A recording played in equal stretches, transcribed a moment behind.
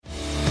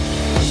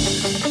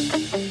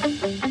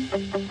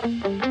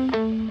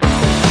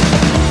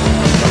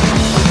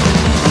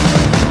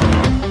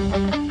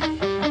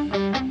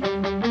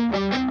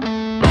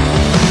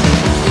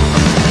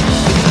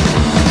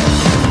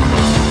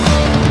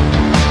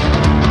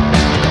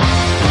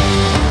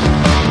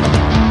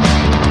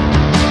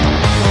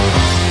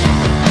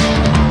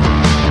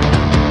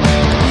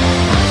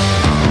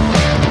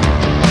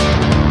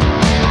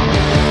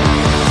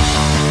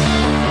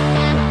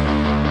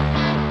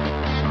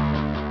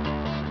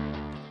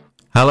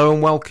Hello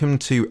and welcome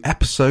to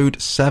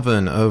episode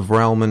 7 of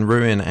Realm and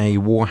Ruin, a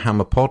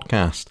Warhammer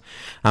podcast.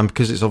 And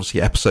because it's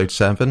obviously episode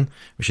 7,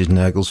 which is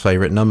Nurgle's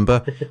favourite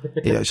number,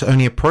 it's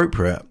only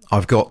appropriate.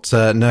 I've got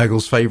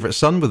Nurgle's favourite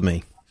son with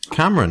me,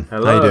 Cameron.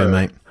 Hello. How you doing,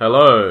 mate?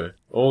 Hello.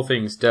 All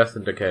things death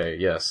and decay,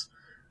 yes.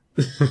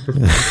 You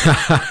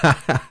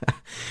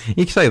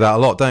can say that a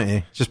lot, don't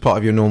you? It's just part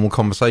of your normal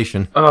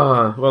conversation.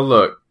 Well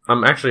look,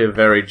 I'm actually a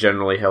very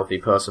generally healthy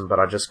person, but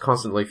I just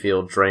constantly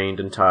feel drained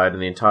and tired,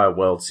 and the entire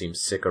world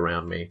seems sick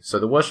around me. So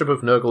the worship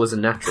of Nurgle is a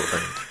natural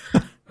thing.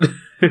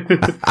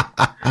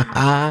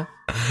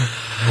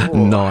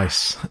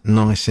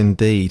 Nice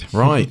indeed.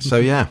 Right, so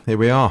yeah, here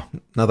we are,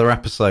 another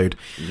episode.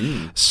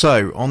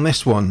 So on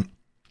this one,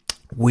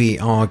 we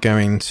are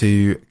going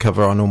to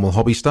cover our normal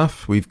hobby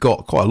stuff. We've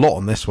got quite a lot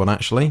on this one,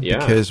 actually,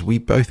 because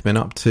we've both been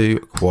up to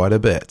quite a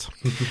bit.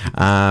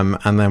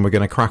 And then we're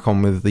going to crack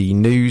on with the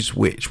news,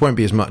 which won't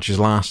be as much as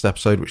last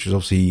episode, which was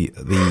obviously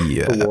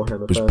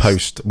the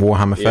post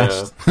Warhammer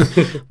Fest.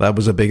 That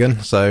was a big one.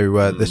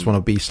 So this one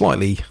will be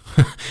slightly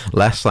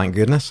less, thank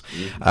goodness.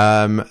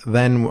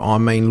 Then our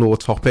main lore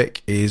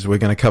topic is we're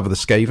going to cover the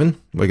Skaven.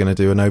 We're going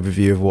to do an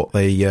overview of what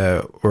they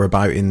were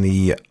about in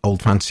the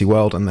old fantasy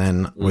world, and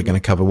then we're going to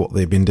cover what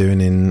they've been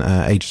doing in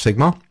Age of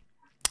Sigmar.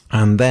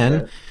 And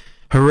then,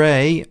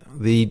 hooray,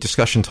 the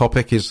discussion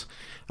topic is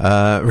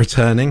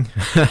returning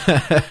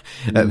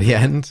at the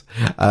end.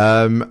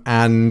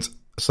 And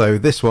so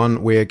this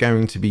one, we're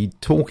going to be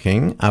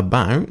talking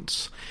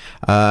about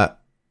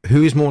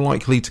who is more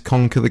likely to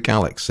conquer the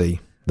galaxy,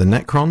 the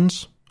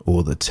Necrons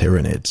or the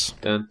Tyranids.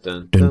 Dun,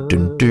 dun, dun.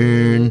 Dun, dun,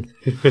 dun.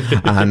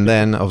 And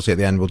then, obviously, at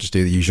the end, we'll just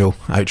do the usual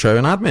outro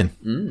and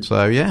admin.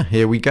 So, yeah,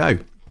 here we go.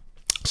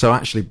 So,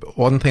 actually,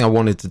 one thing I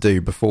wanted to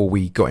do before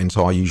we got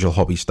into our usual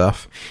hobby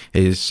stuff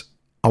is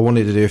I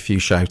wanted to do a few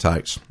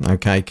shout-outs,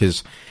 okay?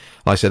 Because,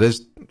 like I said,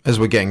 as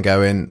we're getting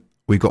going,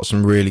 we've got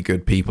some really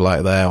good people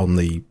out there on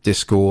the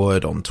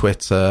Discord, on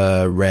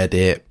Twitter,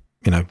 Reddit,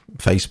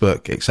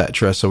 Facebook,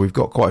 etc. So we've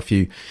got quite a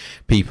few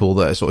people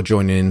that are sort of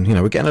joining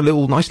in. We're getting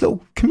a nice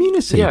little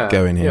community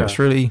going here. Yeah. It's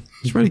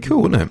really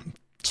cool, isn't it?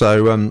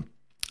 So,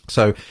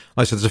 like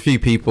I said, there's a few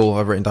people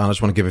I've written down. I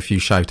just want to give a few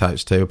shout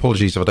outs to.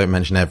 Apologies if I don't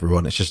mention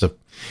everyone. It's just a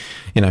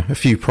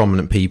few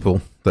prominent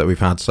people that we've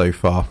had so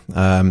far.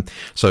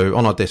 So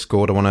on our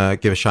Discord, I want to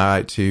give a shout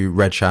out to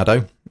Red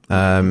Shadow.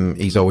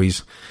 He's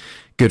always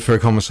good for a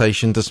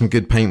conversation, does some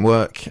good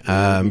paintwork,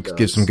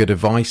 gives some good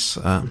advice.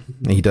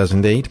 He does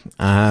indeed.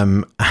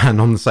 And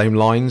on the same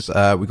lines,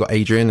 we've got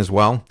Adrian as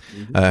well,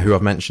 who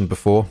I've mentioned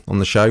before on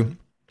the show,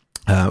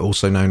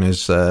 also known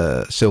as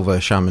Silver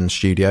Shaman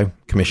Studio,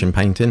 commission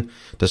painting,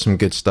 does some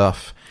good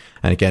stuff.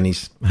 And again,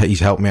 he's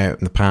helped me out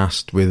in the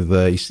past with,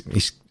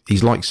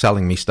 he's like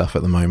selling me stuff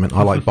at the moment.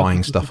 I like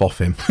buying stuff off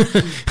him.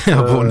 I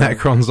bought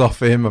Necrons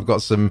off him. I've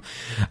got some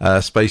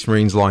Space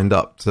Marines lined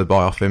up to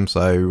buy off him.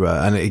 So,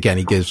 and again,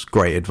 he gives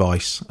great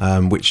advice,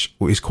 which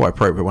is quite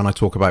appropriate when I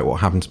talk about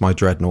what happened to my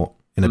Dreadnought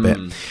in a bit.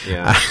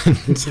 Yeah.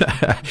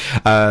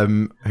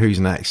 And who's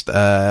next?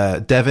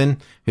 Devin,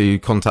 who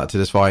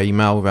contacted us via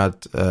email. We've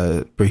had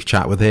a brief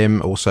chat with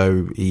him.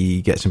 Also,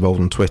 he gets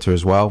involved on Twitter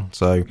as well.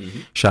 So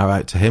shout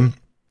out to him.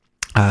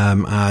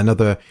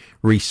 Another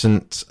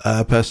recent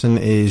person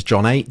is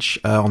John H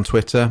on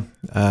Twitter,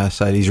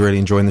 said he's really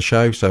enjoying the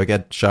show. So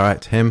again, shout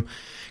out to him.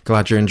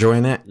 Glad you're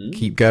enjoying it.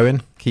 Keep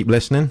going, keep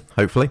listening,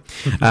 hopefully.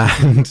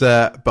 And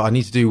but I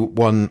need to do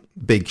one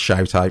big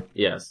shout out.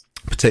 Yes.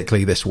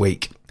 Particularly this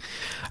week.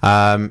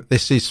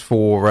 This is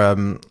for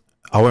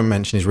I won't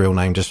mention his real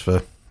name just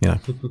for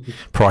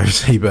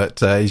privacy, but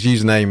his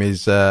username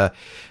is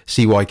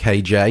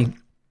CYKJ.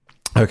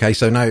 Okay,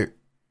 so now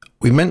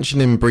we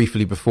mentioned him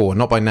briefly before,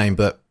 not by name,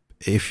 but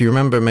if you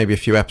remember maybe a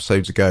few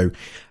episodes ago,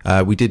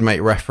 we did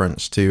make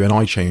reference to an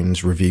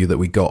iTunes review that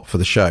we got for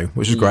the show,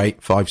 which was great,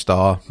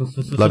 5-star,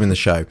 loving the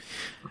show.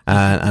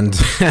 And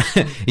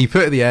he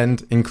put at the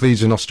end,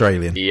 includes an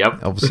Australian. Yep.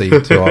 Obviously,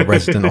 to our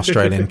resident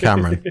Australian,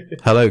 Cameron.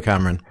 Hello,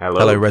 Cameron.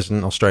 Hello,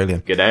 resident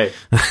Australian. G'day.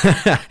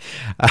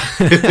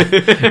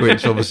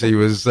 Which obviously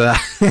was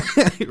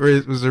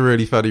was a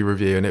really funny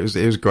review, and it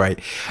was great.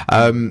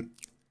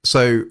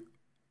 So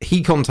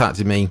he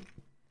contacted me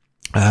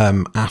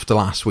after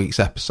last week's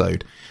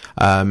episode,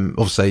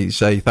 obviously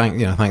say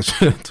thanks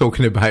for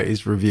talking about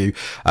his review,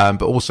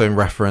 but also in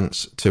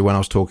reference to when I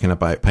was talking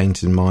about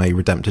painting my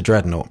Redemptor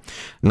Dreadnought.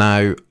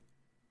 Now,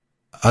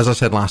 as I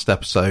said last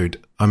episode,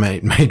 I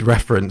made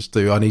reference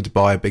to I need to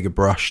buy a bigger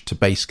brush to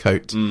base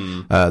coat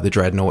the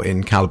Dreadnought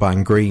in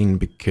Caliban Green,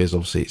 because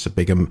obviously it's a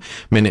bigger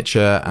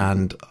miniature,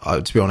 and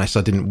to be honest,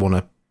 I didn't want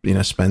to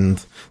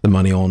spend the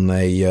money on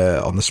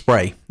the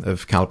spray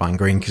of Caliban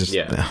Green, because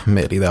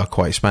admittedly they are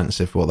quite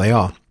expensive for what they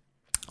are.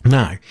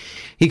 Now,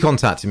 he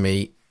contacted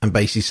me and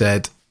basically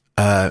said,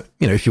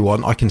 if you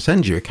want, I can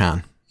send you a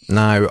can.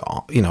 Now,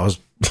 I was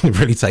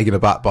really taken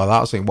aback by that. I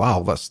was thinking,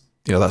 wow, that's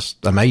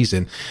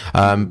amazing.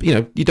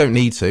 You don't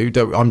need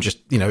to. I'm just,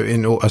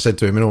 I said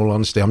to him, in all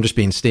honesty, I'm just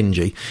being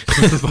stingy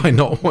by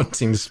not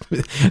wanting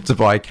to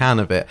buy a can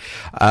of it.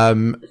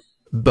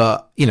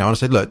 but, and I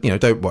said, look,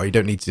 don't worry, you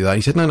don't need to do that.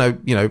 He said, no,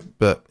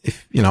 but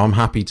if, I'm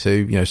happy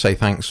to, say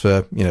thanks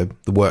for, the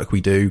work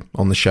we do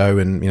on the show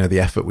and, the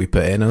effort we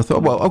put in. And I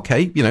thought, well,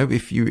 okay,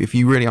 if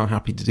you really are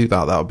happy to do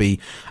that, that would be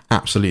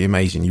absolutely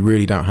amazing. You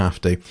really don't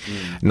have to.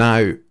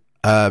 Now,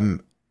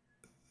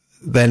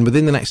 then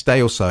within the next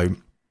day or so,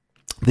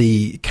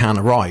 the can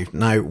arrived.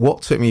 Now,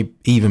 what took me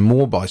even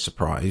more by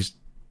surprise,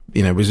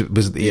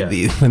 was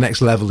the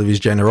next level of his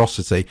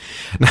generosity.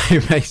 Now,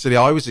 basically,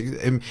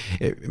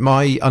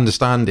 my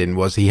understanding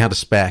was he had a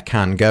spare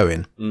can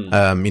going.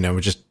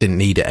 We just didn't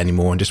need it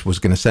anymore and just was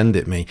going to send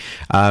it me.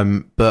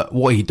 But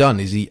what he'd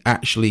done is he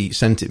actually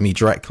sent it me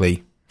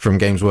directly from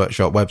Games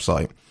Workshop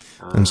website.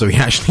 And so he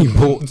actually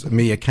bought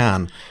me a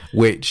can,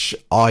 which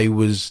I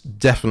was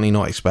definitely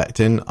not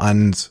expecting.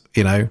 And,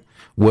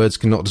 words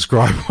cannot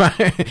describe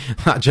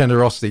that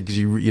generosity, because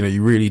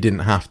you really didn't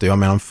have to. I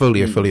mean, I'm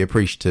fully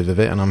appreciative of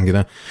it, and I'm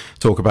going to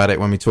talk about it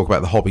when we talk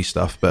about the hobby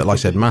stuff. But like I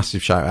said,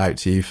 massive shout out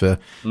to you for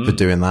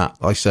doing that.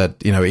 Like I said,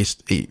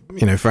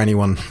 for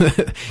anyone,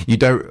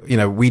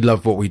 we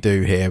love what we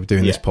do here,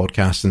 doing this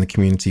podcast and the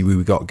community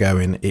we got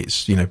going.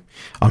 It's, I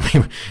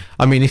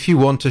mean, if you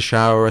want to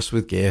shower us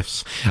with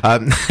gifts,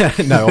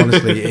 no,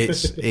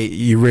 honestly,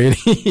 you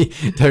really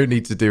don't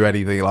need to do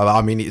anything like that.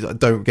 I mean,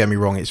 don't get me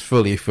wrong, it's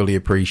fully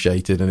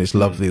appreciated, and it's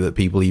lovely that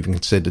people even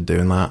considered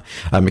doing that.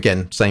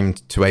 Again, same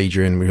to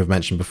Adrian, we have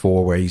mentioned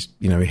before, where he's,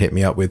 he hit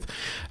me up with,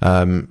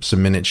 some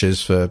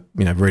miniatures for,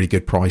 really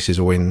good prices,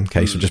 or in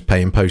case of just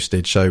paying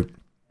postage. So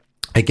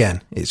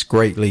again, it's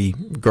greatly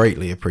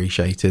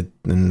appreciated.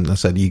 And I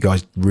said, you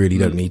guys really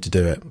don't need to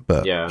do it,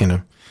 but,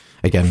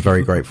 again,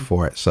 very grateful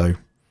for it. So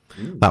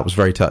that was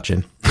very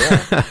touching.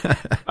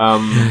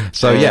 I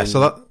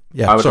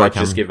would like to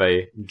just give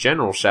a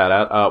general shout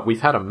out.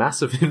 We've had a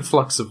massive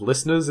influx of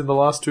listeners in the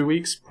last 2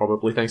 weeks,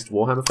 probably thanks to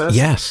Warhammer Fest.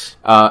 Yes.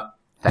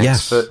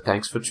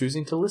 Thanks for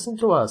choosing to listen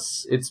to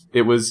us.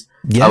 It was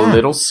a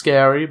little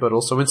scary, but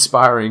also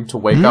inspiring to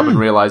wake up and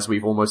realize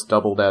we've almost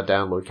doubled our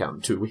download count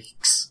in 2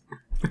 weeks.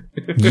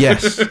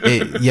 Yes.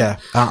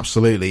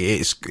 Absolutely.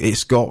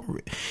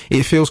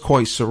 It feels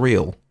quite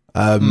surreal.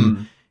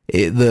 That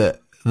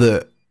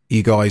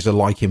you guys are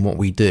liking what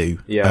we do.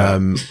 I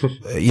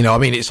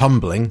mean, it's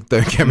humbling.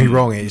 Don't get me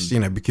wrong. It's,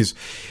 because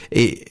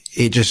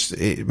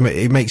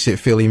it makes it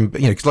feel,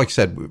 because like I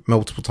said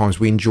multiple times,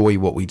 we enjoy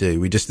what we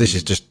do. This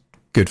is just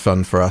good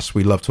fun for us.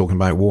 We love talking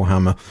about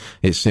Warhammer.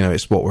 It's,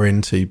 it's what we're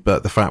into,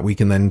 but the fact we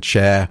can then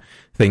share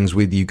things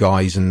with you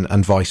guys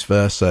and vice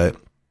versa,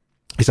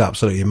 it's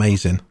absolutely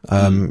amazing.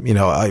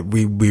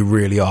 We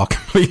really are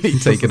completely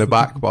taken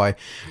aback by,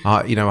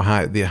 how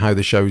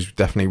the show's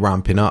definitely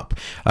ramping up.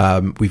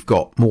 We've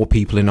got more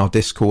people in our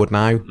Discord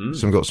now.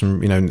 So we've got some,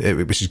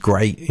 which is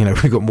great.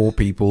 We've got more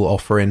people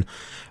offering,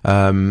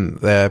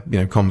 their,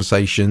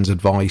 conversations,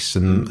 advice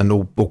and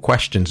all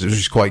questions, which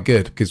is quite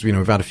good, because,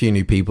 we've had a few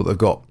new people that have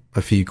got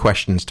a few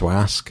questions to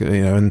ask,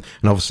 and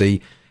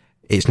obviously,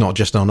 it's not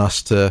just on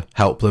us to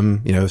help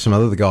them. Some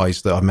other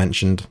guys that I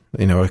mentioned,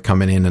 are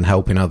coming in and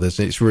helping others.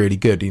 It's really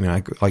good.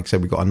 Like I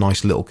said, we've got a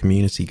nice little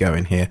community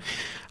going here.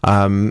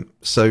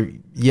 So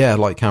yeah,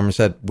 like Cameron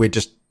said, we're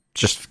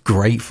just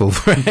grateful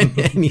for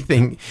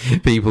anything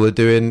people are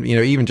doing.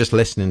 Even just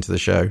listening to the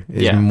show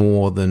is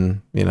more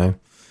than,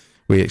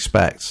 we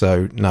expect.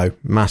 So no,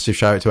 massive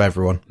shout out to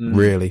everyone,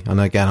 really. And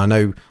again, I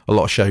know a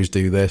lot of shows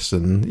do this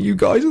and you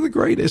guys are the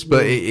greatest,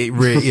 but it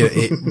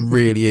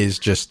really is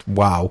just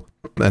wow.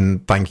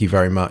 And thank you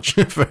very much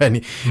for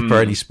any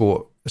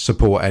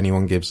support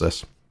anyone gives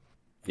us.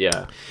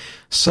 Yeah.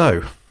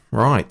 So,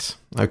 right.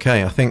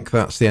 Okay. I think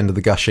that's the end of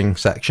the gushing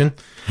section.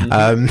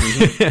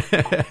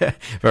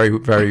 Very,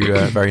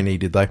 very, very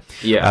needed though.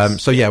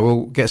 Yes. So yeah,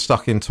 we'll get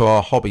stuck into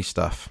our hobby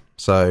stuff.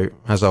 So,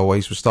 as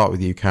always, we'll start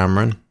with you,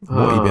 Cameron.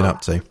 What have you been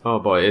up to? Oh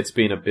boy, it's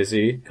been a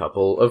busy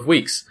couple of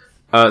weeks.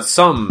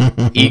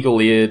 Some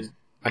eagle-eared...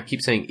 I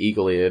keep saying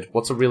eagle-eared.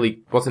 What's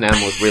an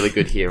animal with really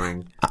good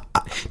hearing?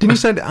 Didn't you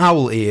say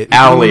owl-eared?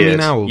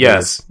 Owl-eared,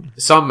 yes.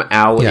 Some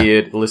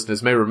owl-eared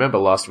listeners may remember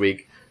last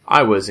week,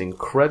 I was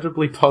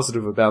incredibly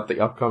positive about the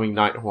upcoming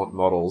Nighthaunt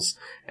models.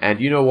 And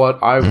you know what?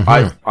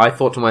 I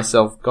thought to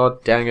myself,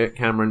 God dang it,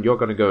 Cameron, you're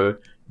gonna go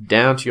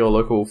down to your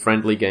local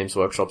friendly Games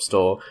Workshop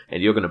store,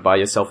 and you're going to buy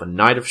yourself a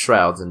Knight of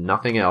Shrouds and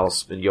nothing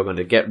else, and you're going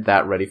to get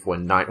that ready for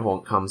when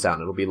Nighthaunt comes out,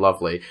 and it'll be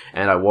lovely.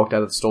 And I walked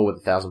out of the store with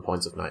 1,000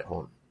 points of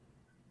Nighthaunt.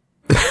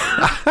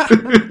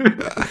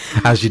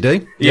 As you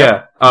do.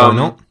 Yeah. Why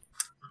not?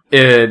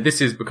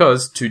 This is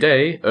because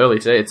early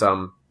today, it's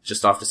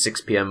just after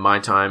 6 p.m. my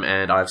time,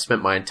 and I've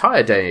spent my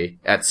entire day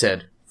at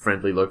said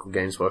friendly local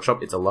Games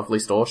Workshop. It's a lovely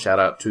store. Shout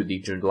out to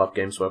the Joondalup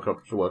Games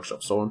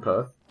Workshop store in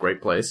Perth.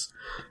 Great place.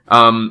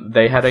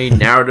 They had a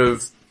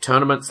narrative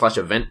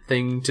tournament/event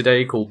thing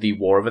today called the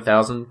War of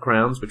 1,000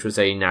 Crowns, which was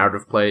a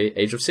narrative play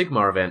Age of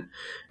Sigmar event.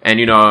 And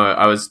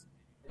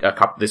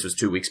this was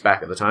 2 weeks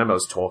back at the time, I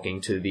was talking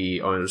to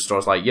the owner of the store. I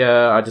was like,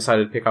 yeah, I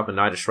decided to pick up a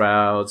Knight of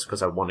Shrouds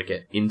because I want to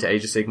get into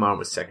Age of Sigmar, and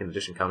with 2nd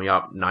edition coming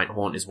up,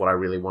 Nighthaunt is what I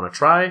really want to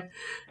try.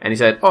 And he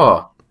said,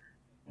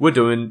 we're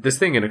doing this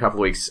thing in a couple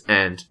of weeks,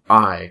 and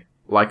I,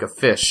 like a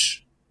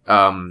fish,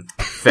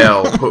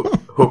 fell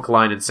hook,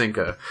 line, and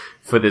sinker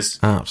for this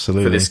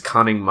Absolutely. for this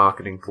cunning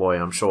marketing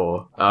ploy. I'm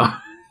sure.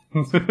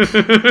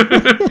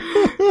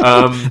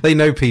 They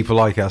know people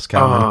like us,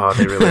 Cameron. Oh,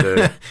 they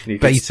really do.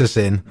 Bait us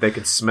in. They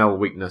could smell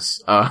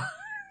weakness.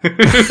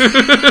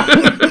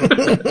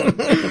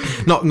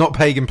 Not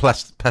pagan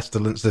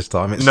pestilence this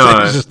time. It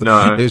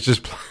was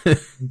just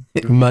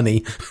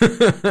money.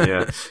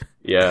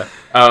 Yeah.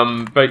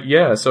 But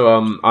yeah,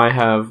 so I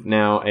have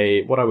now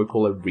what I would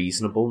call a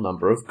reasonable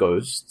number of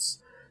ghosts,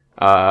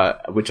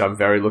 which I'm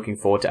very looking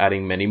forward to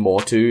adding many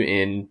more to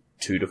in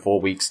 2 to 4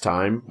 weeks'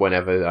 time,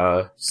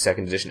 whenever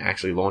second edition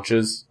actually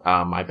launches.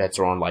 My bets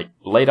are on like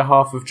later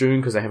half of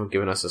June because they haven't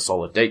given us a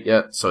solid date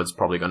yet, so it's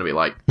probably going to be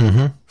like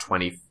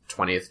 20th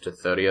to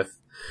 30th.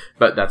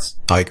 But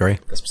I agree.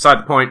 That's beside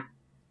the point.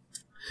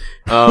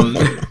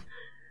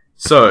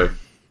 So,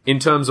 in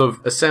terms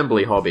of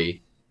assembly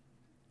hobby,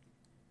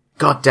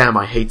 god damn,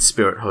 I hate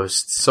Spirit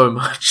Hosts so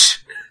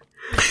much.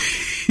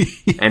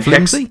 And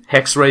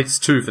Hex Wraiths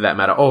too, for that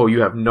matter. Oh, you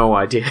have no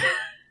idea.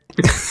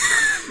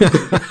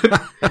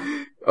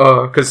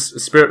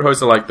 Because Spirit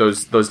Hosts are like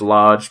those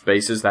large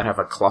bases that have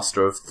a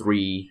cluster of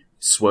 3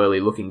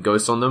 swirly looking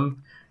ghosts on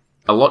them.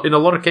 In a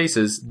lot of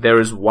cases, there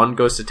is one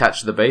ghost attached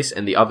to the base,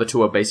 and the other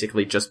 2 are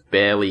basically just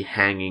barely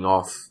hanging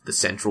off the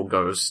central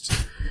ghost.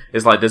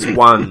 It's like there's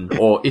 1,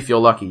 or if you're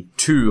lucky,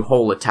 2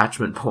 whole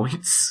attachment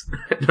points.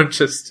 Not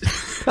just...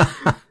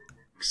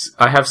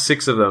 I have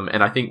 6 of them,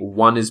 and I think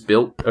 1 is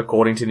built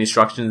according to the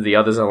instructions. The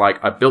others are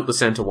like, I built the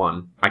center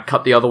one, I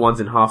cut the other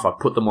ones in half, I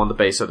put them on the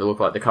base so they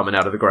look like they're coming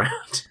out of the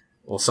ground.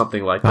 Or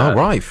something like that. Oh,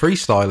 right.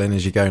 Freestyling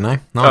as you go now.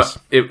 Nice.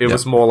 It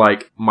was more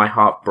like my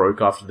heart broke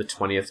after the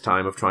 20th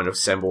time of trying to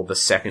assemble the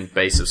second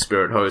base of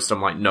Spirit Host.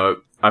 I'm like, no,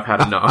 I've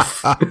had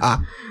enough.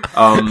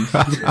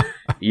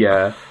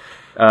 Yeah.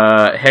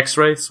 Hex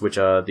Wraiths, which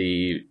are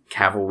the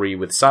cavalry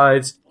with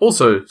sides.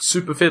 Also,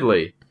 super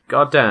fiddly.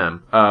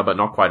 Goddamn. But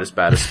not quite as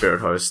bad as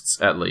Spirit Hosts,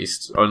 at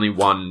least. Only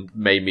one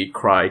made me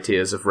cry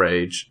tears of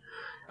rage.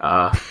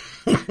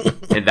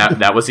 And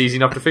that was easy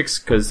enough to fix,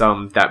 because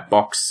that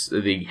box,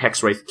 the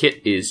Hexwraith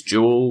kit, is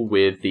dual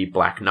with the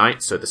Black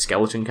Knight, so the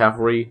Skeleton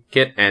Cavalry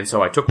kit, and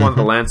so I took one of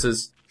the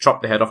lances,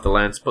 chopped the head off the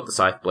lance, put the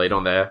scythe blade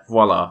on there,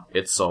 voila,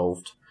 it's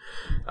solved.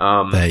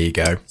 There you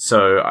go.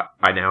 So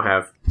I now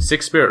have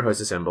 6 Spirit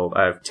Hosts assembled,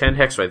 I have 10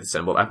 Hexwraith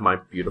assembled, I have my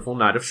beautiful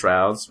Knight of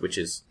Shrouds, which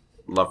is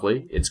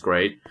lovely, it's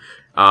great.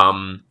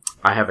 I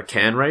have a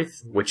Cairn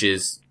Wraith, which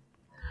is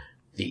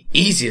the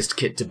easiest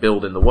kit to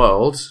build in the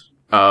world,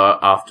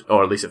 after,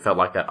 or at least it felt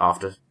like that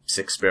after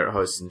 6 Spirit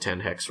Hosts and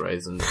 10 Hex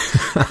Wraiths and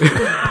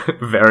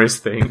various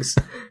things.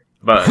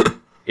 But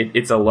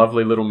it's a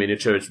lovely little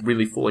miniature. It's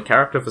really full of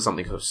character for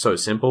something so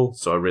simple,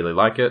 so I really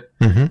like it.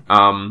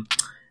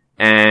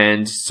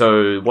 And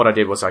so what I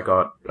did was I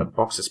got a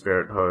box of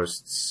Spirit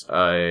Hosts,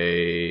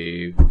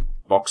 a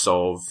box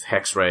of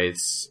Hex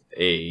Wraiths,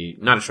 a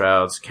Knight of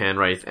Shrouds, Cairn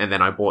Wraith, and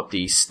then I bought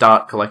the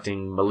Start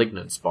Collecting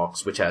Malignance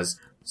box, which has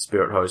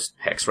Spirit Host,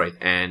 Hex Wraith,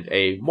 and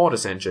a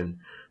Mortis engine.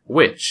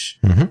 Which,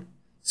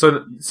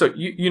 so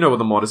you know what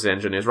the Mortis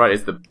engine is, right?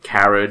 It's the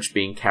carriage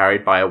being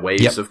carried by a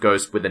waves of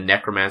ghosts with a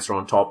necromancer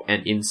on top,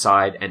 and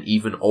inside an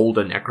even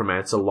older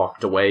necromancer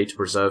locked away to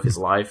preserve his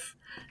life,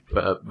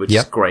 which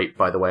is great,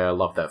 by the way. I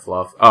love that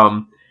fluff.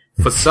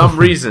 For some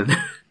reason,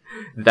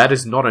 that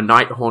is not a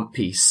Nighthaunt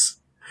piece.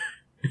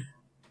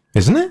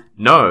 Isn't it?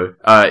 No,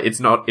 it's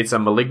not. It's a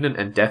Malignant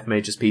and Death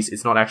Mage's piece.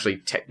 It's not actually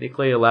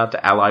technically allowed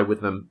to ally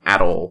with them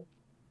at all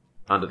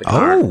under the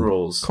current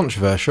rules.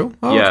 Controversial.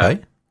 Oh, yeah.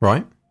 Okay.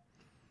 Right.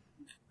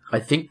 I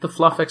think the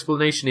fluff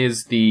explanation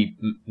is the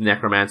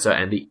Necromancer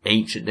and the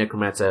Ancient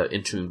Necromancer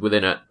entombed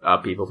within it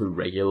are people who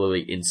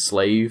regularly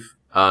enslave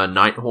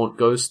Nighthaunt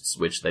ghosts,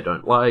 which they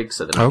don't like,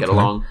 so they don't get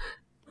along.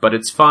 But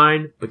it's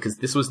fine, because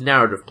this was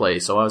narrative play,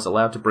 so I was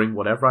allowed to bring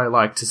whatever I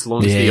liked as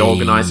long as the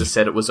organizer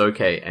said it was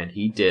okay, and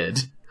he did.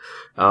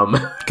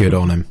 Good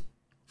on him.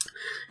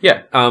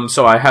 Yeah,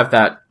 so I have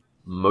that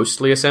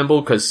mostly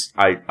assembled, because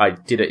I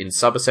did it in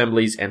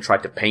sub-assemblies and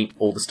tried to paint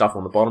all the stuff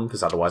on the bottom,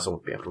 because otherwise I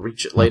wouldn't be able to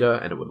reach it later,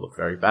 and it would look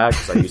very bad,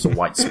 because I use a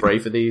white spray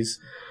for these.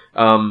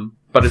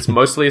 But it's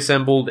mostly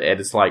assembled, and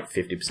it's like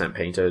 50%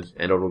 painted,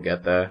 and it'll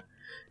get there.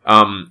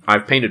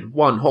 I've painted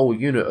one whole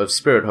unit of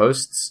Spirit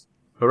Hosts,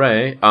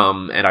 hooray,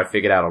 and I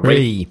figured out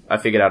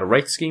a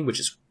Wraith scheme, which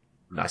is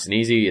nice and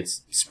easy.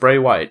 It's spray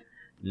white,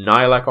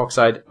 Nihilakh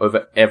Oxide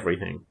over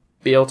everything,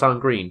 Bieltan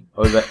Green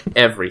over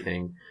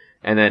everything.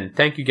 And then,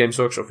 thank you Games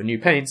Workshop for new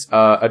paints,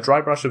 a dry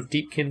brush of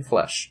Deepkin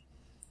Flesh.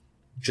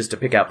 Just to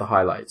pick out the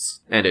highlights.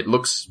 And it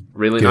looks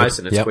really nice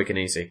and it's quick and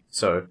easy.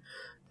 So,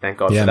 thank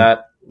God for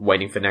that.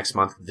 Waiting for next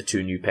month with the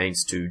 2 new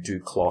paints to do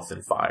cloth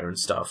and fire and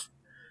stuff.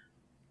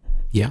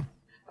 Yeah.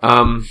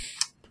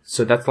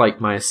 So that's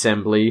like my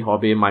assembly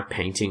hobby and my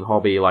painting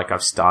hobby. Like,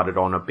 I've started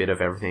on a bit of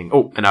everything.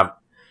 Oh, and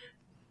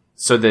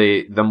so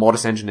the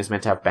Mortis engine is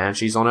meant to have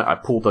Banshees on it. I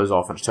pulled those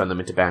off and turned them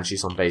into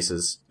Banshees on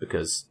bases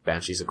because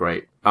Banshees are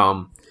great.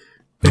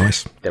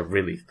 Nice. They're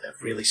really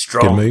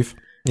strong. Good move.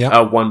 Yeah.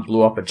 One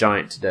blew up a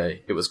giant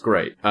today. It was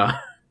great.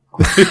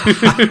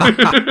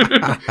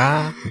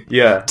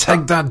 Yeah.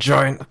 Take that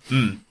joint.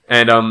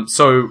 And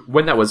so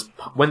when that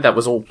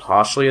was all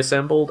partially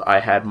assembled, I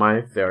had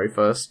my very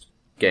first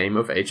game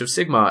of Age of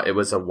Sigmar. It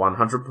was a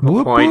 100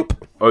 Whoop, point.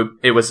 whoop.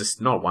 It was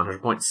not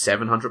 100 point,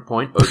 700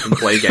 point open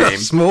play game.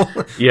 Small.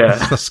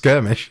 Yeah. A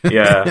skirmish.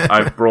 Yeah,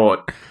 I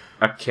brought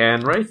a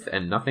Can Wraith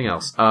and nothing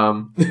else.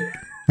 No,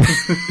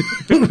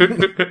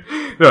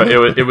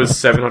 it was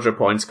 700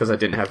 points because I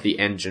didn't have the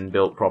engine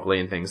built properly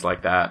and things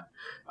like that.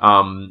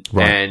 Right.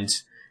 And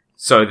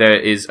so there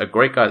is a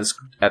great guy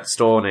at the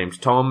store named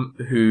Tom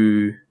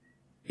who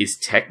is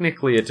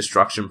technically a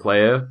destruction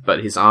player,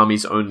 but his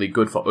army's only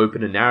good for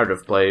open and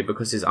narrative play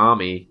because his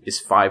army is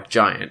 5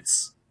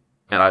 giants.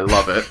 And I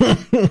love it.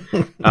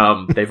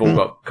 They've all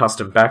got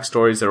custom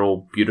backstories. They're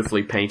all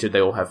beautifully painted. They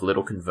all have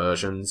little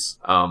conversions.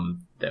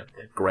 They're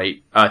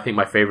great. I think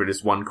my favorite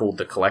is one called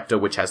The Collector,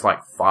 which has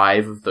like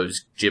 5 of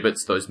those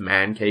gibbets, those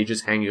man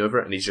cages hanging over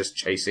it, and he's just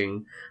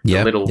chasing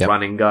the little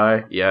running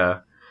guy. Yeah.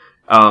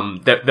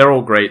 They're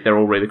all great. They're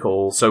all really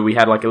cool. So we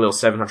had like a little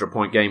 700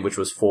 point game, which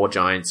was 4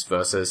 giants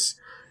versus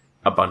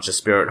a bunch of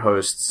spirit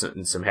hosts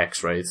and some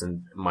hex wraiths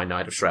and my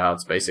Knight of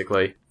Shrouds,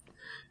 basically.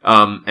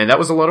 And that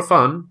was a lot of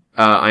fun.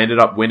 I ended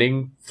up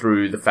winning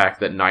through the fact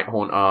that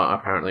Nighthaunt are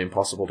apparently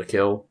impossible to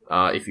kill,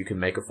 if you can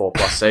make a 4+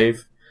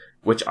 save,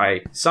 which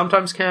I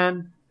sometimes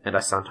can, and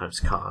I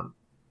sometimes can't,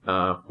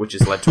 which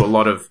has led to a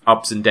lot of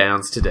ups and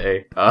downs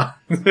today. Well,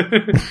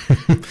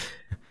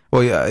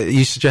 yeah, are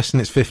you suggesting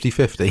it's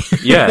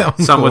 50-50? Yeah,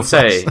 some would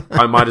say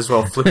I might as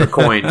well flip a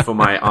coin for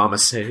my armor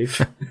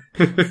save.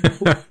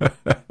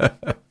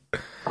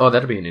 Oh,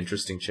 that'd be an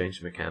interesting change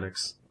in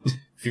mechanics.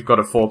 If you've got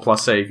a 4+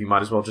 save, you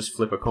might as well just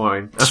flip a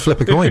coin. Just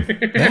flip a coin.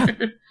 Yeah.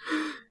 There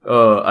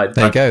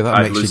you go.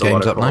 That makes lose your a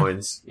lot games of up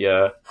coins.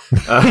 Yeah.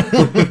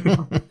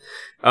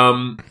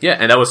 Yeah,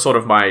 and that was sort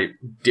of my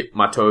dip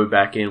my toe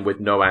back in with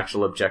no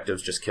actual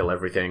objectives, just kill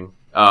everything.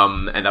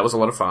 And that was a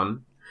lot of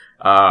fun.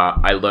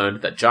 I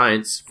learned that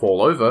giants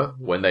fall over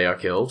when they are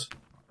killed.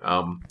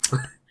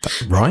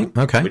 Right.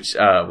 Okay. Which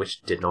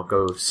did not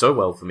go so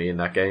well for me in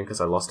that game because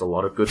I lost a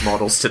lot of good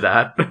models to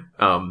that.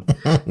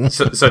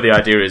 So the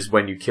idea is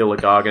when you kill a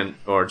gargant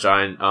or a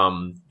giant,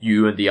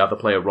 you and the other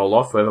player roll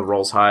off. Whoever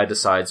rolls higher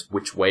decides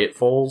which way it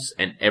falls,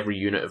 and every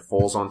unit it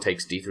falls on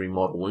takes D3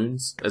 mortal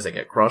wounds as they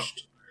get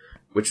crushed,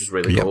 which is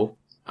really cool.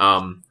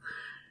 And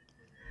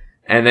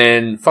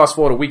then fast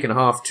forward a week and a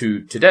half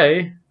to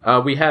today,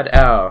 we had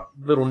our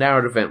little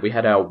narrative event. We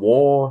had our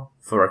war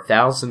for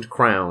 1,000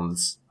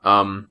 crowns.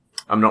 I'm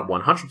not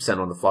 100%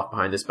 on the fluff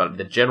behind this, but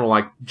the general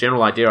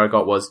idea I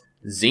got was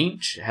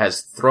Tzeentch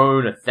has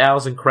thrown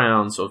 1,000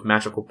 crowns of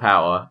magical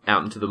power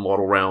out into the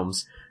mortal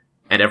realms,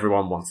 and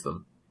everyone wants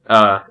them.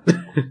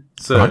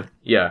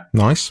 Yeah.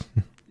 Nice.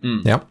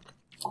 Yep.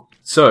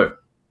 So,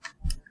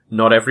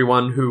 not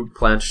everyone who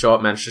planned to show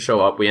up managed to show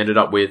up. We ended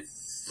up with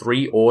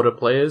 3 Order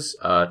players,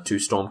 2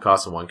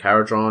 Stormcast and 1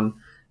 Caradron,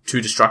 2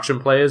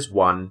 Destruction players,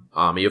 1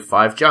 Army of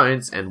 5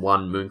 Giants, and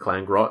 1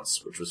 Moonclan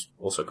Grots, which was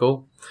also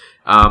cool.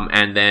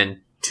 And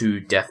then 2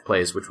 Death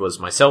players, which was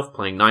myself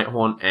playing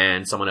Nighthaunt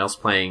and someone else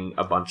playing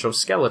a bunch of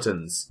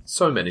skeletons.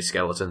 So many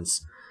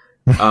skeletons.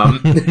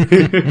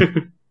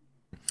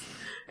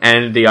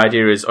 And the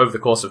idea is, over the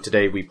course of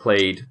today, we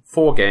played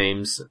 4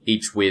 games,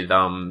 each with,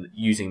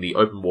 using the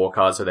open war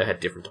cards, so they had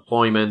different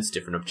deployments,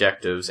 different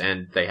objectives,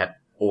 and they had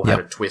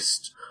a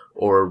twist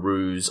or a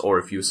ruse, or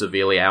if you were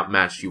severely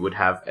outmatched, you would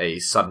have a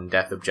sudden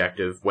death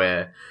objective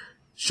where,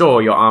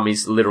 sure, your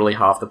army's literally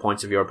half the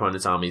points of your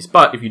opponent's armies,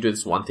 but if you do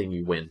this one thing,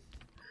 you win.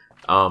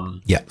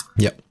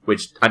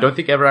 Which I don't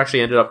think ever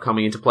actually ended up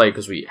coming into play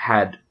because we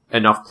had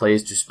enough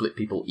players to split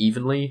people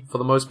evenly for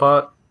the most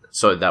part,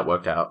 so that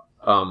worked out.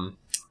 And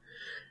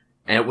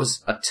it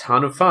was a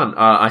ton of fun.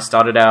 I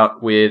started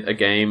out with a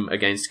game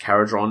against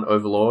Caradron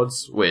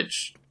Overlords,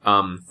 which,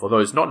 for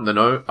those not in the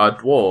know, are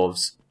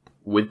dwarves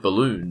with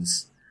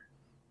balloons.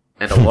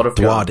 And a lot of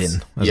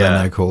Dwarden, as they're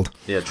now called.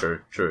 Yeah, true.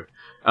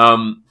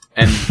 And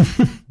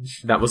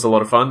that was a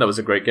lot of fun. That was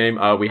a great game.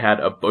 We had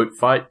a boat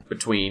fight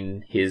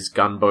between his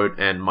gunboat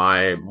and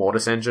my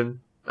Mortis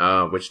engine,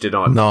 which did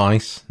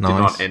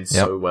not end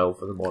so well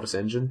for the Mortis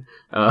engine.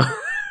 But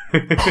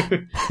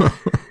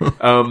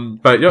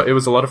yeah, it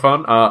was a lot of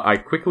fun. I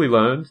quickly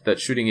learned that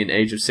shooting in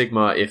Age of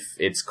Sigmar, if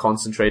it's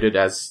concentrated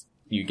as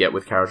you get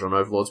with Caradron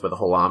Overlords, where the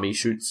whole army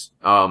shoots,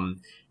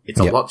 it's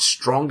a lot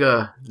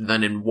stronger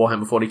than in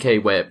Warhammer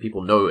 40k, where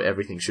people know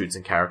everything shoots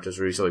and characters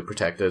are easily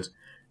protected.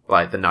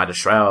 Like, the Knight of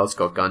Shrouds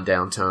got gunned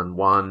down turn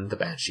 1, the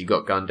Banshee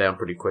got gunned down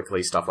pretty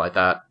quickly, stuff like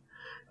that.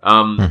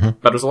 But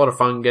it was a lot of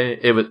fun game.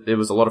 It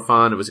was a lot of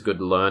fun. It was a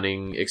good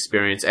learning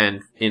experience.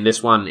 And in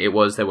this one,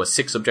 there were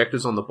 6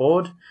 objectives on the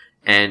board.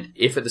 And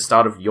if at the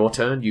start of your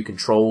turn you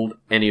controlled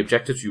any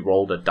objectives, you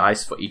rolled a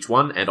dice for each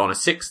one. And on a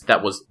 6,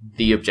 that was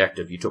the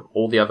objective. You took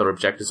all the other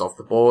objectives off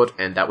the board,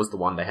 and that was the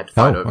one they had to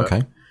fight over.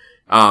 Okay.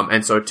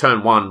 And so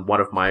turn 1,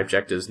 one of my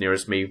objectives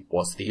nearest me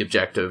was the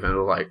objective. And it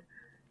was like,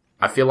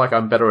 I feel like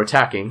I'm better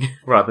attacking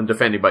rather than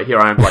defending, but here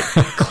I am, like,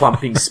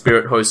 clumping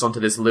spirit hosts onto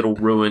this little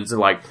ruins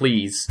and like,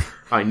 please,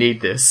 I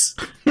need this.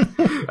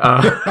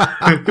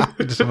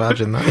 Just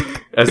imagine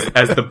that.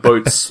 As the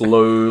boat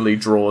slowly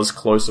draws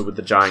closer with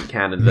the giant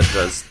cannon that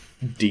does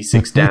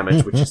D6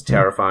 damage, which is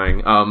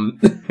terrifying.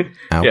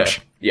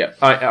 Ouch. Yeah.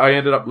 I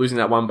ended up losing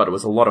that one, but it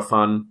was a lot of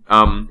fun.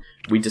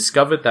 We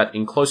discovered that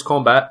in close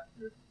combat,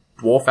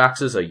 dwarf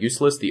axes are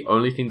useless. The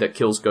only thing that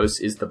kills ghosts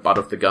is the butt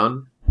of the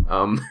gun.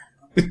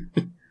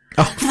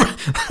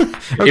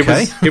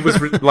 Okay. It was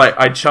like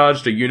I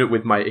charged a unit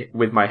with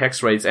my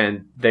hex raids,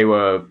 and they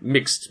were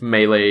mixed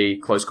melee,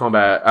 close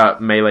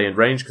combat, melee and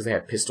range because they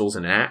had pistols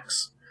and an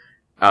axe.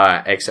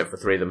 Except for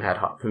 3 of them had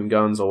harpoon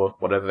guns or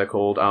whatever they're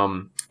called.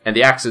 And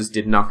the axes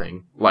did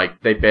nothing.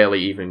 Like they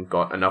barely even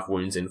got enough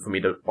wounds in for me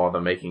to bother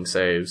making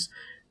saves.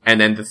 And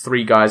then the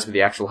 3 guys with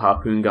the actual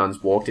harpoon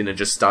guns walked in and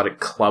just started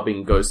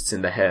clubbing ghosts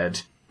in the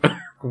head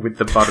with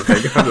the butt of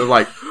their gun. They're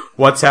like,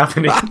 "What's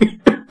happening?"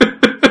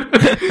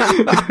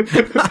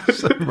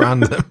 So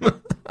random.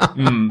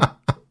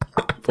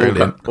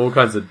 Brilliant. All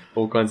kinds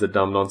of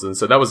dumb nonsense.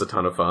 So that was a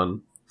ton of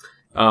fun.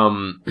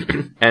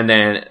 And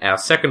then our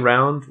second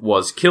round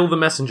was kill the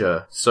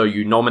messenger. So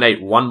you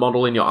nominate one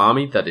model in your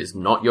army that is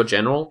not your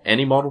general.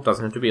 Any model,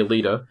 doesn't have to be a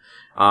leader.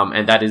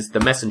 And that is the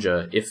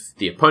messenger. If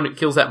the opponent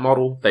kills that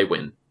model, they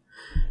win.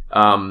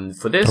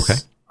 For this, Okay.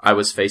 I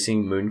was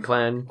facing Moon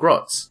Clan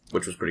Grots,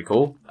 which was pretty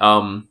cool.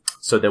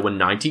 So there were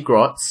 90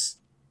 Grots,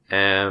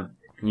 and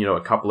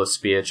a couple of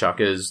spear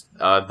chuckers.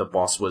 The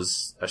boss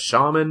was a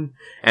shaman,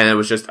 and there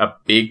was just a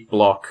big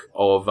block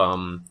of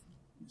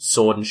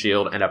sword and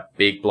shield and a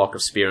big block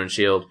of spear and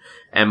shield.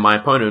 And my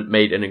opponent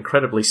made an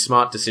incredibly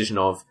smart decision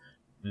of,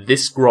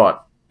 this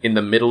Grot in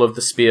the middle of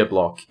the spear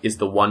block is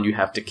the one you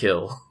have to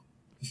kill.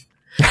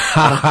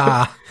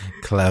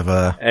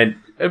 Clever. And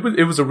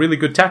it was a really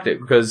good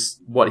tactic, because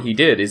what he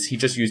did is he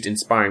just used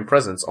Inspiring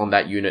Presence on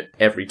that unit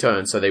every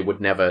turn, so they would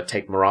never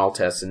take morale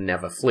tests and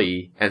never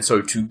flee. And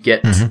so to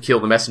get to kill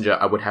the messenger,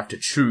 I would have to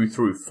chew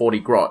through 40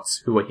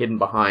 Grots who were hidden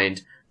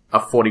behind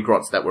 40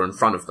 Grots that were in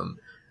front of them.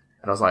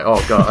 And I was like,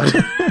 oh god.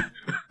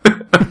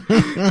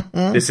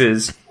 This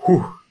is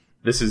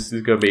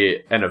going to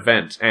be an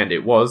event. And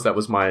it was. That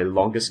was my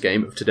longest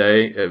game of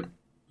today. It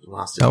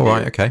lasted... Oh,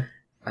 right, okay.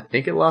 I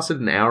think it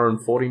lasted an hour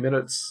and 40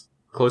 minutes.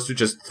 Close to,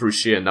 just through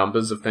sheer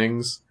numbers of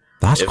things.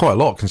 That's quite a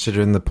lot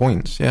considering the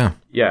points, yeah.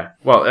 Yeah.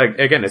 Well,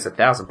 again, it's a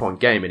 1,000-point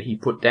game, and he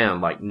put down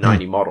like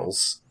 90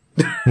 models.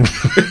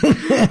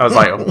 I was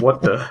like,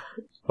 what the...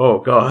 Oh,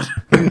 God.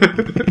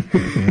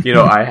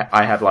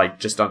 I had like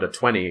just under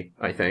 20,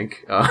 I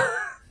think.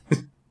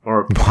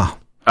 Or Wow.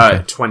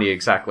 20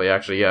 exactly,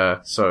 actually, yeah.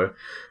 So,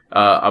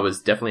 I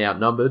was definitely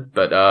outnumbered,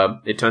 but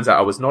it turns out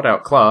I was not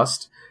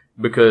outclassed,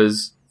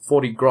 because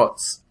 40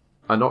 Grots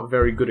are not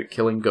very good at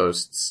killing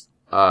ghosts.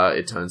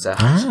 It turns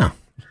out.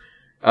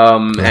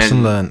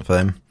 Lesson learned for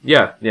them.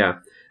 Yeah.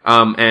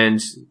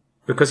 And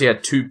because he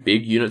had 2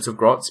 big units of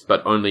Grots,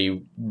 but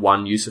only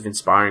 1 use of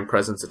Inspiring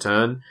Presence a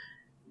turn,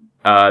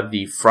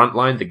 the front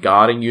line, the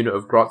guarding unit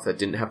of Grots that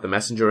didn't have the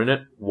messenger in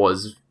it,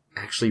 was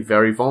actually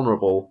very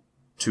vulnerable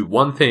to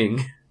one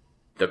thing,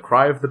 the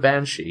Cry of the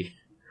Banshee,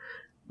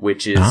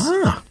 which is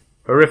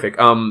horrific.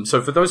 So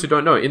for those who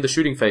don't know, in the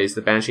shooting phase,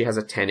 the Banshee has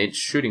a 10-inch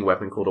shooting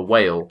weapon called a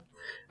whale.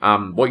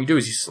 What you do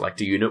is you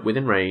select a unit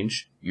within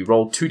range, you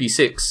roll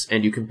 2d6,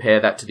 and you compare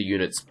that to the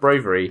unit's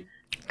bravery,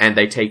 and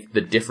they take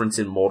the difference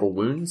in mortal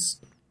wounds.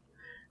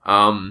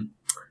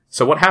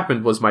 So what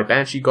happened was my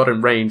Banshee got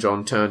in range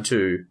on turn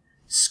 2,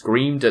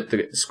 screamed at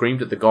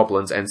the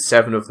goblins, and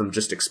 7 of them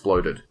just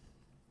exploded.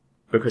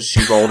 Because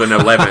she rolled an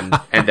 11,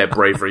 and their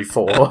bravery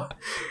 4.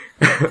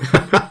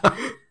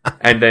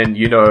 And then,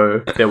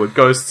 there were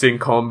ghosts in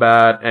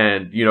combat,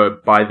 and,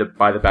 by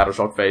the battle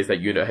shock phase, that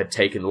unit had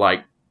taken,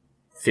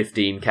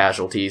 15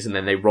 casualties, and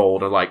then they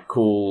rolled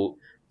cool,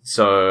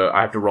 so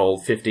I have to roll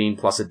 15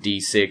 plus a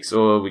d6,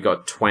 oh, we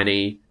got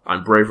 20,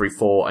 I'm bravery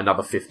 4,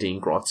 another 15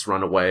 Grots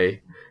run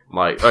away. I'm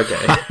like,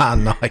 okay.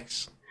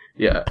 Nice.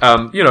 Yeah,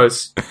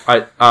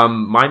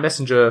 my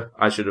messenger,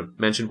 I should have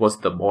mentioned,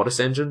 was the Mortis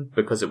Engine,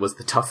 because it was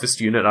the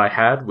toughest unit I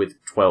had,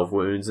 with 12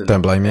 wounds and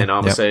Don't blame you. an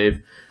armor Yep.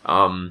 save.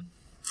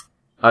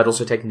 I'd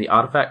also taken the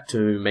artifact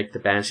to make the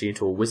Banshee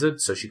into a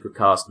wizard, so she could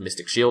cast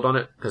Mystic Shield on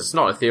it, because it's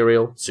not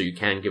ethereal, so you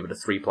can give it a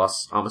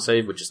 3+ armor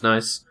save, which is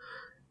nice.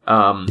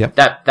 Yep.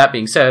 That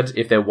being said,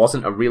 if there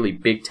wasn't a really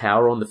big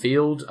tower on the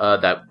field,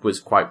 that was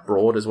quite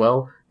broad as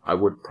well, I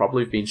would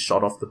probably have been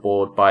shot off the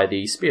board by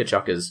the spear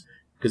chuckers,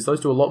 because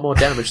those do a lot more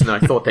damage than I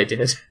thought they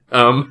did.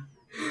 Oh,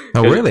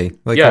 really?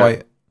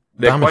 They're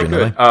quite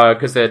good, are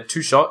because they're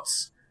 2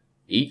 shots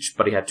each,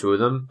 but he had 2 of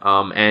them,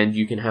 and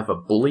you can have a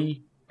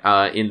bully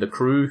in the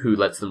crew who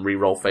lets them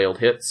reroll failed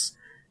hits.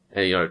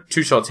 And,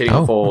 2 shots hitting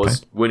on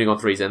 4s, wounding on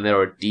 3s, and there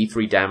are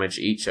D3 damage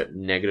each at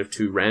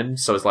 -2 rend.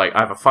 So it's like, I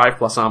have a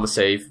 5+ armor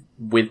save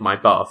with my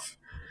buff.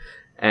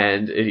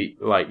 And,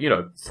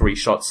 3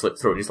 shots slip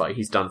through, and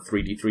he's done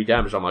 3d3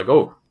 damage. I'm like,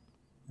 oh,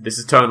 this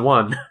is turn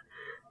 1.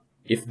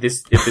 If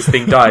this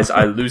thing dies,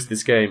 I lose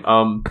this game.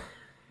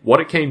 What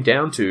it came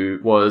down to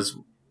was,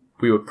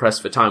 we were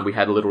pressed for time. We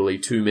had literally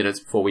 2 minutes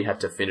before we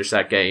had to finish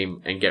that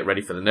game and get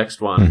ready for the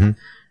next one.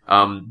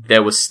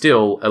 there was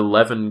still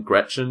 11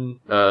 Gretchen,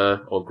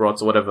 or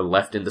Grots or whatever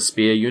left in the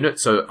spear unit,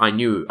 so I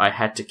knew I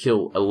had to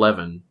kill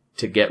 11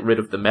 to get rid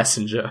of the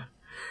messenger.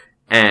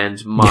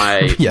 And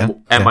my,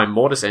 my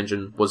Mortis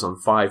engine was on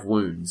 5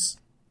 wounds,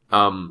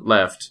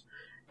 left.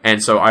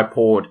 And so I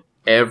poured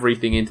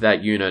everything into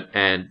that unit,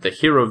 and the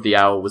hero of the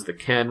hour was the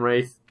Can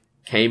Wraith.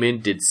 Came in,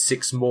 did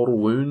 6 mortal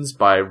wounds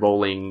by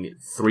rolling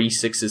 3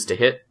 6s to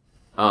hit.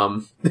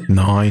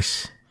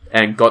 Nice.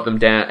 And got them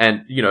down,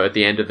 and, at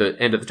the end of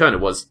the turn it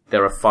was,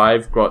 there are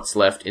 5 Grots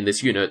left in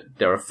this unit,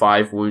 there are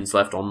 5 wounds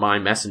left on my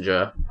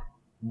messenger.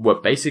 That's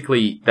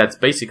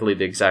basically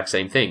the exact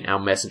same thing. Our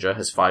messenger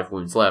has 5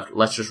 wounds left,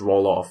 let's just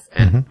roll off.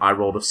 And I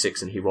rolled a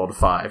 6 and he rolled a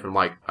 5, and I'm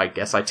like, I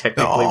guess I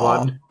technically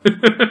won.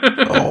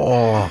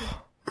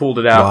 Pulled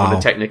it out on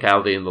the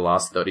technicality in the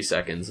last 30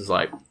 seconds. It's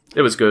like,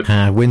 it was good.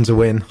 Win's a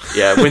win.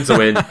 Yeah, win's a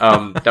win.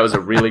 That was a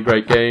really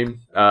great game.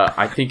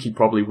 I think he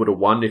probably would have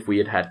won if we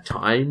had had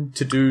time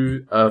to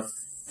do a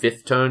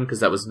 5th turn,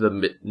 because that was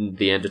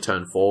the end of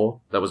turn 4.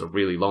 That was a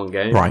really long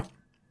game. Right.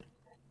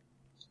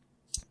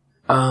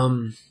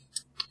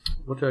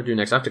 What did I do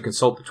next? I have to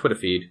consult the Twitter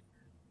feed,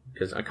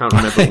 because I can't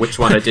remember which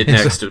one I did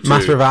next. Of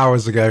matter of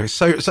hours ago.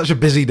 Such a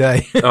busy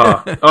day.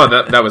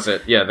 That was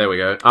it. Yeah, there we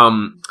go.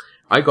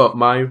 I got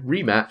my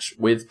rematch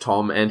with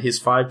Tom and his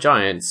 5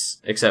 giants,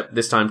 except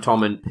this time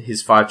Tom and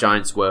his 5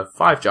 giants were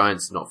 5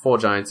 giants, not 4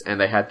 giants, and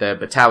they had their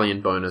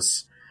battalion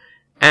bonus.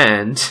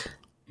 And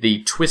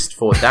the twist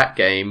for that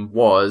game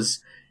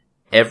was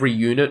every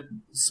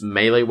unit's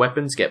melee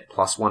weapons get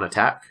 +1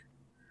 attack.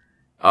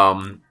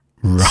 Right.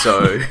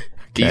 So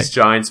these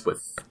giants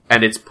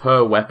and it's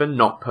per weapon,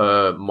 not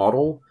per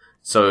model.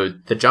 So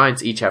the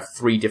giants each have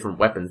 3 different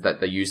weapons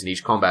that they use in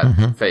each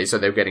combat phase, so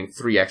they're getting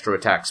 3 extra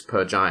attacks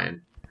per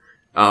giant.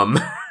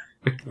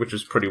 Which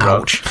was pretty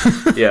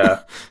rough.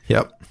 Yeah.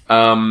 Yep.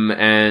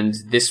 And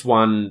this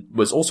one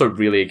was also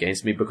really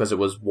against me because it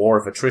was War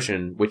of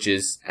Attrition, which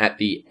is at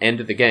the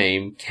end of the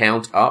game,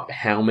 count up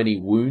how many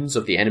wounds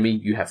of the enemy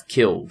you have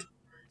killed.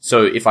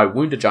 So if I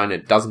wound a giant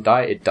and it doesn't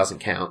die, it doesn't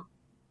count.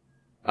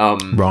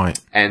 Right.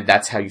 And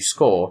that's how you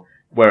score.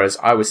 Whereas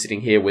I was sitting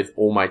here with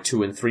all my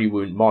 2 and 3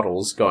 wound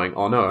models going,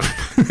 oh no.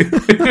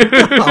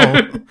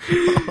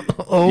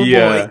 Oh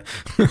yeah.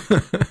 Boy.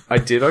 I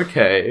did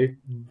okay,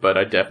 but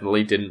I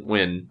definitely didn't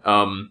win.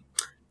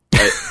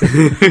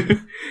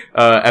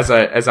 As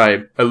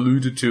I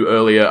alluded to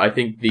earlier, I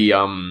think the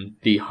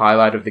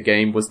highlight of the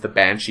game was the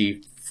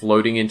Banshee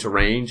floating into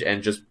range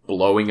and just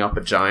blowing up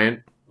a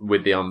giant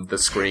with the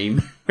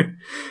scream.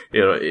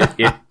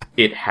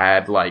 It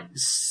had like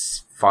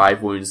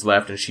 5 wounds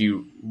left, and she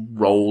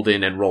rolled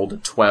in and rolled a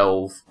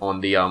 12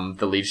 on the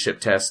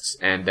leadership tests,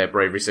 and their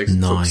bravery 6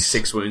 took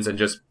 6 wounds and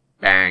just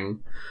bang,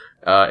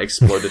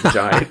 exploded the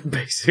giant,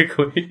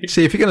 basically.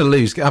 See, if you're going to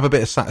lose, have a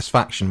bit of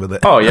satisfaction with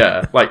it. Oh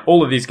yeah, like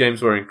all of these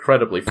games were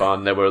incredibly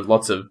fun. There were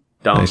lots of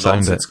dumb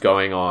nonsense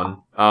going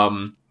on.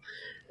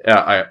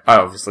 I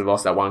obviously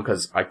lost that one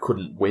because I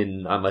couldn't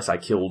win unless I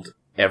killed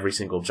every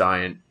single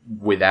giant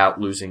without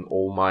losing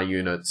all my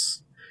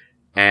units.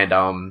 And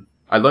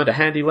I learned a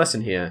handy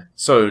lesson here.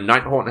 So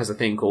Nighthaunt has a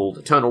thing called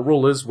Eternal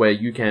Rulers, where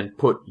you can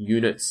put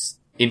units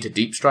into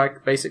Deep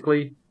Strike,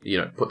 basically.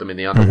 Put them in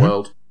the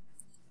underworld.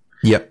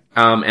 Yep.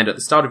 And at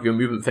the start of your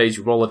movement phase,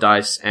 you roll a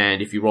dice,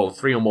 and if you roll a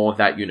 3 or more,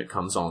 that unit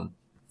comes on.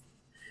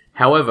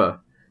 However,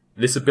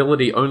 this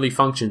ability only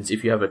functions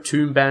if you have a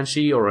Tomb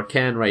Banshee or a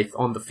Can Wraith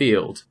on the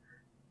field.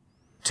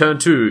 Turn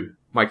 2,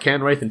 my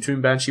Can Wraith and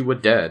Tomb Banshee were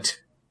dead.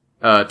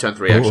 Turn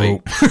 3,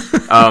 actually.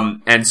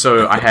 And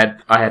so I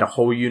had a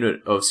whole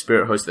unit of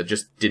Spirit Hosts that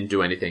just didn't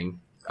do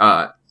anything.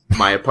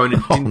 My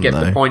opponent didn't get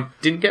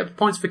the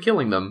points for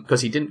killing them,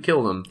 because he didn't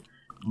kill them.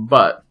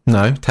 But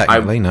no,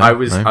 technically, no. I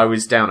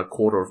was down a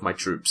quarter of my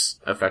troops,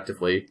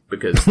 effectively,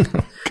 because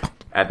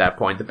at that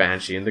point the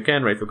Banshee and the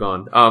Can Wraith were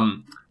gone.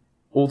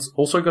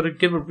 Also got to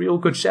give a real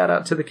good shout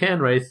out to the Can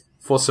Wraith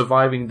for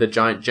surviving the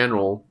Giant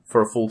General for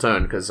a full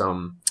turn, because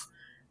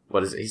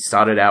he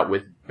started out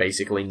with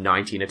basically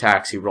 19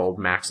 attacks. He rolled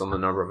max on the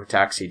number of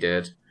attacks he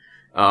did.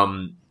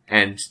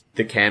 And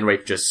the Can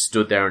Wraith just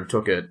stood there and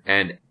took it,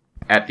 and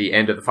at the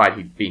end of the fight,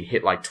 he'd been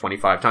hit like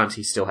 25 times.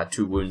 He still had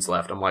 2 wounds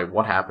left. I'm like,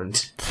 what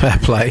happened? Fair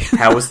play.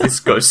 How is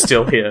this ghost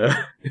still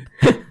here?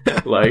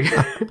 Like,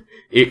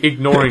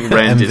 ignoring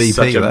Rend is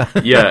such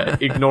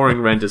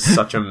ignoring Rend is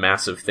such a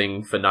massive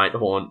thing for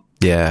Nighthaunt.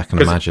 Yeah, I can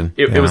imagine.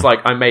 It was like,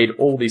 I made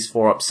all these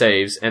 4-up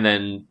saves, and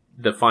then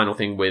the final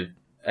thing with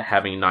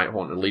having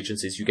Nighthaunt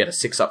Allegiance is you get a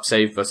 6-up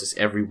save versus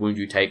every wound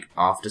you take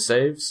after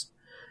saves.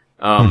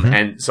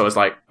 And so it's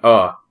like,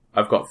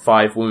 I've got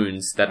 5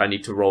 wounds that I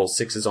need to roll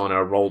 6s on, and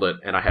I rolled it,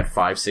 and I had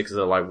 5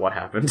 6s. I'm like, what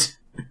happened?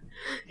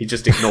 He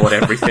just ignored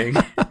everything.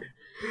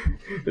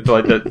 It's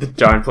like the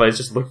giant players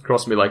just look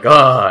across me like,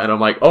 and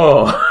I'm like,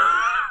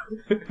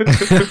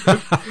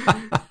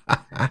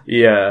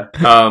 yeah.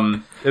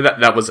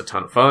 That was a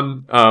ton of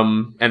fun.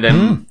 And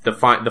then the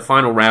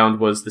final round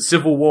was the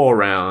Civil War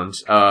round,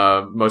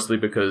 mostly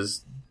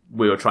because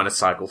we were trying to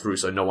cycle through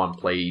so no one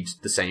played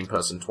the same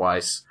person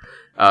twice.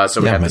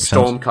 So we had the makes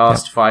sense.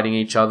 Stormcast fighting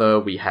each other,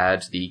 we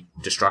had the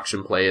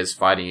Destruction players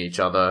fighting each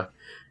other,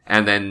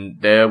 and then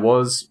there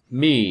was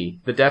me,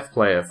 the Death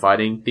player,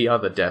 fighting the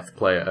other Death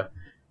player.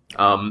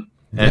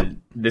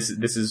 And this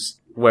is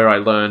where I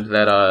learned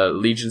that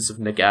Legions of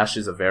Nagash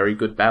is a very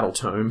good battle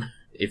tome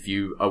if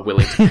you are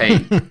willing to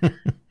paint.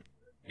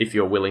 If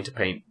you're willing to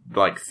paint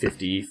like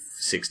 50,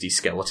 60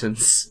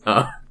 skeletons.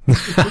 Yeah.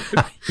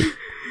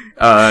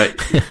 I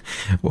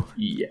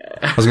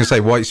was going to say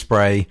white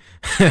spray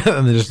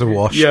and then just a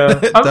wash. Yeah.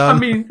 I Done.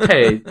 mean,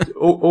 hey,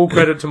 all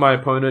credit to my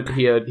opponent.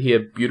 He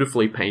had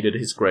beautifully painted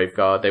his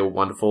Graveguard. They were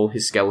wonderful.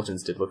 His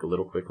skeletons did look a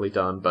little quickly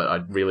done, but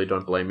I really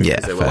don't blame him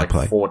because there were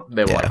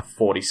like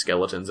 40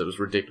 skeletons. It was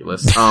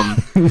ridiculous.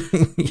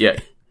 Yeah.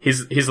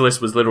 His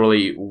list was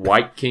literally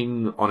White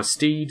King on a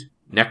steed,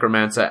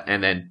 Necromancer,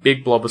 and then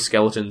big blob of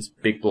skeletons,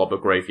 big blob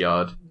of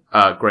Graveguard.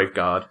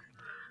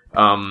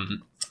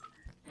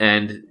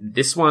 And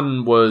this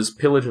one was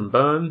Pillage and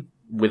Burn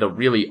with a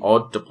really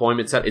odd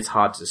deployment set. It's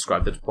hard to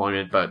describe the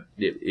deployment, but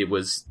it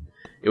was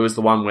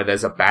the one where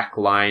there's a back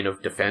line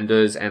of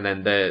defenders and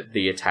then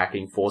the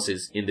attacking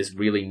forces in this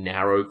really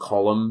narrow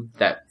column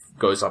that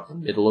goes up the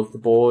middle of the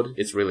board.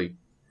 It's really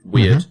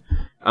weird.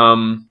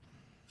 Mm-hmm.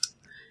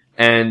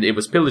 And it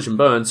was Pillage and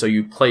Burn, so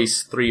you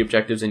place 3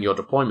 objectives in your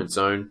deployment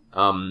zone.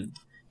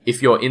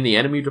 If you're in the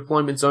enemy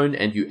deployment zone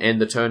and you end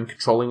the turn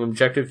controlling an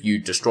objective, you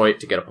destroy it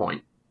to get a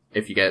point.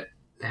 If you get,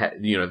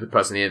 the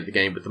person at the end of the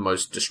game with the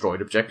most destroyed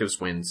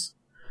objectives wins.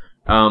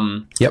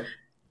 Yep.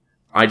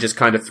 I just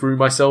kind of threw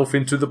myself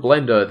into the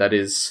blender that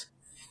is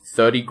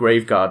 30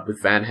 Graveguard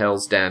with Van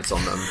Hell's Dance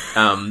on them.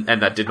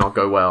 And that did not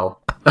go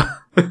well.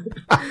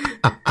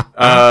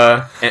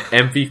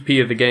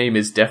 MVP of the game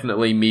is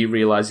definitely me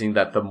realizing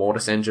that the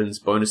Mortis Engine's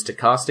bonus to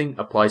casting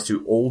applies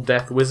to all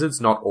Death Wizards,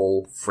 not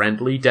all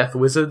friendly Death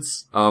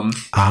Wizards.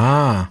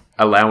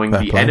 Allowing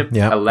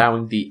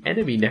the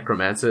enemy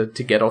Necromancer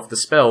to get off the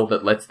spell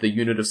that lets the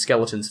unit of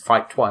skeletons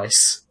fight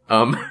twice.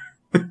 Oh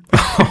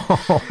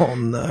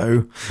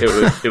no.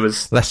 It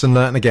was lesson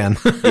learned again.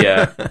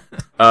 Yeah.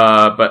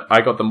 But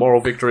I got the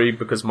moral victory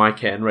because my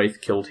Cairn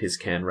Wraith killed his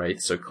Cairn Wraith,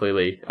 so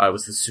clearly I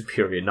was the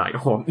superior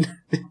Nighthaunt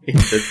in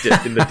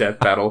the death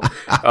battle.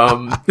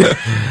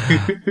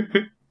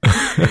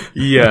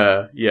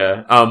 Yeah.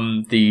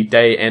 The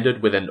day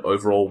ended with an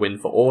overall win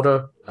for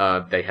Order.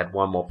 They had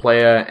one more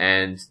player,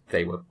 and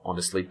they were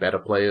honestly better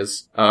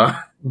players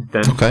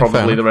than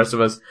probably the rest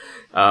of us,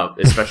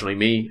 especially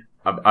me.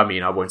 I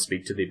mean, I won't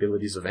speak to the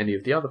abilities of any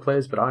of the other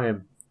players, but I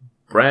am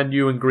brand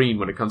new and green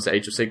when it comes to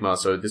Age of Sigmar,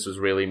 so this was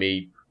really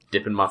me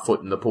dipping my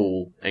foot in the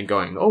pool and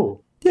going,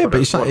 oh. Yeah,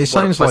 but it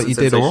sounds like you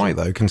did alright,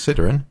 though,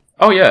 considering.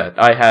 Oh, yeah,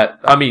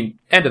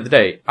 end of the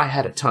day, I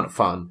had a ton of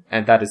fun,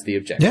 and that is the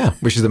objective. Yeah,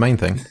 which is the main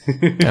thing.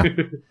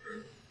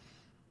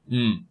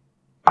 Yeah.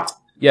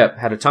 Yeah,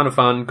 had a ton of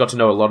fun, got to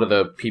know a lot of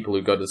the people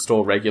who go to the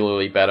store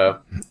regularly better,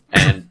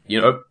 and,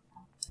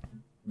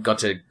 got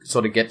to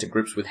sort of get to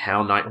grips with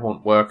how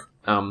Nighthaunt work.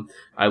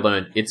 I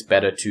learned it's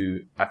better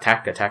to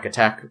attack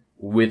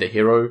with a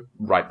hero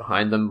right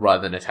behind them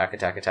rather than attack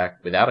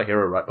without a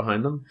hero right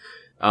behind them.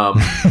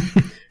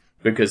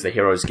 Because the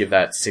heroes give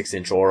that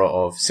 6-inch aura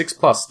of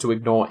 6+ to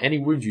ignore any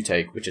wound you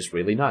take, which is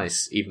really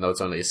nice. Even though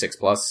it's only a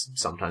 6+,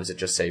 sometimes it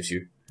just saves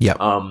you. Yep.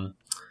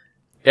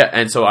 Yeah,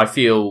 and so I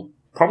feel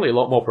probably a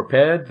lot more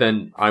prepared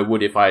than I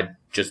would if I'd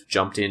just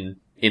jumped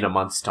in a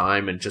month's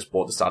time and just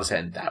bought the starter set,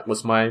 and that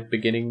was my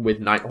beginning with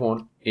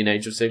Nighthaunt in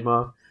Age of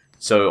Sigmar.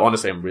 So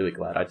honestly, I'm really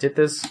glad I did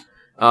this.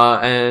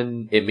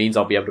 And it means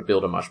I'll be able to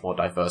build a much more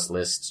diverse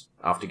list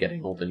after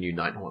getting all the new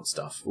Nighthaunt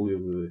stuff.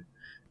 Ooh.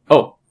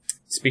 Oh,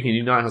 speaking of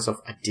new Nighthaunt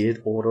stuff, I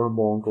did order a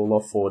Mongol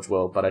off Forge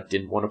World, but I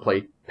didn't want to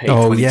pay 22.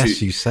 Oh,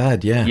 yes, you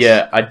said, yes.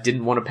 Yeah, I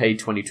didn't want to pay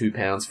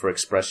 £22 for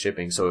express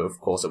shipping, so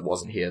of course it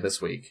wasn't here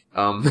this week.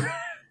 I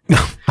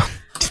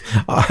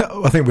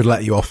think we'd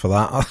let you off for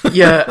that.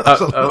 Yeah.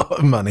 That's a lot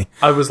of money.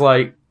 I was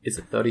like, it's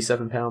a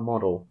 £37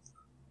 model.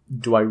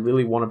 Do I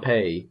really want to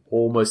pay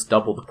almost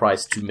double the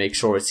price to make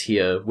sure it's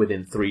here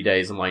within 3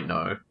 days? I'm like,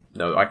 no,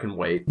 I can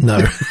wait. No.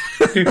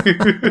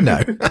 No.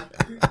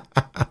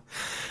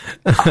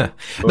 No,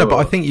 but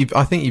I think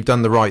you've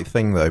done the right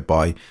thing though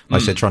by, like I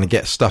said, trying to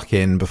get stuck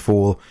in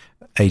before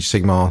Age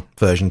of Sigmar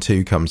version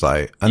 2 comes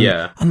out. And,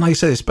 and like I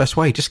said, it's the best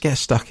way, just get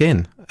stuck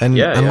in. And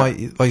like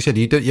you said,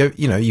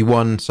 you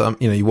won some,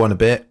 you won a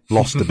bit,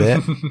 lost a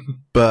bit,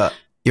 but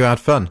you had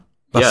fun.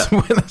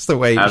 That's the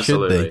way it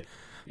should be.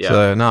 Yeah.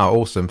 So, no,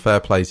 awesome. Fair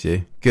play to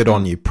you. Good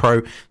on you.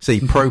 Pro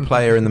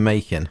player in the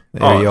making.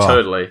 There you are.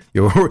 Totally.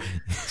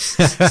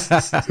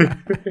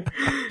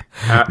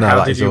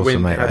 How did you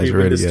win? Mate. How did you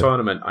win this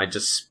tournament? I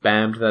just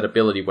spammed that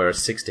ability where a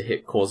 6 to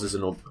hit causes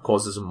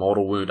a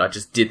mortal wound. I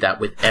just did that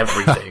with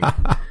everything.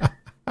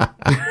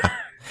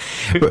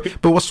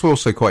 but what's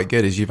also quite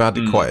good is you've had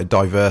quite a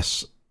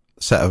diverse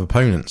set of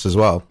opponents as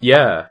well.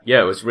 Yeah,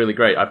 it was really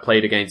great. I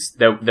played against,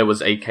 there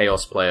was a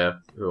Chaos player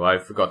who I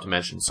forgot to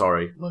mention,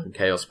 sorry, lone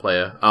Chaos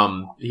player.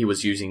 He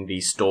was using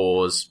the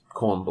store's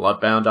Khorne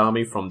Bloodbound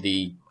army from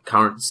the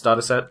current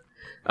starter set.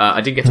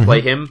 I didn't get to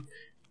play him.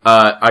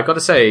 I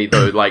gotta say,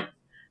 though, like,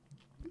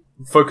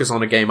 focus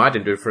on a game I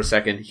didn't do for a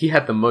second. He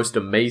had the most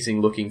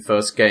amazing looking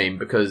first game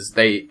because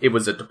it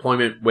was a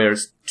deployment where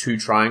it's 2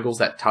 triangles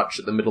that touch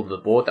at the middle of the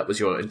board. That was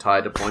your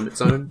entire deployment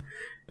zone.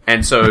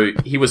 And so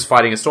he was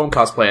fighting a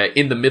Stormcast player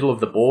in the middle of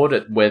the board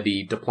where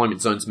the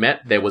deployment zones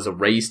met. There was a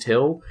raised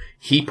hill.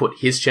 He put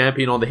his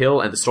champion on the hill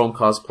and the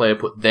Stormcast player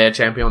put their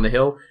champion on the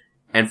hill.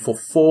 And for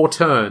 4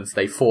 turns,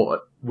 they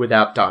fought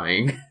without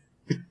dying.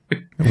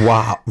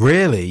 Wow,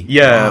 really?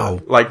 Yeah, wow.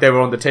 Like they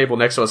were on the table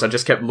next to us. I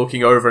just kept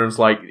looking over and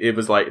it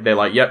was like, they're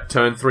like, yep,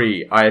 turn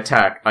 3, I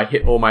attack, I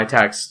hit all my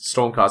attacks,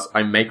 Stormcast,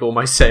 I make all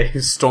my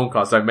saves,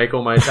 Stormcast, I make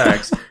all my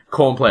attacks,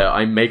 Khorne player,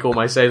 I make all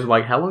my saves. I'm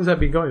like, how long has that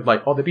been going?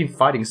 Like, oh, they've been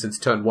fighting since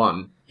turn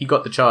 1. He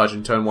got the charge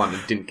in turn 1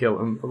 and didn't kill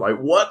him. I'm like,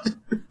 what?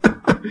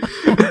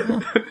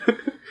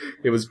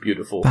 It was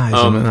beautiful.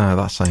 No,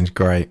 that sounds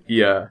great.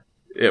 Yeah,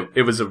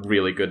 it was a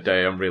really good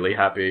day. I'm really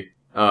happy,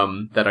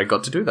 that I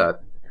got to do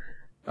that.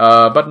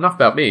 But enough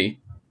about me.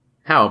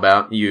 How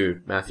about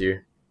you,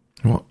 Matthew?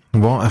 What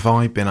have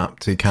I been up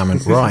to, Cameron?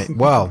 Right,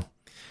 well,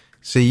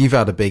 see, you've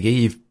had a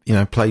biggie.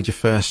 You've, played your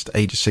first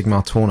Age of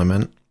Sigmar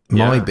tournament.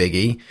 My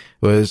biggie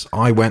was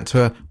I went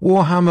to a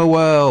Warhammer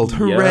World.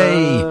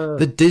 Hooray! Yeah.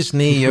 The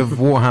Disney of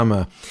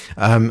Warhammer,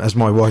 as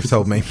my wife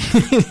told me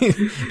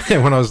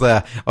when I was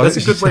there. That's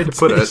a good way to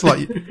put it. It's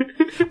like,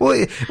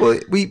 well,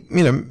 we,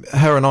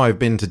 her and I have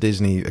been to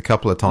Disney a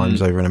couple of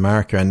times over in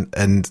America,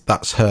 and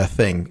that's her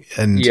thing.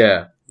 And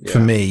for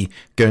me,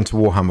 going to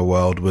Warhammer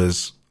World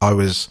I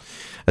was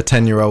a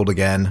 10-year-old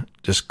again,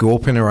 just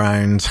gawping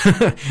around,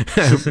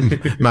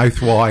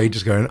 mouth wide,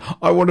 just going,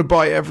 I want to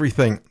buy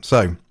everything.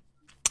 So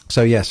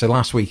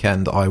last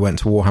weekend I went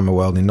to Warhammer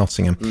World in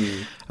Nottingham.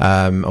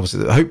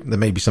 Obviously, I hope there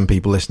may be some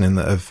people listening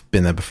that have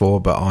been there before,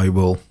 but I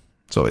will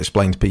sort of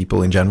explain to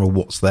people in general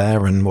what's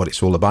there and what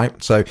it's all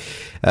about. So,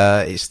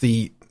 it's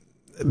the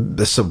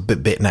sort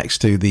of bit next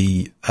to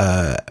the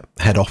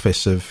head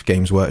office of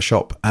Games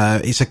Workshop.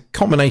 It's a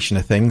combination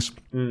of things.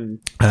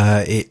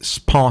 It's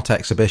part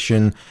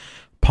exhibition,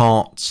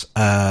 part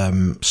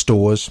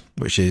stores,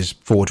 which is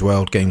Forge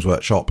World, Games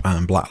Workshop,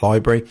 and Black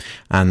Library,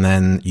 and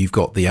then you've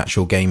got the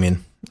actual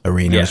gaming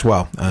arena as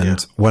well.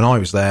 And when I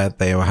was there,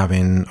 they were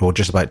having, or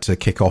just about to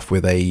kick off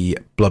with, a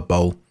Blood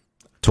Bowl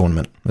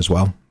tournament as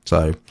well.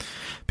 So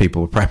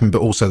people were prepping,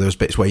 but also there was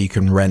bits where you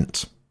can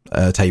rent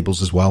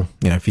tables as well,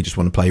 if you just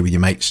want to play with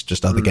your mates,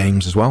 just other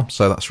games as well.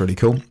 So that's really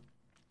cool.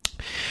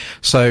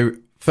 So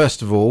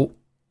first of all,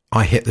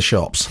 I hit the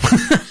shops.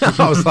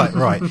 I was like,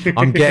 right,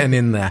 I'm getting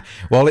in there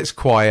while it's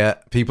quiet,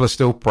 people are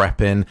still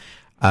prepping,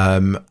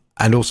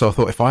 and also I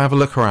thought, if I have a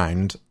look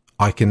around,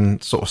 I can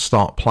sort of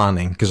start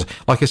planning, because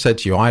like I said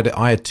to you,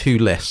 I had 2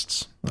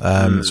 lists.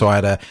 So I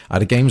had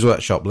a Games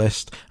Workshop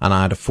list and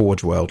I had a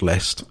Forge World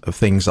list of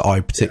things that I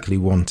particularly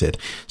wanted.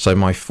 So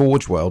my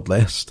Forge World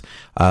list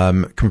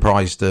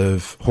comprised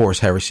of Horus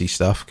Heresy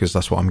stuff, because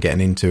that's what I'm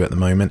getting into at the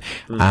moment.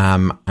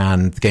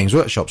 And the Games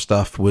Workshop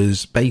stuff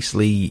was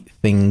basically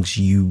things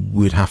you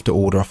would have to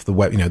order off the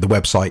web, the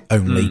website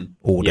only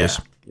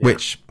orders,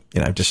 which,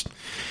 just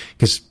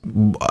because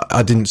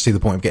I didn't see the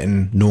point of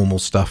getting normal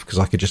stuff, because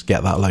I could just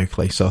get that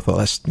locally. So I thought,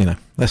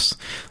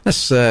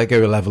 let's go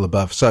a level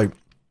above. So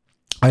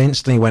I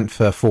instantly went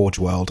for Forge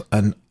World,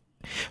 and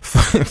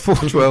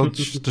Forge World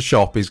the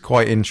shop is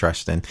quite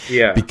interesting.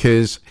 Yeah,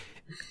 because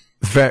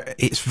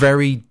it's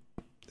very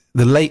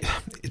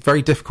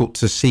difficult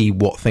to see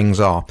what things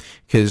are,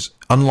 because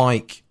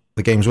unlike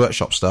the Games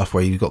Workshop stuff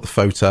where you've got the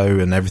photo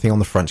and everything on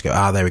the front, you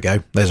go, there we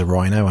go, there's a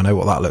rhino, I know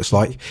what that looks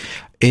like.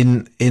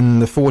 In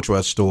the Forge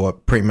World store,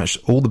 pretty much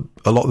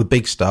a lot of the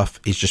big stuff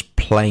is just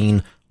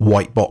plain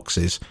white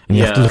boxes, and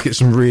you have to look at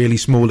some really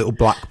small little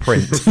black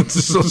print to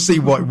sort of see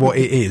what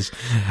it is.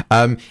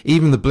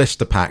 Even the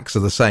blister packs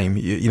are the same.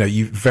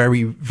 You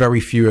very,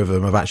 very few of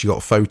them have actually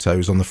got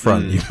photos on the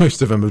front.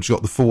 Most of them have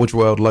got the Forge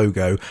World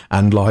logo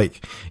and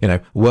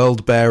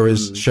World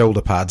Bearers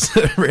shoulder pads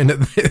written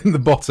in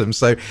the bottom.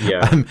 So,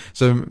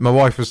 so my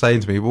wife was saying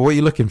to me, well, what are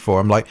you looking for?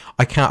 I'm like,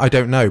 I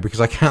don't know,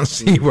 because I can't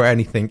see where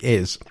anything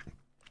is.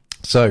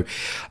 So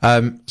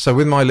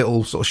with my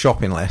little sort of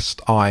shopping list,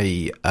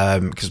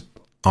 because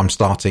I'm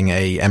starting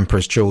a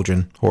Emperor's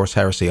Children Horus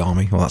Heresy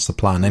army. Well, that's the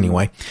plan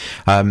anyway.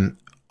 I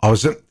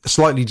was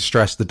slightly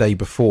distressed the day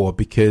before,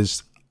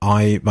 because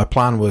my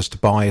plan was to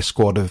buy a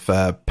squad of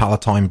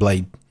Palatine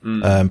Blades,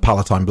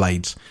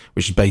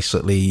 which is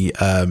basically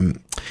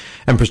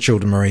Emperor's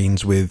Children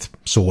Marines with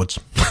swords,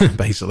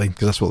 basically,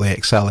 because that's what they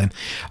excel in.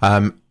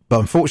 But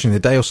unfortunately,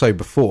 the day or so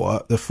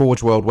before, the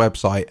Forge World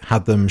website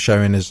had them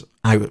showing as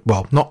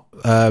not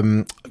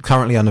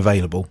currently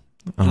unavailable.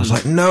 And I was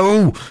like,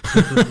 no,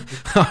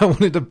 I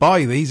wanted to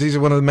buy these. These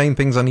are one of the main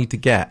things I need to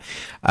get.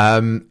 I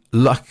went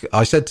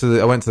to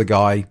the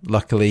guy.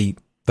 Luckily,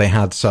 they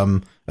had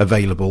some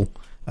available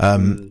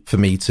for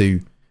me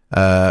to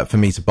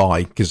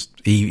buy, because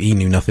he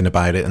knew nothing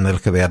about it. And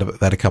they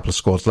had a couple of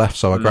squads left,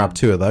 so I grabbed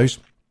 2 of those.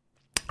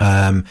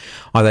 I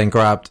then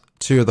grabbed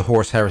 2 of the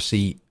Horus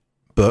Heresy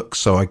books.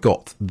 So I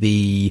got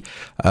the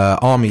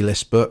Army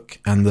List book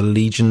and the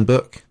Legion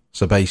book.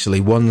 So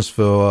basically, one's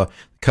for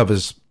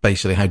covers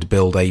basically how to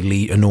build a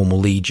normal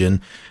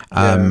legion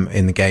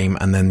in the game,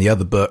 and then the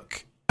other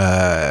book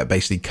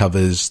basically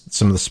covers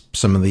some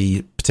of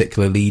the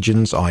particular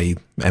legions.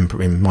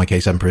 In my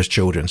case, Emperor's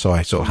Children. So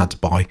I sort of had to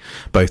buy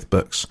both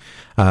books,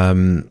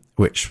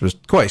 which was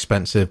quite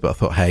expensive, but I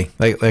thought, hey,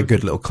 they're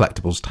good little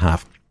collectibles to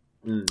have.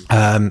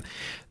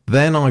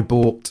 Then I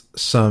bought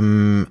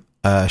some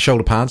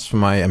shoulder pads for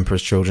my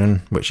Emperor's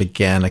Children, which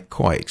again are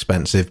quite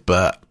expensive,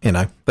 but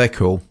they're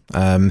cool.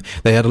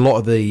 They had a lot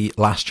of the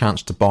last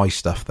chance to buy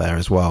stuff there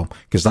as well,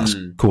 because that's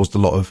caused a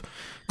lot of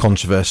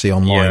controversy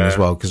online as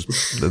well,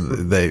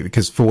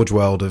 because Forge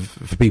World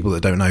for people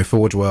that don't know,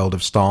 Forge World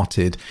have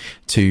started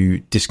to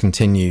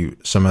discontinue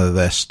some of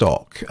their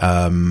stock,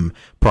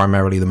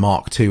 primarily the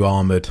Mark II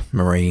armored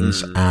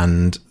Marines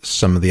and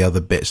some of the other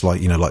bits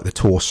like the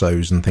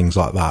torsos and things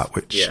like that,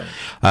 which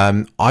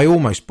I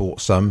almost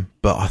bought some,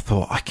 but I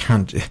thought I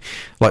can't,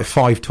 like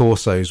 5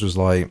 torsos was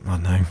like, I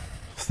don't know,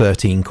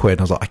 13 quid.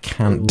 I was like, I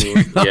can't do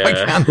that.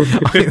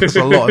 I think there's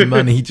a lot of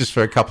money just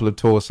for a couple of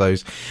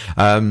torsos.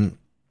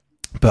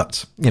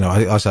 But,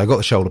 I got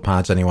the shoulder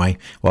pads anyway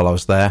while I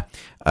was there.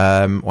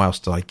 What else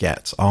did I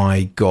get?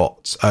 I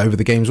got over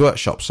the Games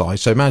Workshop side.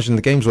 So imagine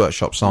the Games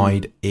Workshop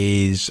side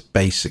is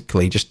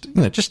basically just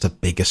a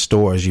bigger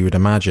store, as you would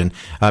imagine.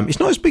 It's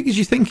not as big as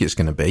you think it's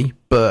going to be,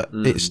 but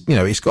it's,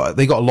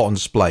 they got a lot on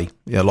display,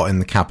 a lot in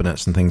the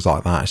cabinets and things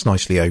like that. It's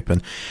nicely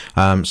open.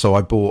 So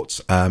I bought,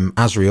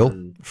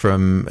 Azrael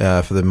from,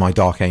 for my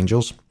Dark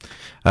Angels.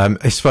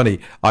 It's funny.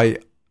 I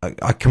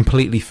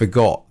completely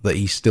forgot that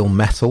he's still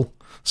metal.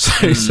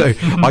 So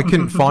I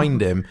couldn't find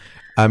him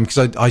because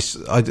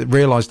I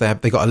realised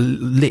they got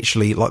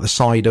literally like the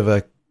side of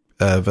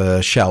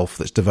a shelf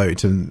that's devoted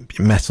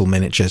to metal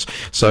miniatures.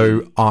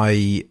 So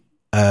I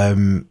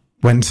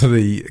went to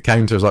the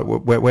counter. I was like,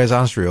 "Where's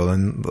Azrael?"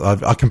 And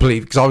I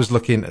completely, because I was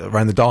looking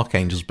around the Dark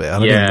Angels bit,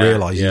 and I didn't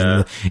realise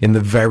he's in the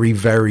very,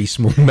 very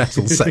small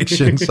metal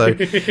section. So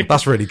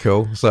that's really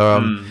cool. So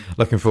I'm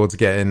looking forward to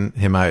getting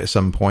him out at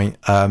some point.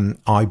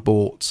 I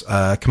bought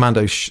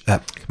Commander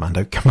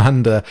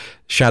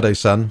Shadow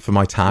Sun for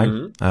my tag.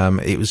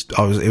 It was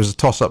a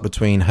toss up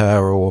between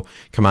her or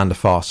Commander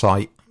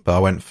Farsight, but I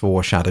went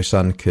for Shadow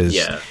Sun because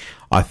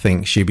I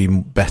think she'd be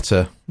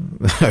better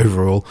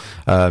overall.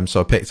 So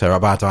I picked her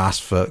up. I had to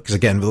ask for, because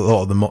again, a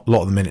lot of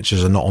the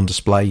miniatures are not on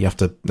display.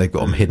 They've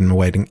got them hidden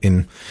away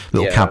in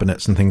little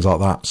cabinets and things like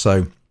that.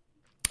 So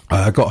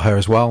I got her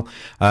as well.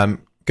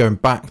 Going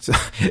back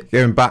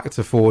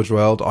to Forge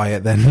World, I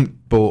then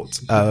bought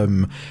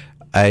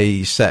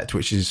a set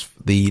which is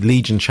the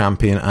Legion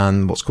Champion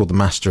and what's called the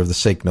Master of the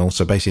Signal.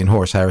 So basically in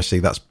Horus Heresy,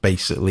 that's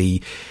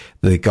basically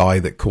the guy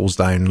that calls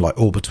down like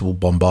orbital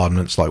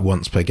bombardments like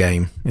once per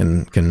game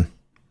and can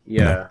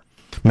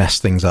mess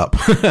things up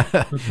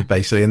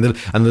basically. And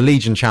the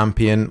Legion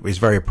Champion is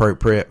very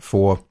appropriate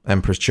for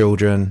Emperor's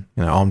Children,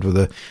 armed with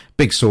a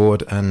big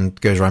sword and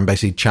goes around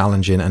basically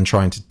challenging and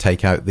trying to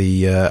take out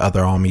the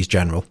other army's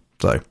general.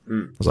 So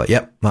I was like,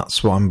 yep,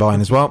 that's what I'm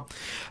buying as well.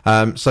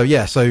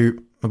 So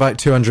about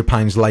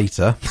 £200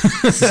 later,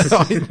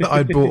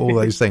 I'd bought all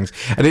those things.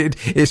 And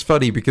it's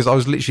funny because I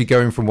was literally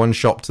going from one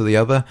shop to the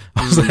other.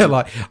 I was there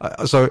I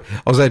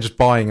was there just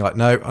buying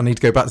no, I need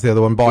to go back to the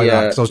other one, buy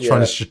that, because I was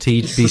trying to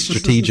be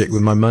strategic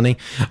with my money.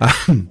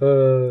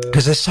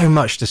 Because there's so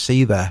much to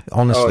see there.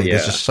 Honestly,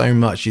 there's just so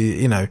much,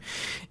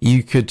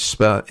 you could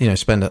spend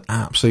an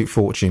absolute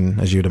fortune,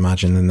 as you'd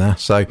imagine, in there.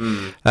 So,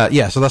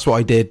 so that's what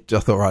I did. I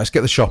thought, right, let's get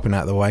the shopping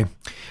out of the way.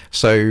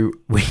 So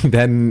we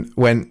then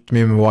me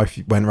and my wife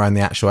went around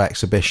the actual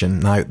exhibition.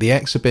 Now, the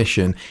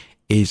exhibition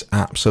is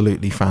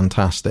absolutely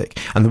fantastic.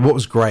 And what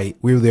was great,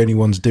 we were the only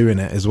ones doing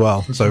it as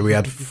well. So we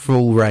had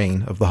full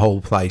reign of the whole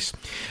place.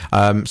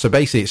 So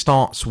basically it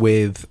starts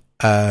with,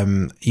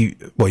 you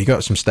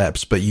got some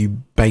steps, but you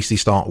basically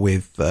start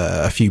with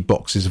a few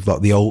boxes of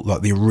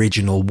the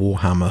original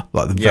Warhammer,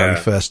 like the very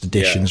first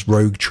editions,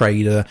 Rogue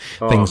Trader,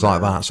 things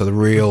like that. So the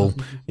real,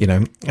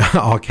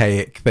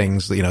 archaic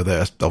things that,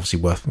 that are obviously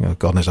worth,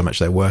 God knows how much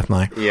they're worth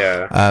now.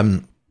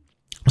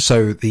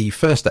 So the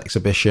first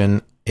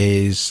exhibition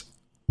is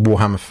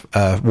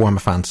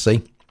Warhammer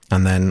Fantasy.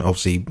 And then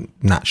obviously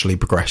naturally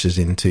progresses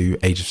into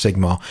Age of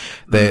Sigmar.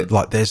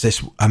 There's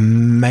this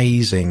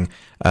amazing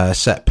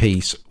set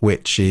piece,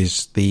 which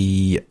is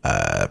the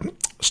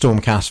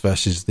Stormcast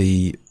versus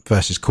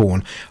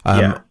Khorne,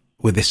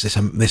 with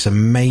this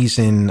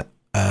amazing.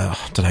 I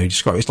don't know how you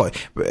describe it. It's like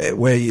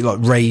where you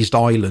raised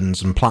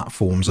islands and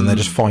platforms, and they're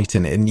just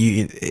fighting it. And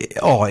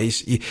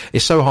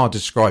it's so hard to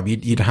describe.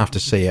 You'd have to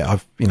see it.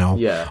 I've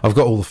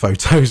got all the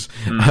photos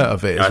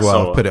of it as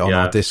well. I've put it on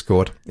our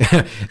Discord.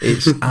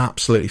 It's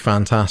absolutely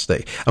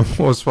fantastic. And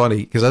what was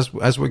funny, because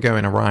as we're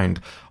going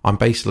around, I'm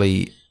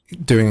basically,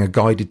 doing a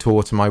guided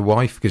tour to my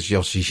wife, because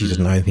obviously she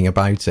doesn't know anything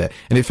about it,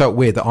 and it felt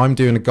weird that I'm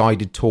doing a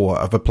guided tour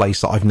of a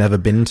place that I've never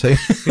been to.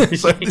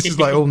 So this is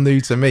like all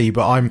new to me,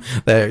 but I'm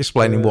there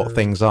explaining what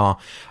things are.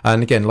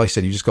 And again, like I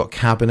said, you just got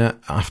cabinet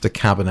after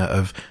cabinet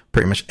of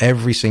pretty much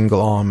every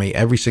single army,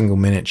 every single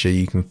miniature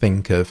you can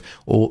think of,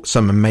 or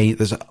some amazing.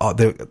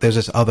 There's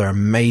this other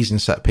amazing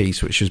set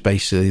piece, which was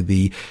basically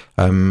the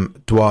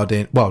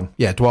Dwarden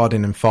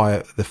and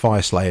the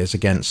Fire Slayers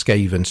against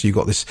Skaven. So you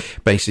got this,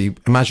 basically,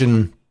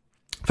 imagine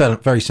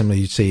very similar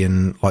you'd see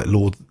in like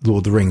Lord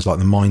of the Rings, like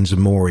the Mines of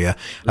Moria,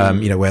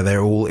 where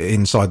they're all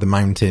inside the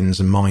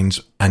mountains and mines,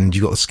 and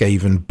you got the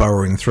Skaven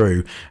burrowing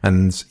through,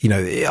 and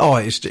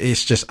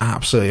it's just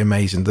absolutely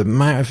amazing. The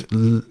amount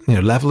of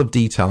level of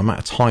detail, the amount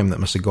of time that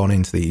must have gone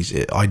into these,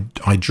 I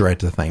dread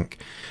to think.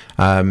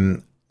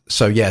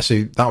 So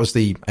that was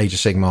the Age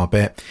of Sigmar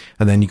bit,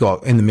 and then you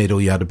got in the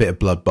middle, you had a bit of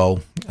Blood Bowl.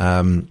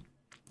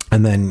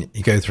 And then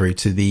you go through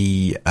to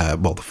the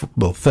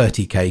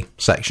 30k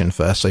section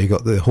first. So you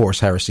got the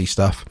Horus Heresy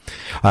stuff.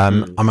 I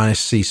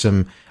managed to see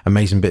some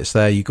amazing bits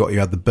there. You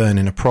had the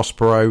Burning of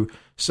Prospero,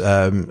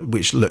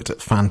 which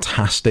looked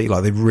fantastic.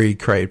 Like they really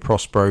created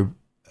Prospero,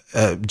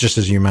 just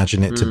as you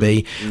imagine it to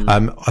be.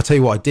 I'll tell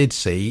you what I did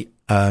see,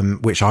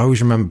 which I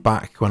always remember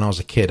back when I was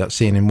a kid,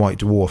 seeing in White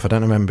Dwarf. I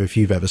don't remember if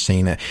you've ever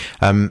seen it.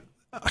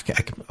 I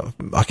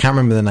can't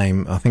remember the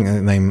name. I think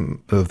the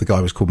name of the guy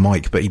was called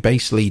Mike, but he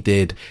basically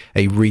did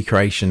a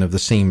recreation of the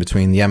scene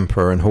between the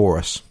Emperor and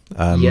Horus,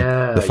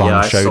 the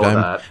final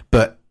showdown.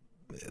 But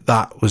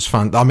that was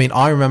fun. I mean,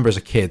 I remember as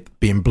a kid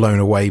being blown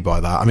away by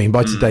that. I mean,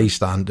 by today's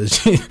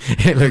standards,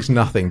 it looks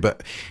nothing.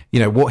 But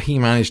what he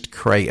managed to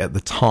create at the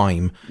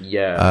time,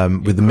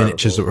 with the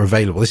miniatures that were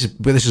available. This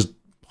is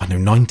I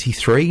don't know,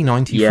 93,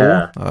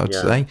 94, I'd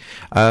say,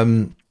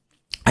 and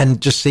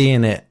just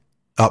seeing it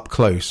up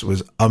close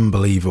was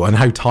unbelievable, and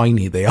how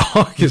tiny they are,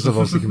 because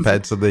obviously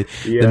compared to the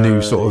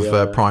new sort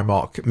of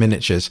Primarch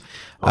miniatures.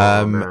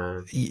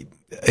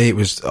 It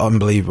was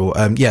unbelievable.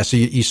 So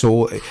you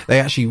saw they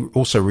actually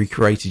also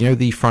recreated,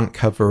 the front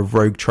cover of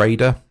Rogue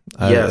Trader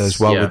as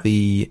well, with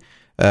the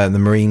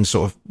Marines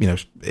sort of,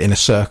 in a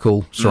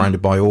circle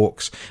surrounded by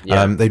orcs.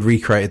 They'd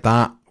recreated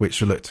that,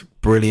 which looked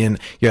brilliant.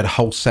 You had a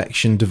whole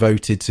section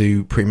devoted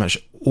to pretty much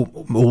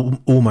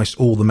almost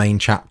all the main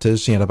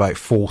chapters. You had about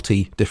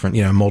 40 different,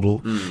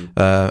 model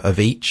of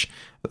each.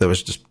 That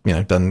was just,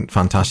 done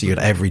fantastic. You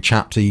had every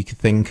chapter you could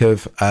think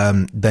of.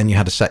 Then you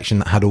had a section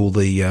that had all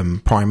the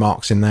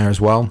Primarchs in there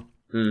as well.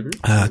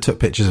 Took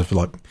pictures of,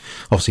 like,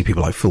 obviously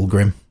people like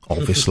Fulgrim,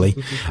 obviously.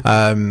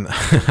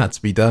 Had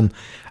to be done.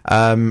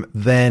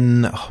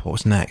 Then what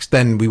was next?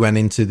 Then we went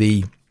into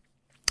the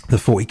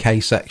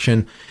 40k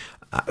section.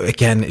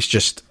 Again, it's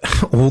just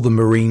all the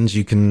Marines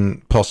you can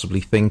possibly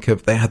think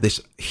of. They had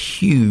this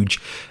huge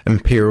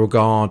Imperial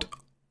Guard,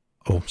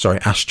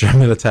 Astra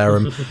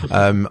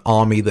Militarum,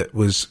 army that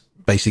was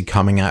basically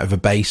coming out of a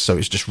base. So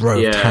it's just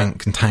row of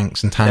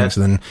tanks, and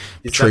then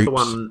is troops. Is that the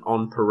one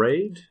on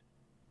parade?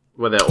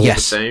 Where they're all the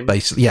same?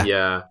 Basically,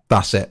 yeah.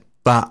 That's it.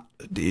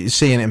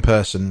 Seeing it in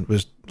person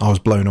I was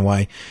blown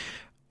away.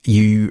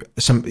 You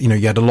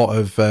had a lot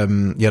of,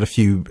 you had a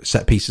few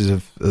set pieces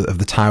of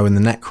the Tower and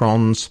the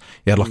Necrons.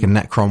 You had like a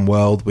Necron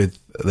world that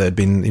had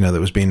been, that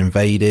was being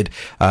invaded.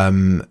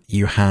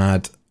 You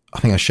had, I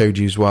think I showed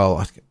you as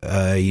well,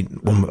 a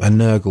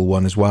Nurgle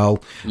one as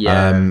well.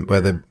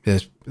 Where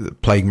there's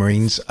Plague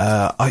Marines.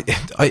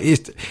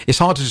 It's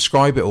hard to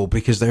describe it all,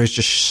 because there is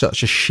just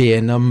such a sheer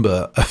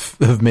number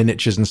of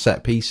miniatures and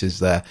set pieces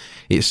there.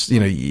 It's,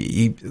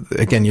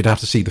 again, you'd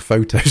have to see the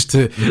photos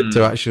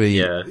to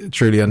actually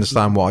truly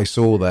understand what I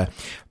saw there.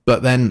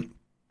 But then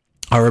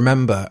I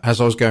remember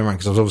as I was going around,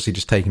 because I was obviously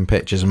just taking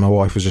pictures and my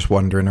wife was just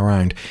wandering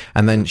around,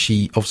 and then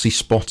she obviously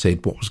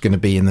spotted what was going to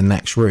be in the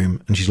next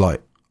room, and she's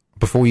like,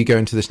 before you go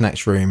into this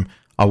next room,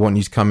 I want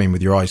you to come in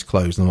with your eyes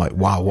closed. And I'm like,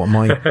 wow, what am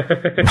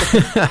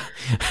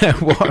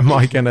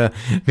I going to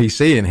be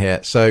seeing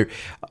here? So,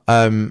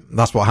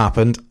 that's what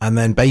happened. And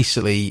then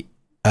basically,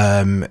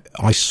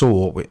 I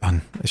saw,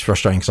 and it's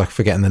frustrating because I'm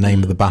forgetting the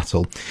name of the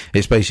battle.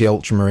 It's basically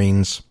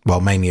Ultramarines,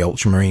 mainly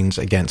Ultramarines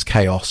against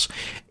Chaos.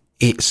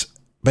 It's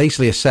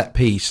basically a set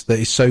piece that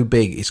is so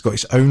big, it's got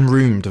its own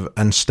room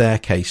and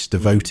staircase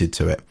devoted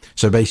to it.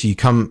 So basically you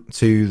come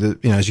to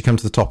as you come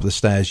to the top of the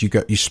stairs, you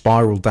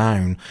spiral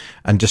down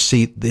and just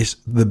see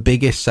the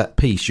biggest set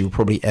piece you'll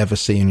probably ever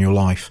see in your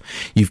life.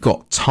 You've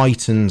got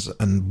Titans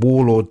and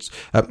Warlords,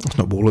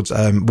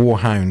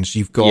 Warhounds.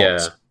 You've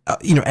got,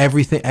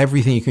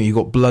 everything you can. You've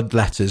got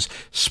bloodletters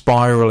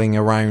spiraling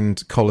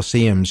around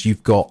Colosseums.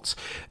 You've got,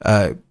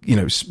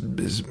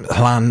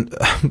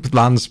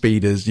 land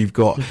speeders. You've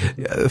got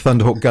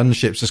Thunderhawk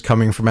gunships just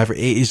coming from every.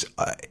 It is,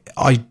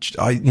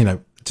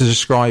 to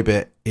describe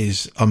it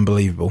is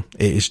unbelievable.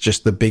 It is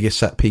just the biggest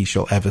set piece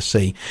you'll ever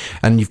see.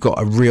 And you've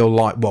got a real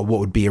life, what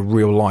would be a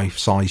real life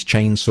size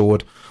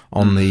chainsword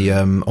on the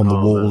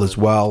wall as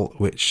well,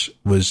 which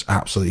was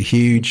absolutely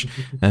huge.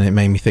 And it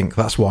made me think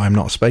that's why I'm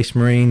not a Space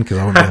Marine, because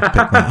I wouldn't be able to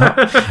pick that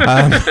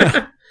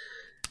up.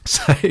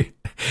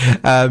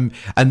 And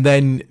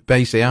then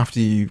basically after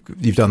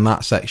you've done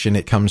that section,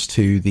 it comes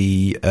to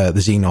the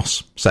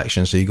Xenos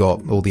section. So you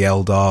got all the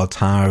Eldar,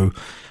 Tau,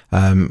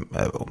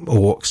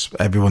 orcs,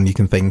 everyone you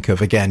can think of.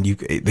 Again,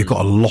 they've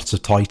got a lot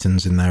of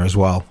Titans in there as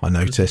well. I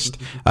noticed.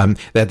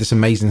 They had this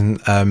amazing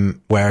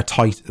where a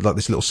Titan, like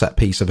this little set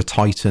piece of a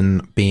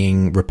Titan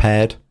being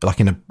repaired, like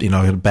in a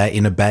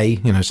bay,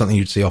 something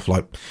you'd see off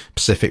like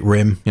Pacific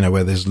Rim,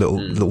 where there's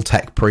little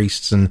tech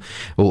priests and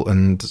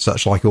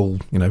such, like all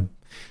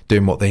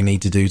doing what they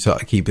need to do to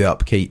keep the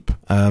upkeep.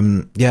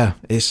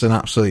 It's an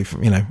absolute,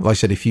 like I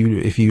said, if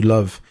you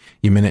love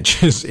your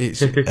miniatures,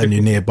 and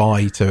you're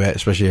nearby to it,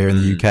 especially here in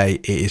the UK,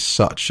 it is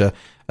such a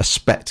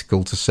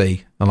spectacle to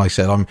see. And like I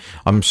said,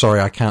 I'm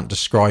sorry I can't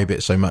describe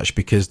it so much,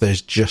 because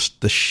there's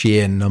just the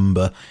sheer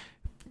number.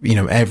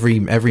 Every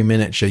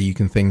miniature you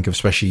can think of,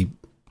 especially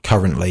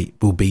currently,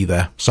 will be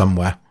there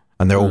somewhere,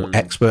 and they're all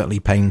expertly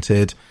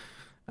painted.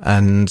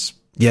 And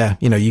yeah,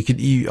 I could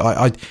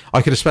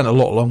have spent a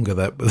lot longer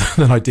there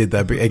than I did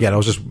there. But again, I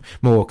was just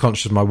more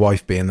conscious of my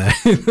wife being there.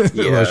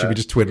 I should be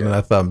just twiddling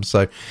her thumbs.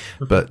 So,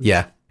 but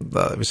yeah.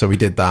 So we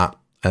did that,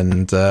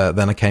 and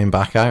then I came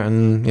back out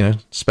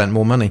and spent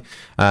more money.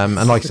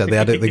 And like I said,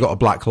 they got a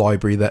black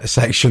library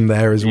section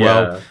there as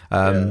well.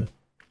 I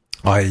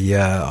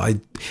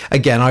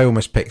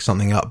almost picked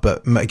something up,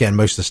 but again,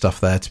 most of the stuff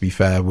there, to be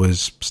fair,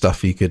 was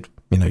stuff you could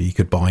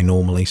buy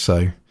normally.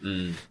 So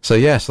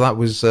that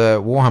was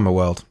Warhammer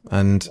World,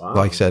 and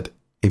like I said,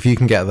 if you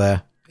can get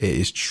there, it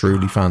is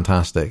truly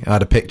fantastic. I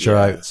had a picture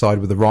outside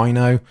with a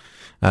rhino.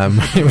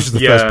 It was the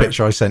first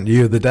picture I sent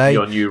you of the day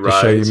to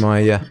show you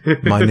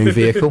my new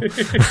vehicle.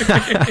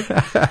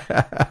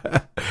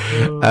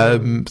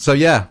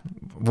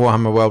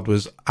 Warhammer World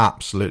was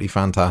absolutely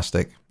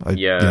fantastic. I'd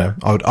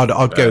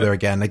go there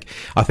again.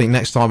 I think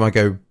next time I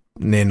go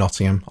near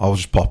Nottingham, I'll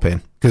just pop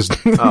in, because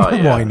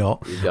why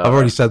not? I've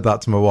already said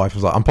that to my wife. I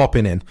was like, I'm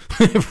popping in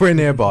if we're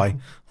nearby.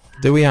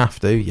 Do we have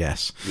to?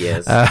 Yes.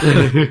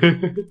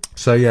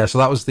 So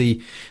that was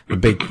the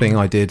big thing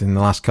I did in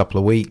the last couple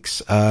of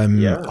weeks.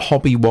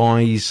 Hobby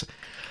wise,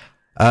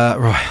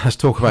 right, let's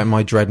talk about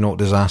my Dreadnought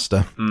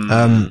disaster.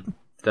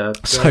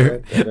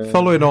 So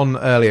following on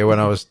earlier when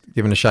I was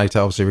giving a shout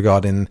out, obviously,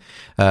 regarding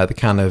the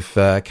can of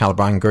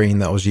Caliban Green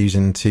that I was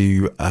using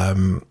to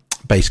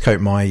base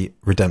coat my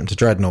Redemptor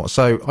Dreadnought.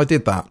 So I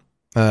did that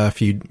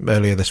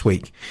earlier this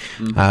week.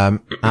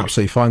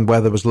 Absolutely fine.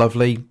 Weather was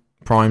lovely.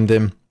 Primed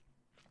him.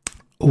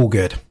 All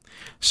good.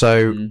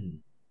 So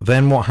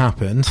then what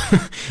happened,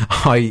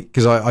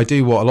 because I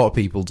do what a lot of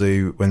people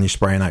do when you're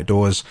spraying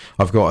outdoors.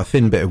 I've got a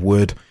thin bit of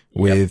wood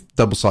with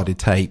double-sided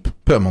tape,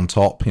 put them on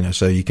top,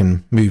 so you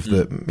can move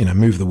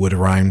the wood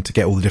around to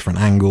get all the different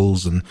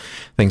angles and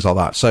things like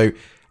that. So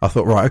I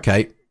thought, right,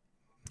 okay,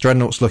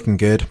 Dreadnought's looking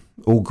good,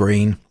 all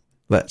green.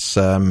 Let's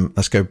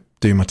go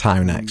do my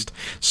Tau next.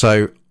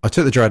 So I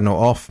took the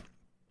Dreadnought off,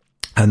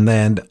 and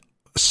then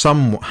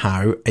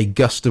somehow a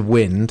gust of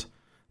wind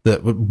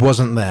that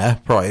wasn't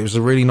there. Right, it was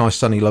a really nice,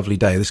 sunny, lovely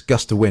day. This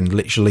gust of wind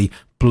literally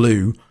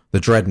blew the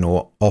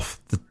Dreadnought off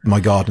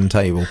my garden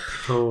table.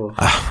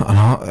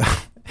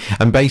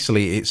 And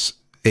basically,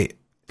 it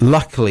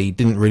luckily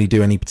didn't really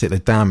do any particular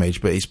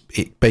damage, but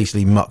it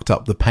basically mucked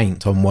up the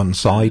paint on one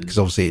side, because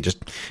obviously it just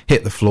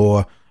hit the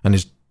floor, and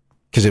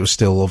because it was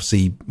still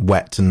obviously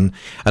wet, and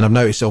I've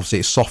noticed obviously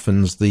it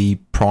softens the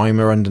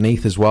primer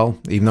underneath as well,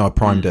 even though I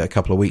primed it a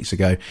couple of weeks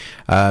ago.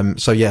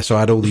 So I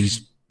had all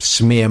these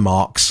smear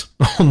marks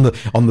on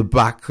the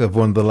back of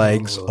one of the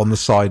legs, on the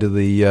side of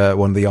the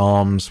one of the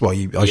arms. Well,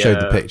 I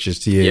showed the pictures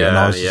to you, and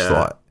I was just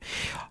like,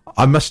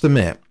 I must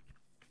admit,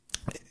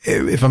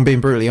 if I'm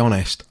being brutally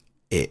honest,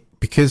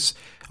 because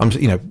I'm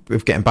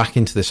with getting back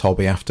into this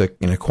hobby after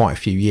quite a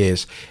few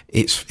years,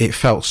 it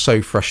felt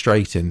so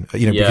frustrating,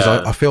 because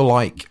I feel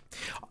like,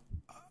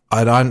 I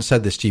hadn't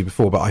said this to you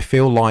before, but I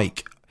feel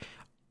like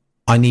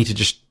I need to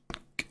just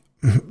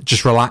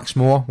relax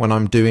more when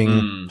I'm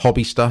doing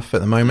hobby stuff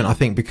at the moment. I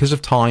think because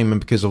of time,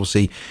 and because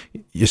obviously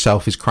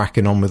yourself is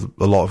cracking on with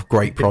a lot of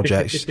great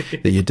projects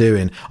that you're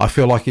doing, I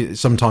feel like it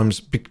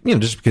sometimes,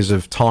 just because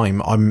of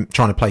time, I'm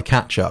trying to play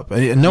catch up,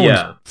 and no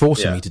one's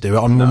forcing me to do it.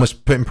 I'm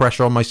almost putting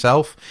pressure on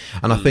myself,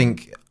 and I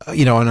think,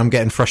 and I'm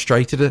getting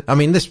frustrated. I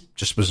mean, this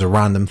just was a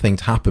random thing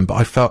to happen, but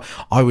I felt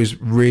I was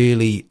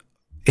really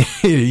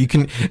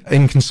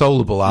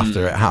inconsolable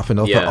after it happened.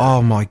 I thought,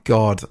 oh my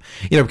god,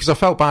 because I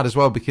felt bad as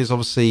well, because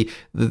obviously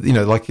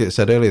like I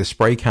said earlier, the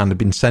spray can had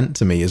been sent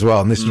to me as well,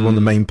 and this was one of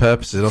the main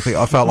purposes.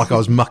 I felt like I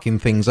was mucking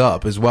things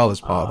up as well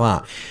as part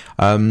of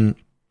that.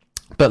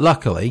 But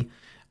luckily,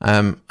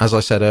 as I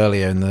said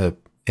earlier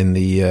in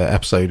the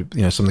episode,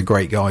 some of the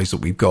great guys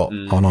that we've got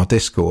on our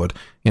Discord,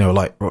 I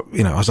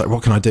was like,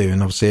 what can I do?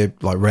 And obviously,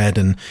 like Red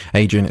and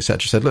Adrian,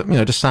 etc., said, look,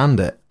 just sand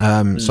it.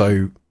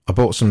 So I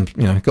bought some,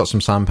 got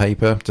some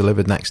sandpaper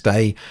delivered next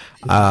day.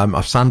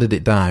 I've sanded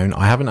it down.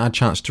 I haven't had a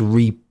chance to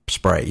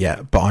re-spray it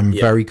yet, but I'm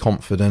very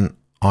confident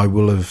I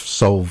will have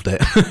solved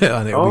it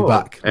and it'll be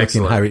back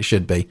looking how it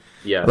should be.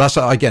 Yeah. That's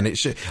again,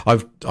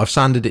 I've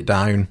sanded it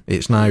down.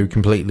 It's now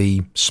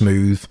completely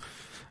smooth.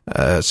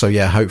 So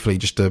yeah, hopefully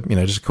just a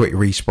quick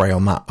respray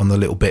on that, on the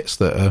little bits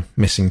that are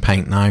missing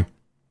paint now.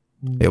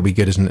 It'll be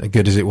good, isn't it?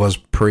 Good as it was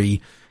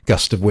pre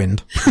gust of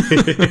wind.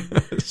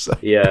 So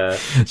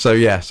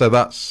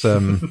that's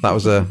that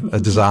was a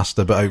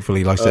disaster, but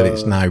hopefully, like I said,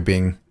 it's now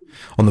being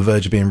on the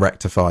verge of being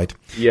rectified.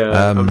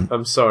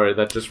 I'm sorry,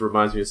 that just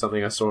reminds me of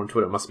something I saw on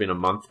Twitter. It must have been a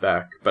month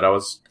back, but I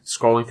was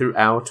scrolling through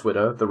our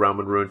Twitter, the Realm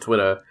and Ruin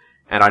Twitter,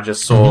 and I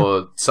just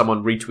saw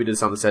someone retweeted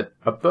something that said,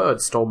 "A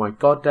bird stole my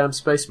goddamn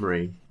Space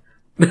Marine."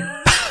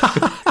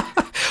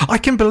 I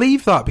can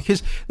believe that,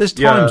 because there's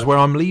times where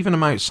I'm leaving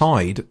them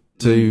outside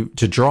to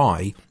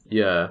dry.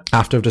 Yeah.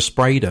 After I've just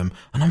sprayed them,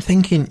 and I'm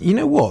thinking, you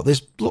know what?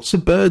 There's lots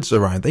of birds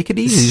around. They could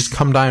easily just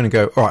come down and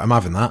go, "All right, I'm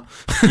having that."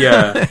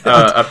 Yeah.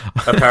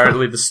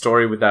 Apparently, the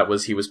story with that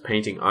was he was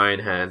painting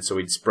Iron Hand, so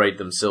he'd sprayed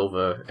them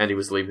silver, and he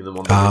was leaving them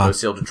on the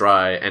windowsill to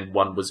dry, and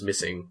one was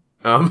missing.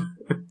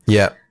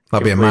 Yeah.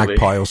 That'd be a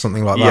magpie or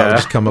something like that. Yeah.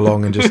 Just come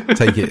along and just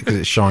take it because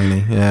it's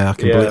shiny. Yeah,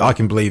 I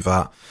can believe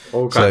that.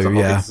 All kinds of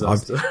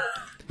disaster.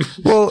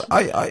 Well,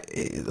 I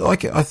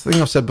think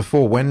I've said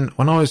before, when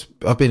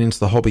I've been into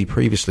the hobby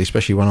previously,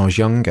 especially when I was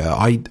younger,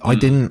 I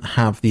didn't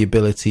have the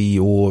ability,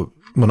 more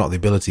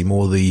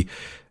the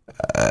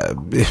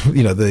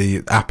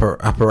the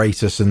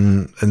apparatus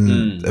and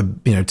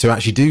to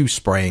actually do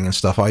spraying and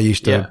stuff. I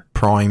used to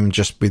prime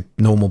just with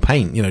normal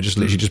paint, just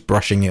literally just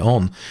brushing it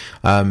on.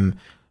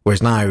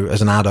 Whereas now,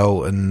 as an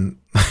adult and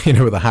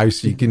with a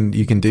house, you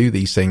can do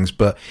these things,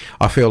 but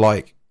I feel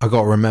like I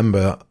got to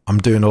remember I'm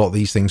doing a lot of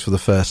these things for the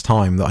first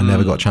time that I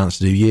never got a chance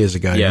to do years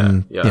ago.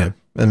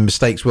 And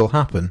mistakes will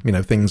happen.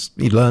 Things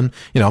you learn.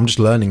 I'm just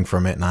learning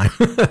from it now.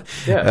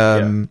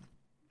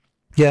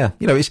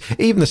 It's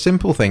even the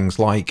simple things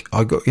like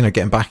I got,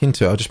 getting back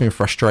into it. I've just been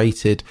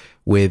frustrated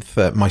with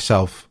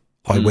myself,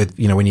 like with,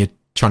 when you're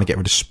trying to get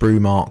rid of sprue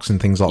marks and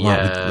things like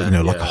that, with,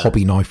 like a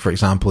hobby knife, for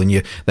example, and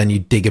you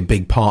dig a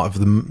big part of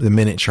the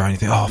miniature and you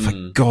think, oh, for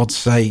God's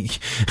sake.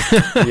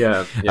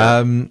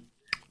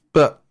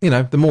 But,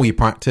 the more you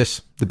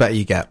practice, the better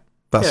you get.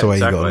 That's the way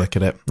you got to look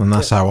at it. And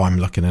that's how I'm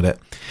looking at it.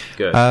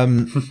 Good.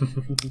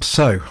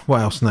 So,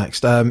 what else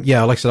next? Like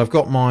I said, I've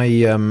got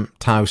my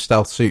Tau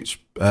stealth suits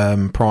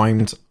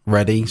primed,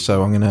 ready.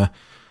 So I'm going to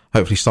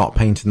hopefully start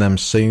painting them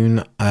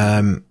soon.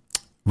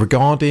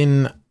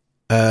 Regarding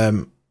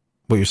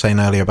what you were saying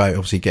earlier about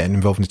obviously getting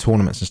involved in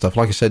tournaments and stuff,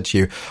 like I said to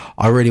you,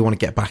 I really want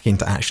to get back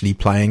into actually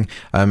playing.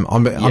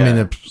 I'm in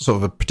a sort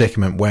of a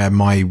predicament where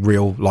my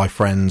real life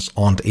friends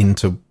aren't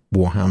into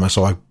Warhammer,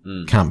 so I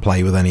can't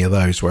play with any of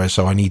those.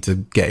 So I need to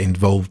get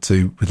involved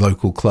with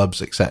local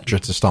clubs, etc.,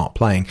 to start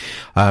playing.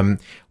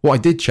 What I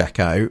did check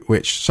out,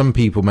 which some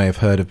people may have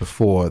heard of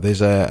before,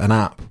 there's an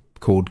app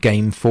called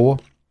Game 4,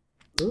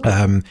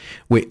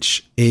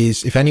 which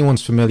is, if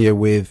anyone's familiar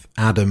with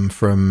Adam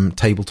from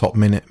Tabletop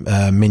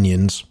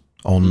Minions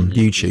on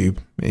YouTube,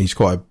 he's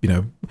quite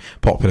a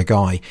popular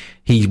guy.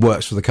 He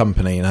works for the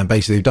company, and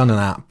basically they've done an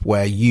app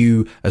where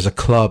you as a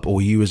club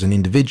or you as an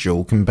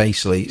individual can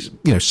basically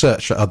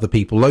search for other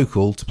people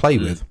local to play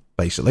with,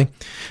 basically,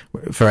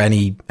 for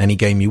any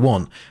game you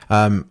want.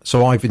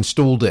 So I've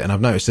installed it, and I've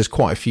noticed there's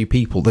quite a few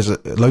people there's a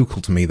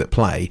local to me that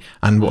play,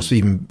 and what's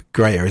even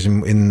greater is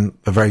in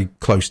a very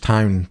close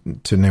town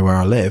to near where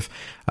I live,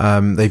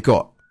 they've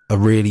got a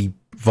really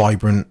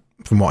vibrant,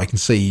 from what I can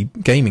see,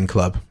 gaming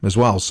club as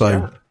well.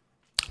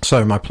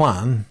 So my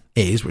plan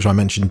is, which I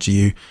mentioned to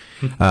you,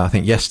 I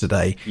think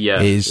yesterday,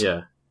 is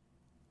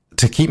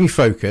to keep me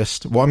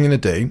focused. What I'm going to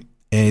do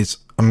is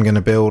I'm going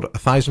to build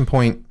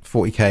 1,000-point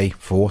 40k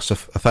force, a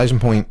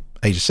 1,000-point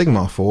Age of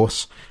Sigmar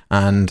force,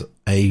 and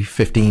a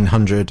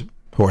 1,500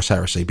 Horus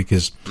Heresy,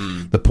 because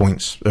the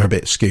points are a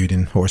bit skewed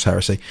in Horus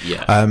Heresy.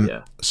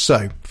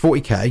 So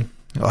 40k,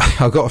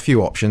 I've got a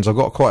few options. I've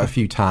got quite a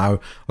few Tau.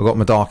 I've got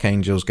my Dark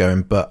Angels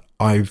going, but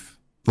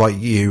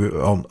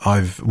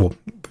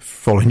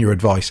following your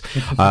advice,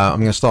 I'm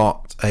going to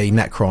start a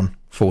Necron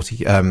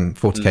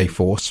 40k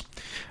force,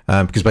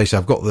 because basically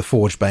I've got the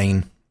Forge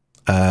Bane,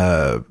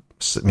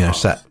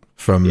 set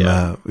from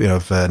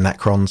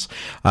Necrons.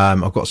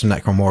 I've got some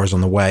Necron Warriors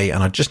on the way,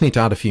 and I just need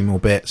to add a few more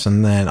bits,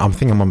 and then I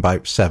think I'm on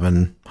about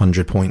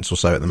 700 points or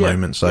so at the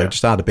moment, so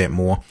just add a bit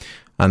more,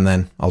 and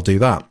then I'll do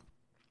that.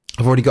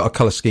 I've already got a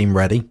colour scheme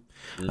ready,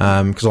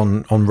 because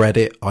on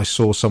Reddit I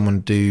saw someone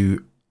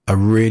do a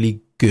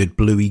really good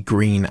bluey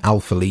green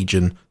Alpha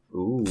Legion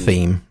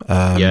theme.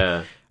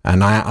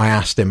 And I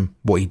asked him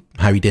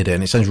how he did it,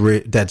 and it sounds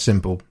dead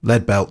simple.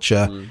 Lead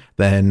Belcher,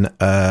 then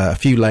a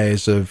few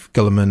layers of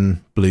Guilliman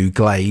blue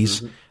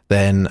glaze,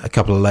 then a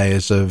couple of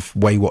layers of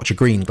Waywatcher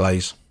green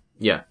glaze.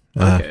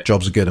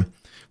 Jobs are good.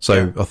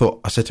 So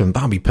I said to him,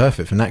 that'd be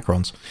perfect for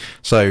Necrons.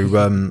 So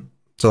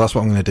so that's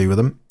what I'm going to do with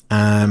them.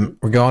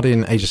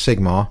 Regarding Age of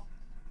Sigmar,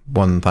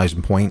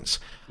 1,000 points.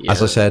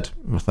 As I said,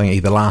 I think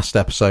either last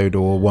episode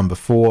or one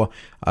before,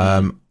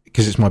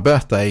 because it's my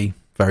birthday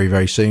very,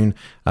 very soon.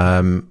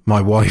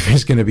 My wife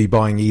is going to be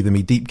buying either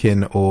me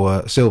Deepkin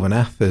or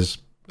Sylvaneth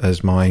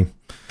as my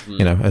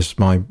as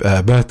my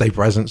birthday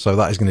present. So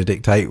that is going to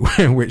dictate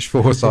which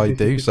force I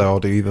do. So I'll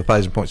do either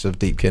 1,000 points of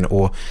Deepkin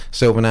or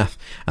Sylvaneth.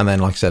 And then,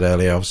 like I said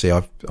earlier, obviously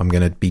I'm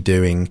going to be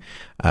doing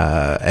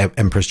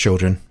Emperor's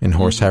Children in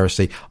Horus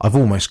Heresy. I've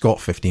almost got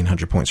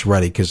 1,500 points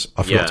ready because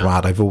I forgot to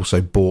add, I've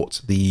also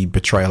bought the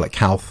Betrayal at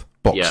Calth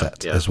box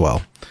set as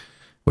well,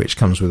 which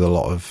comes with a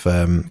lot of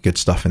good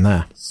stuff in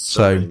there.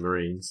 So many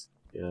Marines.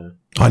 Yeah.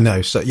 I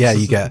know. So yeah,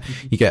 you get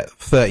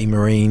 30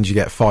 Marines, you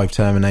get 5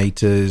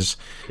 Terminators,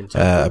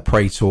 a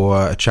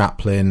Praetor, a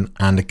Chaplain,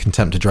 and a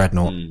Contemptor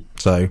Dreadnought.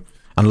 So,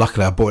 and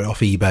luckily I bought it off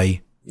eBay.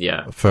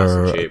 Yeah.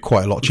 For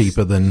quite a lot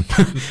cheaper than,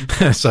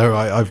 so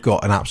I've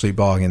got an absolute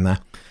bargain there.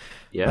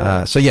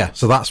 Yeah.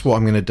 So that's what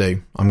I'm going to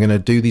do. I'm going to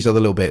do these other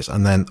little bits,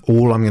 and then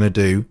all I'm going to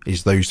do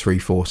is those 3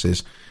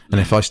 forces. And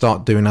if I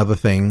start doing other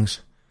things,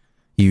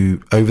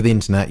 you, over the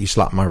internet, you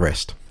slap my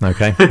wrist.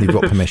 Okay? You've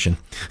got permission.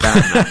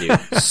 Bad,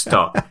 Matthew.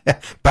 Stop.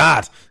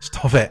 Bad.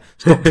 Stop it.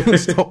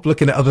 Stop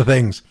looking at other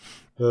things.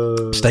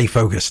 Stay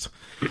focused.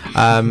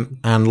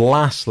 And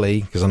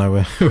lastly, because I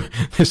know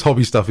this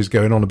hobby stuff is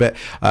going on a bit,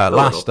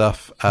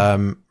 stuff,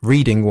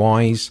 reading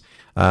wise,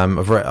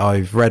 I've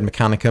read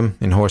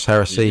Mechanicum in Horus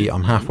Heresy.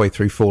 I'm halfway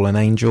through Fallen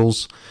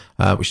Angels,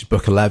 which is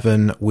book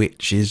 11,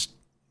 which is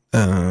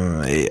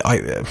okay.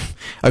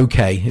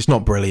 It's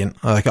not brilliant.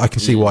 I can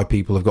see why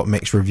people have got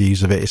mixed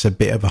reviews of it. It's a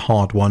bit of a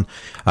hard one.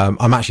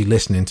 I'm actually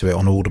listening to it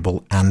on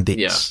Audible, and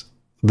it's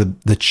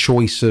the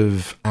choice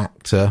of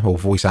actor or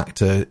voice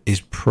actor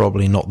is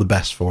probably not the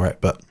best for it,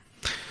 but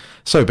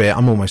so be it.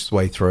 I'm almost the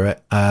way through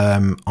it.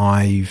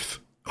 I've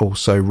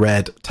also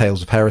read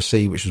Tales of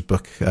Heresy, which was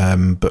book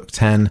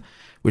 10,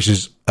 which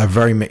is a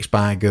very mixed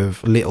bag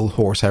of little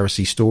Horus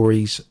Heresy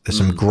stories. There's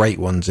some great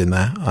ones in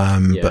there,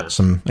 but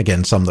some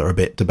that are a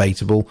bit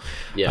debatable.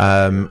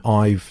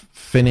 I've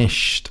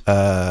finished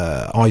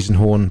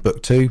Eisenhorn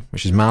book 2,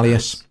 which is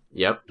Malleus.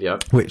 Yep.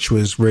 Which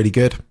was really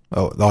good.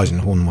 Oh, the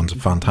Eisenhorn ones are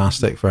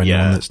fantastic for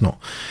anyone that's not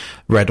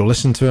read or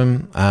listened to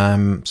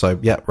them. So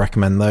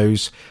recommend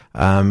those.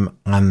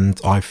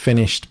 And I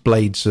finished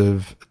Blades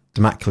of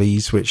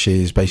Damocles, which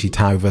is basically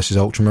Tau versus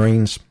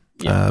Ultramarines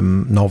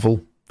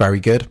novel. Very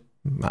good.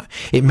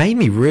 It made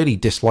me really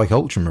dislike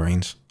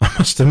Ultramarines, I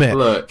must admit,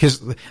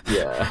 because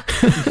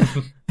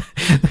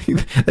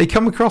they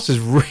come across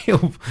as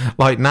real,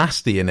 like,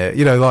 nasty in it,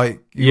 I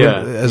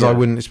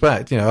wouldn't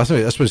expect, I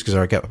suppose because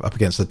I get up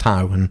against the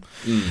Tau and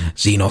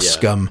Xenos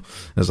scum,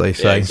 as they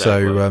say.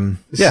 Exactly. So,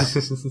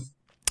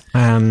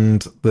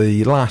 and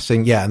the last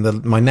thing,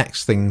 and my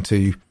next thing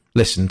to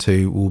listen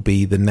to will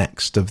be the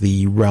next of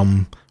the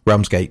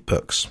Realmsgate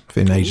books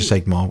in Age of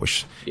Sigmar,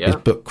 which is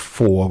book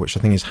 4, which I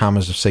think is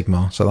Hammers of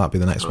Sigmar. So that'll be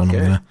the next one I'm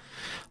going to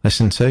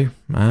listen to.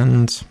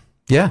 And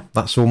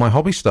that's all my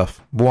hobby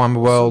stuff.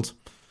 Warhammer World,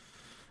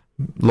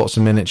 lots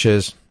of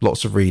miniatures,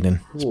 lots of reading.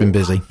 It's been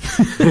busy.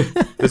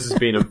 This has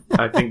been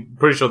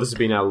pretty sure this has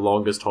been our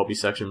longest hobby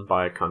section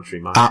by a country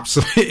mile.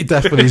 Absolutely,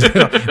 definitely.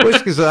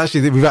 Which because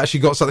we've actually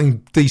got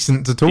something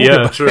decent to talk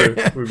about. Yeah, true.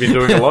 We've been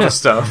doing a lot of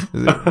stuff.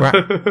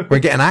 We're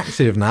getting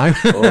active now.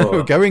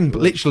 We're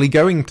literally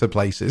going to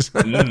places.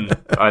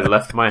 I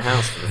left my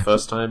house for the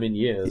first time in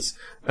years.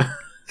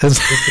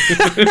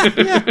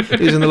 It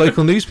was in the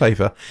local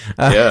newspaper.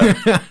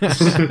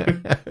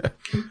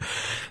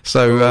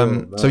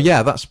 So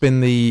that's been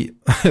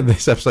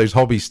this episode's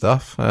hobby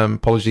stuff.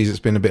 Apologies, it's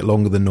been a bit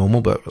longer than normal,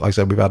 but like I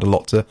said, we've had a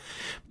lot to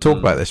talk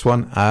about this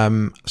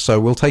one. So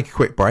we'll take a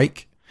quick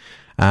break,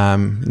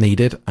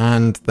 needed,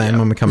 and then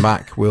when we come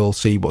back, we'll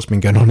see what's been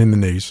going on in the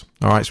news.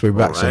 All right, so we'll be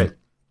back soon.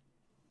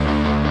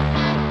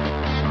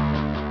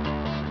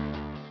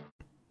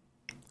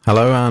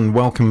 Hello and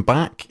welcome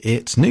back.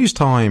 It's news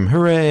time.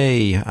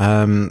 Hooray!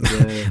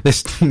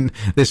 This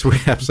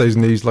episode's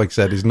news, like I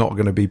said, is not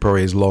going to be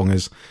probably as long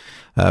as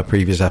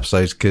previous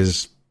episodes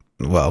because,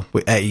 well,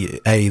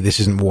 A, this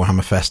isn't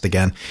Warhammer Fest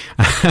again,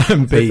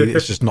 and B,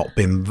 it's just not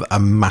been a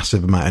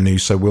massive amount of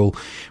news. So we'll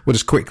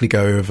just quickly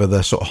go over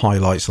the sort of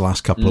highlights the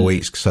last couple of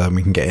weeks so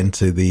we can get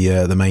into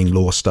the main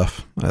lore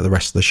stuff the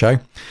rest of the show.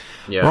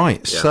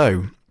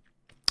 So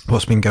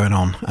what's been going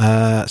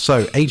on?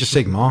 So Age of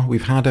Sigmar,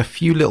 we've had a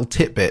few little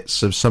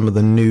tidbits of some of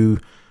the new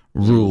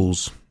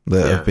rules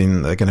that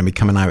are going to be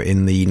coming out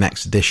in the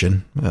next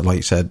edition, like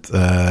you said,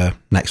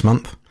 next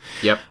month.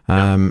 So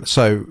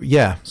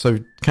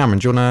Cameron,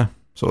 do you want to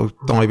sort of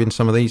dive in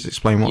some of these,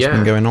 explain what's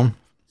been going on?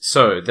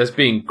 So there's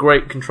been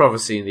great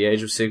controversy in the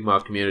Age of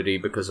Sigmar community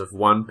because of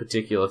one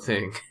particular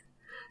thing.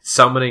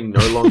 Summoning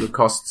no longer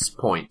costs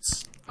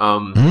points.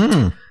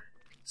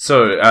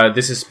 So,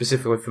 this is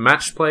specifically for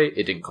match play.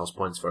 It didn't cost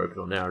points for open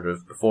or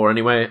narrative before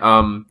anyway.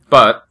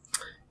 But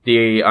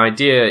the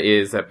idea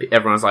is that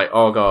everyone's like,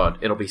 oh god,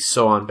 it'll be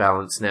so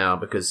unbalanced now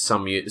because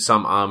some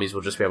armies will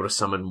just be able to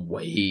summon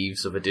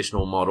waves of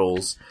additional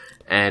models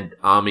and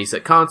armies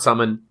that can't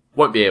summon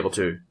won't be able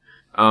to.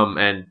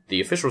 And the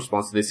official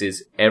response to this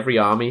is every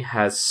army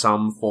has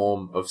some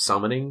form of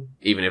summoning,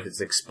 even if it's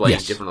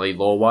explained differently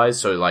lore-wise.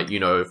 So, like,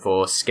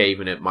 for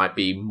Skaven, it might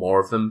be more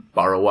of them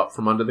burrow up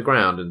from under the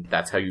ground, and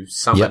that's how you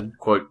summon,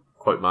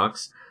 quote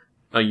marks,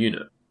 a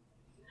unit.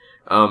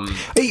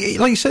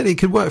 Like you said, it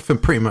could work for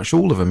pretty much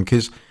all of them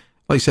because,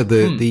 like you said,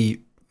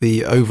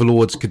 the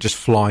overlords could just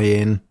fly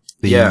in.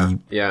 The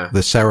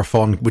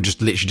Seraphon would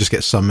just literally just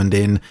get summoned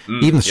in.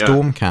 Even the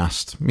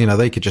Stormcast,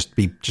 they could just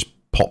be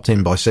popped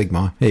in by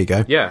Sigmar. Here you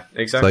go. Yeah,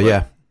 exactly. So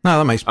yeah, no,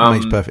 that makes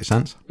perfect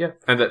sense. Yeah,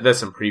 and there's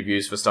some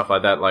previews for stuff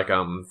like that. Like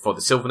for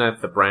the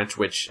Sylvaneth, the Branch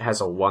Witch has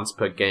a once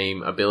per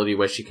game ability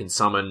where she can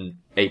summon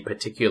a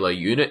particular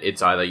unit.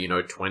 It's either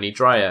 20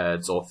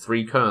 Dryads or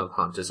 3 Kernel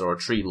Hunters or a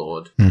Tree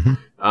Lord.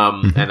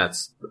 And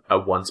that's a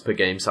once per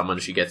game summon.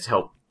 She gets to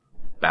help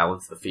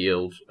balance the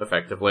field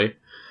effectively.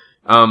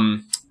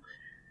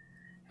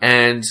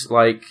 And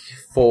like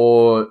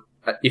for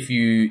if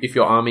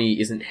your army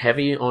isn't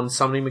heavy on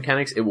summoning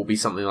mechanics, it will be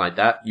something like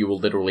that. You will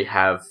literally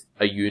have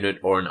a unit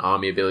or an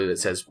army ability that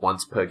says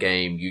once per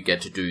game you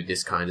get to do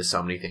this kind of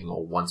summoning thing,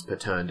 or once per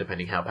turn,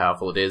 depending how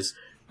powerful it is.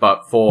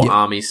 But for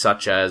armies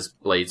such as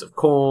Blades of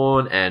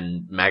Khorne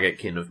and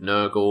Maggotkin of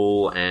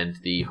Nurgle and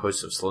the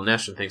Hosts of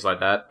Slaanesh and things like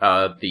that,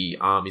 the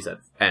armies that,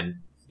 and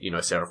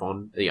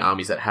Seraphon, the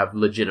armies that have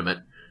legitimate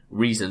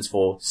reasons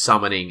for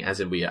summoning, as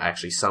in we are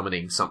actually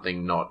summoning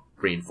something, not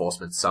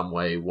reinforcement some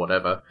way,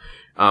 whatever.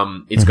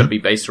 It's going to be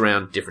based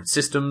around different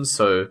systems,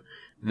 so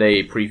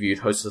they previewed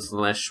Hosts of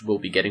Slaanesh will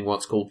be getting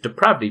what's called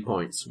depravity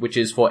points, which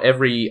is for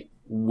every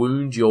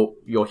wound your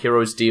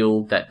heroes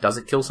deal that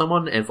doesn't kill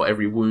someone, and for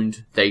every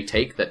wound they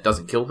take that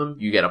doesn't kill them,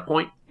 you get a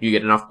point. You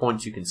get enough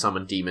points, you can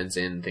summon demons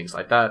in, things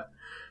like that.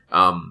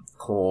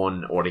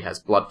 Khorne already has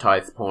Blood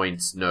Tithe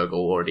points, Nurgle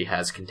already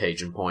has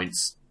Contagion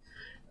points.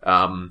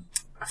 I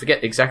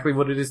forget exactly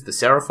what it is the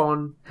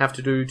Seraphon have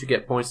to do to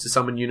get points to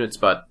summon units,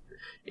 but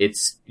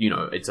it's,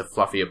 it's a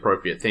fluffy,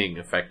 appropriate thing,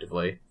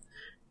 effectively.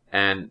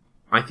 And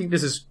I think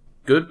this is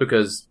good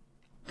because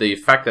the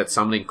fact that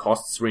summoning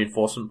costs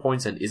reinforcement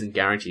points and isn't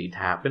guaranteed to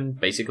happen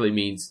basically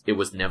means it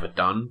was never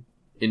done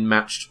in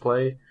matched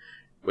play,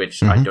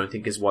 which I don't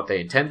think is what they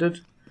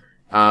intended.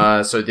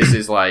 So this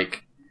is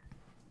like,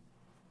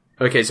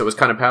 okay, so it was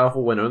kind of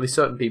powerful when only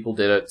certain people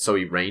did it, so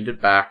we reined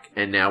it back,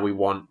 and now we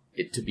want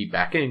it to be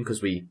back in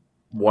because we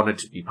want it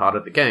to be part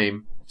of the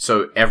game,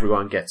 so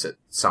everyone gets it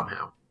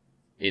somehow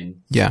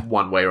in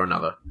one way or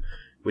another,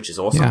 which is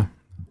awesome.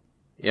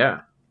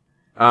 Yeah.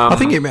 I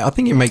think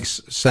it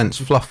makes sense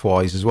fluff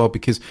wise as well,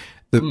 because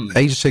the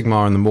Age of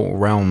Sigmar and the Mortal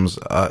Realms,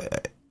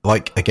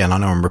 like, again, I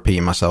know I'm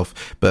repeating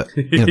myself, but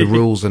the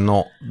rules are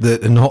not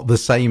the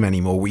same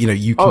anymore.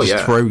 You can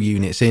just throw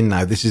units in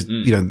now. This is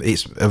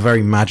it's a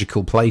very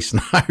magical place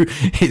now.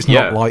 It's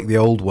not like the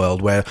old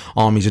world where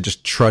armies are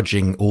just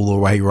trudging all the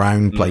way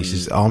around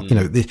places.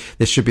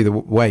 This should be the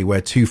way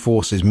where two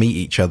forces meet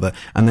each other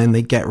and then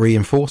they get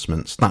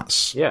reinforcements.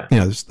 That's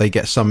they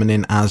get summoned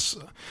in as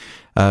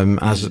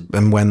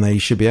and when they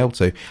should be able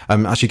to.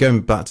 Actually, going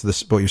back to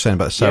what you were saying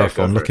about the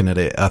Seraphon, looking at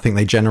it, I think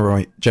they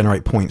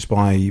generate points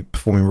by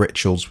performing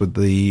rituals with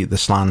the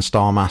Slann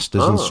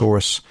Starmasters and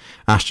Saurus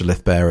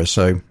Astrolith Bearers.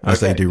 So as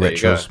they do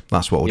rituals,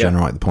 that's what will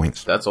generate the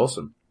points. That's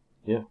awesome.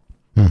 Yeah.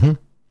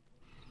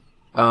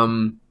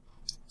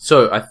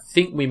 So I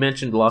think we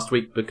mentioned last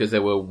week, because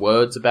there were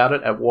words about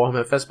it at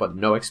Warhammer Fest, but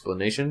no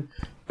explanation.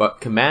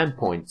 But command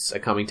points are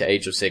coming to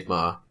Age of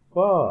Sigmar.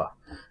 Whoa.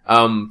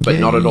 But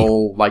not at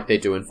all like they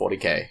do in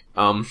 40k.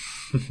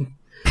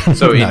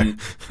 So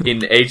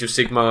in Age of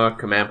Sigmar,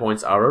 command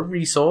points are a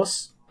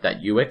resource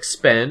that you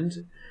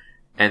expend,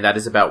 and that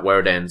is about where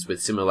it ends,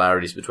 with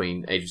similarities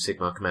between Age of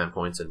Sigmar command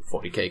points and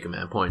 40k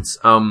command points.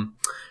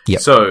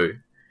 So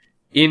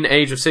in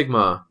Age of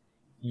Sigmar,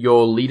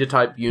 your leader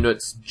type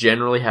units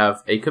generally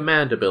have a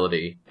command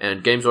ability,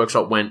 and Games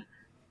Workshop went,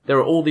 there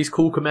are all these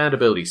cool command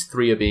abilities,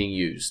 3 are being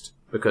used,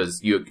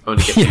 because you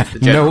only get to use the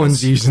generals. No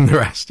one's using the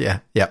rest,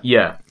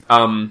 Yeah.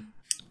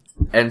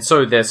 And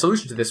so their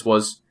solution to this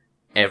was,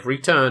 every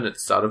turn at the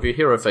start of your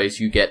hero phase,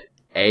 you get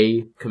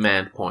a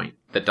command point.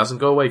 That doesn't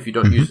go away if you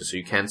don't use it, so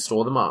you can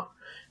store them up.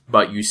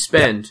 But you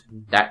spend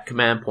that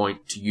command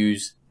point to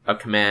use a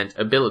command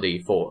ability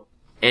for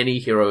any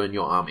hero in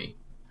your army.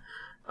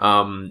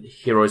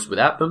 Heroes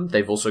without them,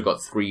 they've also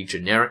got 3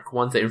 generic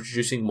ones they're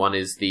introducing. One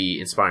is the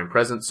Inspiring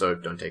Presence, so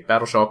don't take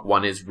Battle Shock.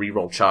 One is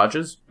Reroll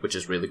Charges, which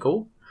is really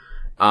cool.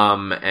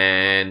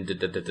 And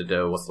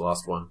what's the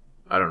last one?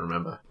 I don't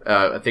remember.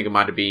 I think it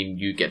might have been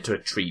you get to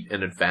treat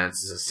an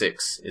advance as a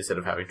 6 instead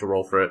of having to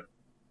roll for it.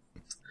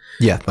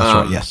 Yeah, that's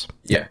right, yes.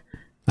 Yeah.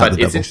 But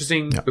it's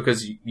interesting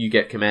because you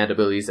get command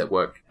abilities that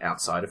work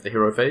outside of the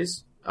hero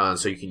phase.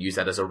 So you can use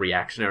that as a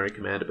reactionary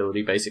command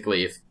ability.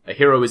 Basically, if a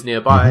hero is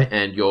nearby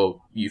and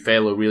you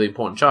fail a really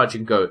important charge, you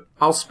can go,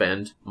 I'll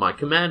spend my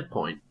command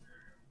point.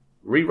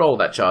 Re-roll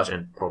that charge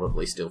and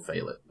probably still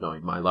fail it,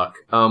 knowing my luck.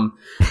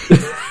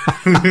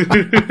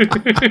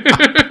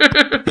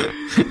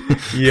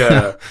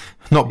 Yeah.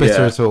 Not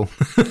bitter at all.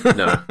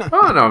 No.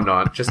 Oh, no, I'm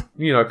not. Just,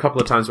 a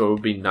couple of times where it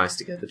would be nice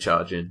to get the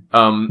charge in.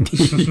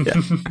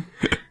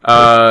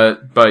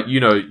 But,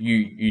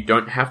 you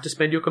don't have to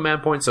spend your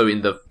command point, so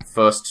in the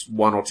first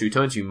 1 or 2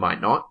 turns, you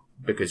might not,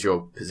 because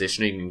you're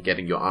positioning and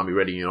getting your army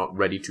ready, you're not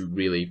ready to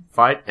really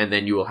fight, and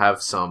then you will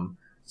have some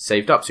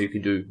saved up, so you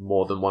can do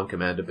more than one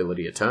command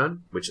ability a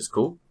turn, which is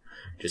cool.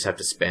 Just have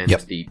to spend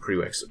Yep. the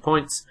prerequisite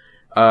points.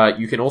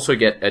 You can also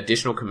get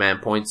additional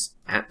command points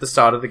at the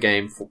start of the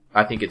game.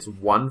 I think it's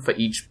 1 for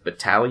each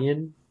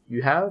battalion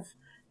you have,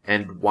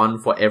 and 1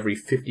 for every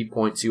 50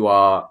 points you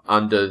are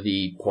under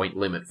the point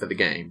limit for the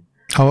game.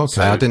 Oh, okay.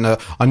 So, I didn't know.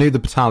 I knew the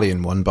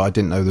battalion one, but I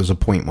didn't know there was a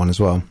point one as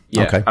well.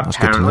 Yeah, okay, that's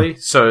good to know. apparently.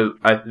 So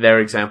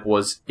their example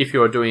was, if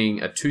you're doing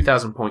a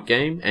 2,000 point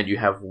game and you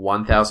have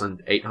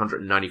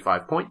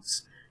 1,895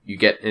 points, you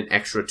get an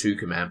extra 2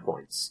 command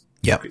points.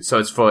 Yep. So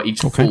it's for each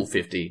full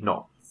 50,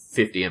 not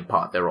 50 and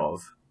part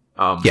thereof.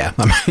 Yeah,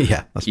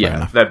 yeah, that's fair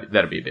enough.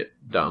 That'd be a bit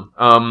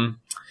dumb.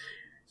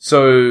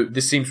 So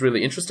this seems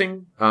really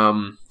interesting.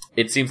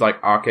 It seems like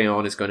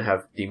Archaon is going to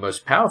have the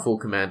most powerful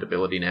command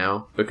ability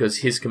now, because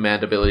his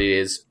command ability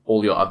is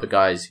all your other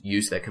guys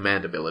use their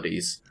command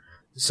abilities.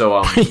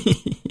 So,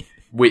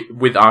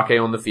 with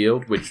Archaon on the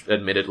field, which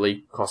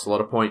admittedly costs a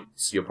lot of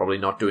points, you're probably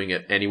not doing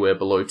it anywhere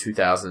below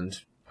 2,000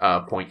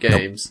 point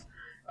games.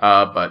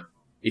 Nope. But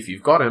if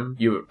you've got him,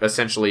 you're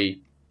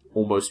essentially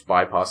almost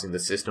bypassing the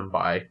system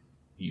by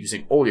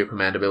using all your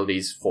command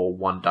abilities for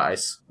 1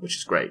 dice, which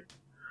is great.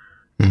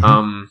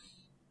 Mm-hmm.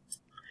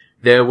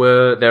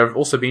 There have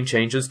also been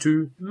changes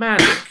to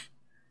magic.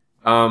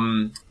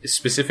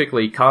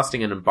 Specifically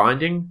casting and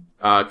unbinding.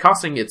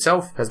 Casting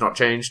itself has not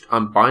changed.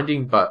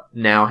 Unbinding, but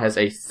now has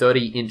a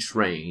 30-inch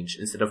range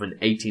instead of an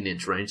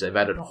 18-inch range. They've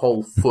added a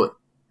whole foot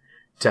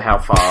to how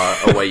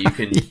far away you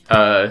can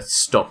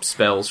stop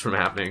spells from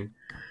happening,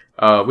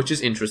 which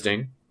is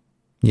interesting.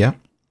 Yeah.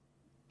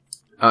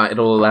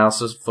 It'll allow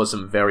us for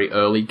some very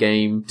early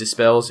game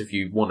dispels if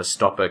you want to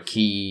stop a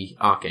key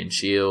Arcane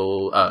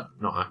Shield,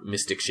 not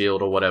Mystic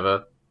Shield or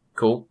whatever.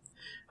 Cool.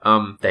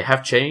 They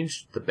have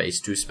changed the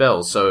base 2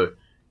 spells. So,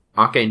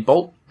 Arcane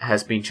Bolt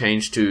has been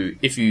changed to,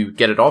 if you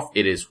get it off,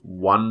 it is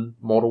 1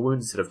 mortal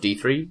wound instead of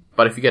D3.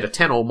 But if you get a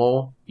 10 or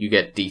more, you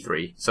get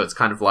D3. So it's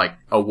kind of like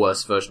a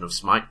worse version of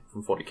Smite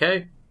from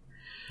 40k.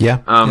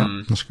 Yeah,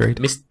 that's great.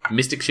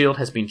 Mystic Shield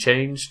has been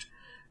changed.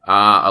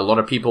 A lot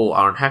of people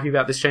aren't happy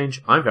about this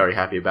change. I'm very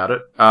happy about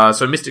it.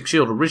 So Mystic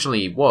Shield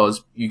originally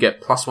was, you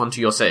get +1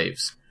 to your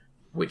saves,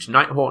 which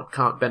Nighthawk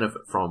can't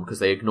benefit from because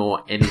they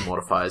ignore any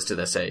modifiers to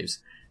their saves.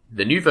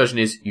 The new version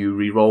is you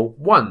reroll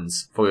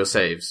 1s for your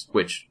saves,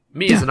 which,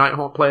 as a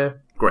Nighthawk player,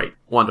 great.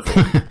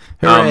 Wonderful.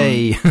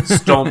 Hooray!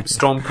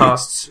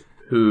 Stormcasts,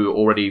 who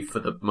already, for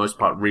the most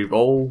part,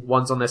 reroll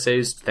 1s on their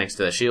saves, thanks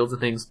to their shields and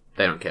things,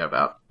 they don't care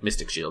about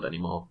Mystic Shield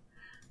anymore.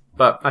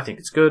 But I think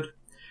it's good.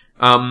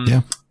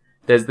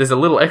 There's a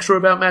little extra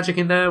about magic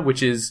in there,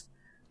 which is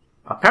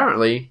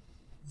apparently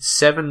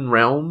 7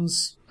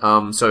 realms,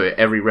 so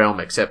every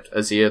realm except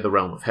Azir, the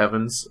realm of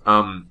heavens,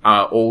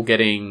 are all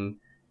getting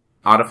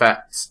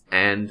artifacts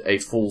and a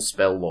full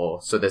spell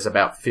lore. So there's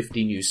about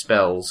 50 new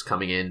spells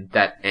coming in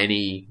that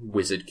any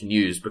wizard can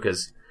use,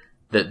 because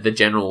the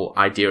general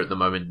idea at the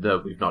moment,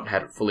 that we've not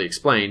had it fully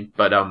explained,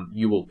 but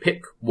you will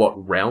pick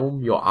what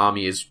realm your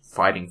army is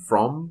fighting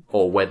from,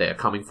 or where they're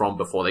coming from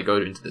before they go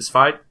into this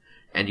fight,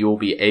 and you will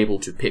be able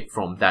to pick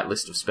from that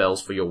list of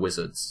spells for your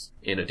wizards,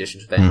 in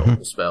addition to their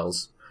normal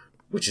spells,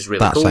 which is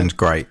really cool. That sounds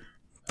great.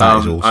 That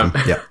is awesome.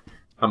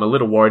 I'm a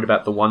little worried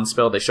about the one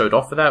spell they showed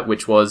off for that,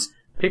 which was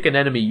pick an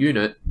enemy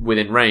unit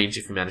within range,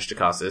 if you manage to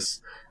cast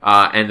this,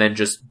 and then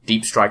just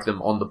deep strike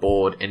them on the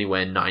board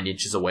anywhere 9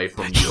 inches away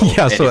from you.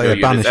 I saw that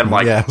banishment.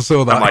 I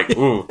saw that. I'm like,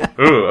 ooh,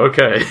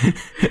 okay.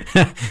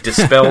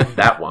 Dispel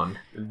that one.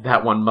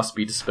 That one must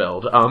be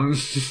dispelled. But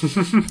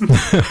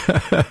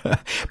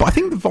I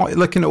think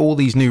looking at all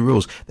these new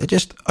rules, they're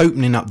just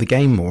opening up the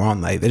game more,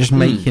 aren't they? They're just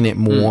making it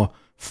more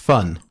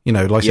fun. You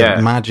know, like I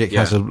said, magic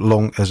has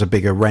a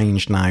bigger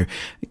range now.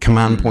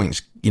 Command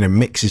points,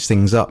 mixes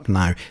things up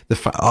now.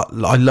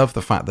 I love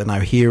the fact that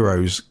now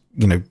heroes,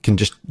 can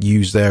just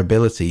use their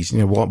abilities.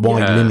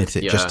 Why limit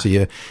it just to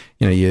your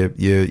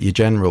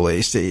general?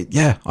 I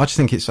just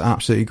think it's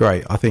absolutely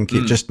great. I think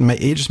it just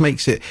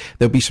makes it.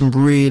 There'll be some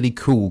really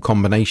cool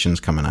combinations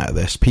coming out of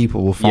this.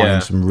 People will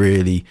find some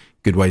really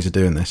good ways of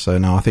doing this. So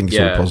no, I think it's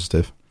all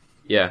positive.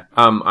 Yeah.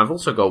 I've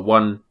also got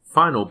one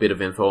final bit of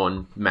info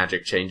on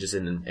magic changes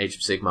in Age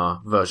of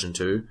Sigmar version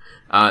 2.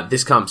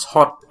 This comes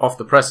hot off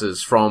the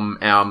presses from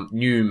our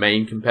new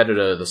main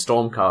competitor, the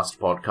Stormcast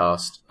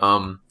podcast.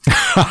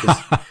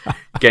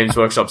 Games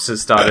Workshop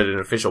has started an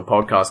official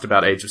podcast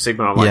about Age of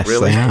Sigmar. I'm like,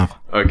 really? They have.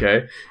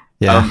 Okay.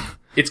 Yeah.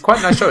 It's quite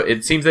a nice show.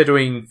 It seems they're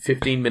doing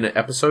 15-minute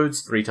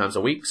episodes 3 times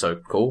a week, so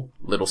cool.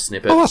 Little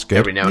snippet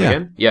every now and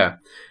again. Yeah.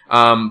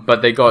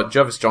 But they got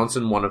Jervis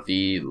Johnson, one of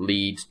the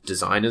lead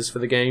designers for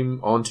the game,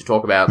 on to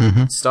talk about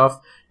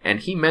stuff. And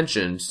he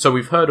mentioned, so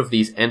we've heard of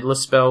these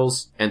endless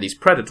spells and these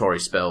predatory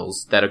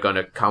spells that are going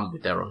to come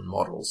with their own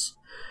models.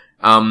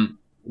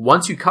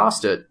 Once you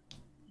cast it,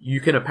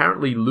 you can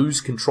apparently lose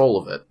control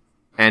of it,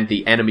 and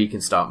the enemy can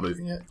start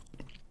moving it.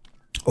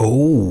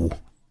 Oh.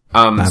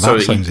 Now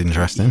that sounds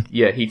interesting.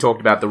 Yeah, he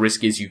talked about the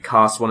risk is you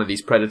cast one of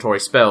these predatory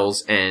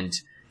spells, and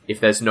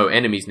if there's no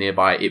enemies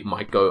nearby, it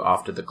might go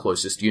after the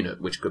closest unit,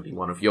 which could be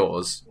one of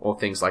yours, or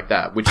things like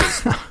that, which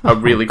is a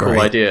really cool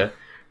idea.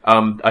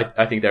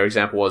 I think their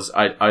example was,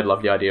 I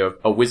love the idea of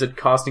a wizard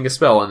casting a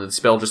spell, and the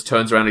spell just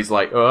turns around and he's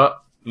like,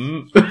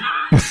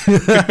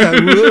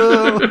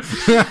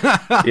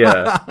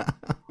 Yeah.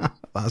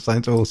 That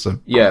sounds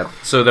awesome. Yeah,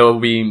 so there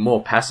will be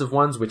more passive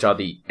ones, which are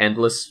the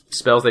endless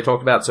spells they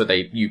talked about. So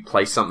you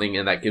place something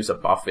and that gives a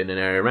buff in an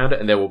area around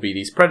it. And there will be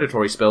these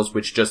predatory spells,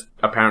 which just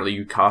apparently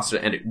you cast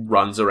it and it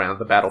runs around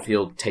the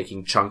battlefield,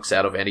 taking chunks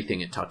out of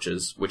anything it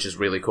touches, which is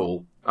really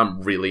cool.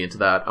 I'm really into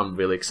that. I'm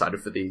really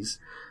excited for these.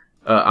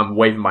 I'm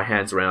waving my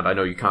hands around. I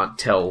know you can't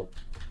tell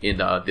in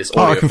this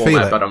audio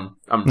format, but I'm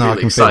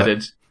really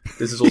excited.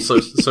 This is also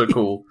so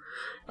cool.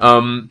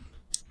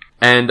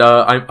 And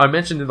I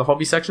mentioned in the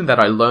hobby section that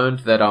I learned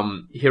that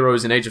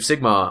heroes in Age of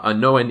Sigmar are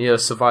nowhere near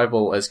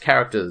survivable as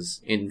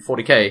characters in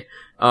 40k.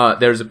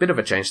 There's a bit of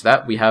a change to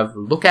that. We have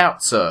Look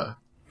Out, Sir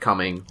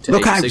coming to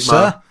Age of Sigmar.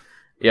 Sir.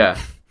 Yeah.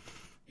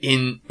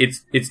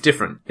 It's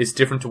different. It's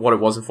different to what it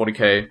was in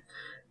 40k.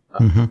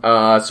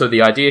 So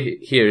the idea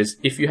here is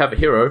if you have a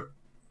hero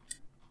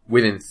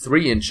within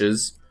 3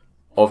 inches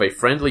of a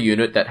friendly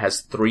unit that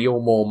has 3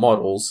 or more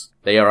models,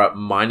 they are at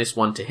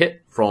 -1 to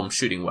hit from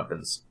shooting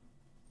weapons.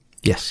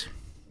 Yes.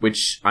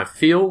 Which I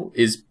feel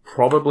is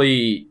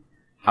probably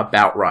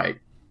about right.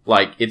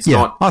 Like, it's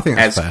not I think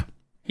that's fair.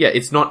 Yeah,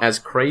 it's not as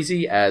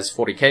crazy as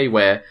 40k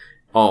where,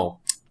 so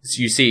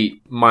you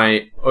see,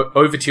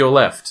 over to your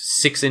left,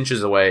 6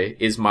 inches away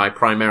is my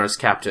Primaris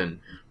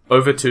captain.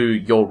 Over to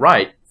your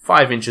right,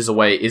 5 inches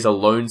away is a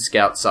lone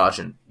scout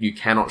sergeant. You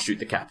cannot shoot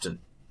the captain.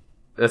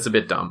 That's a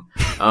bit dumb.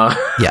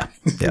 Yeah.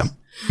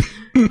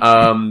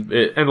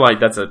 And like,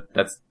 that's a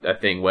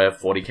thing where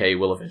 40k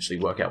will eventually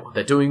work out what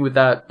they're doing with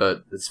that,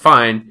 but it's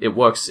fine. It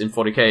works in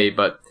 40k,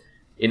 but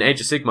in Age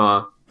of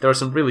Sigmar, there are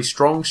some really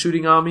strong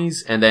shooting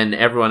armies, and then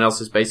everyone else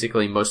is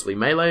basically mostly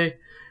melee.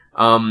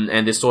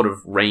 And this sort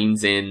of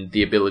reins in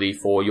the ability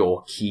for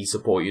your key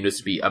support units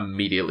to be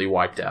immediately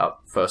wiped out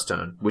first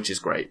turn, which is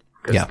great,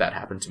 because that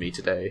happened to me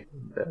today.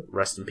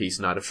 Rest in peace,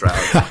 Knight of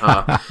Shrouds.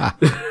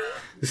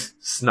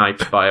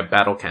 Sniped by a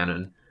battle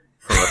cannon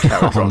from a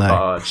Caradron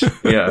barge.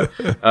 Yeah.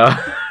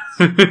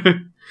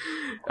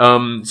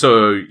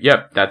 So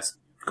yeah, that's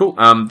cool.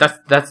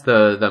 That's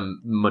the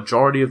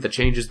majority of the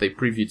changes they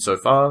previewed so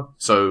far.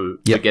 So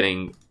we're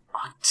getting,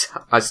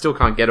 I still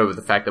can't get over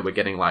the fact that we're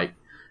getting like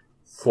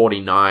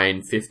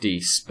 49, 50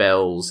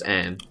 spells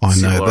and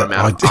similar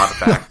amount of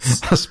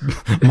artifacts. That's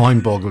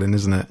mind-boggling,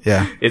 isn't it?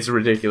 Yeah. It's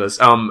ridiculous.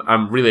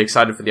 I'm really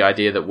excited for the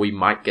idea that we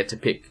might get to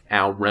pick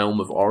our realm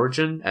of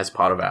origin as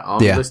part of our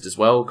army list as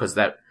well, because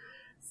that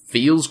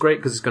feels great,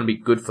 because it's going to be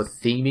good for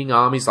theming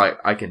armies. Like,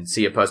 I can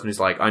see a person who's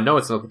like, I know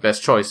it's not the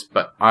best choice,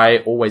 but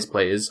I always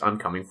play as I'm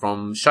coming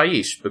from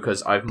Shyish,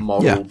 because I've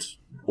modeled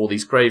all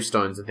these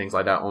gravestones and things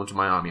like that onto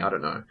my army. I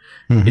don't know.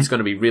 It's going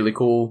to be really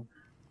cool.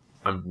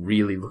 I'm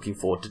really looking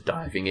forward to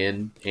diving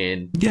in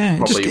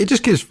it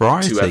just gives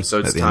variety 2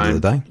 episodes at the end of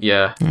the day.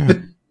 Yeah.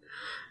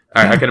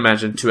 I can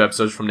imagine 2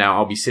 episodes from now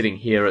I'll be sitting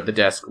here at the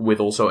desk with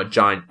also a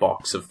giant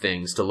box of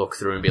things to look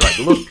through and be like,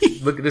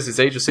 look at this, it's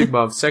Age of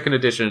Sigmar 2nd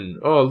edition.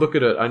 Oh, look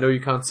at it. I know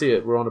you can't see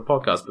it. We're on a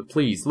podcast, but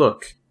please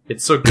look.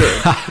 It's so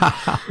good.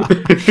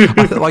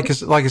 Like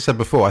I said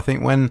before, I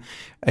think when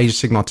Age of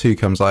Sigmar 2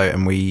 comes out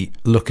and we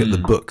look at the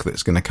book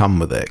that's going to come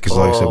with it, because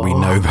like I said, we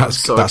know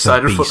that's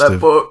excited a beast for that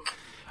book.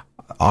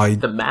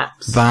 The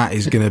maps. That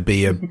is going to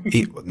be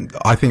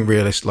I think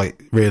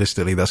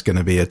realistically, that's going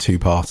to be a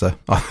 2-parter.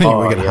 I think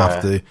we're going to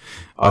have to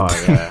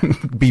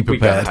be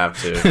prepared. We're going to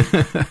have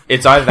to.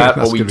 It's either that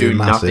or we do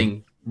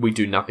nothing. We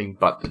do nothing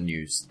but the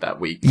news that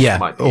week. Yeah,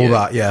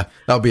 that. Yeah,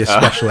 that'll be a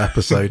special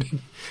episode.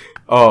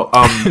 So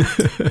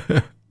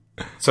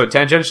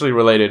tangentially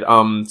related.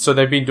 So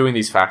they've been doing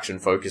these faction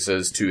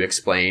focuses to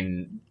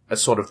explain a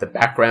sort of the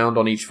background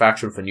on each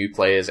faction for new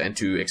players and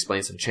to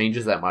explain some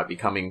changes that might be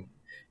coming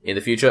in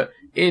the future.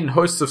 In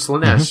Hosts of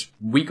Slaanesh,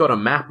 we got a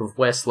map of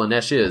where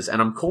Slaanesh is, and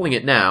I'm calling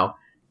it now.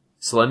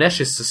 Slaanesh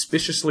is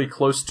suspiciously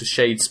close to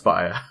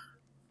Shadespire.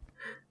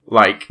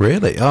 Like,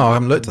 really? Oh, I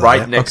haven't looked at that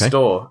right next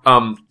door.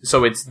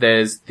 So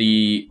there's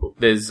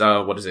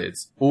what is it?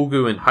 It's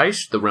Ulgu and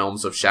Hysh, the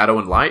realms of Shadow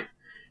and Light,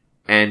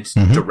 and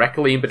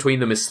directly in between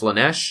them is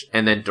Slaanesh,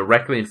 and then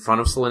directly in front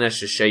of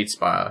Slaanesh is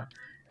Shadespire.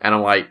 And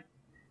I'm like,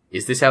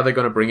 is this how they're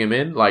going to bring him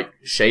in? Like,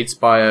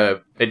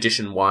 Shadespire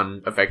Edition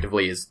 1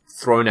 effectively is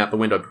thrown out the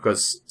window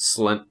because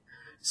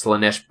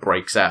Slaanesh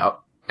breaks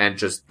out and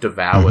just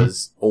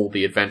devours all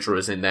the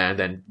adventurers in there and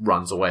then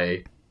runs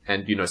away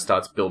and,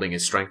 starts building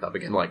his strength up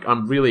again. Like,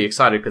 I'm really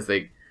excited because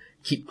they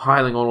keep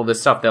piling on all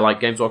this stuff. They're like,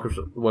 Games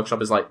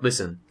Workshop is like,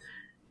 listen,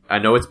 I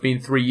know it's been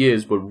 3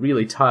 years. We're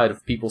really tired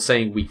of people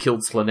saying we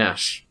killed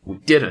Slaanesh. We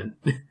didn't.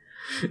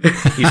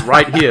 He's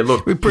right here.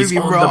 Look, he's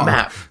on the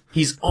map.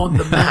 He's on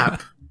the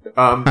map.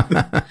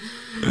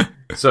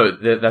 So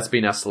that's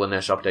been our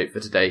Slaanesh update for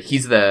today.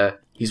 He's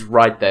there. He's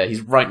right there.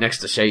 He's right next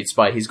to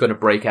Shadespire. He's going to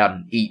break out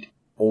and eat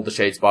all the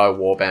Shadespire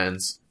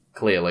warbands,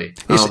 clearly.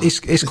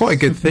 It's quite a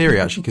good theory,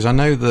 actually, because I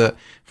know that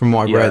from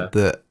what I read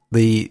that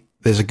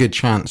there's a good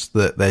chance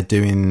that they're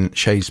doing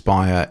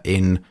Shadespire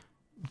in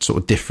sort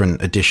of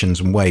different editions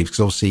and waves, because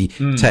obviously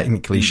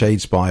technically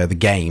Shadespire, the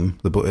game,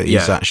 the book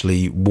is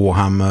actually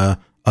Warhammer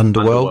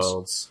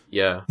Underworlds.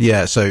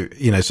 Yeah. So,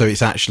 so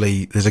it's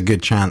actually, there's a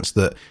good chance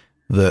that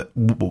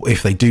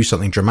if they do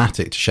something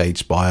dramatic to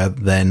Shadespire,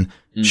 then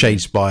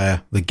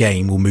Shadespire, the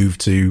game, will move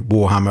to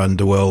Warhammer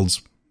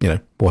Underworlds,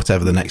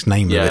 whatever the next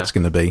name of it's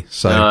going to be.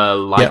 So,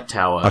 Light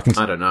Tower. I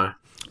don't know.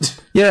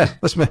 Yeah,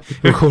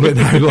 we'll call it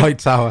now Light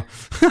Tower.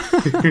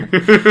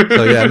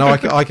 So yeah, no, I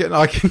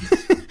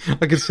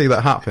can see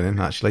that happening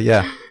actually.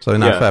 Yeah. So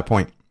fair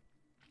point.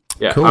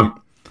 Yeah, cool. I'm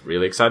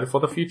really excited for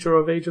the future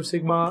of Age of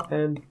Sigmar,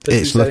 and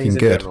it's looking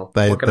good.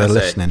 They're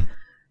listening.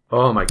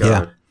 Oh my god.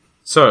 Yeah.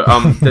 So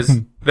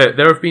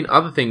there have been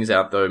other things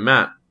out though,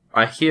 Matt.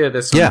 I hear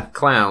there's some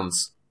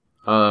clowns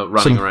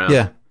running around.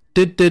 Yeah.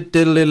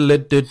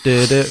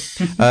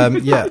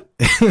 Yeah.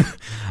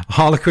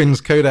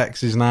 Harlequin's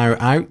Codex is now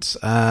out,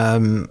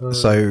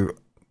 so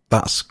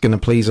that's going to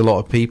please a lot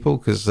of people,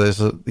 because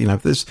there's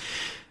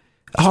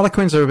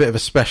Harlequins are a bit of a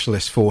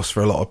specialist force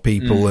for a lot of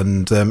people,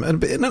 and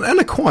an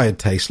acquired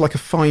taste, like a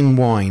fine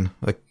wine,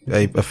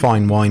 a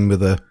fine wine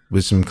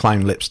with some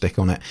clown lipstick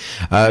on it.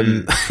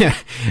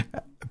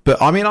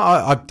 But I mean,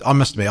 I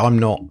must admit, I'm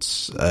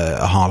not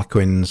a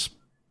Harlequins.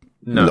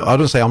 No, I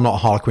don't say I'm not a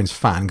Harlequins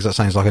fan, because that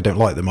sounds like I don't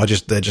like them.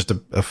 They're just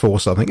a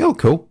force. I think, oh,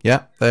 cool,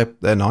 yeah,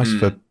 they're nice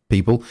for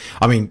people.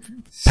 I mean,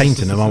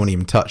 painting them, I won't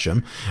even touch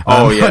them.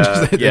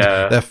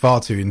 They're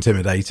far too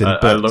intimidating.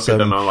 I look at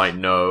them, I'm like,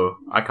 no,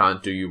 I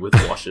can't do you with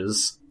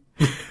washes.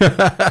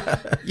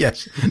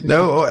 Yes,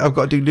 no, I've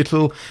got to do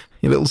little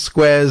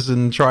squares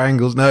and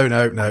triangles. No.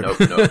 Nope.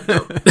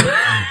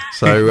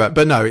 So,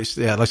 but no, it's,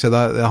 like I said,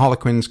 the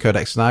Harlequin's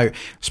Codex now,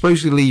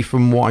 supposedly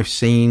from what I've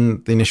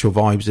seen, the initial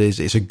vibes is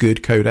it's a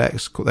good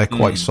codex. They're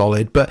quite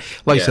solid, but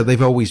like I said, they've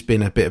always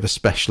been a bit of a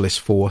specialist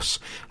force.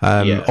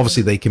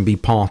 Obviously they can be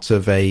part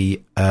of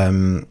a,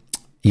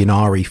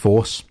 Ynnari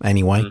force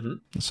anyway.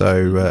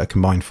 So, a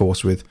combined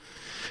force with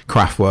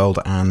Craftworld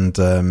and,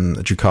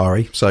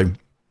 Drukhari.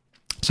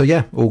 So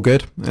yeah, all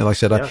good. Like I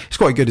said, it's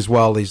quite good as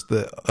well. I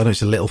know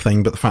it's a little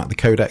thing, but the fact the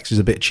Codex is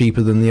a bit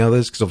cheaper than the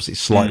others, because obviously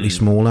it's slightly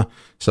smaller.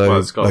 So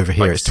over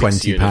here it's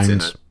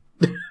 £20.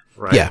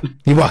 Right. Yeah.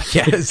 Well,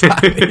 yeah,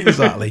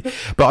 exactly.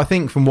 But I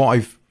think from what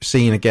I've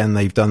seen, again,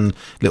 they've done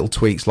little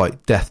tweaks,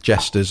 like Death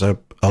Jesters have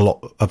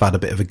had a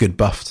bit of a good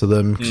buff to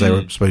them, because they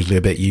were supposedly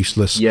a bit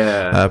useless. Or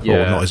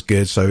not as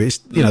good. So it's,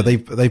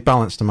 they've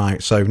balanced them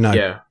out. So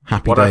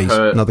happy days.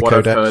 Another Codex.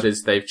 What I've heard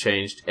is they've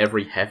changed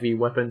every heavy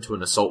weapon to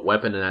an assault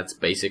weapon, and that's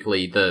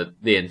basically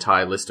the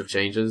entire list of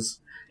changes,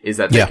 is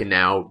that they can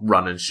now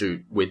run and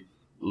shoot with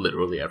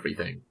literally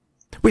everything.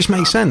 Which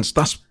makes sense.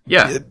 That's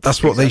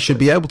what they should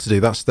be able to do.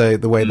 That's the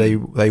way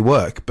they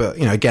work. But,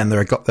 again,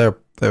 they're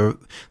the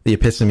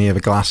epitome of a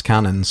glass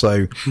cannon.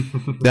 So,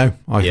 no,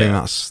 I think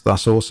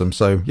that's awesome.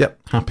 So,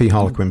 happy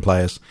Harlequin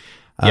players.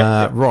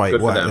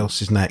 Right, what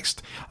else is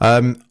next?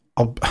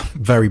 I'll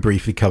very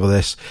briefly cover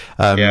this.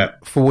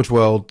 Forge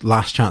World,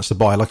 last chance to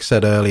buy. Like I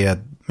said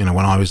earlier, when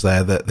I was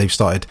there, that they've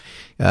started,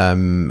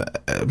 like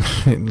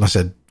I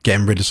said,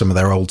 getting rid of some of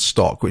their old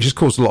stock, which has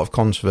caused a lot of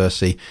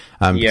controversy.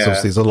 Because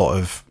obviously there's a lot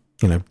of,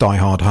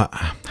 diehard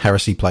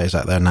heresy players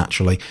out there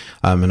naturally,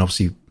 and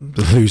obviously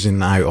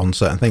losing out on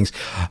certain things.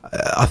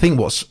 I think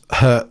what's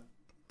hurt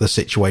the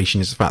situation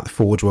is the fact that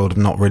Forge World have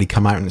not really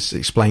come out and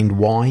explained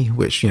why,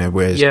 which,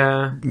 whereas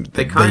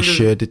they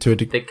should to a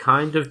degree. They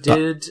kind of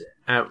did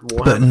at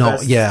Warhammer but not,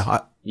 Fest.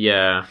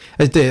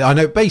 They did. I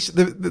know,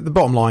 basically, the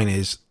bottom line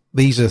is,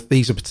 these are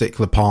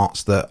particular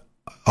parts that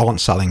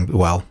aren't selling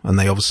well, and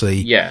they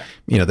obviously,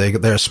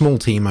 they're a small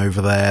team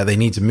over there. They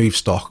need to move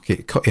stock.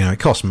 It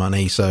costs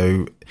money,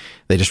 so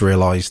they just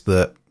realised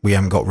that we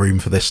haven't got room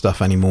for this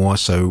stuff anymore,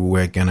 so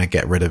we're gonna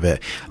get rid of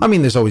it. I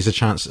mean, there's always a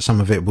chance that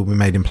some of it will be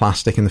made in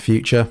plastic in the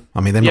future.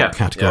 I mean, they've not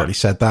categorically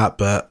said that,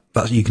 but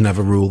you can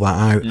never rule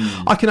that out.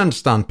 I can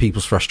understand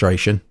people's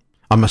frustration.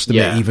 I must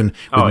admit, even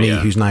with me,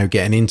 who's now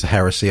getting into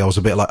heresy, I was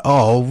a bit like,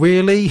 oh,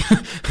 really?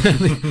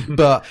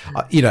 But,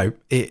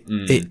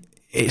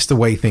 it's the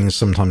way things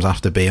sometimes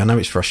have to be. I know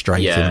it's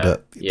frustrating,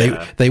 but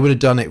they would have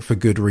done it for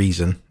good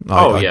reason.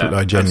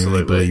 I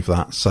genuinely believe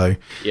that. So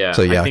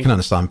I can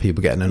understand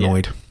people getting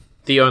annoyed.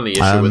 The only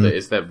issue with it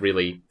is they're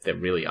really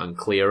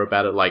unclear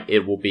about it. Like,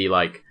 it will be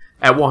like,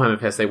 at Warhammer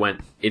Fest, they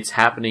went, it's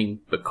happening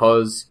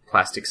because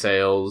plastic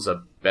sales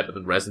are better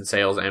than resin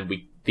sales, and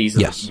these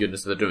are the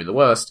units that are doing the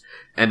worst.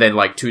 And then,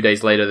 like, 2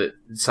 days later,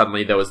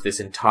 suddenly there was this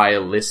entire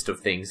list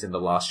of things in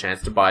the last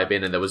chance to buy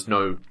bin, and there was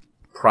no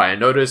prior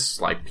notice.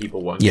 Like,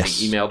 people weren't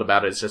getting emailed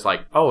about it. It's just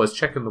like, oh, I was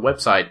checking the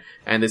website,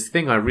 and this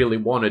thing I really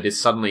wanted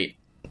is suddenly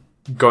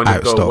going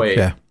to go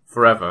away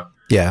forever.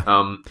 Yeah.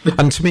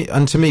 And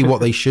to me,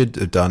 what they should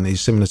have done is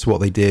similar to what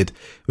they did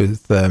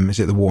with, is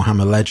it the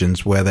Warhammer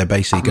Legends, where they're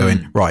basically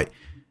going, right,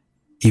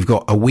 you've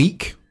got a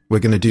week. We're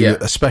going to do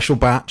a special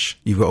batch.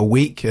 You've got a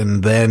week,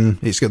 and then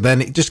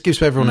it just gives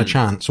everyone a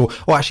chance. Or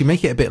actually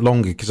make it a bit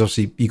longer, because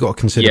obviously you got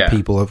to consider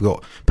people have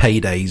got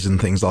paydays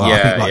and things like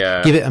that. I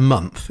think give it a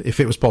month if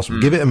it was possible.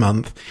 Give it a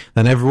month,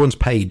 then everyone's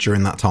paid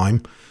during that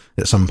time.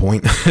 at some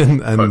point,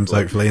 and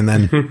hopefully, and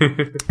then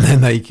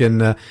then they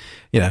can,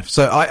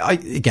 So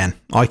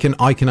I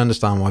can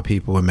understand why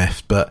people were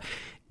miffed, but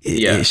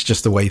it's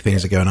just the way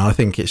things are going. I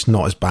think it's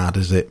not as bad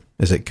as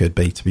it could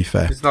be. To be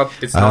fair, it's not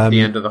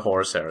the end of the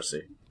Horus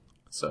Heresy.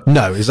 So.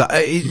 No,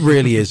 it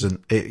really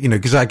isn't.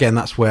 Because again,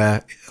 that's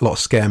where a lot of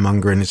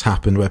scaremongering has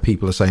happened, where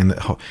people are saying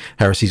that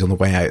heresy's on the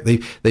way out.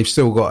 They've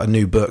still got a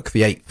new book.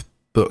 The 8th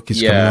book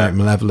is coming out,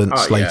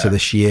 Malevolence, later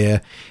this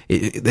year.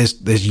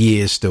 There's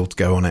years still to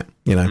go on it,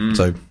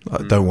 so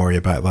don't worry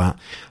about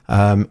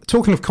that.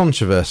 Talking of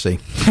controversy,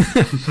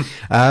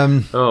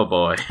 oh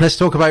boy, let's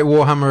talk about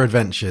Warhammer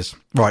Adventures.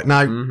 Right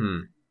now,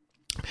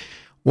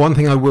 one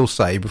thing I will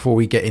say before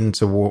we get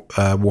into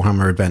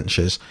Warhammer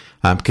Adventures,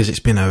 because it's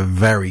been a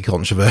very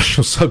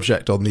controversial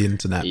subject on the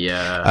internet.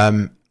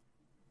 Yeah.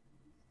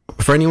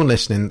 For anyone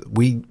listening,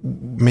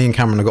 me and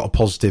Cameron have got a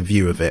positive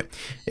view of it.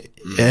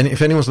 And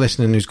if anyone's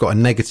listening who's got a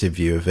negative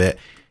view of it,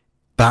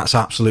 that's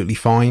absolutely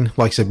fine.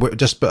 Like I said,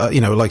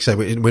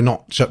 we're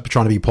not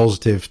trying to be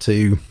positive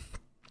to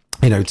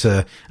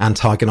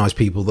antagonize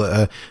people that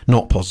are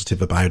not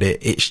positive about it.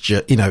 It's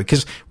just,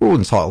 because we're all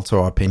entitled to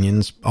our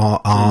opinions,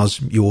 ours,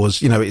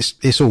 yours,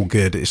 it's all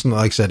good. It's not,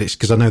 like I said, it's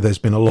because I know there's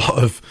been a lot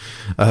of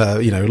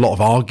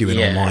arguing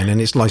online,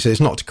 and it's like I said,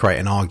 it's not to create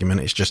an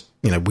argument. It's just,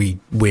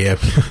 we're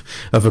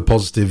of a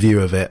positive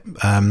view of it.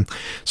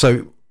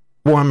 So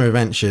Warhammer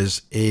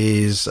Adventures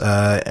is,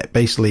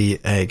 basically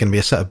going to be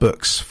a set of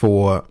books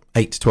for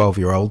 8 to 12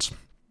 year olds,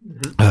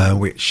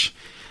 which,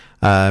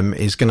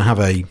 is going to have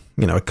a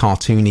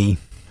cartoony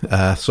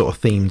sort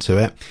of theme to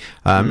it,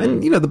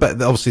 and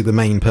obviously the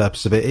main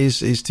purpose of it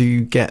is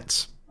to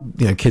get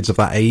kids of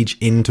that age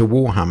into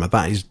Warhammer.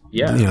 That is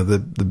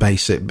the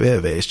basic bit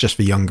of it. It's just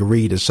for younger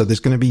readers. So there's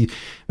going to be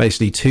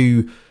basically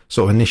two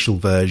sort of initial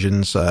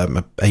versions,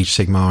 a Age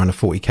of Sigmar and a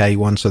 40k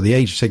one. So the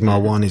Age of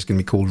Sigmar one is going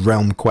to be called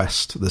Realm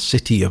Quest: The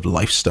City of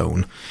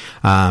Lifestone,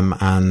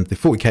 and the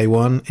 40k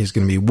one is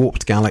going to be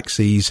Warped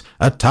Galaxies: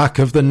 Attack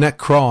of the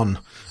Necron.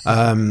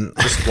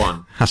 Just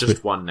one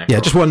Necron.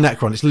 Yeah, just one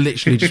Necron. It's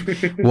literally just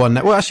one.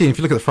 Well, actually, if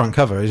you look at the front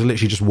cover, it's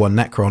literally just one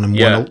Necron and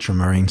one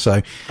Ultramarine.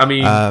 So, I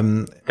mean,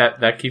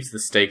 that keeps the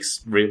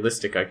stakes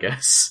realistic, I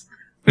guess.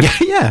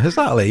 Yeah,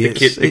 exactly. The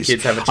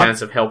kids have a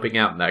chance of helping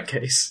out in that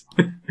case.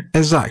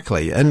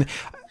 Exactly, and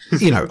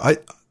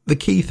the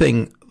key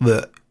thing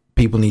that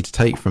people need to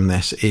take from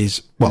this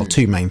is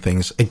two main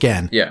things.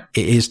 Again, it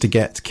is to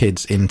get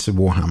kids into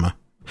Warhammer.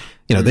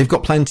 They've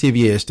got plenty of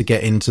years to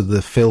get into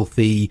the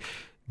filthy,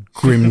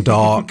 grim,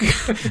 dark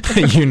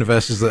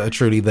universes that are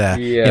truly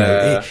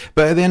there.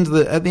 But at the end of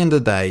the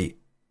day,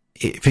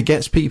 if it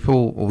gets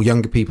people or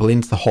younger people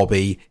into the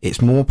hobby,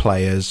 it's more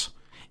players,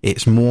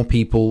 it's more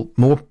people,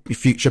 more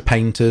future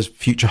painters,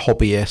 future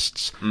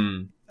hobbyists.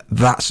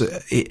 That's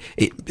it.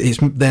 It's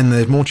then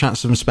there's more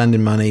chance of them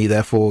spending money.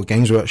 Therefore,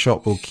 Games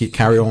Workshop will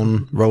carry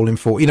on rolling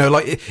forward.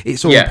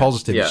 It's all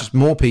positive. It's just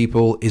more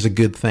people is a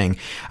good thing.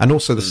 And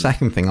also the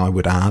second thing I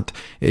would add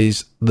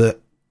is that,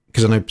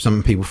 because I know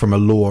some people from a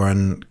lore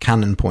and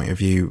canon point of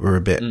view were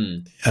a bit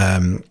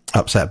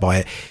upset by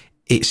it.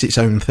 It's its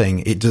own thing.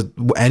 It does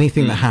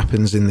anything that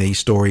happens in these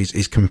stories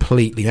is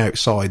completely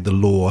outside the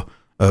lore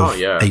of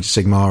Age of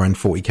Sigmar and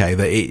 40k.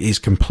 That it is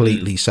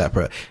completely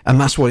separate, and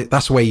that's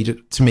the way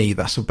to me,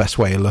 that's the best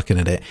way of looking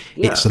at it.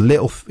 It's a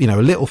little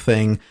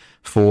thing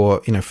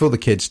for for the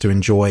kids to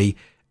enjoy,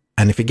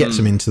 and if it gets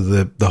them into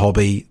the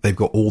hobby, they've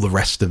got all the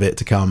rest of it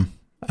to come.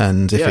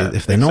 And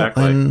if they're not,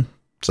 then.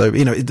 So,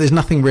 there's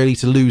nothing really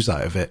to lose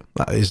out of it.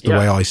 That is the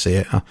way I see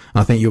it. And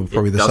I think you're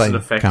probably the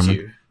same, Cameron.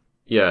 You.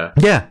 Yeah.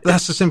 Yeah,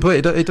 that's the simple.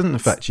 It doesn't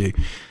affect you.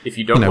 If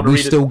you don't want to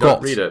read it,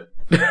 don't read it.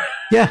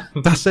 Yeah,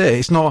 that's it.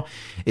 It's not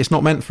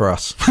meant for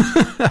us.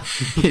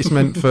 It's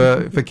meant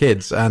for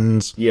kids.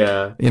 And,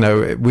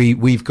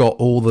 we've got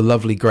all the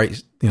lovely,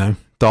 great,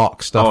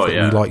 dark stuff that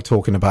we like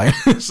talking about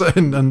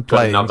and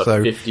playing. Got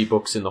another 50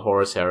 books in the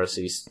Horus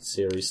Heresy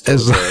series.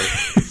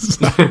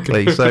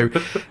 Exactly. So,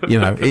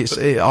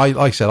 like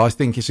I said, I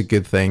think it's a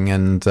good thing,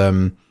 and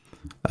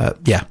I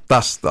think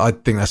that's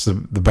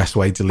the best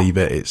way to leave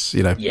it. It's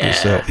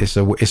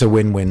it's a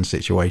win-win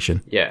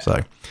situation. Yeah.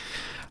 So.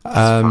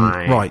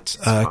 Right,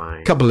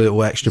 a couple of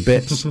little extra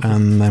bits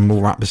and then we'll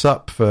wrap this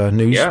up for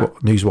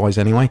news-wise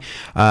anyway.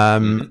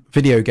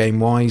 Video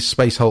game-wise,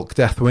 Space Hulk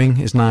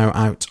Deathwing is now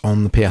out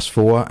on the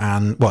PS4,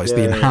 and it's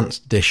the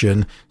enhanced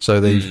edition, so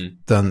there's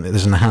an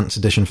enhanced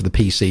edition for the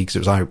PC because it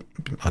was out,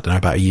 I don't know,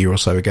 about a year or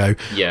so ago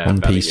on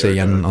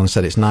PC, and I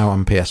said it's now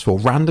on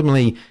PS4.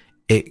 Randomly,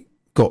 it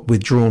got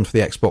withdrawn for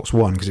the Xbox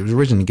One because it was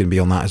originally going to be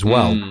on that as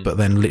well, but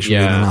then literally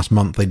in the last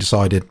month they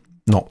decided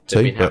not to.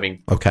 They've been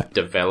having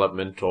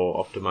development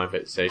or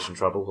optimization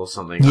trouble or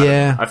something.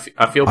 Yeah.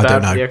 I feel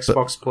bad for the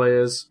Xbox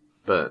players,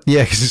 but...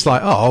 Yeah, because it's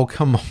like, oh,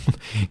 come on.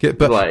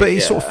 But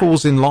it sort of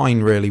falls in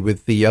line, really,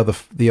 with the other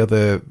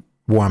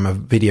Warhammer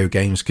video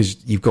games,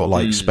 because you've got,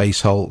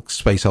 Space Hulk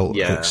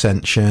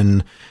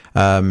Ascension,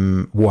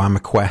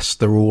 Warhammer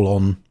Quest, they're all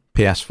on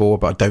PS4,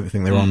 but I don't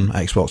think they're on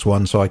Xbox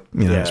One, so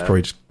it's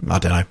probably just, I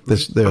don't know.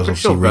 There's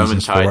obviously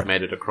reasons for it. Vermintide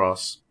made it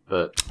across,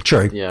 but...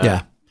 True,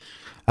 yeah.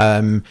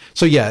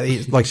 So yeah,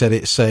 like I said,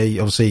 it's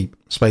obviously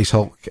Space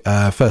Hulk,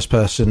 first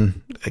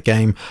person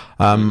game.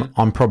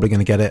 I'm probably going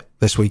to get it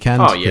this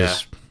weekend. Oh yeah,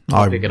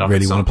 I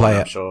really want to play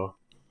it. Sure.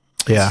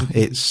 Yeah,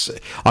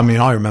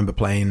 I remember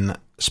playing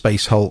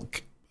Space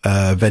Hulk,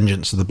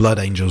 Vengeance of the Blood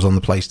Angels on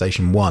the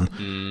PlayStation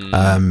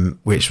 1,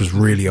 which was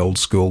really old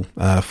school.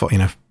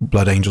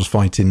 Blood Angels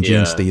fighting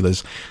Gene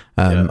Stealers.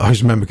 I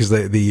always remember because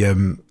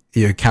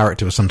the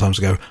character would sometimes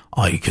go,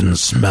 "I can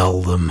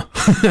smell them."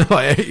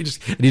 He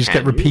just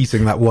kept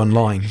repeating that one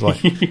line. It's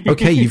like,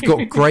 okay, you've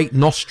got great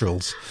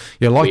nostrils.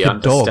 You're like a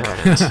dog.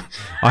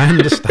 I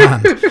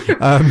understand.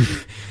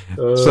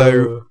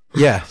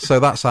 So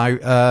that's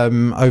out.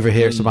 Over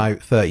here, it's about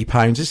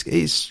 £30.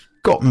 It's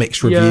got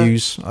mixed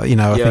reviews. I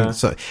think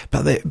so.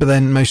 But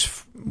then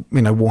most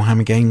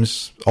Warhammer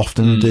games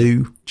often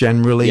do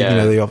generally.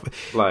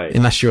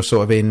 Unless you're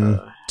sort of in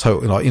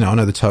total, I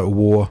know the Total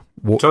War.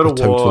 Total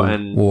War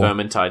and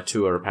Vermintide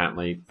 2 are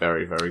apparently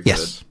very, very good.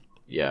 Yes.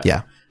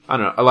 Yeah. I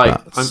don't know.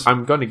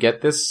 I'm going to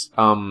get this,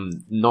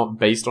 not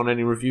based on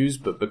any reviews,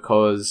 but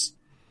because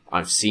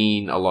I've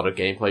seen a lot of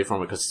gameplay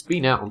from it, because it's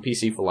been out on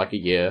PC for like a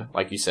year,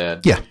 like you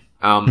said. Yeah.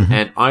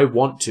 And I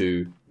want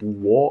to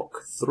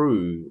walk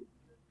through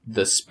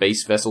the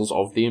space vessels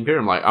of the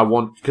Imperium.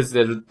 Because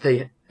they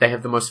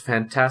have the most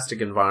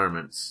fantastic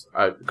environments.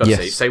 I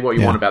gotta say what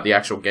you want about the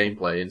actual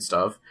gameplay and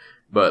stuff.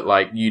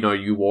 But,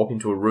 you walk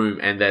into a room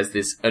and there's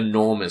this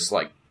enormous,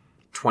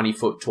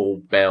 20-foot tall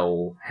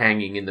bell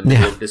hanging in the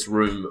middle of this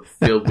room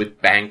filled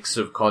with banks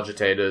of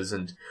cogitators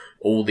and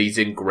all these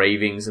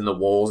engravings in the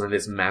walls and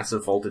this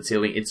massive vaulted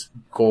ceiling. It's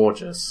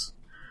gorgeous.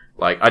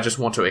 I just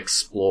want to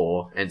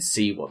explore and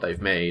see what they've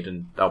made,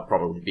 and they'll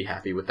probably be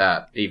happy with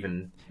that,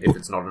 even if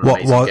it's not an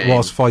amazing game.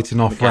 Whilst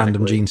fighting off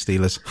random Gene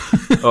Stealers.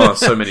 Oh,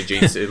 so many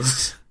Gene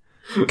Stealers.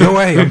 Go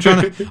away! I'm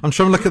trying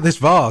to look at this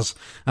vase.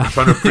 I'm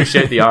trying to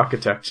appreciate the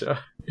architecture.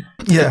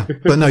 Yeah,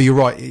 but no, you're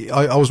right.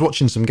 I was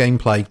watching some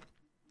gameplay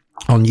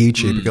on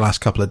YouTube the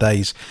last couple of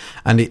days,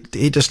 and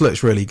it just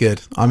looks really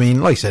good. I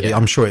mean, like I said,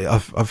 I'm sure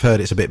I've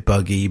heard it's a bit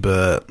buggy,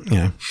 but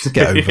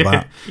get over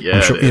that.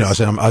 I'm sure,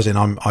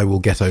 I will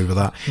get over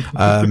that.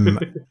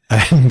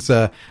 And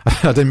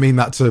I didn't mean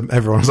that to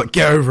everyone. I was like,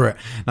 get over it.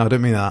 No, I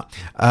don't mean that.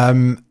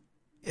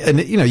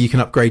 And you can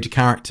upgrade your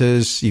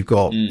characters. You've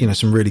got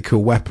some really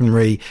cool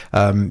weaponry.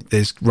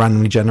 There's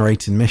randomly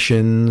generated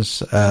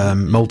missions,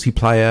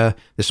 multiplayer.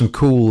 There's some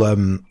cool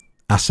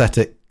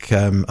aesthetic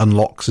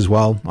unlocks as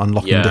well,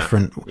 unlocking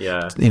different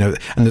and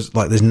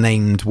there's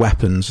named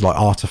weapons like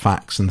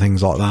artifacts and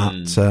things like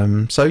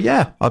that.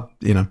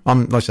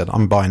 I'm like I said,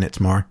 I'm buying it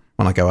tomorrow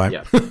when I go out.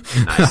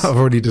 Nice. I've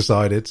already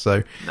decided.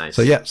 So nice.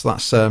 So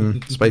that's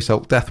Space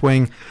Hulk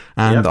Deathwing,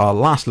 and our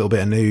last little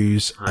bit of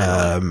news.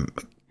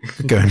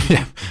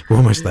 We're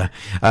almost there.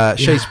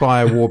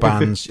 Shadespire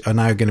warbands are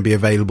now going to be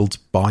available to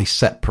buy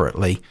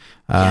separately,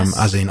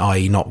 as in,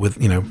 i.e., not with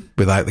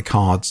without the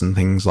cards and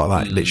things like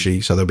that.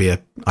 Literally, so there'll be I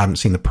haven't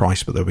seen the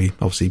price, but they'll be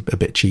obviously a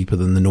bit cheaper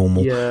than the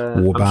normal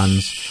warbands. I'm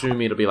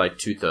assuming it'll be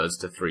 2/3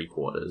 to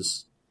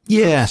 3/4.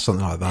 Yeah,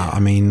 something like that.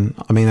 I mean,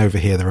 over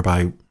here they're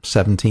about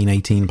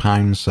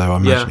 £17-18, so I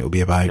imagine it'll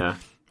be about I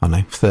don't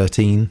know,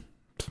 £13.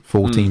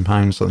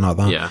 £14, something like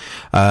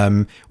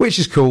that. Which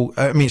is cool.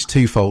 I mean, it's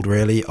twofold,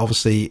 really.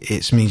 Obviously,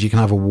 it means you can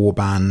have a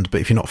warband,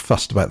 but if you're not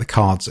fussed about the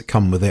cards that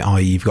come with it,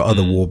 i.e., you've got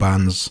other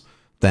warbands,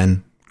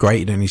 then great,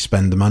 you don't need to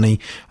spend the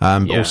money.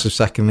 But also,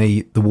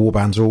 secondly, the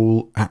warbands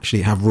all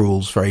actually have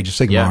rules for Age of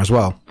Sigmar as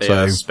well. They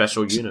are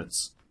special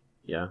units.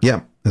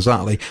 Yeah,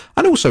 exactly.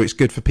 And also, it's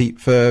good for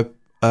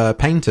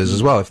painters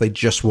as well, if they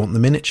just want the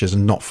miniatures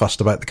and not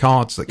fussed about the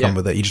cards that come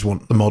with it. You just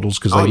want the models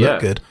because they look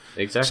good.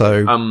 Exactly.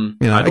 So,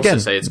 I'd also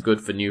say it's good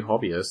for new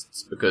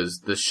hobbyists because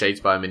the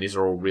Shadespire minis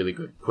are all really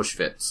good push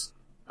fits.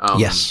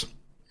 Yes.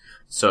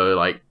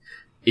 So,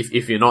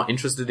 if you're not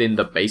interested in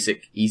the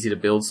basic, easy to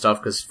build stuff,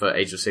 because for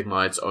Age of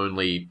Sigmar it's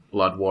only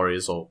Blood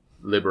Warriors or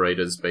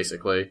Liberators,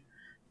 basically.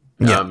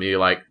 You're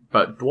like,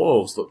 but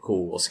dwarves look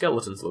cool or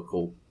skeletons look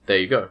cool. There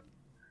you go.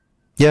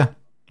 Yeah,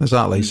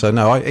 exactly. So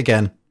no,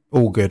 again,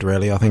 all good,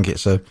 really. I think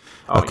it's a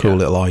cool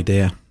little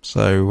idea.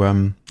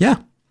 So,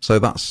 so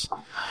that's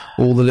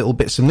all the little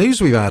bits of news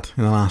we've had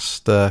in the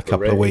last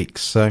couple of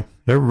weeks. So,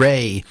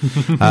 hooray!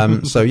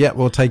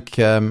 We'll take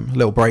a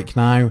little break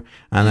now,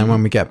 and then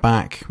when we get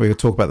back, we're going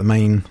to talk about the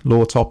main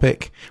lore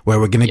topic, where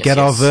we're going to get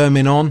our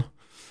vermin on.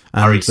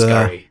 And, very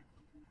scary.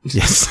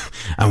 Yes,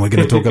 and we're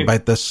going to talk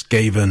about the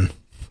Skaven.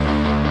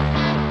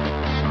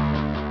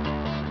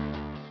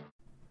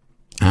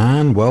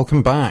 And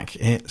welcome back.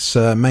 It's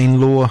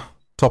main lore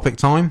topic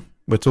time.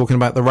 We're talking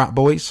about the Rat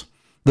Boys,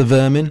 the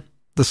Vermin,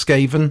 the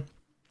Skaven,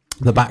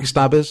 the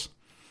Backstabbers,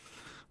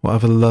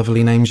 whatever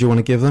lovely names you want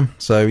to give them.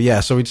 So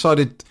we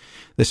decided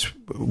this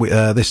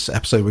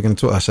episode we're going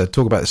to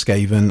talk about the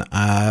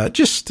Skaven,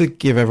 just to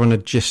give everyone a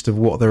gist of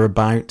what they're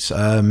about.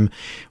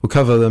 We'll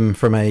cover them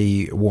from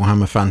a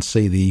Warhammer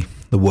Fantasy,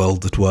 the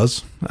world that was,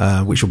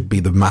 which will be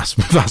the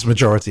vast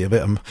majority of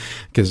it,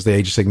 because the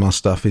Age of Sigmar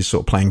stuff is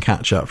sort of playing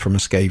catch up from a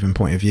Skaven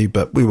point of view,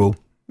 but we will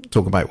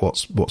talk about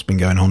what's been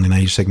going on in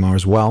Age of Sigmar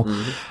as well.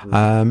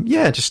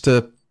 Just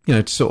to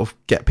to sort of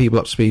get people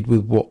up to speed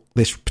with what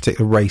this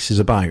particular race is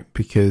about,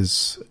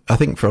 because I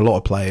think for a lot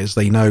of players,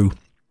 they know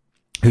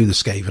who the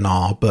Skaven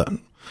are, but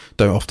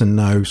don't often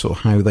know sort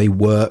of how they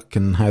work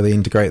and how they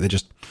integrate. They're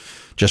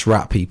just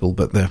rat people,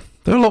 but they're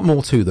a lot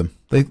more to them.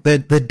 They're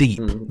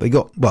deep.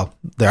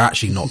 They're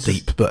actually not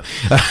deep, but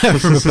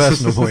from a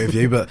personal point of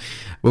view, but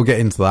we'll get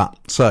into that.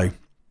 So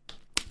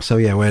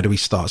yeah, where do we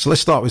start? So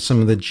let's start with some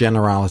of the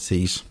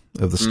generalities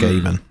of the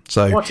Skaven.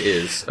 So what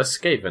is a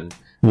Skaven?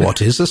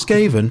 What is a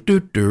Skaven?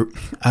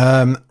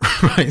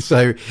 Right,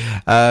 so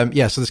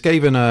so the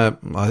Skaven are,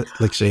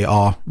 like I say,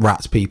 are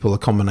rat people, a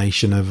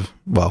combination of,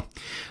 they're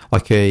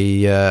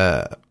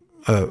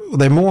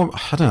more,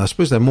 I don't know, I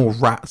suppose they're more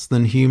rats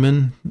than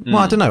human. Well,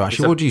 I don't know,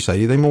 actually, what do you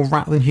say? Are they more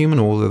rat than human,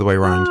 or the other way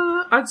around?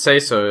 I'd say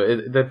so.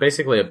 They're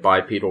basically a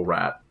bipedal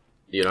rat,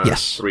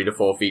 Yes. 3 to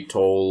 4 feet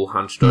tall,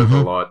 hunched over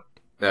a lot.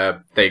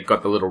 They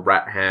got the little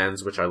rat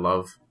hands, which I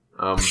love.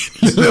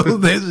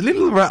 There's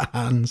little rat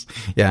hands.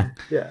 Yeah.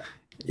 Yeah.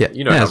 Yeah.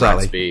 How exactly.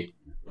 rats be.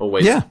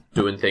 Always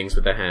doing things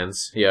with their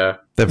hands. Yeah.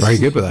 They're very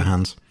good with their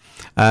hands.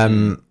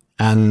 And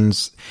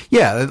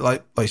yeah,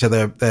 like I said,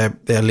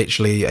 they're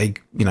literally a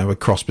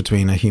cross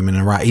between a human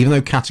and a rat, even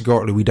though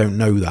categorically we don't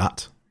know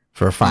that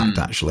for a fact,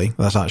 actually.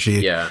 That's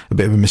actually a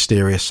bit of a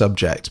mysterious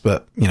subject,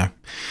 but,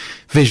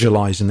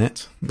 visualizing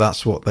it,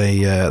 that's what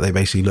they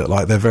basically look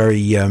like. They're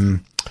very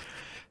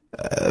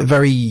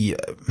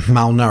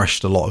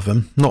malnourished, a lot of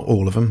them, not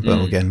all of them,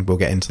 but again, we'll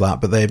get into that,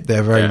 but they're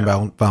very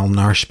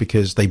malnourished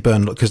because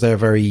they're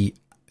very,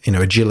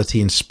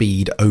 agility and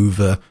speed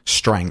over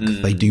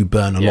strength. They do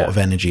burn a lot of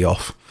energy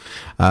off,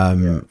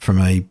 from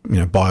a,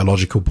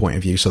 biological point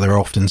of view. So they're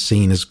often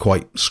seen as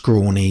quite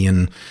scrawny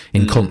and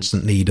in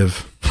constant need of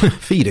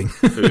feeding.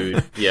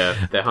 Food.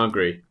 Yeah. They're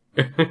hungry.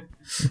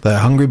 They're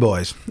hungry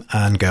boys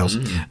and girls.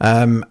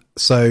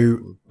 So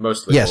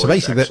mostly boys, so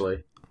basically,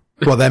 actually.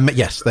 Well, they're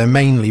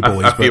mainly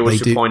boys. I feel but we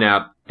should point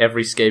out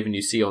every Skaven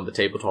you see on the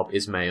tabletop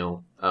is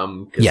male.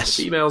 Because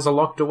the females are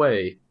locked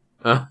away.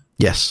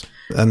 Yes,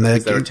 and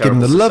they're given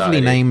the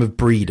lovely name of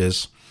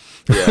breeders.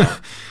 Yeah,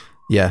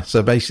 yeah.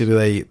 So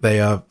basically, they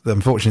are,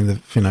 unfortunately,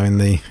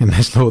 in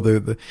this law,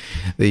 the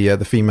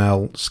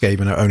female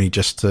Skaven are only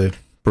just to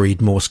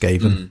breed more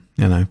Skaven.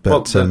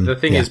 But the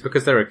thing is,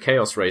 because they're a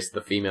chaos race,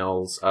 the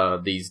females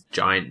are these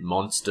giant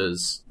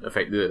monsters.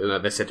 Effectively,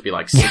 they're said to be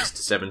like 6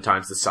 to 7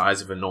 times the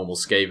size of a normal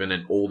Skaven,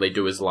 and all they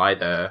do is lie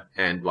there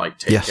and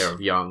take care of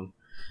young.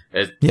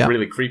 It's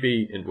really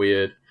creepy and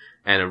weird,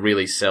 and it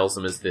really sells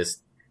them as this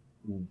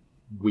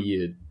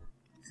weird.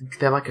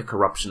 They're like a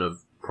corruption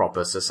of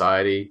proper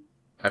society.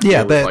 I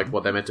feel like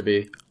what they're meant to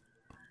be.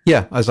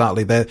 Yeah,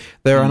 exactly. They're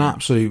an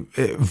absolute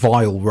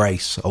vile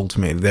race.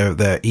 Ultimately,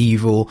 they're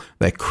evil.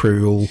 They're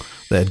cruel.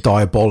 They're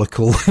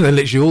diabolical. They're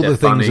literally all the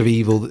things of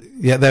evil.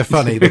 Yeah, they're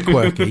funny. They're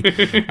quirky.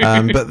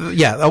 But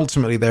yeah,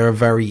 ultimately, they're a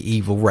very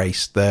evil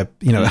race. They're,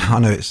 I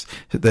know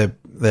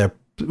they're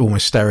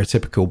almost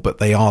stereotypical, but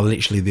they are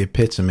literally the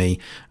epitome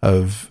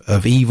of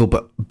evil,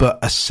 but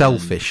a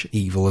selfish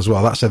evil as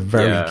well. That's a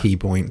very key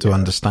point to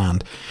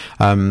understand.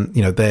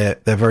 They're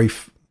very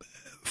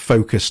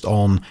focused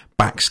on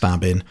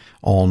backstabbing,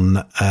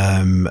 on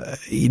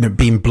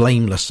being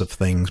blameless of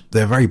things.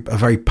 They're a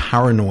very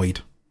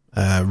paranoid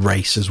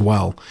race as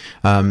well.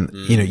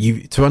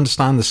 To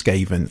understand the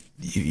Skaven,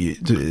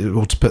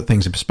 or to put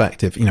things in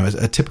perspective,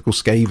 a typical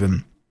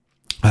Skaven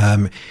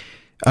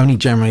only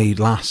generally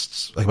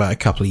lasts about a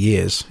couple of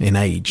years in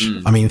age.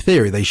 I mean, in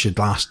theory, they should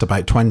last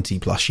about 20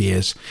 plus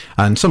years,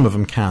 and some of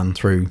them can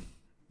through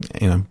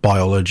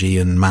biology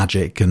and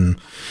magic and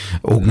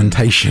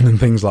augmentation and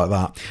things like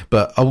that.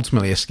 But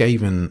ultimately, a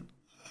Skaven,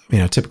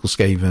 typical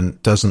Skaven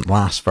doesn't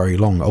last very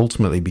long,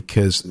 ultimately,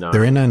 because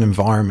they're in an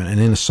environment and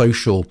in a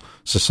social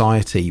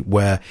society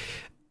where,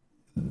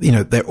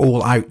 they're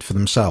all out for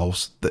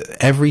themselves.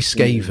 Every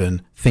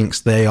Skaven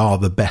thinks they are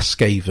the best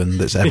Skaven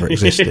that's ever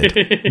existed.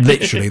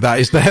 Literally, that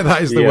is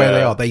the way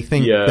they are. They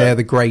think they're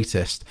the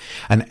greatest,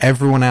 and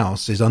everyone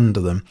else is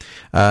under them.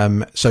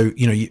 From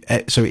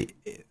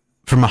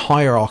a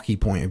hierarchy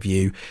point of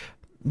view,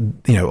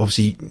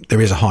 obviously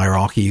there is a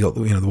hierarchy. You got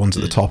the ones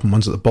at the top and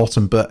ones at the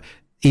bottom, but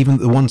even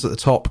the ones at the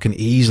top can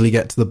easily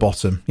get to the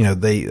bottom.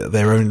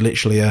 They're only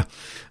literally a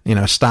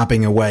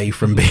stabbing away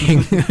from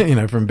being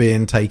from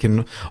being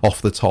taken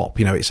off the top.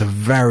 It's a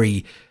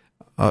very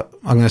I'm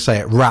going to say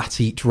it, rat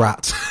eat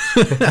rat.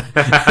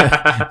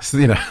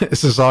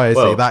 Society.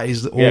 Well, that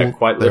is all.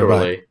 Quite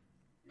literally.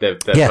 They're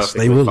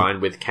perfectly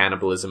fine with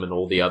cannibalism and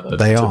all the other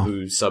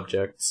taboo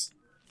subjects.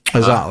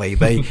 Exactly.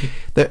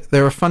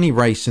 They're a funny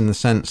race in the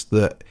sense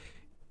that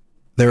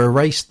they're a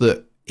race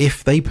that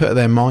if they put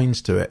their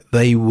minds to it,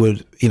 they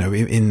would,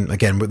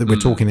 we're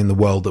talking in the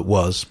world that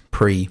was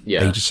pre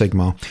Age of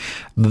Sigmar.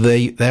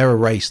 They're a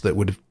race that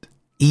would have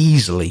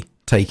easily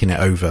taken it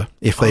over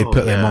if they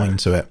put their mind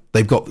to it.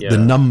 They've got the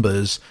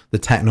numbers, the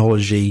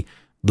technology,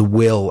 the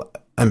will,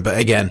 but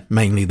again,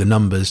 mainly the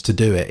numbers to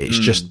do it. It's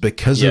just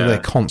because of their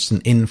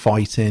constant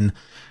infighting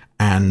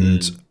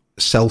and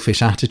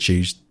selfish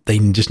attitudes, they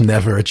just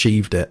never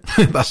achieved it.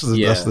 That's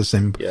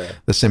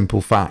the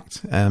simple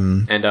fact.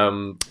 And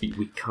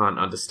we can't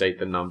understate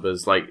the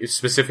numbers. Like,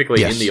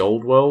 specifically in the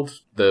old world,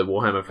 the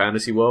Warhammer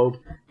Fantasy world,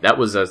 that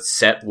was a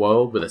set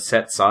world with a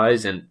set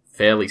size and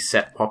fairly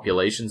set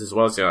populations as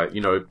well. So,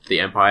 you know, the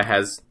Empire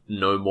has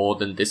no more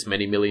than this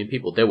many million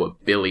people. There were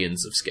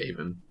billions of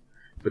Skaven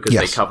because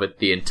they covered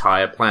the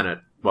entire planet.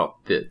 Well,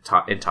 the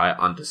entire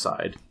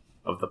underside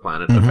of the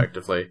planet,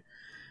 effectively.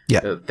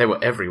 Yeah. They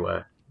were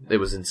everywhere. It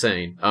was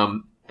insane.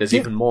 There's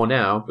even more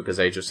now because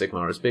Age of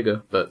Sigmar is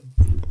bigger, but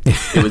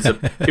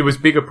it was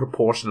bigger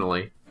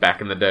proportionally back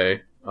in the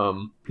day.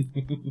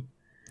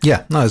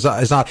 Yeah, no, it's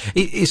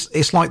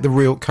like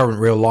the current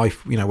real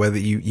life, you know, where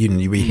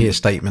we hear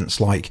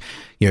statements like,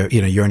 you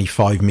know, you're only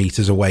 5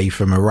 meters away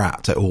from a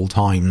rat at all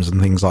times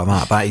and things like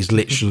that. That is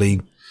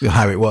literally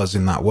how it was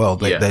in that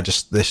world. They're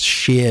just this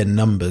sheer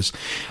numbers.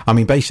 I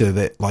mean,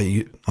 basically,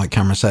 like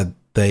Cameron said,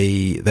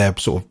 their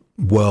sort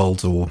of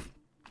world or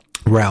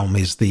realm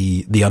is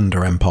the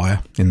Under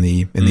Empire in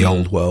the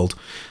old world.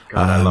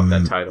 God, I love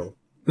that title.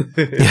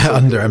 Yeah,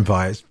 Under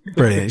Empire is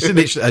brilliant. It's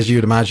literally, as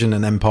you'd imagine,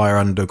 an empire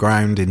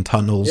underground in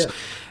tunnels,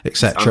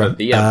 etc. Under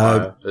the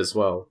Empire as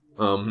well.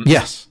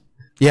 Yes,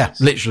 yeah,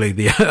 literally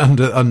the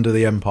under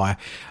the Empire.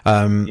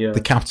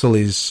 The capital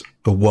is,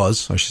 or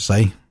was, I should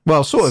say.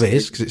 Well, sort of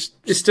is, because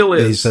it still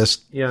is.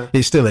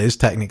 It still is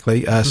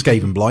technically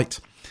Skaven Blight.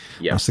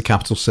 Yeah, that's the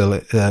capital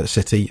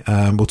city.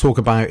 We'll talk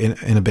about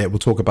in a bit. We'll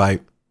talk about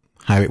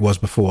how it was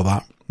before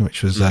that,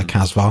 which was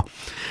Kasvar.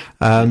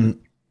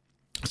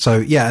 So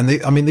yeah, and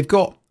they've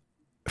got,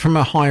 from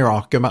a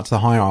hierarchy, going back to the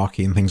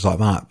hierarchy and things like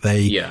that,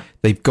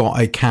 they've got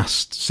a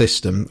caste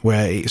system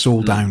where it's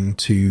all down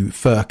to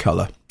fur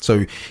colour.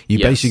 So you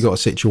basically got a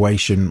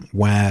situation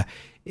where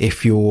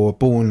if you're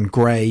born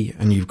grey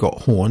and you've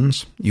got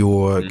horns,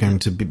 you're going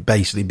to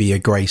basically be a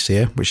grey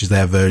seer, which is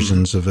their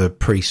versions of a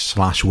priest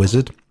 /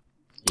 wizard.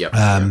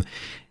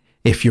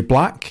 If you're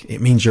black, it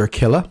means you're a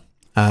killer.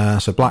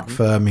 So black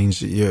fur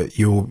means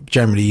you're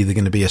generally either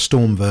going to be a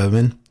storm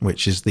vermin,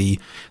 which is the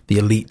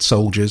elite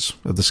soldiers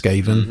of the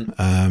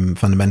Skaven,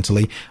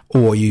 fundamentally,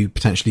 or you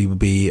potentially would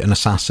be an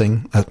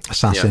assassin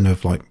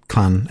of like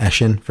Clan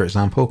Eshin, for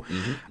example.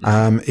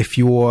 If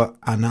you're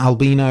an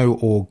albino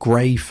or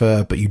grey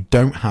fur, but you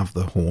don't have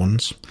the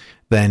horns,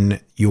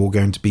 then you're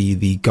going to be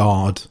the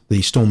guard,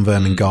 the storm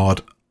vermin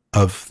guard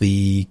of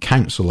the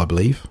council, I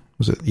believe.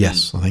 Was it?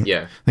 Yes, I think.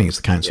 Yeah. I think it's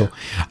the council.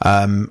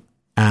 Yeah.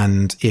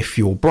 And if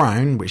you're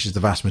brown, which is the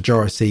vast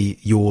majority,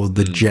 you're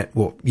the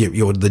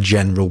you're the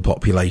general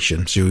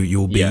population. So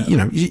you'll be, you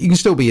know, you can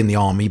still be in the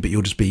army, but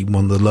you'll just be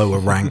one of the lower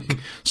rank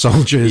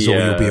soldiers, or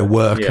you'll be a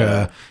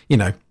worker. You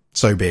know,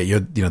 so be it.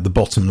 You're, you know, the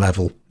bottom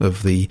level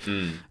of the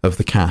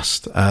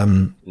caste.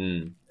 And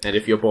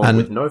if you're born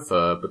with no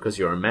fur because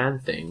you're a man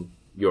thing,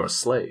 you're a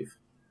slave.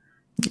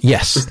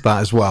 Yes, that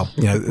as well.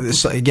 You know,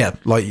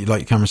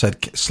 like Cameron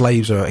said,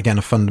 slaves are again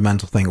a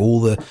fundamental thing. All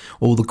the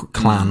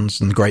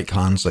clans and the great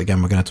clans,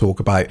 again, we're going to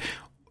talk about,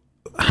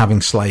 having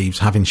slaves,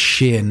 having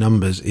sheer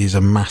numbers is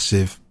a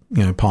massive,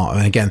 you know, part.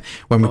 And again,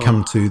 when we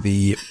come to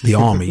the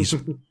armies,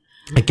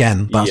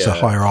 again, that's a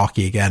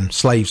hierarchy again.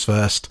 Slaves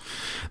first,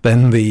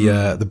 then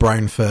the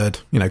brown furred,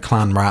 you know,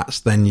 clan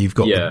rats. Then you've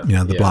got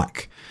the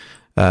black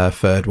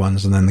furred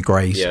ones, and then the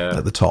greys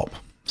at the top.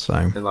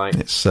 So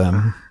it's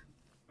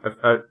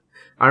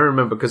I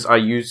remember because I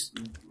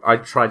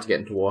tried to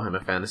get into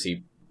Warhammer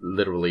Fantasy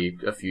literally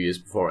a few years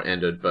before it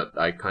ended, but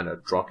I kind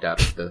of dropped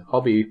out of the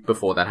hobby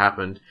before that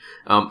happened.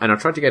 And I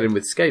tried to get in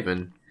with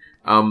Skaven.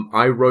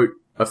 I wrote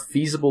a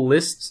feasible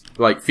list,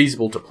 like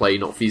feasible to play,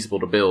 not feasible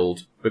to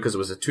build, because it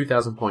was a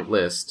 2,000 point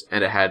list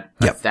and it had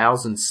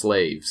 1,000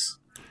 slaves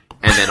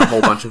and then a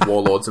whole bunch of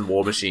warlords and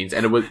war machines.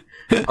 And it was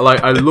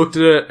like, I looked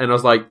at it and I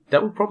was like,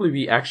 that would probably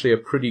be actually a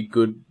pretty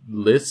good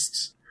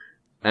list.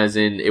 As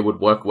in, it would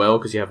work well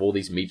because you have all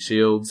these meat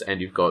shields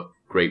and you've got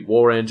great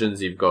war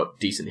engines, you've got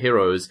decent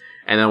heroes.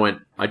 And I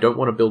went, I don't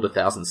want to build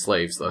 1,000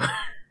 slaves though.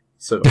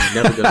 So I'm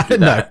never going to do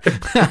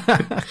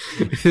that.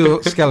 If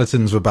your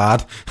skeletons were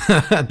bad,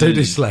 don't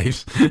do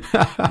slaves.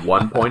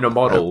 1 point a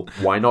model.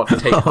 Why not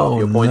take off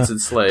your points in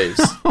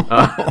slaves?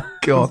 Oh,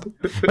 God.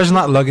 Imagine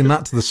that, lugging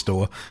that to the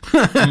store.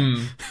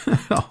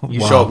 You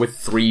show up with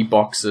 3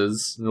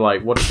 boxes.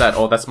 Like, what is that?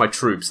 Oh, that's my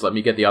troops. Let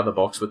me get the other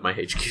box with my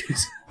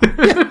HQs.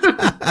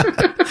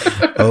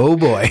 Oh,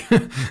 boy.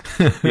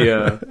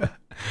 Yeah.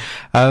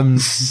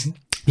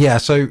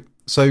 So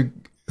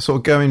sort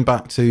of going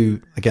back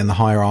to, again, the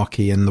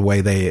hierarchy and the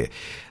way they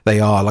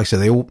are, like I said,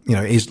 they all, you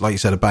know, it is, like you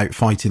said, about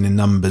fighting in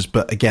numbers,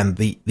 but again,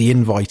 the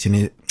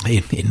infighting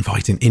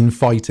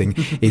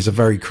is a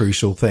very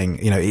crucial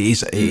thing. You know,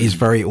 it is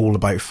very all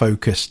about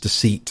focus,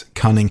 deceit,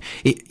 cunning.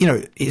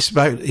 It's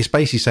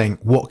basically saying,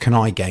 what can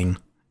I gain?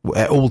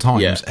 At all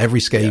times, every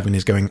Skaven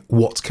is going,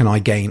 what can I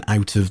gain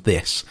out of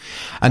this?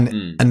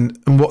 And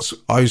what's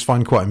I always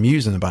find quite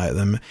amusing about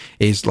them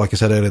is, like I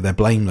said earlier, they're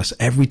blameless.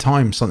 Every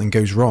time something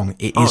goes wrong,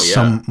 it is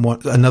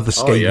another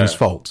Skaven's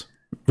fault.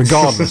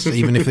 Regardless,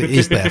 even if it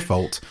is their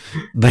fault,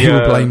 they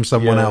will blame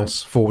someone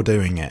else for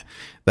doing it.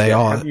 They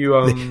are.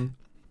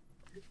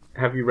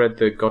 have you read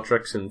the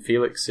Gotrek and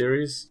Felix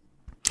series?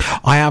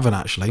 I haven't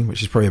actually,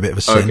 which is probably a bit of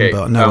a sin,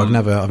 but no, I've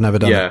never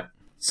done it. Yeah.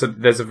 So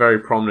there's a very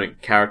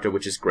prominent character,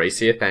 which is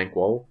Gracia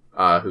Thankwall,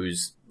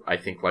 who's, I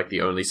think, like,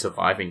 the only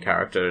surviving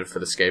character for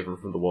the Skaven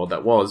from the world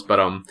that was, but,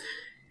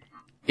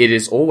 it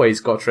is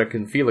always Gotrek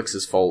and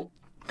Felix's fault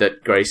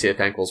that Gracia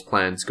Thankwall's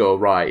plans go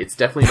awry. It's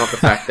definitely not the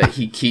fact that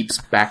he keeps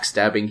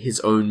backstabbing his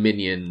own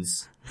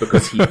minions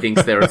because he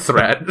thinks they're a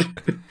threat,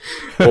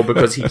 or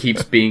because he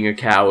keeps being a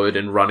coward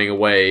and running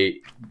away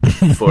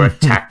for a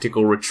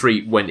tactical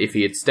retreat when if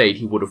he had stayed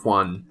he would have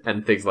won,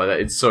 and things like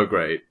that. It's so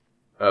great.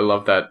 I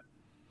love that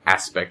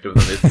aspect of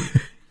them.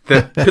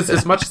 Because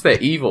as much as they're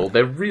evil,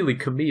 they're really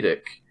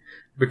comedic.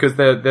 Because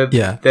they're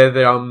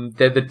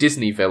the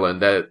Disney villain.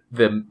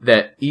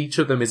 They're each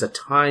of them is a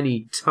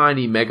tiny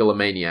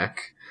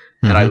megalomaniac,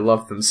 and I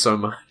love them so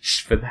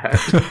much for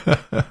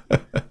that.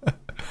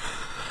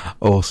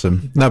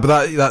 Awesome. No,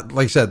 but that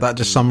like I said, that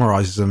just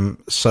summarizes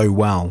them so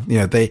well. You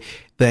know,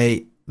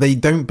 they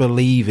don't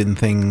believe in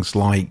things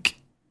like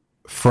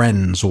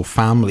friends or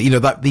family. You know,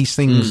 that these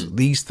things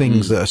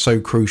that are so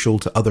crucial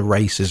to other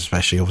races,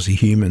 especially obviously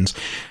humans,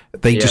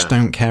 they just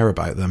don't care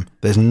about them.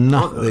 There's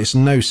there's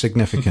no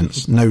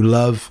significance, no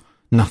love,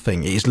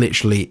 nothing. It's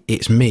literally,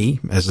 it's me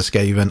as a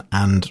Skaven,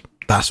 and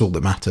that's all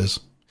that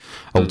matters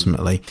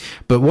ultimately.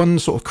 But one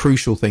sort of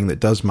crucial thing that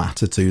does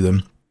matter to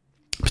them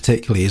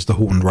particularly is the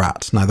Horned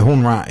Rat. Now, the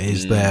Horned Rat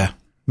is their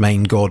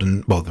main god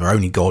and, well, their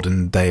only god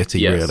and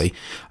deity, really.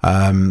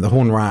 The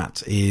Horned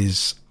Rat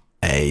is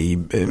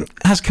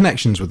has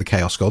connections with the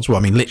Chaos Gods. Well,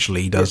 I mean,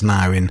 literally he does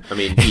now in... I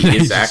mean, he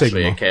is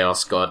actually a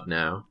Chaos God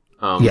now.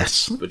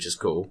 Yes. Which is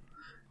cool.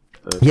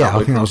 Yeah,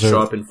 I think that was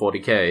show up in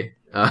 40k.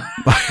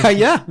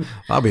 Yeah,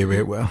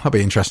 that'll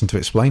be interesting to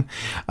explain.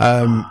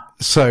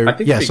 So I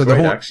think yeah, it'd be so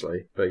great, the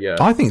actually, but yeah,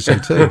 I think so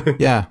too.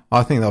 Yeah,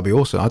 I think that'll be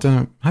awesome. I don't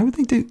know how would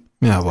they do.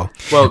 Yeah, well,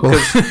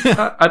 because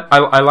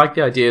I like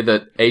the idea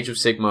that Age of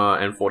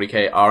Sigmar and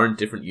 40k are in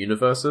different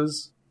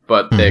universes,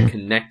 but they're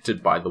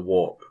connected by the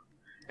warp.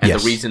 And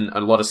the reason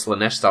a lot of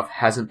Slaanesh stuff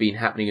hasn't been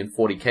happening in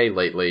 40k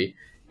lately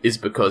is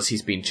because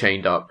he's been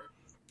chained up.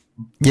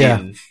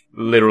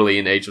 Literally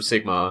in Age of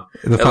Sigmar.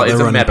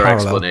 It's a meta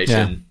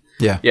explanation.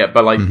 Yeah,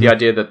 but like the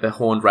idea that the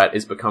Horned Rat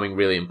is becoming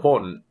really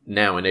important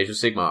now in Age of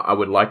Sigmar, I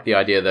would like the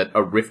idea that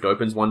a rift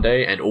opens one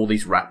day and all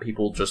these rat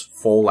people just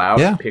fall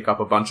out, pick up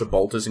a bunch of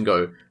bolters and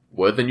go,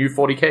 "We're the new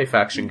 40k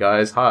faction,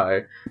 guys.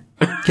 Hi."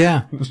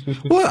 Yeah.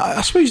 Well,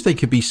 I suppose they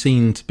could be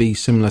seen to be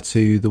similar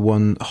to the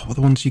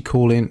ones you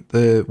call in,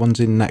 the ones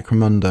in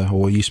Necromunda,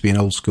 or used to be an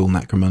old school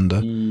Necromunda.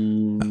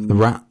 The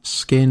rat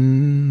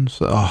skins.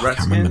 I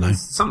can't remember now.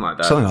 Something like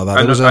that.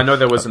 I know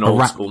there was an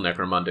old school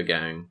Necromunda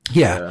gang.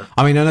 Yeah.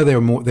 I mean, I know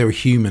they were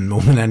human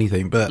more than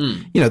anything, but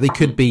you know, they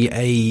could be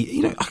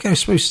I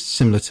suppose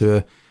similar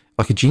to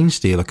like a Gene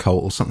Stealer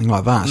cult or something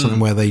like that, something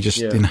where they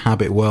just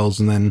inhabit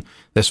worlds and then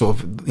they're sort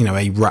of, you know,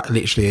 a rat,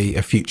 literally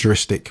a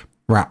futuristic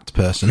rat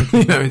person.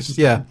 You know, it's,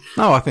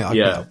 No, I think I'd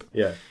help.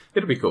 Yeah.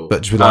 It'd be cool.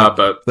 But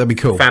that'd be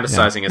cool.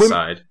 Fantasizing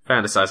aside.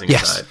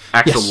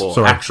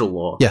 Actual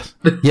law. Yes.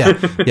 Yeah.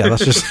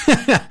 That's just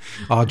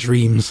our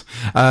dreams.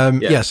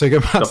 So go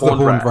back to the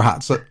Horned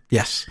Rat.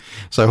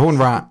 So Horned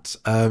Rat,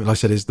 like I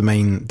said, is the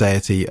main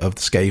deity of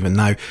the Skaven.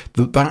 Now,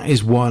 that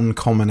is one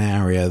common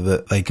area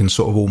that they can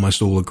sort of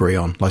almost all agree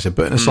on. Like I said,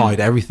 putting aside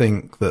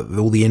everything,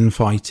 all the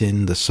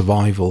infighting, the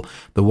survival,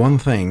 the one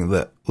thing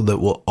that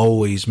will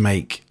always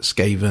make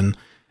Skaven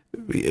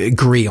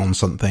agree on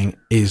something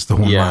is the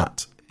Horned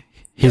Rat.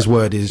 His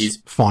word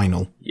is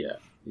final. Yeah.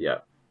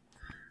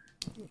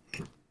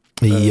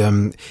 I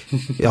was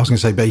going to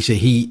say,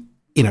 basically,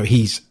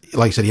 he's,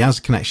 like I said, he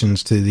has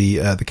connections to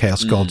the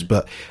Chaos Gods,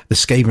 but the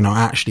Skaven are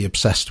actually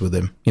obsessed with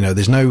him. You know,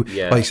 there's no,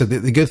 like I said,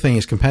 the good thing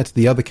is compared to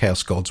the other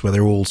Chaos Gods where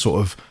they're all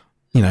sort of,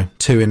 you know,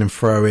 to-ing and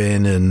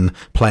fro-ing and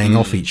playing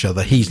off each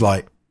other, he's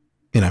like,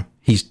 you know,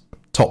 he's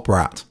top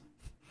rat.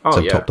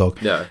 Top dog.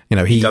 Yeah. You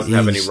know, he doesn't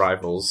have any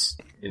rivals.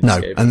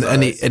 No,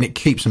 and it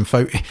keeps him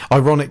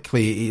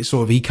ironically, it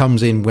sort of, he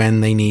comes in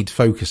when they need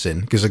focusing,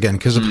 because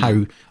of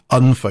how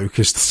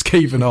unfocused the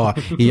Skaven are,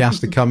 he has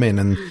to come in,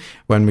 and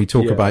when we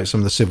talk about some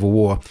of the Civil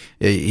War,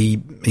 he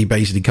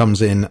basically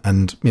comes in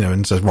and, you know,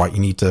 and says, right, you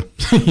need to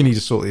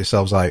sort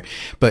yourselves out.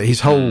 But his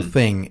whole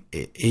thing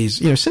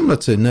is, you know, similar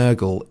to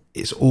Nurgle,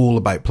 it's all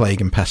about plague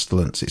and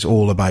pestilence. It's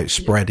all about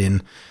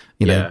spreading,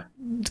 you know,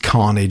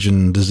 carnage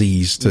and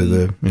disease to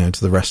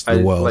the rest of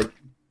the world.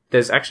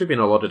 There's actually been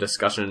a lot of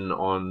discussion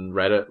on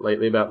Reddit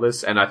lately about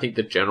this, and I think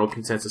the general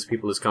consensus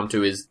people has come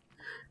to is,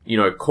 you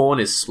know, Khorne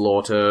is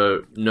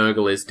slaughter,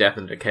 Nurgle is death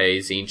and decay,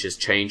 Tzeentch is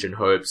change and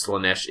hope,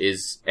 Slaanesh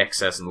is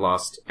excess and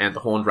lust, and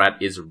the Horned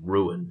Rat is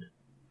ruin.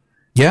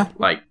 Yeah.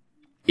 Like,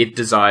 it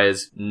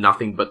desires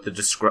nothing but the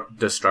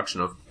destruction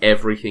of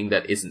everything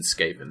that isn't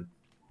Skaven.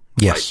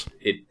 Yes.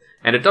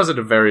 And it does it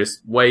in various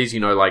ways,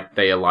 you know, like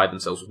they ally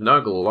themselves with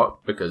Nurgle a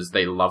lot because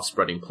they love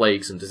spreading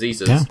plagues and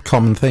diseases. Yeah,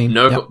 common theme.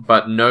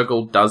 But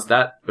Nurgle does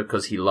that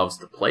because he loves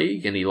the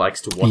plague and he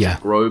likes to watch it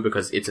grow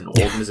because it's an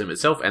organism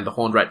itself, and the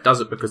Horned Rat does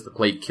it because the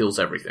plague kills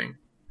everything.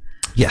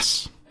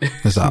 Yes,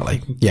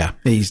 exactly. Yeah,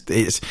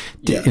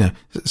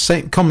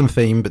 same common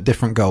theme but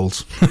different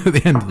goals at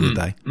the end of the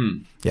day.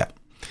 Yeah.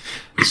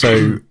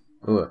 So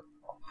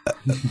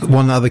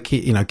one other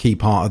key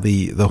part of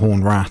the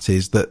Horned Rat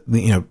is that,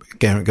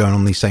 going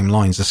on these same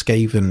lines, the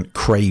Skaven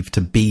crave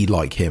to be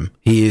like him.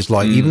 He is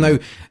like, even though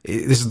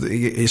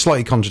it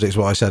slightly contradicts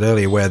what I said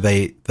earlier, where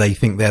they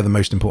think they're the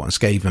most important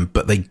Skaven,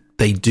 but they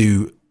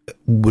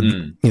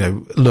would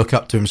look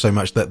up to him so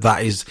much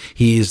that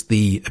he is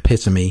the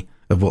epitome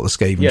of what the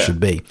Skaven should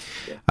be.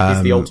 Yeah.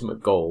 He's the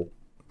ultimate goal.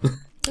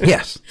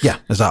 Yes, yeah,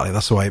 exactly.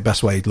 That's the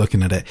best way of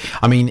looking at it.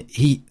 I mean,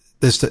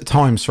 there's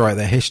times throughout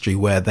their history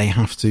where they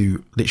have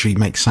to literally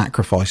make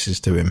sacrifices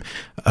to him,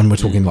 and we're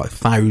talking like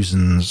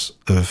thousands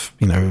of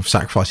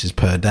sacrifices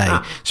per day,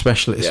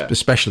 especially if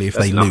That's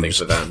they nothing lose.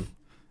 for them.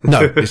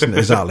 No,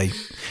 exactly.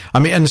 I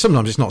mean, and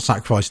sometimes it's not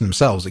sacrificing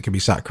themselves; it could be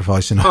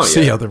sacrificing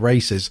other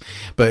races.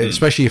 But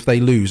especially if they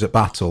lose at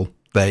battle,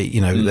 they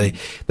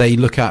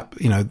look at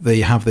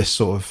they have this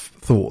sort of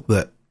thought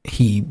that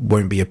he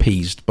won't be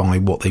appeased by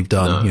what they've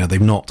done. No.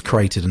 They've not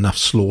created enough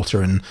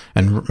slaughter and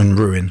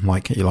ruin,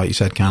 like you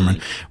said,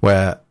 Cameron,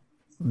 where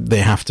they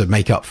have to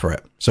make up for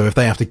it. So if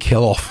they have to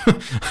kill off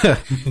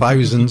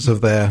thousands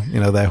of their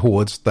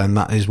hordes, then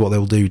that is what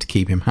they'll do to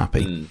keep him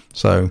happy.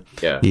 So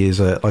he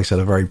is, like I said,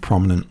 a very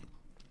prominent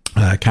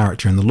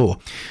character in the lore,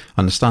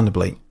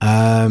 understandably.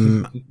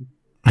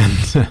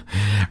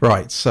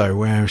 Right. So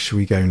where should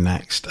we go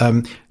next?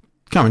 Cameron,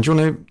 do you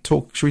want to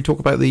talk? Should we talk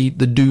about the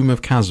Doom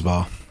of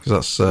Khazvar?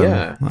 Because that's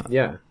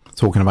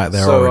talking about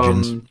their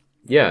origins.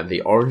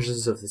 The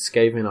origins of the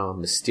Skaven are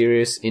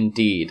mysterious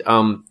indeed.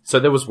 So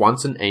there was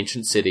once an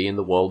ancient city in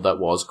the world that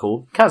was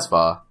called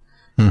Khazvar.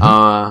 I'm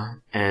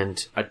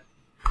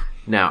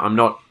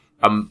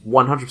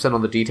 100%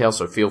 on the details,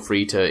 so feel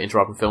free to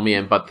interrupt and fill me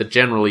in, but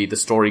generally the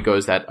story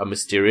goes that a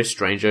mysterious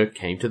stranger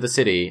came to the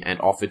city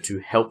and offered to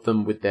help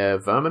them with their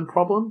vermin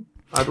problem,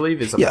 I believe.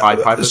 It's a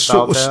Pied Piper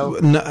style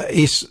tale. No,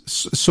 it's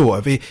sort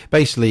of. There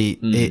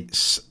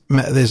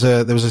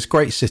was this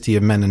great city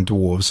of men and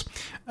dwarves,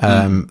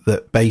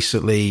 that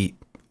basically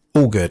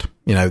all good.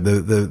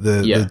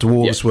 The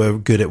dwarves were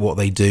good at what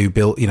they do,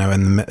 built,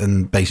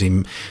 and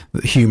basically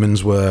the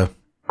humans were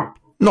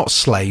not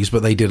slaves,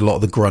 but they did a lot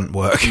of the grunt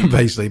work,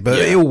 basically. But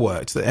it all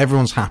worked.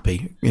 Everyone's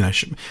happy.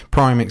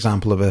 Prime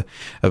example of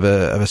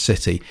a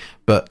city.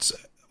 But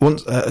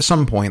once at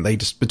some point, they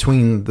just,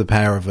 between the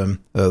pair of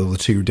them, the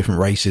two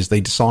different races,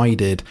 they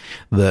decided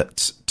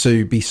that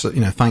to be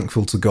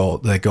thankful to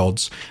their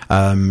gods,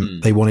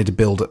 they wanted to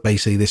build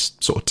basically this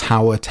sort of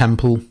tower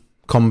temple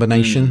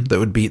combination that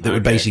would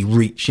basically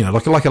reach,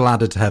 like a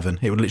ladder to heaven.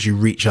 It would literally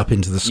reach up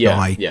into the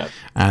sky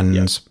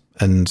and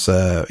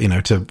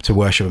to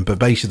worship them. But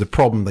basically the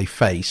problem they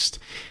faced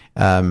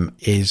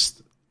is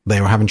they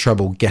were having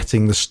trouble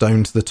getting the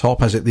stone to the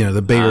top. As it,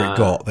 the bigger it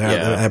got, they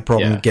had a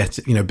problem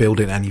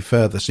building it any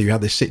further. So you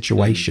had this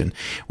situation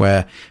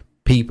where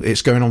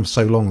it's going on for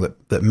so long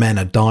that men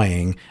are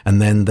dying,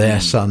 and then their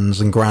sons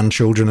and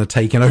grandchildren are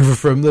taken over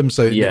from them.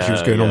 So it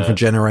was going on for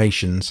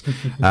generations.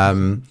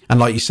 And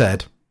like you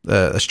said,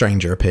 a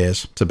stranger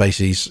appears to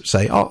basically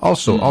say, I'll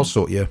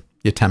sort your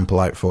temple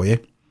out for you.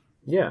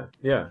 Yeah.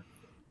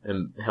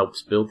 And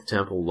helps build the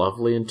temple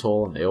lovely and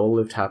tall, and they all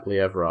lived happily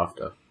ever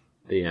after.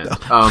 The end.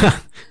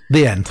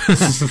 The end.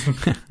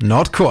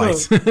 Not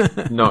quite.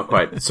 Not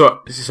quite.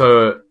 So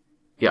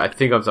I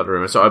think I'm starting to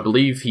remember. So I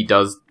believe he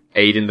does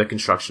aid in the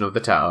construction of the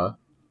tower,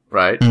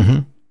 right? Mm-hmm.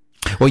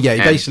 Well,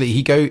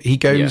 he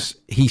goes.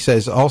 He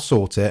says, "I'll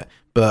sort it,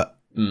 but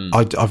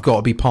I've got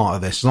to be part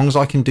of this. As long as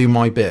I can do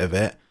my bit of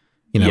it,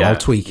 I'll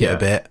tweak it a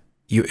bit.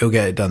 You'll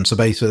get it done." So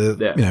basically,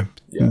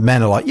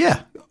 men are like,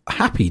 "Yeah,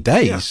 happy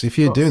days. If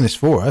you're doing this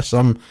for us,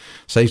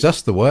 saves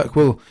us the work.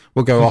 We'll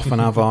go off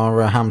and have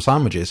our ham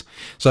sandwiches."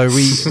 So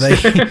they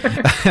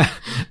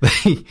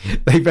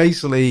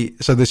basically,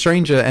 so the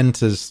stranger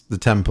enters the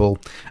temple,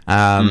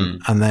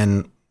 and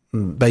then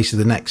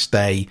basically the next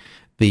day,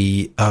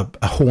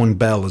 a horn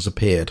bell has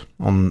appeared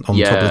on top of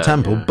the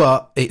temple,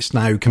 but it's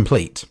now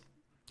complete.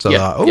 So they're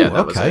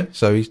like, okay.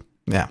 So he's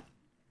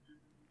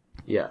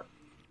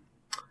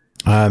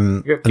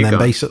and then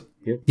basically.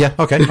 Yeah,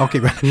 okay, I'll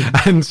keep it.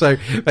 And so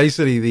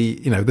basically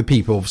the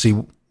people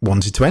obviously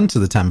wanted to enter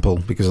the temple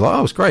because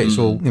it's great. It's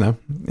all, where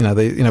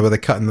they're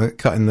cutting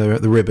the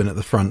ribbon at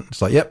the front.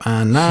 It's like, yep,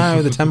 and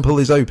now the temple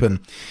is open.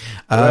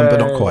 But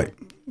not quite.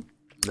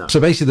 No. So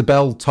basically the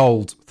bell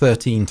tolled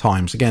 13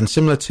 times. Again,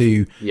 similar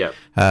to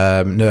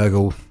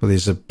Nurgle with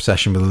his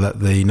obsession with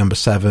the number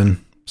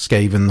 7,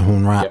 Skaven, the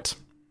Horned Rat,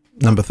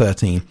 number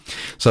 13.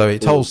 So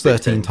it tolls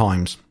 13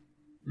 times.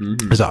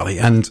 Mm-hmm. Exactly.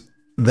 And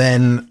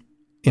then,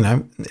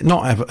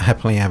 not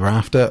happily ever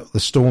after, the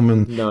storm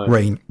and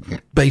rain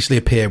basically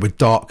appear with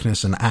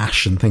darkness and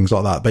ash and things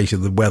like that.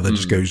 Basically, the weather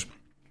just goes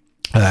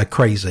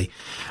crazy.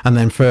 And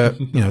then for,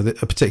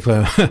 a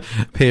particular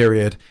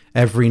period,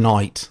 every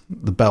night,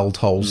 the bell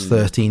tolls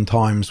 13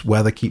 times.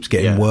 Weather keeps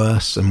getting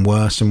worse and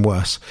worse and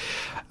worse.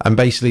 And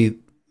basically,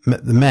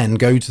 the men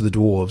go to the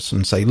dwarves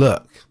and say,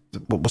 look,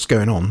 what's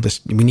going on?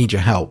 We need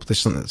your help. There's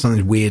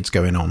something weird's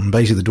going on. And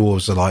basically, the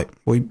dwarves are like,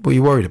 what are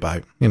you worried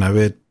about? We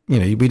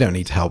don't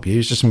need to help you.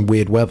 It's just some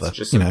weird weather. It's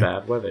just some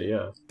bad weather,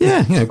 yeah.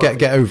 Yeah,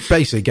 get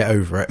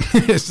over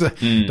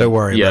it. Don't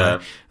worry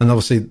about it. And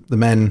obviously the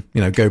men,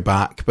 go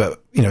back,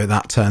 but, at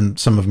that turn,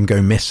 some of them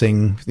go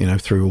missing,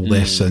 through all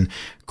this, and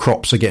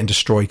crops are getting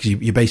destroyed because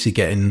you're basically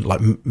getting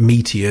like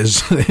meteors,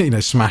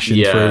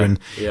 smashing through,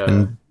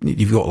 and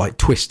you've got like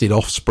twisted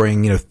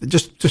offspring,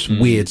 just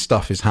weird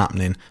stuff is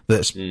happening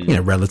that's,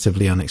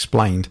 relatively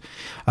unexplained.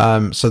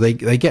 So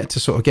they get to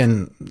sort of,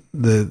 again,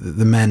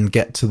 the men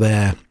get to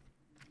their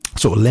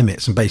sort of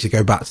limits and basically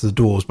go back to the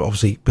dwarves, but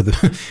obviously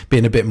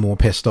being a bit more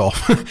pissed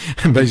off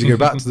and basically go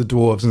back to the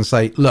dwarves and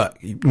say, look,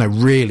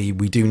 really,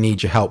 we do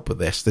need your help with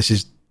this. This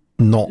is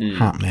not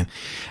happening.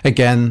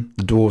 Again,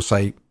 the dwarves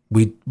say,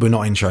 we're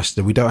not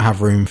interested. We don't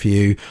have room for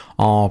you.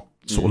 Our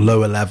sort of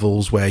lower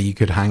levels where you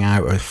could hang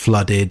out are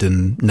flooded,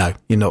 and no,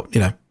 you're not,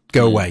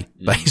 go away,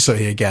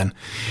 basically, again.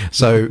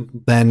 So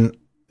then,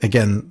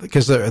 again,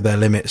 because they're at their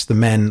limits, the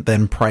men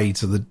then pray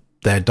to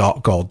their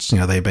dark gods.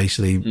 They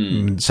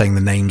basically saying the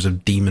names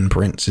of demon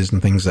princes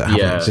and things that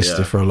haven't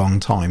existed for a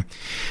long time.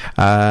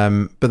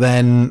 But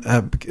then,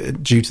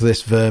 due to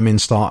this, vermin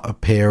start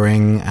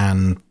appearing,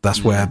 and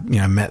that's where,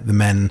 the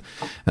men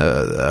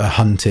are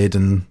hunted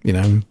and,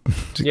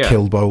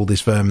 killed by all this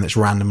vermin that's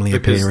randomly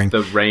appearing.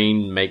 The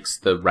rain makes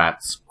the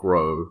rats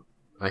grow,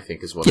 I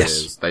think is what it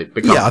is. They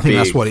become I think big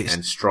that's what it's...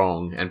 and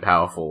strong and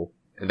powerful.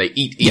 And they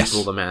eat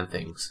all the man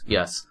things.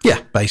 Yes.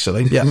 Yeah,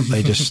 basically. Yeah,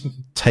 they just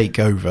take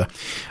over.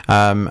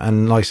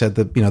 And like I said,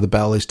 the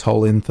bell is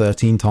tolling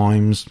 13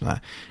 times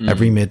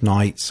every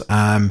midnight.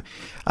 And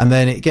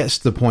then it gets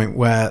to the point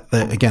where,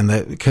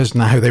 because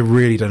now they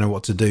really don't know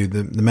what to do,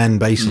 the men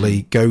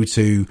basically go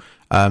to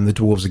the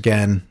dwarves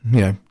again,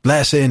 let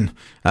us in.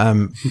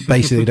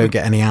 Basically, they don't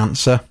get any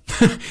answer.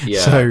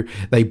 So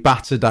they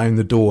batter down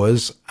the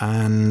doors,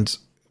 and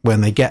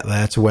when they get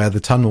there to where the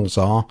tunnels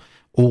are,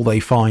 all they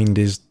find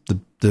is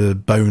the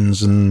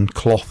bones and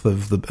cloth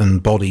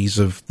and bodies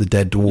of the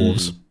dead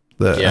dwarves.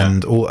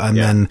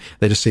 Then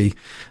they just see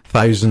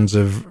thousands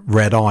of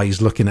red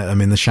eyes looking at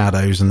them in the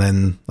shadows, and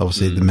then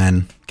obviously the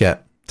men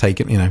get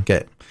taken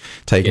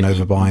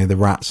over by the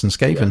rats and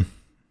Skaven.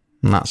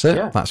 And that's it.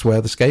 Yeah. That's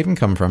where the Skaven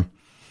come from.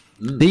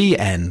 The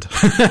end.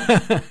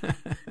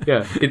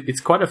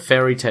 It's quite a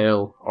fairy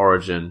tale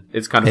origin.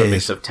 It's kind of a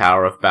mix of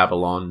Tower of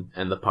Babylon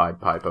and the Pied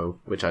Piper,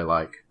 which I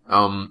like.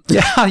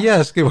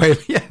 That's a good way.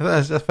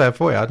 That's a fair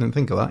point. I didn't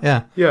think of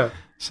that. Yeah.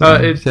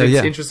 It's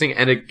interesting,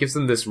 and it gives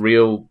them this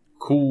real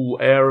cool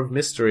air of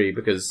mystery,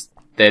 because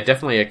they're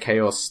definitely a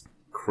chaos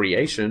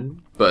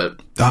creation, but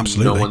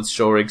absolutely, no one's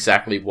sure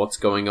exactly what's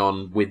going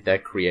on with their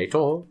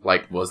creator.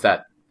 Like, was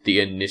that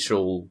the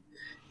initial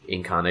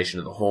incarnation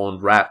of the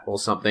horned rat or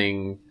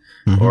something?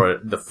 Or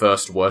the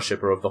first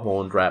worshipper of the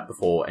horned rat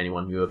before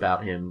anyone knew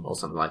about him, or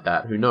something like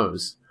that? Who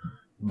knows?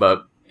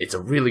 But it's a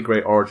really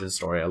great origin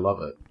story. I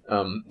love it.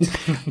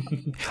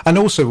 And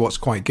also, what's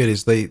quite good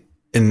is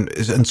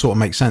and sort of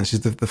makes sense,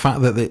 is the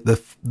fact that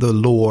the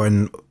lore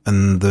and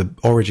the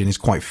origin is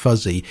quite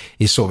fuzzy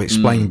is sort of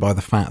explained by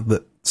the fact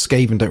that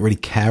Skaven don't really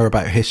care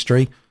about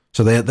history.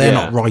 So they're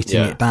not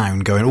writing it down,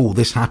 going, "Oh,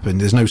 this happened."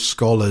 There's no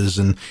scholars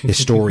and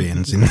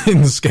historians in the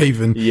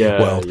Skaven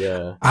world.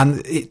 Yeah.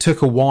 And it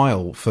took a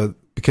while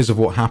because of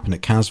what happened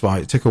at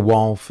Kasvai, it took a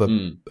while for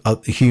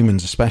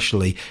humans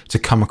especially to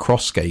come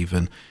across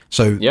Skaven.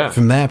 So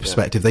from their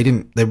perspective,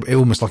 they're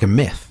almost like a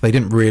myth. They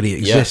didn't really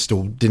exist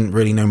or didn't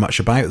really know much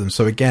about them.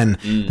 So again,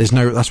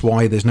 that's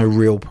why there's no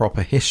real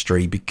proper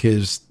history,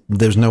 because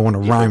there's no one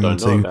around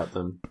don't know about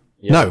them.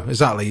 No,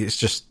 exactly. It's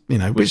just,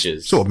 which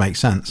sort of makes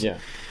sense. Yeah.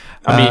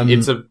 I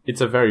mean,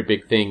 it's a very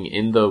big thing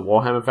in the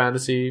Warhammer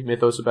Fantasy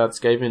mythos about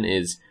Skaven.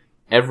 Is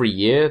every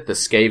year the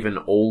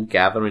Skaven all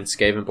gather in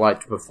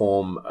Skavenblight to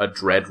perform a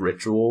dread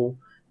ritual,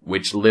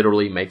 which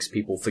literally makes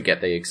people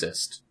forget they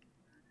exist.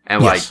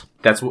 And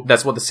that's what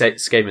the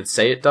Skaven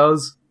say it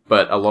does.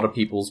 But a lot of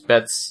people's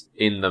bets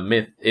in the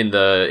myth, in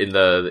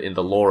the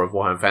lore of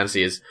Warhammer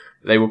Fantasy, is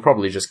they were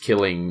probably just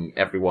killing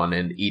everyone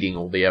and eating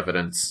all the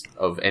evidence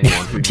of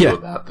anyone who knew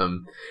about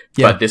them.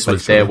 But this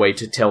was their way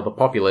to tell the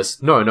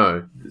populace,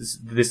 no,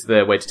 this is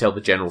their way to tell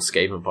the general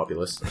Skaven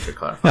populace, I should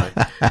clarify.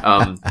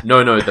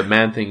 No, the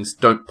man-things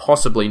don't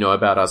possibly know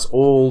about us.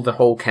 The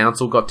whole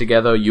council got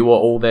together, you were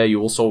all there,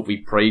 you all saw we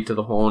prayed to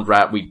the horned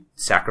rat, we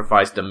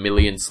sacrificed 1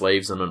 million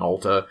slaves on an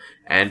altar,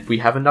 and we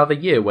have another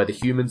year where the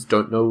humans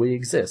don't know we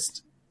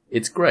exist.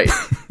 It's great.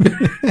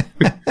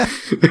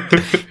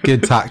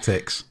 Good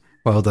tactics.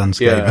 Well done,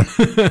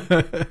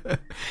 Skaven.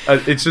 Yeah.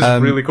 It's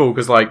just really cool,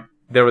 because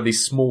there are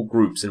these small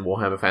groups in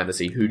Warhammer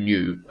Fantasy who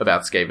knew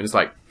about Skaven. It's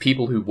like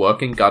people who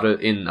work in gutter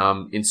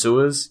in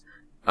sewers,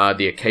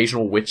 the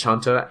occasional witch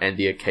hunter, and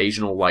the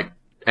occasional the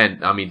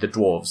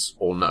dwarves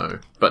all know,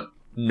 but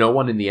no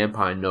one in the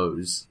Empire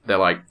knows. They're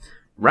like,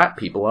 rat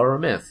people are a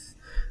myth.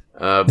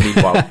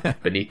 Meanwhile,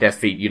 beneath their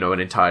feet, an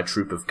entire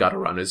troop of gutter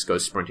runners go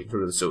sprinting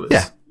through the sewers.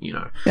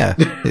 Yeah.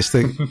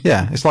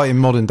 It's like in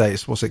modern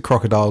days,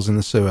 crocodiles in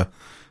the sewer.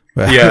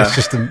 Yeah. It's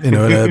just an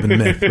urban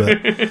myth,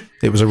 but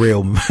it was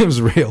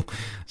real.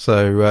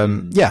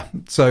 So,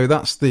 so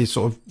that's the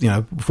sort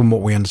of, from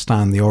what we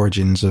understand, the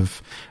origins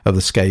of the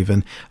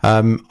Skaven.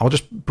 I'll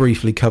just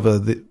briefly cover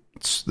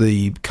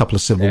the couple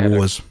of civil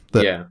wars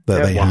that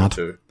they had.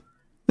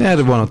 They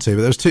had one or two,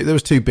 but there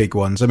was two big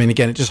ones. I mean,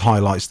 again, it just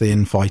highlights the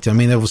infighting. I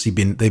mean,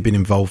 they've been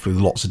involved with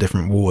lots of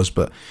different wars,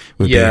 but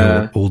we'd be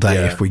here all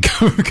day if we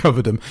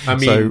covered them. I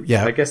mean,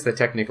 I guess they're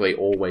technically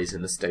always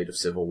in the state of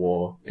civil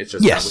war. It's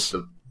just that was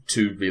the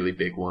two really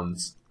big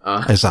ones.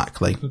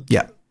 Exactly.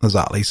 Yeah,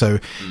 exactly. So,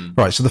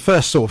 right. So the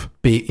first sort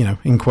of big,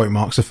 in quote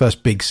marks, the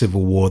first big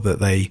civil war that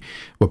they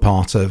were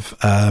part of,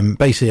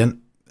 basically,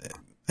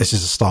 this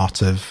is the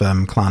start of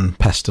Clan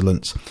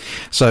Pestilence.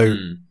 So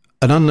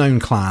an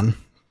unknown clan,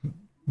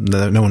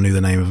 no one knew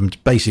the name of them,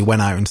 basically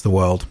went out into the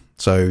world.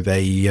 So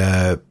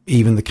they,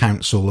 even the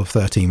Council of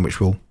 13, which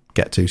we'll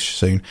get to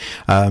soon,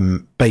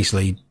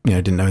 basically,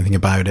 didn't know anything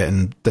about it,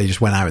 and they just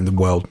went out in the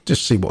world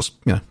just to see what's,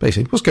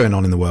 basically what's going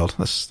on in the world.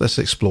 Let's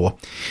explore.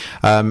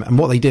 And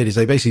what they did is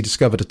they basically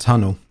discovered a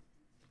tunnel,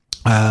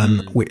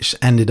 which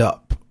ended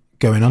up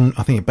going on.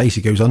 I think it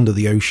basically goes under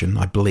the ocean,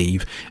 I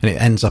believe, and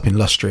it ends up in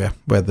Lustria,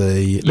 where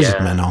the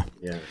lizard men are.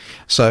 Yeah.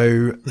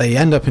 So they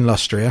end up in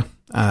Lustria,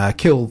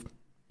 kill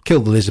the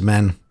lizard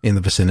men in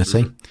the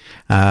vicinity,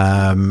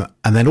 and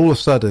then all of a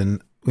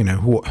sudden,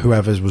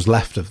 whoever was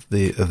left of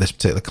this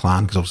particular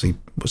clan, because obviously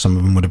some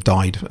of them would have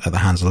died at the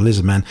hands of the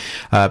lizard men,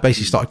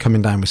 basically started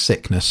coming down with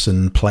sickness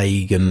and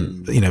plague,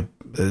 and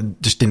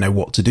just didn't know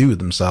what to do with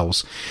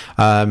themselves.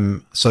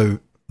 So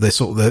they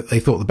thought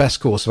the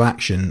best course of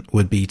action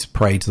would be to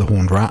pray to the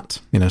horned rat,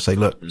 say,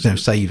 look,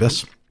 save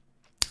us.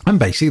 And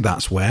basically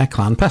that's where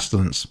Clan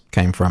Pestilence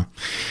came from,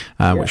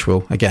 which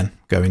we'll again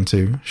go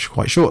into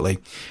quite shortly.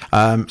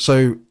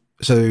 So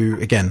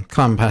again,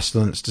 Clan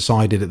Pestilence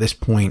decided at this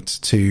point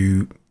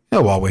to,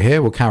 while we're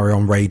here, we'll carry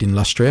on raiding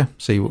Lustria.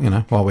 See,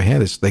 while we're here,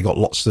 they got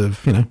lots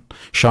of,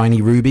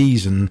 shiny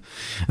rubies and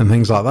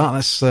things like that.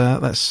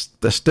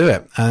 Let's do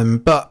it.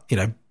 But,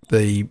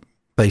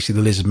 basically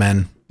the lizard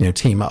men,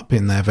 team up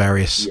in their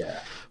various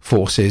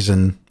forces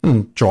and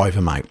drive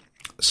them out.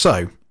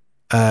 So,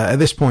 at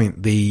this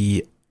point,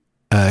 the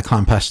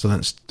Clan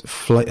Pestilence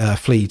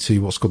flee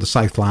to what's called the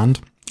Southland,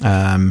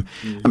 and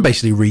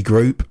basically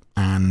regroup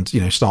and,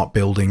 start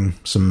building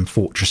some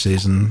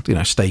fortresses and,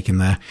 staking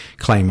their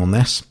claim on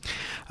this.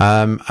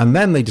 And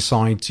then they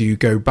decide to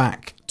go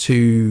back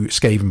to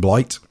Skaven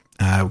Blight,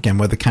 again,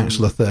 where the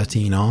Council of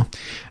 13 are,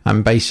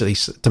 and basically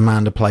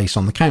demand a place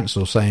on the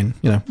council, saying,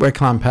 we're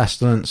Clan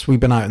Pestilence, we've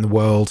been out in the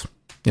world,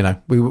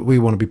 we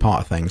want to be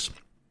part of things.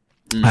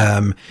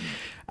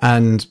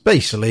 And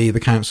basically, the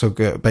council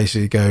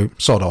go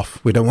sod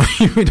off. We don't want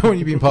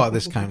you being part of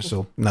this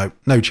council.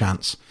 No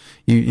chance.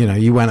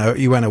 You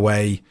went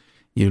away.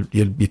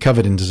 You're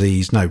covered in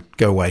disease. No,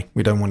 go away.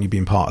 We don't want you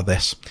being part of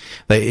this.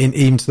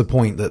 Even to the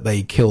point that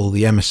they kill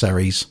the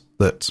emissaries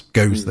that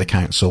go to the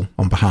council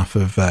on behalf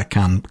of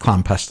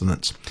Clan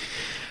Pestilence.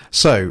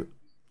 So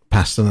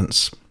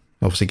Pestilence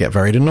obviously get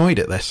very annoyed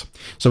at this.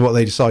 So what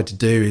they decide to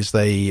do is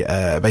they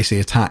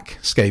basically attack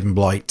Skaven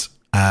Blight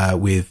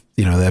with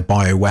their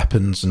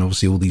bioweapons and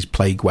obviously all these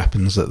plague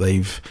weapons that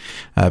they've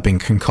been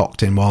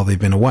concocting while they've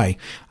been away.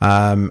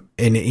 And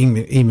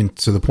even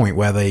to the point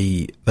where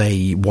they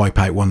wipe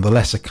out one of the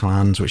lesser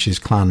clans, which is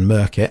Clan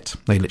Murkit.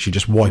 They literally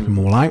just wipe them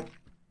all out.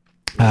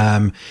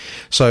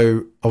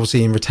 So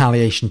obviously in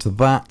retaliation to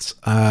that,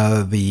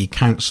 the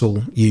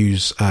council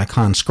use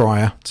Clan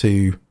Scryer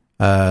to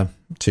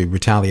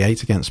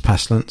retaliate against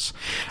Pestilence.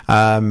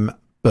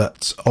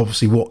 But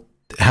obviously what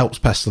helps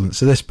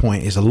Pestilence at this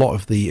point is a lot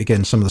of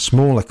some of the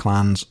smaller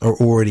clans are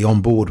already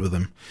on board with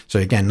them. So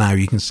again, now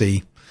you can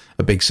see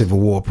a big civil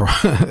war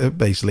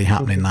basically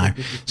happening now.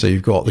 So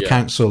you've got the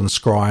council and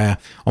Scryer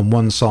on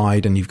one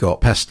side, and you've got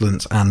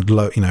Pestilence and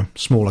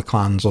smaller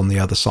clans on the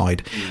other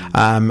side.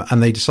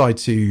 And they decide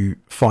to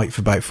fight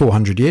for about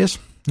 400 years.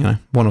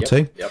 One or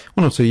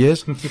two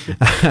years,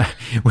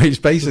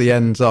 which basically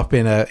ends up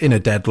in a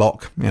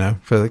deadlock.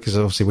 Because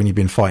obviously when you've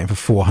been fighting for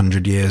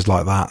 400 years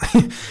like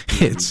that,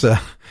 it's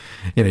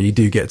you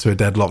do get to a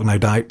deadlock, no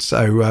doubt.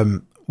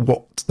 So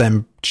what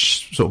then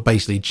sort of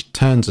basically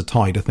turns the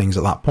tide of things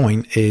at that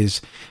point is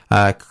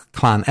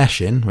Clan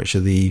Eshin, which are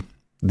the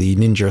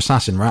ninja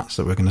assassin rats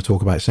that we're going to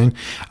talk about soon,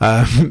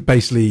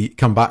 basically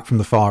come back from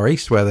the Far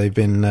East where they've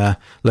been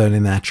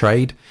learning their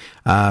trade,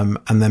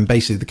 and then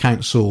basically the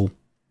council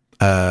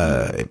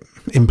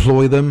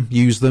employ them,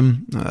 use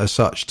them as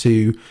such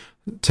to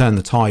turn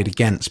the tide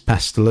against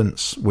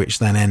Pestilence, which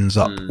then ends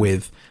up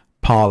with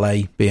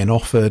parley being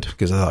offered,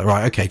 because they're like,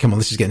 right, okay, come on,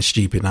 this is getting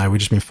stupid now. We've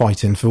just been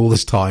fighting for all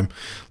this time.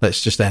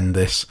 Let's just end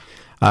this.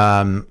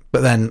 But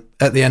then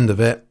at the end of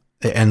it,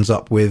 it ends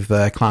up with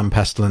Clan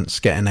Pestilence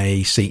getting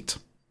a seat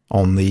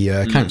on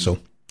the council.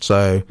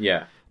 So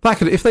that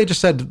could, if they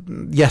just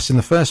said yes in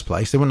the first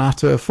place, they wouldn't have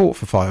to have fought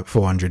for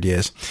 400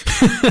 years.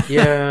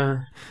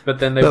 But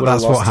then they would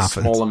have lost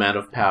a small amount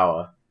of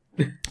power.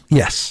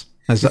 Yes,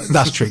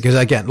 that's true. Because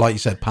again, like you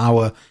said,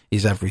 power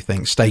is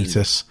everything.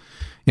 Status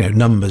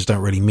numbers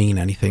don't really mean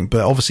anything,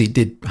 but obviously it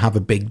did have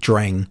a big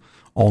drain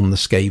on the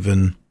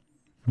Skaven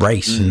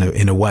race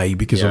in a way,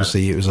 because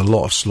obviously it was a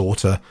lot of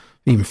slaughter,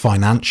 even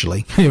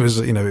financially. It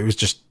was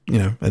just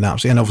an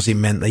absolute, and obviously it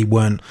meant they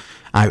weren't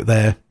out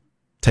there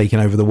taking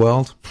over the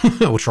world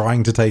or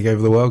trying to take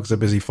over the world because they're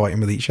busy fighting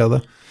with each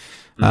other.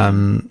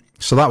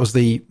 So that was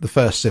the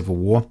first Civil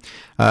War.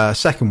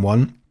 Second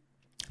one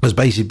was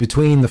basically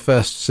between the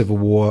first Civil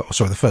War,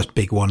 the first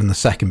big one and the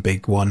second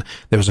big one.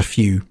 There was a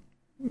few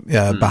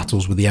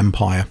battles with the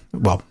Empire.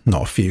 Well,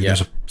 not a few.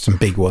 There's some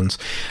big ones,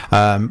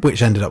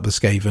 which ended up with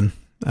Skaven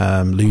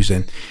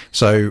losing.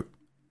 So,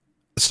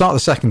 start of the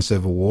second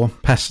Civil War,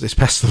 it's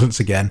Pestilence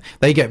again.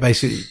 They get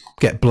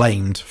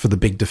blamed for the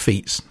big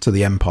defeats to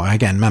the Empire.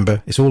 Again,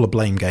 remember, it's all a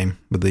blame game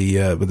with the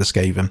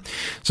Skaven.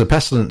 So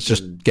Pestilence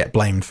just get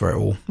blamed for it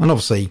all. And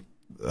obviously,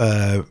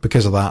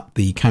 because of that,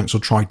 the council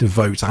tried to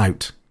vote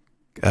out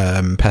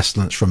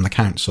Pestilence from the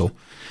council.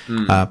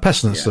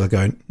 Pestilence are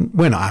going,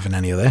 we're not having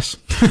any of this.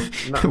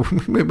 No.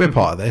 We're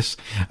part of this.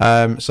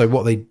 So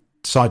what they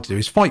decide to do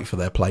is fight for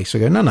their place. They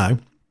go, no,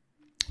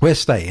 we're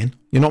staying.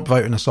 You're not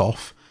voting us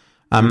off.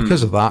 And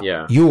because of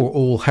that, you're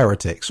all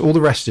heretics. All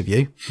the rest of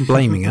you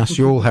blaming us,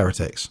 you're all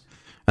heretics.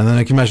 And then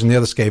I can imagine the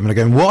other Skaven are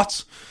going,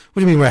 what? What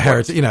do you mean we're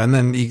heretics? And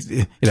then,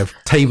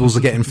 tables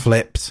are getting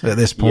flipped at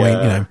this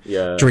point,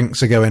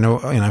 drinks are going,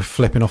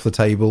 flipping off the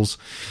tables.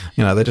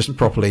 They're just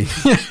properly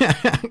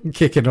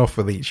kicking off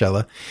with each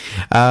other.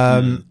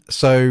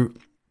 So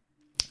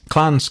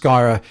Clan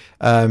Skira,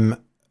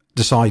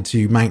 decide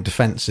to mount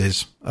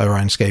defences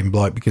around Skaven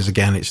Blight because,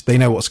 again, they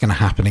know what's going to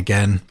happen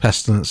again.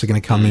 Pestilence are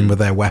going to come in with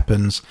their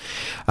weapons.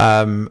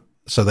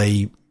 So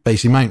they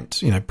basically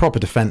mount, proper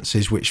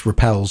defences, which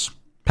repels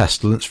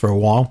Pestilence for a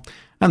while.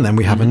 And then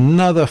we have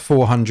another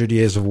 400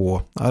 years of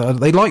war.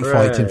 They like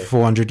fighting for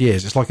 400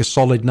 years. It's like a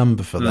solid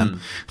number for them.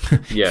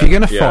 If you're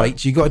going to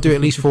fight, you've got to do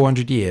at least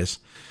 400 years.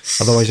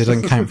 Otherwise, it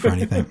doesn't count for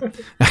anything.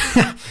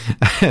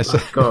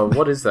 God,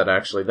 what is that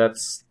actually?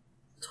 That's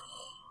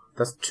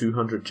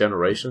 200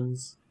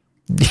 generations.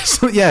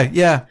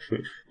 Yeah.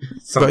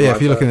 But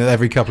if you're looking at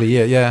every couple of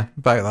years,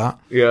 about that.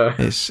 Yeah,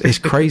 it's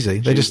crazy.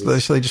 They just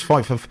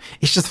fight for.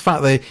 It's just the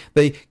fact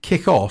they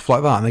kick off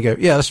like that and they go,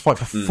 let's fight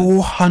for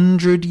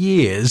 400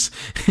 years.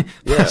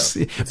 But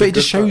it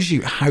just shows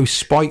you how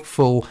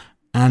spiteful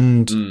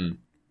and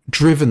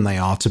driven they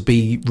are to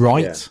be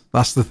right. Yeah.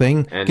 That's the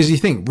thing, because you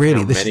think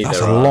really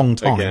that's a long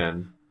time.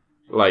 Again,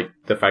 like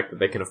the fact that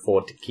they can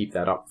afford to keep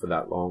that up for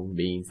that long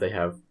means they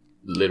have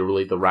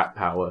literally the rat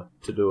power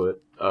to do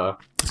it.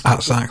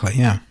 Exactly.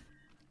 Yeah.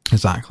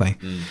 Exactly.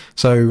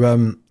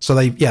 So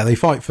they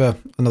fight for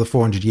another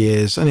 400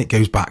 years, and it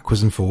goes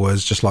backwards and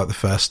forwards, just like the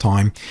first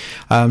time.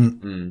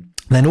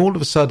 Then all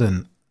of a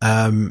sudden,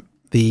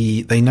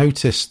 they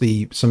notice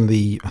some of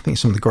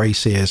the Grey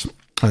Seers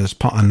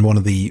and one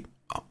of the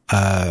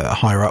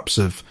higher ups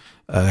of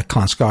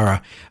Clan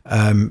Skira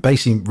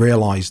basically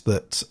realised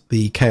that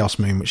the Chaos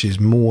Moon, which is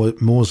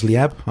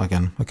Morslieb,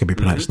 again, I could be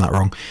pronouncing that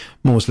wrong,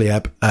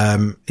 Morslieb,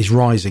 is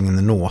rising in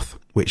the north,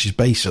 which is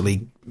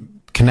basically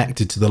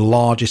connected to the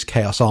largest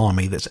Chaos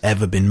army that's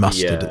ever been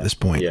mustered at this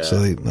point. So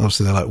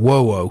they're like,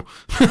 whoa,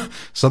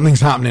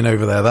 something's happening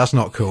over there. That's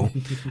not cool.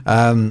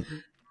 And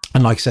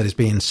like I said, it's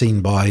being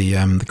seen by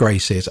the Grey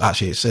Seers.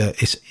 Actually, it's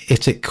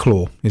Itic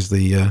Claw is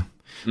the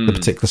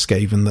particular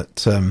Skaven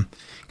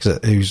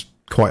that who's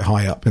quite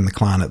high up in the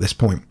clan at this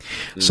point.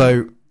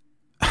 So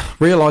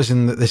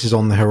realizing that this is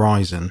on the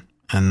horizon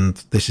and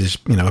this is,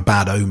 a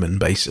bad omen,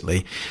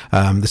 basically,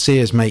 the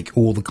Seers make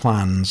all the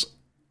clans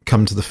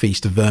come to the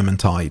Feast of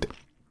Vermintide,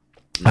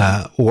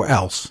 or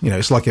else,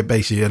 it's like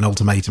basically an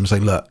ultimatum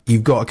saying, look,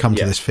 you've got to come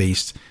to this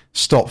feast,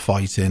 stop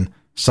fighting,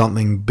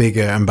 something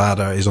bigger and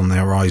badder is on the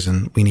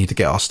horizon, we need to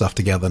get our stuff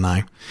together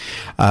now.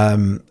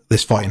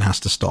 This fighting has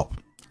to stop.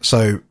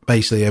 So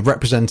basically a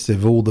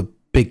representative of all the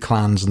big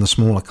clans and the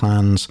smaller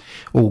clans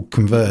all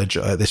converge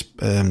at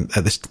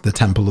the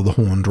Temple of the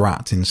Horned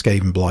Rat in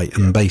Skaven Blight,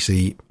 and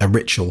basically a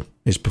ritual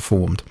is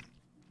performed.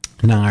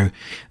 Now,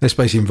 this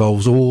basically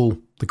involves all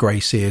the Grey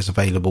Seers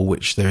available,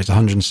 which there is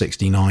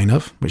 169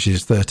 of, which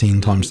is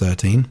 13 times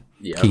 13.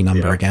 Key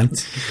number again.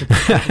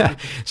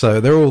 So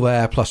they're all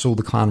there, plus all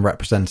the clan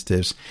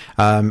representatives,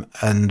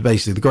 and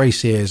basically the Grey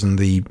Seers and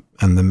the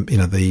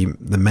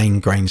main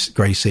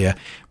Grey Seer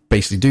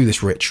basically do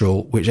this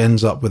ritual, which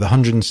ends up with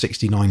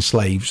 169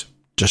 slaves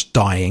just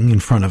dying in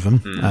front of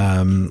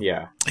them,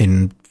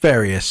 in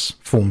various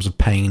forms of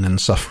pain and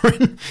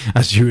suffering,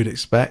 as you would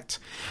expect.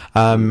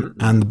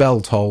 And the bell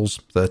tolls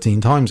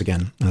 13 times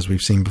again, as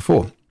we've seen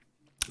before.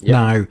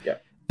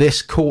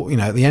 This court,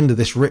 at the end of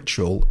this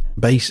ritual,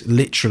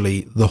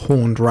 literally the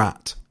Horned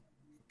Rat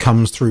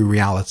comes through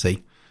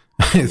reality,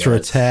 through a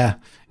tear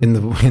in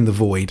the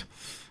void.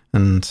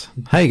 And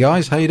hey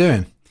guys, how you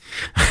doing?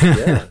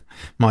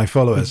 My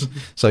followers.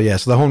 So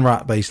the Horned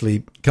Rat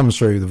basically comes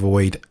through the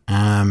void.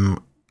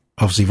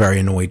 Obviously very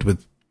annoyed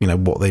with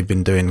what they've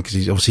been doing, because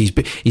he's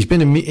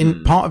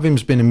been part of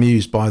him's been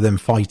amused by them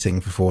fighting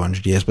for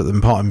 400 years, but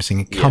then part of him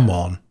saying, come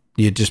on,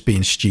 You're just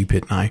being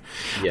stupid now.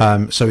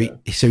 Yeah. So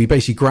he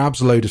basically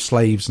grabs a load of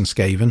slaves and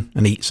Skaven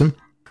and eats them.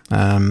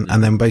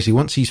 And then basically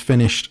once he's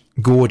finished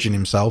gorging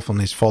himself on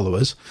his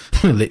followers,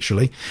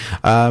 literally,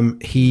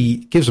 he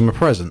gives them a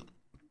present.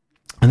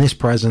 And this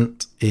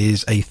present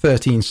is a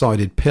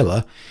 13-sided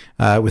pillar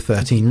with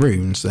 13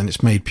 runes, and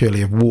it's made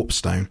purely of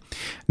warpstone.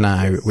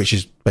 Now, which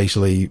is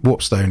basically,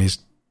 warpstone is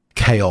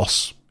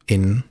chaos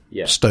in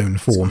stone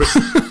form.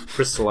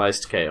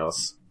 Crystallized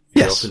chaos.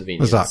 Yes,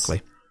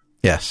 exactly.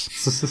 Yes.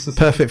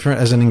 Perfect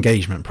as an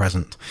engagement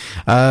present.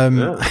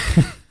 Well,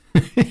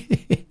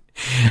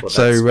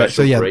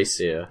 so yeah. Grace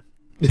here.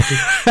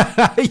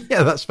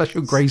 Yeah, that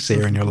special grace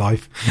here in your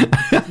life.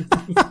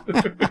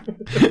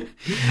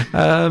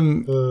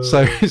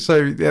 So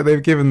yeah,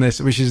 they've given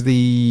this, which is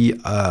the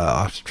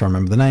I have to try and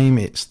remember the name.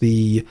 It's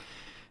the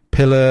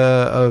Pillar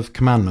of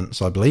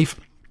Commandments, I believe.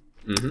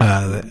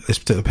 Mm-hmm. This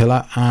particular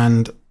pillar,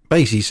 and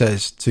basically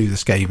says to the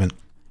Skaven,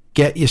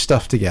 "Get your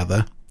stuff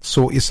together,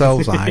 sort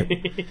yourselves out,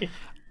 and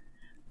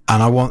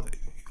I want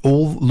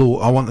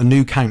the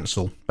new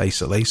council,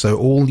 basically. So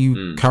all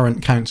you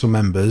current council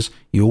members,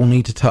 you all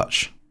need to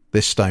touch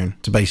this stone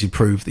to basically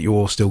prove that you're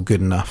all still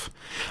good enough."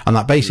 And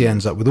that basically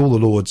ends up with all the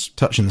lords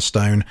touching the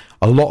stone.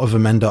 A lot of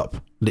them end up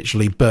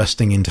literally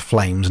bursting into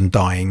flames and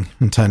dying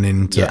and turning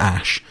into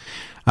ash.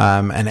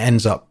 And it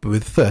ends up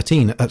with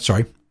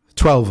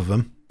 12 of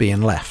them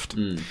being left.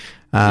 And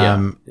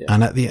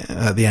at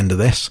the end of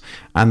this,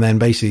 and then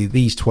basically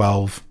these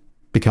 12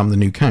 become the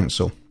new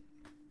council.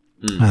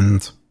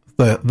 And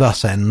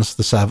thus ends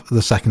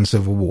the Second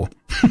Civil War.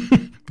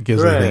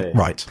 Because they think,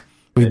 right,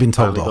 we've been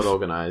told off. Got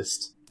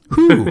organised.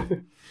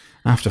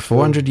 After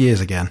 400 years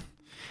again.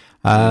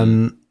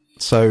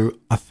 So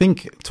I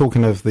think,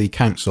 talking of the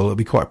council, it'll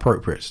be quite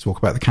appropriate to talk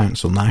about the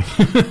council now.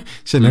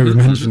 So I know we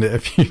mentioned it a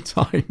few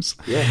times.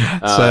 Yeah.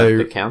 So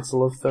the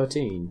Council of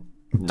 13.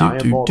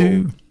 Naya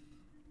Mortal.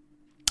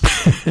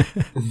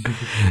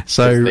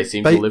 So they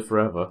seem to live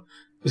forever.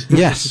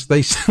 Yes,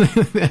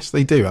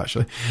 they do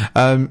actually.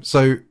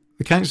 So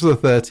the Council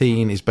of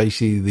 13 is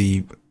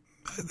basically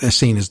they're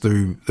seen as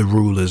the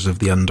rulers of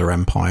the Under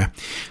Empire.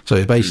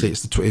 So basically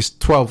it's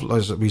 12,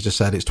 as we just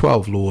said, it's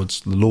 12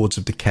 lords, the Lords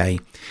of Decay,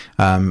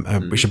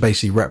 which are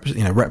basically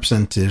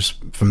representatives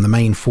from the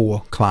main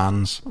 4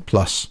 clans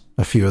plus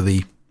a few of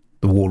the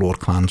warlord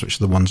clans, which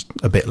are the ones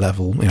a bit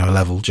level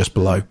just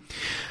below.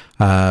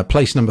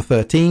 Place number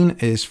 13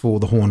 is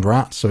for the Horned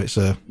Rat, so it's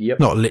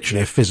not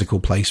literally a physical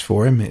place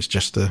for him, it's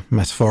just a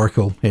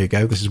metaphorical, here you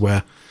go, this is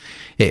where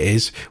it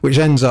is, which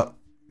ends up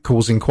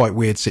causing quite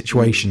weird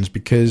situations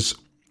because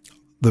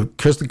the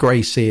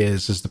Grey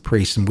Seers, as the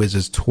priests and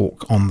wizards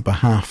talk on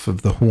behalf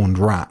of the Horned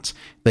Rat,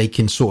 they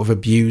can sort of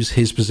abuse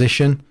his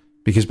position,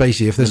 because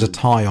basically if there's a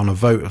tie on a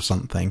vote of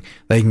something,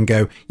 they can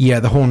go, yeah,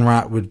 the Horned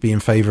Rat would be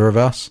in favour of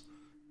us.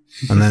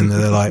 And then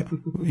they're like,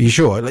 you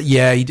sure? Like,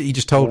 yeah, he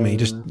just told me.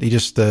 He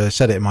just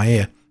said it in my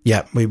ear.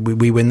 Yeah,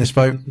 we win this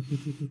vote.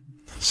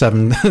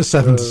 7 to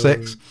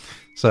 6.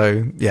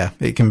 So yeah,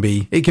 it can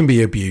be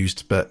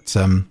abused, but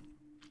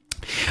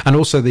and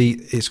also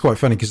it's quite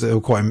funny because they're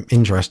quite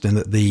interesting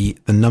that the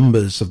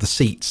numbers of the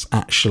seats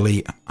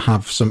actually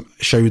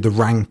show the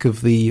rank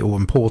of or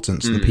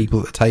importance of the people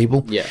at the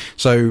table. Yeah.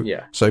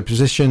 So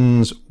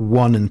positions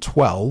 1 and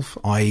 12,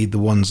 i.e. the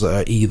ones that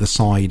are either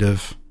side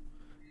of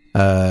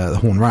the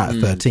Horned Rat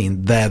at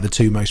 13, they're the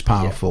 2 most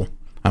powerful,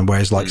 and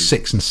whereas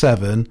 6 and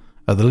 7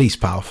 are the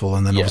least powerful,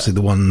 and then obviously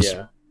the ones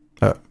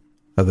are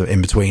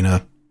in between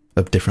are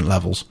of different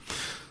levels.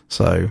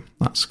 So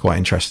that's quite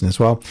interesting as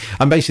well.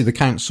 And basically the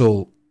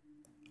council,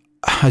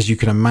 as you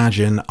can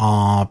imagine,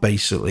 are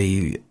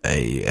basically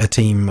a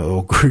team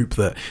or group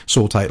that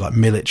sort out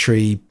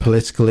military,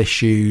 political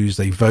issues.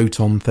 They vote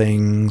on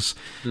things.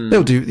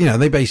 They'll do,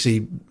 they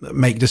basically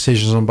make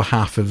decisions on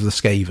behalf of the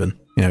Skaven.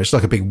 It's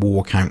like a big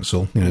war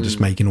council, just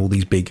making all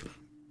these big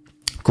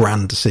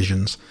grand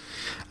decisions.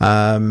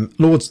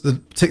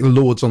 The particular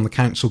lords on the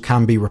council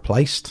can be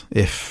replaced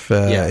if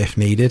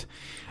needed.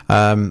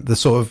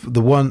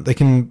 They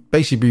can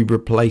basically be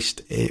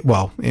replaced.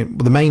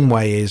 The main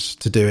way is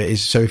to do it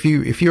is, so if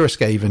you're a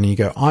Skaven and you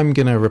go, I'm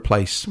going to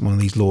replace one of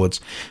these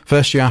lords,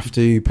 first you have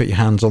to put your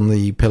hands on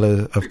the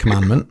Pillar of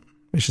Commandment,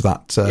 which is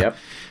that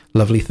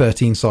lovely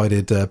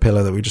 13-sided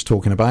pillar that we were just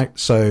talking about.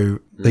 So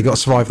they got to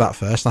survive that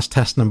first. That's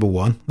test number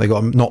 1. They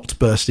got to not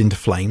burst into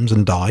flames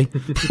and die,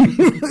 which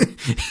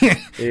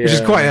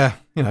is quite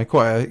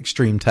an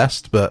extreme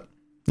test, but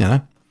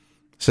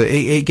so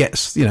it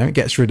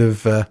gets rid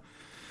of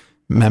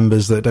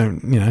members that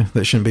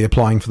that shouldn't be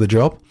applying for the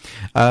job.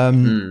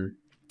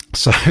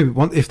 So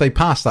if they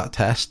pass that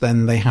test,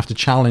 then they have to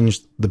challenge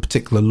the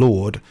particular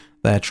lord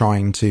they're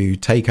trying to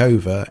take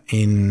over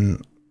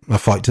in a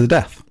fight to the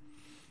death.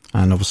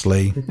 And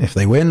obviously, if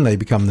they win, they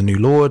become the new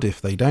lord. If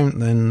they don't,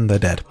 then they're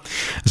dead.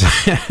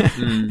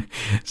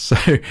 So,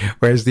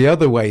 whereas the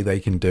other way they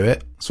can do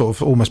it, sort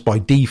of almost by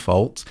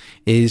default,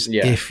 is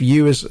if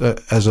you as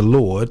a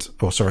lord,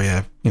 or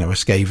a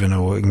Skaven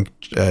or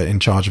in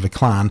charge of a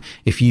clan,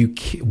 if you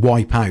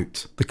wipe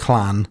out the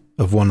clan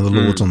of one of the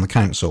lords on the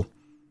council,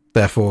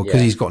 Therefore,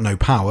 because he's got no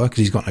power, because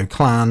he's got no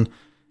clan,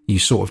 you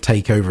sort of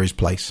take over his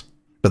place.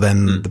 But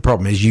then the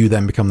problem is you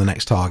then become the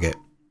next target,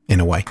 in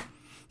a way.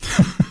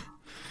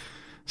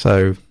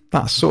 So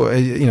that's sort of,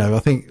 I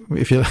think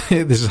if you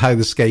this is how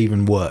the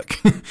Skaven work.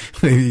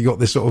 You got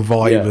this sort of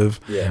vibe of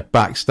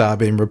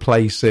backstabbing,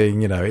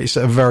 replacing, it's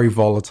a very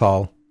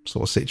volatile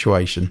sort of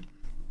situation.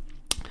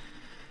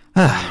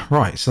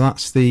 Right, so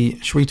that's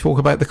should we talk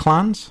about the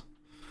clans?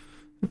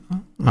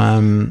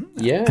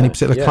 Any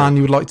particular clan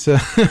you would like to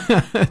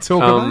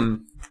talk about?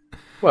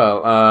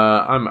 Well,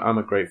 I'm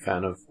a great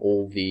fan of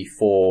all the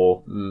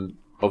 4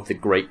 of the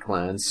great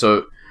clans.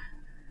 So,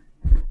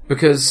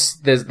 because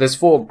there's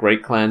 4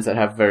 great clans that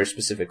have very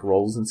specific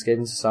roles in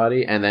Skaven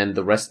society, and then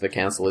the rest of the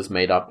council is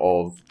made up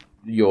of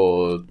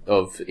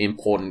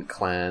important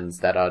clans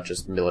that are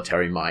just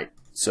military might.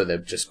 So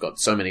they've just got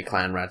so many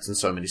clan rats and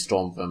so many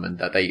stormvermin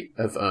that they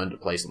have earned a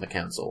place on the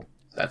council.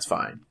 That's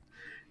fine.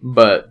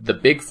 But the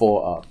big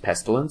 4 are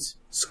Pestilence,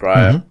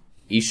 Skryre,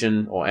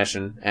 Ishin or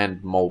Eshin,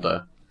 and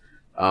Moulder.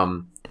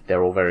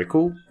 They're all very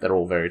cool. They're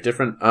all very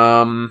different.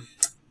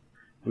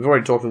 We've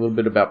already talked a little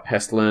bit about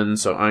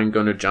Pestilence, so I'm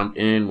going to jump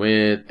in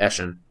with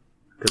Eshin.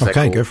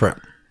 Okay, cool. Go for it.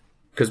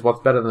 Because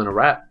what's better than a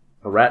rat?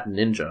 A rat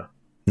ninja.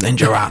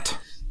 Ninja rat.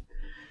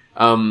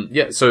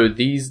 So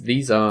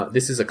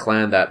this is a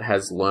clan that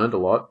has learned a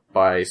lot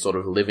by sort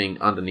of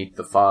living underneath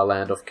the far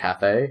land of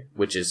Cathay,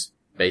 which is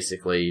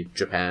basically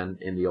Japan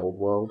in the old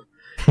world.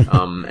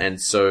 And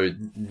so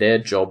their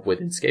job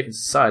within Skaven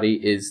society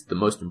is the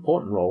most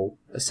important role,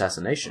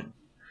 assassination.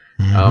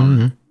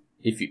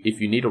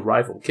 If you need a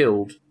rival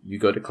killed, you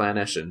go to Clan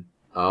Eshin.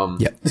 Oh,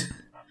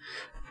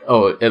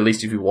 at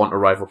least if you want a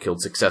rival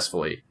killed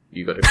successfully,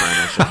 you go to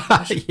Clan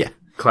Eshin.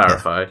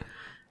 Clarify.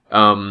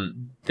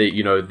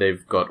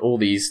 They've got all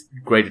these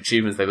great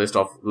achievements. They list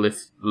off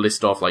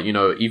like,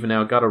 even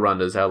our gutter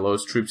runners, our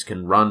lowest troops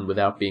can run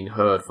without being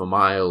heard for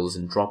miles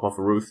and drop off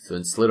a roof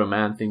and slit a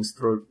man thing's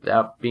throat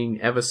without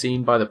being ever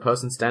seen by the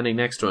person standing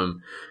next to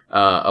him.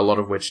 A lot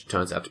of which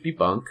turns out to be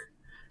bunk.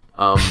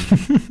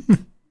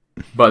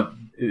 But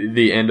at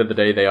the end of the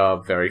day, they are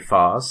very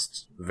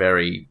fast,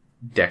 very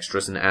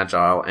dexterous and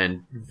agile,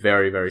 and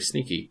very, very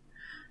sneaky.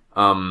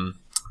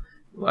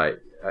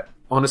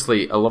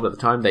 Honestly, a lot of the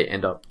time they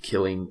end up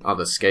killing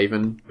other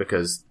Skaven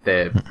because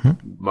their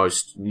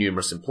most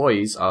numerous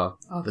employees are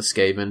other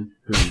Skaven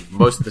who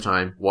most of the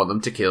time want them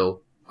to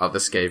kill other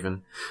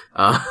Skaven.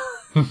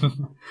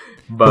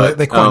 But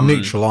they're quite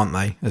neutral, aren't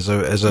they? As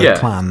a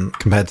clan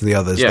compared to the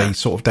others, they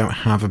sort of don't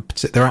have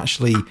they're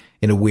actually,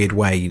 in a weird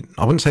way,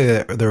 I wouldn't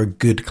say they're a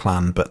good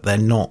clan, but they're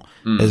not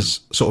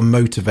as sort of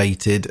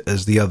motivated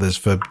as the others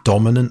for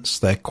dominance.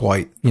 They're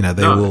quite,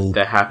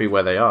 they're happy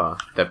where they are.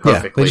 They're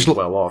perfectly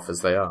well off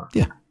as they are.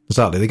 Yeah,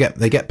 exactly.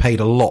 They get paid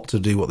a lot to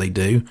do what they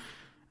do,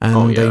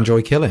 and they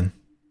enjoy killing.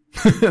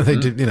 They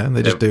do,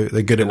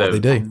 they're good at what they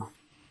do.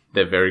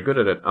 They're very good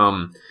at it.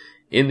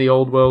 In the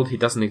old world, he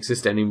doesn't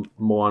exist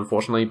anymore,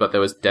 unfortunately, but there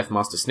was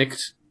Deathmaster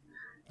Snikt,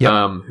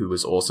 who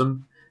was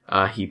awesome.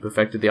 He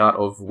perfected the art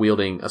of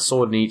wielding a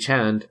sword in each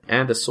hand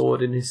and a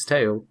sword in his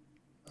tail.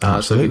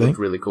 So he looked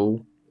really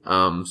cool.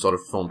 Sort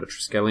of formed a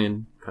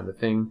Triskelion kind of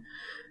thing.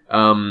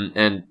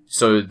 And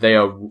so they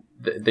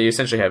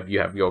essentially you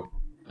have your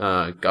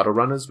gutter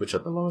runners, which are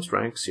the lowest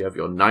ranks. You have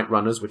your night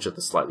runners, which are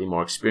the slightly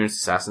more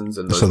experienced assassins.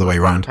 And those are the way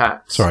around.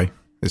 Sorry.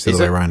 It's the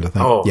other way around, I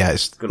think. Oh,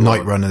 it's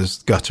night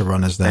runners, gutter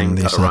runners, then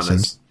the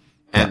assassins.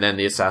 And then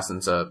the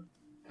assassins are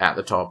at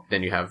the top.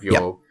 Then you have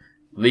your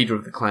leader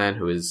of the clan,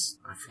 who is,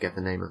 I forget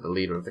the name of the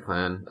leader of the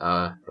clan,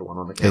 the one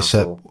on the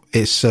council.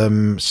 It's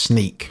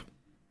Sneak,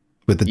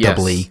 with the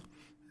double E.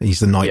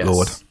 He's the Night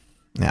Lord.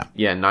 Yeah.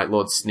 Yeah, Night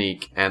Lord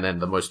Sneak, and then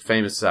the most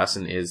famous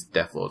assassin is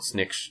Death Lord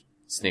Snikt.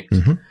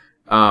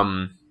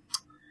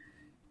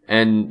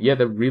 And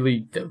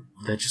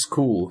they're just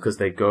cool because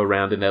they go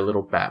around in their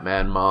little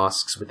Batman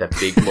masks with their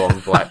big long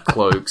black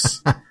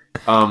cloaks.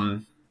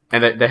 And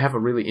they have a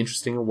really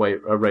interesting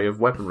array of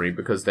weaponry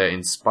because they're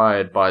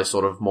inspired by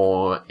sort of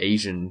more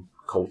Asian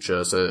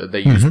culture. So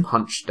they use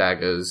punch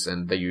daggers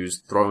and they use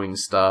throwing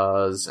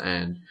stars,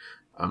 and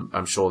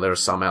I'm sure there are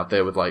some out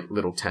there with like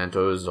little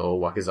tantos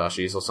or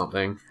wakizashis or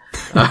something.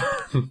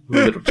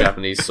 Little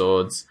Japanese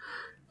swords.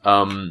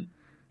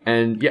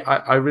 And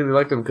I really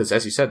like them because,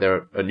 as you said,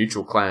 they're a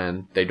neutral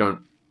clan. They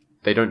don't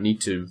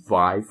need to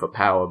vie for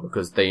power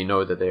because they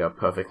know that they are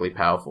perfectly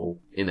powerful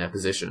in their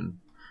position.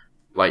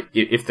 Like,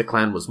 if the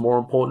clan was more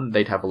important,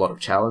 they'd have a lot of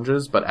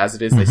challenges, but as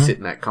it is, they sit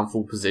in that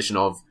comfortable position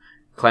of,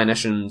 Clan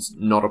Eshin's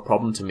not a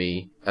problem to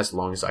me as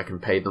long as I can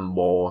pay them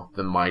more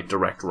than my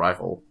direct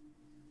rival.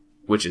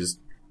 Which is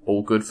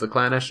all good for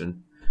Clan Eshin.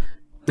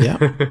 Yeah,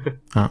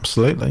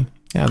 absolutely.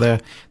 Yeah,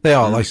 they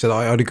are. Like I said,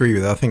 I'd agree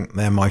with it. I think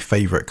they're my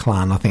favourite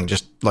clan. I think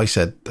just, like I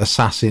said,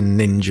 assassin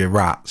ninja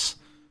rats.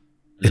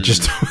 They're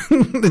just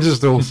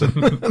awesome.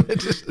 They're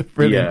just a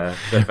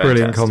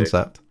brilliant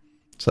concept.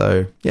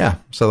 So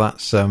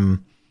that's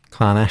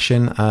Clan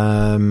Eshin.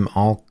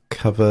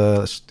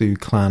 Let's do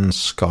Clan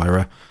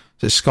Skryre.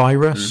 Is it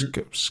Skryre?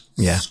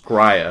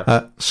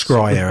 Skryre.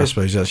 Skryre, I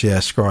suppose. That's,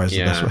 Skryre's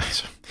the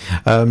best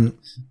way.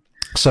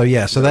 So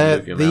yeah, so they're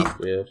Move your mouth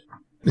weird.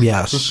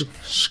 Yes,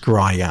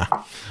 Scryer.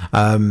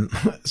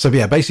 So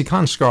yeah, basically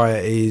Clan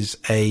Scryer is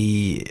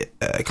a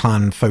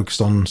clan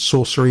focused on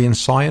sorcery and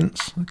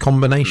science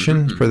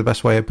combination, is probably the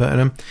best way of putting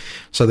them.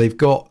 So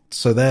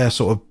their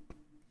sort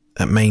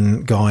of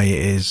main guy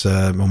is,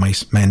 or main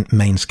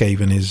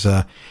Skaven is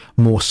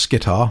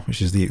Morskitar,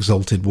 which is the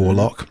Exalted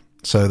Warlock.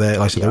 So they're,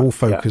 like I said, they're all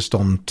focused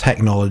on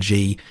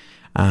technology,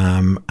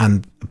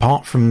 and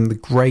apart from the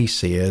Grey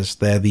Seers,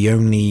 they're the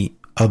only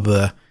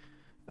other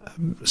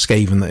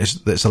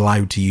Skaven that's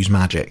allowed to use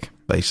magic.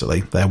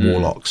 Basically, they're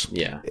warlocks.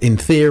 Yeah. In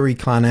theory,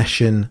 Clan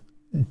Eshin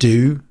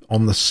do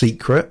on the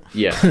secret.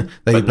 Yeah.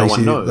 They but no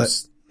one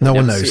knows. No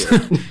one knows.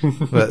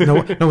 But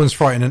no one's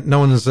frightened. No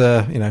one's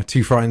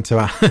too frightened to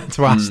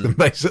ask them.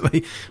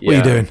 Basically, what are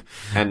you doing?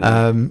 And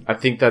I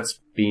think that's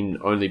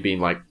only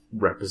been like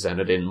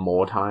represented in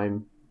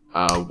Mordheim,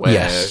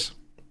 where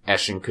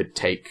Eshin could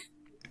take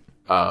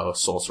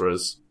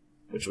sorcerers,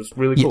 which was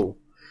really cool.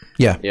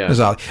 Yeah,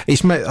 exactly.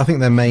 I think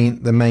the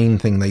main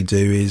thing they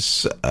do is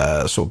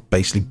sort of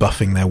basically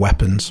buffing their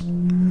weapons,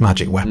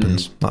 magic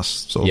weapons. That's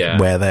sort of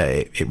where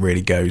it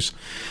really goes.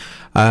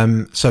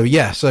 So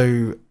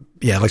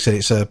like I said,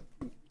 it's a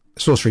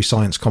sorcery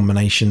science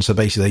combination. So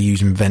basically, they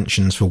use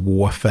inventions for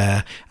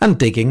warfare and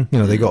digging.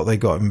 They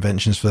got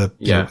inventions for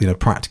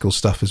practical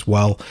stuff as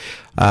well.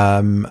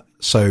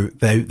 So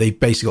they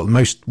basically got the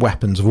most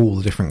weapons of all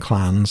the different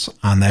clans,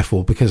 and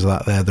therefore, because of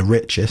that, they're the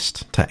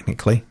richest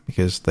technically,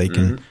 because they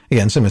can,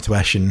 again, similar to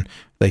Eshin,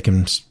 they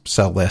can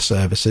sell their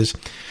services.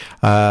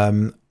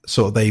 So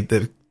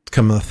a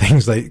couple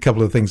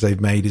of things they've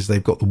made is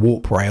they've got the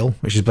warp rail,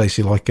 which is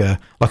basically like a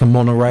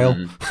monorail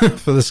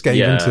for the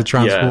Skaven to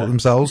transport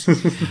themselves.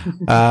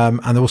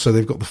 And also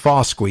they've got the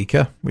far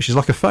squeaker, which is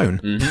like a phone,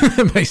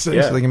 basically,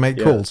 so they can make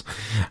calls.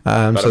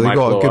 So they've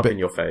got a good bit in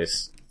your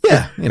face.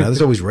 Yeah,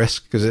 there's always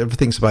risk because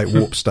everything's about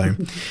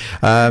warpstone.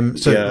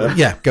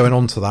 Going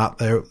on to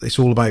that, it's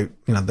all about,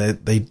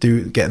 they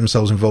do get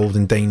themselves involved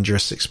in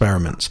dangerous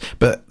experiments,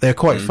 but they're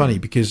quite funny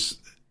because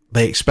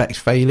they expect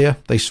failure.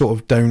 They sort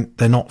of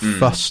they're not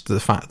fussed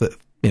the fact that,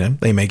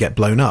 they may get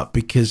blown up,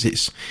 because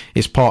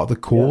it's part of the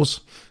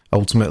cause.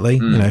 Ultimately,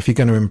 if you're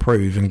going to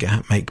improve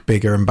and make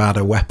bigger and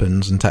badder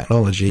weapons and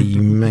technology,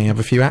 you may have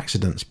a few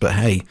accidents, but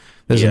hey,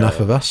 there's enough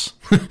of us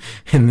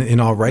in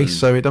our race,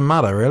 so it doesn't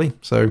matter really.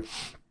 So,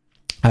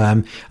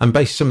 and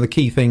basically some of the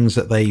key things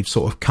that they've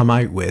sort of come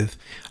out with,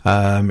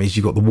 is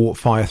you've got the warp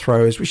fire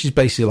throwers, which is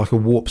basically like a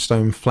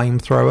warpstone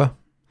flamethrower.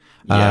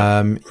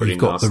 You've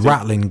got the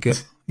rattling gun.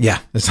 Yeah,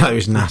 that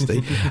was nasty.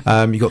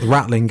 You've got the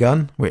rattling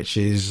gun, which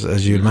is,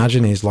 as you'd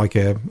imagine, is like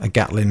a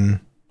Gatling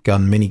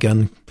gun,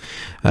 minigun,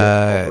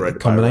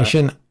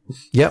 combination.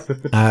 Yep.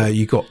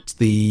 You got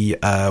the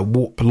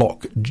warp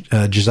lock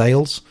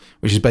Jezzails,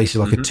 which is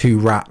basically like a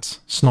 2-rat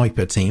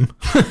sniper team,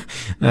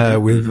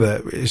 with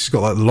it's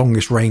got like the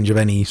longest range of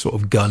any sort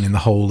of gun in the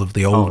whole of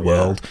the old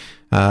world,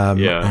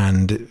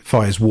 and it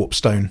fires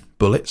warpstone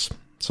bullets.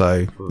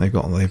 So they've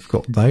got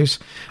those.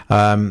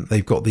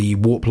 They've got the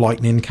warp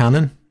lightning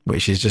cannon,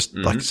 which is just,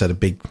 like I said,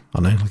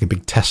 like a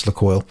big Tesla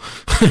coil.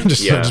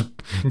 just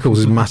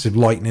causes massive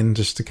lightning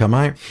just to come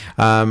out.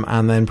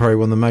 And then probably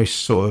one of the most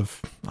sort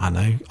of,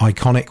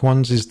 iconic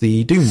ones is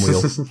the Doom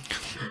Wheel.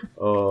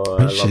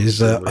 Which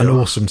is an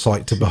awesome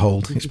sight to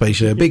behold. It's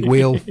basically a big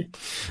wheel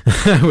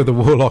with a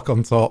warlock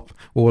on top,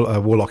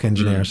 warlock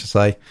engineer, I should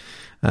say.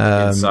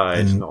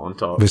 Inside, not on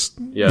top.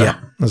 Yeah,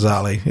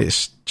 exactly.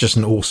 It's just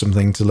an awesome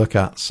thing to look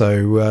at.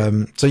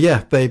 So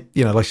they,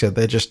 like I said,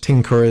 they're just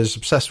tinkerers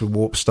obsessed with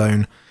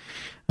warpstone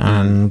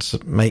and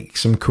make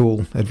some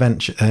cool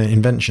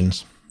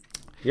inventions.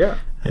 Yeah.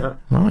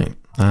 Right.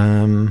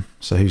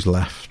 So who's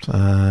left?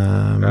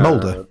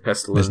 Molder,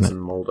 Pestilence,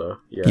 and Molder.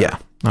 Yeah.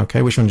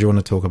 Okay. Which one do you want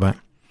to talk about?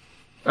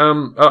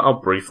 I'll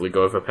briefly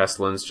go over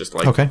Pestilence, just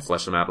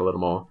flesh them out a little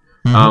more.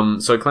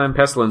 So Clan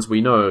Pestilence, we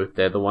know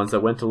they're the ones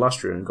that went to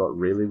Lustria and got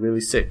really,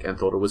 really sick and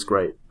thought it was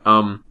great.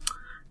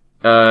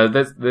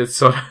 They're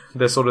sort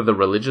of the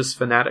religious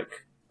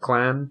fanatic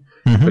clan,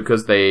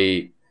 because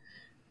they,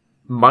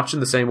 much in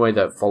the same way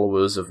that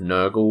followers of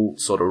Nurgle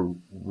sort of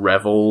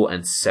revel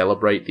and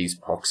celebrate these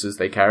poxes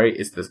they carry,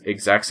 it's the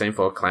exact same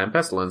for Clan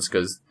Pestilence,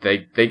 because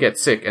they get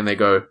sick and they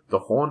go, the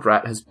Horned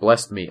Rat has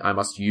blessed me, I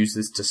must use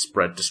this to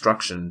spread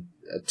destruction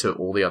to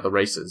all the other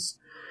races.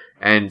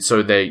 And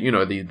so they're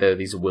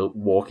these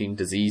walking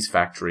disease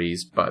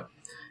factories, but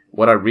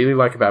what I really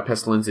like about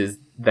Pestilence is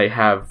they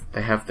have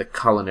the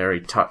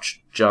culinary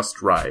touch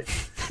just right.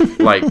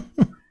 Like,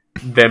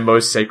 their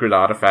most sacred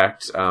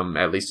artifact,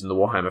 at least in the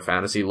Warhammer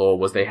Fantasy lore,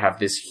 was they have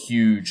this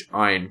huge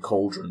iron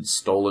cauldron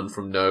stolen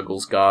from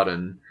Nurgle's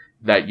garden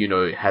that,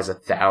 has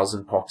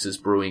 1,000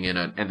 poxes brewing in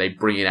it, and they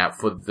bring it out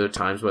for the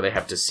times where they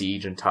have to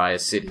siege entire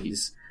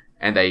cities,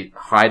 and they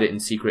hide it in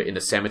secret in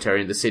a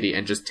cemetery in the city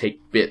and just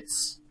take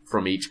bits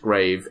from each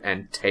grave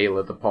and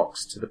tailor the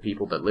pox to the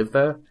people that live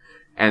there.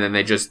 And then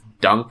they just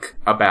dunk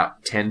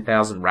about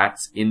 10,000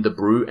 rats in the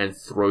brew and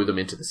throw them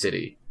into the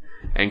city.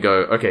 And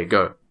go, okay,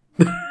 go.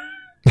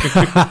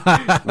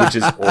 Which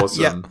is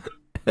awesome.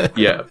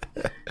 Yeah.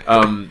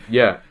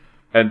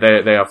 and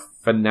they are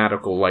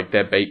fanatical. Like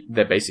their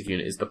basic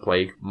unit is the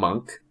Plague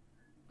Monk.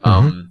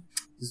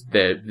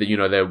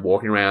 They're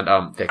walking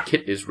around. Their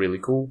kit is really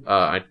cool.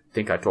 I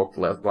think I talked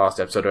last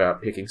episode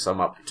about picking some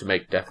up to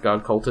make Death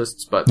Guard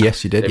cultists, but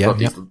yes, you did.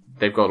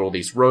 They've got all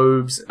these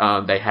robes.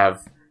 They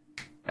have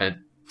a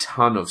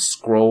ton of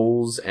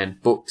scrolls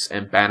and books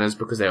and banners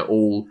because they're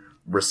all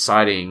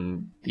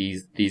reciting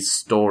these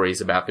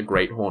stories about the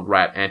Great Horned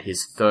Rat and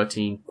his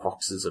 13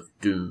 Poxes of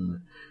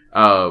Doom,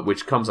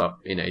 which comes up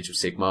in Age of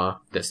Sigmar.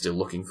 They're still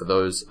looking for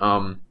those.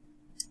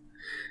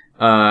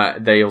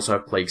 They also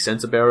have Plague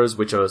Censer Bearers,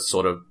 which are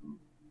sort of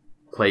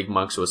plague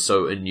monks who are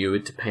so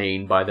inured to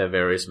pain by their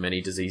various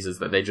many diseases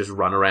that they just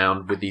run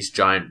around with these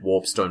giant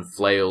warpstone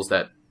flails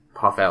that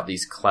puff out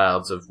these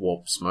clouds of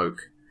warp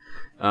smoke.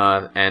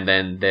 And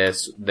then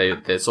there's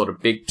sort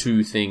of big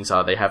two things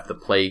are they have the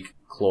Plague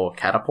Claw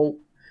Catapult,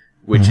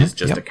 which is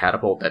just a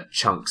catapult that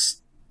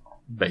chunks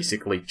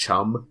basically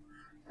chum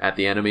at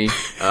the enemy.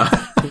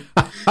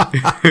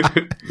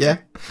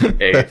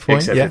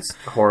 Except it's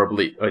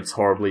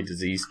horribly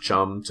diseased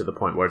chum to the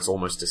point where it's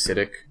almost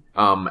acidic.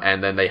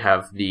 And then they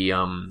have the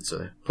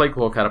Plague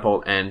Claw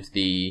Catapult and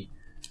the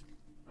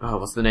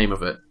what's the name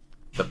of it?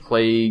 The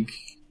Plague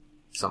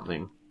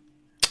something.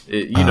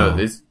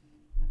 It's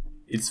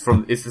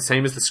the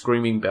same as the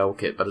Screaming Bell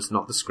kit, but it's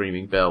not the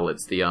Screaming Bell.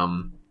 It's the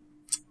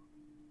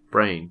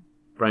Brain.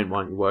 Why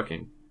aren't you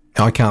working?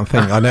 I can't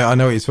think. I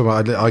know what you're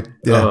talking about.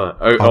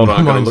 Hold on,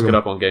 I'm going to look it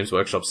up on Games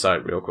Workshop's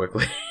site real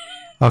quickly.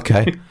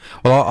 Okay.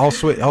 Well,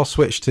 I'll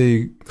switch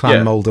to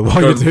Clan Moulder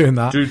while you're doing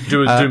that.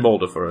 Do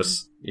Moulder for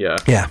us. Yeah.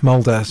 Yeah,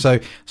 Moulder. So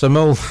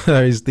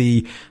Moulder is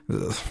the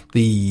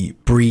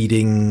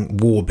breeding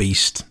war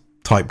beast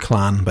type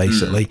clan,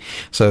 basically.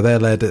 So they're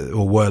led,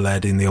 or were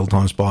led in the old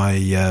times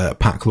by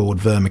Pack Lord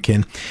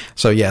Vermikin.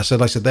 So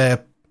like I said,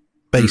 their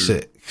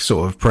basic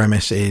sort of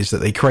premise is that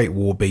they create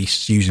war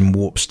beasts using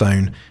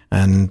warpstone,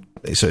 and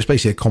so it's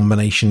basically a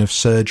combination of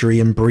surgery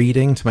and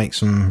breeding to make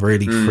some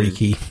really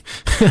freaky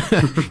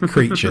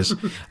creatures.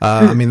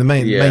 I mean, the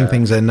main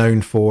things they're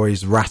known for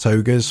is rat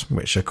ogres,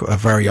 which are a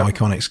very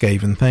iconic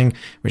Skaven thing,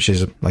 which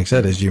is, like I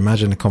said, as you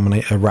imagine,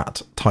 a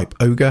rat type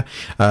ogre.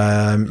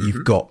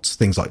 You've got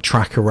things like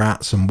tracker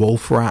rats and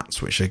wolf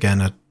rats, which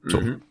again are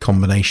sort of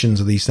combinations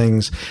of these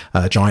things,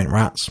 giant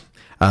rats.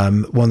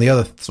 One of the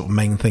other sort of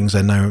main things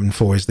they're known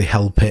for is the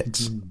Hell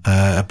Pit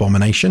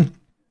Abomination,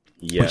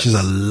 which is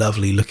a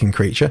lovely looking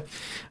creature.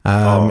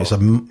 It's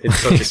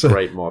such a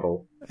great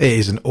model. It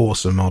is an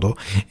awesome model.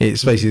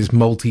 It's basically this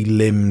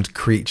multi-limbed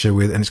creature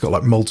and it's got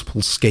like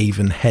multiple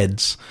Skaven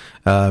heads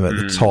at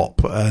the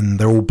top, and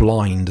they're all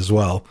blind as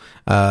well.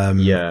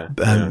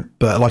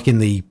 But like in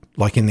the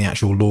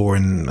actual lore,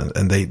 and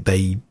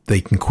they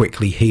can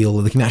quickly heal.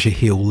 They can actually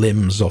heal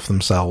limbs off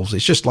themselves.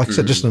 It's just like I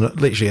said, just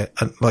literally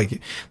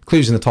like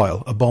clues in the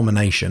title,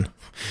 abomination.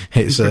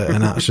 It's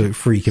an absolute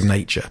freak of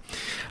nature.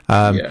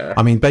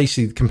 I mean,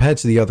 basically, compared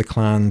to the other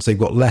clans, they've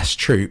got less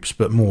troops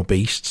but more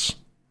beasts.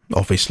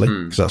 Obviously,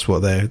 because that's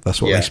what they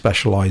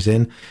specialize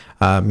in.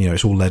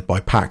 It's all led by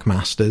pack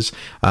masters.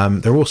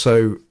 They're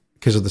also,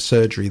 because of the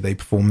surgery they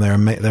perform,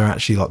 they're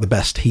actually like the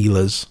best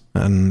healers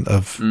and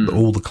of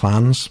all the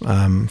clans,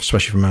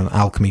 especially from an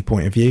alchemy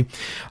point of view.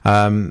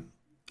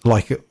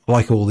 Like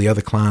all the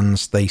other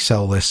clans, they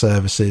sell their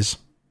services.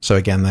 So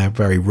again, they're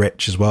very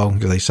rich as well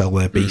because they sell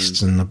their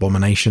beasts and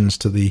abominations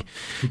to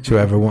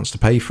whoever wants to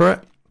pay for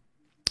it.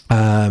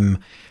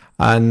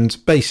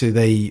 And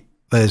basically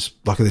there's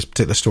like this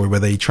particular story where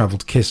they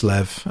travelled to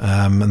Kislev,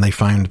 and they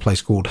found a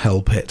place called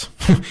Hell Pit.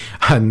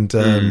 And,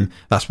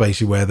 that's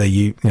basically where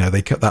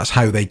that's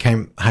how they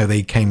came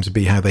to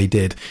be how they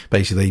did.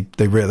 Basically,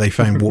 they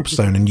found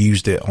warpstone and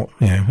used it,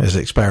 as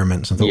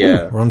experiments and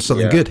thought, we're on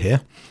something good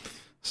here.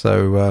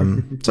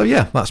 So,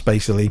 that's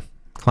basically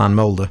Clan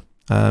Moulder.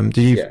 Did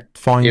you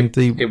find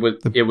it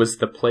was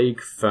the Plague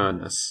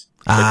Furnace.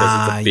 Because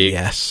it's a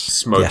big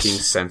smoking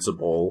sensor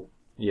ball.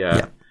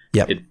 Yeah.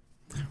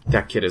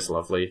 That kit is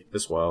lovely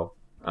as well.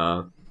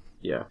 Cool.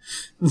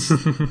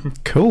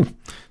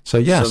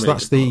 So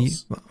that's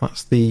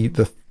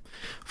the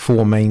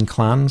four main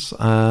clans.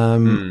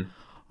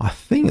 I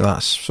think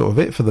that's sort of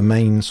it for the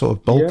main sort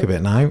of bulk of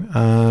it now.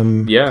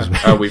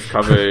 We've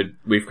covered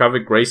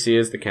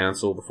Greyseers, the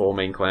Council, the four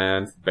main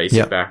clans,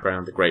 basic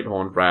background, the Great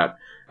Horned Rat.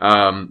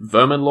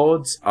 Vermin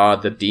Lords are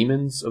the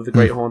demons of the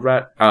Great Horned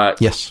Rat.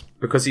 Yes.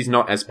 Because he's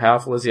not as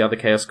powerful as the other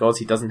Chaos Gods,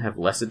 he doesn't have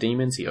lesser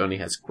demons, he only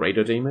has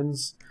greater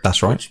demons.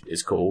 That's right. Which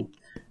is cool.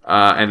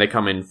 And they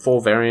come in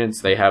 4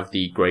 variants. They have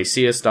the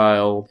Greyseer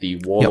style, the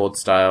Warlord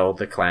style,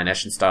 the Clan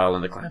Eshin style,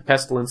 and the Clan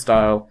Pestilence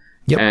style.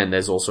 Yep. And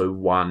there's also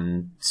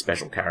one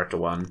special character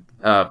one.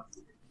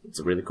 It's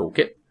a really cool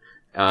kit.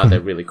 They're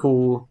really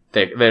cool.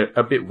 They're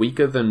a bit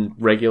weaker than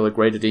regular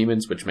greater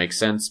demons, which makes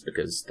sense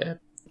because they're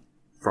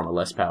from a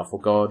less powerful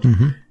god.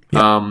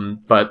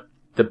 But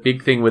the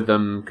big thing with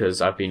them,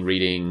 because I've been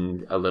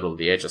reading a little of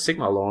the Age of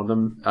Sigmar lore on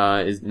them,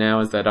 is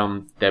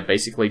that they're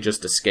basically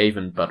just a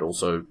Skaven, but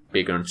also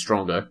bigger and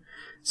stronger.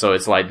 So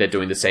it's like they're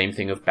doing the same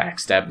thing of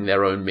backstabbing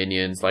their own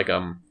minions, like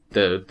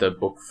the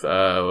book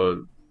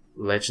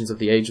Legends of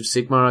the Age of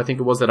Sigmar, I think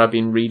it was, that I've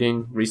been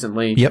reading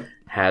recently. Yep.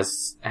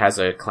 Has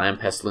a Clan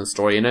Pestilence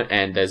story in it,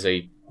 and there's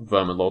a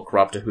Vermin Lord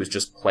Corruptor who's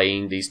just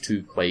playing these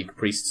two Plague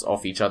Priests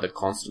off each other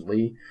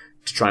constantly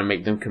to try and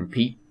make them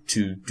compete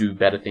to do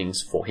better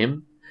things for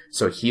him.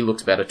 So he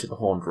looks better to the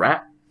Horned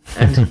Rat.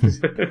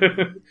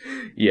 And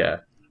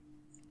yeah.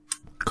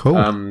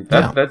 Cool.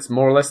 That's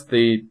more or less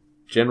the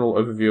general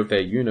overview of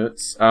their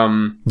units.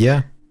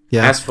 Yeah.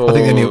 As for...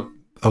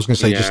 I was going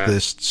to say just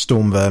the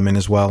Storm Vermin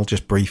as well,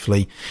 just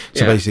briefly.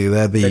 So basically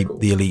they're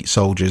the elite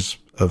soldiers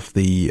of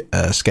the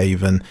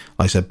Skaven.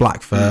 Like I said,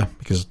 black fur,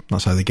 because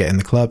that's how they get in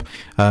the club.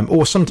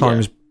 Or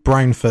sometimes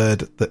brown fur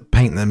that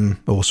paint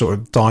them or sort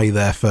of dye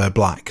their fur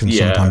black and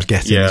sometimes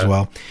get in as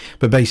well.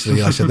 But basically,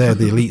 like I said, they're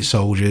the elite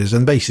soldiers,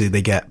 and basically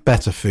they get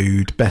better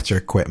food, better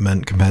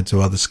equipment compared to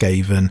other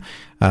Skaven.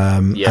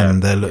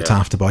 And they're looked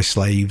after by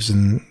slaves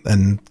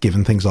and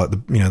given things like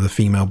the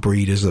female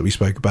breeders that we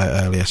spoke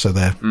about earlier. So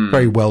they're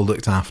very well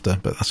looked after,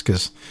 but that's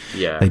because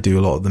they do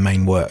a lot of the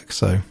main work.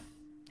 So,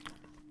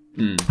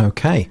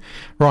 okay.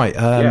 Right.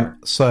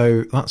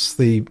 So that's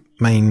the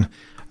main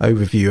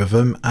overview of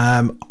them.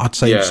 I'd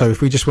say, so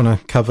if we just want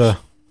to cover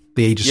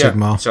the Age of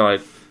Sigmar. Shall I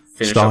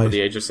finish up with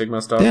the Age of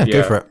Sigmar stuff? Yeah,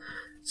 go for it.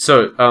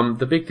 So,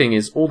 the big thing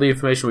is all the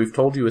information we've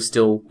told you is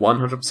still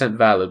 100%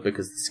 valid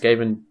because the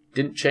Skaven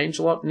didn't change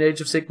a lot in the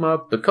Age of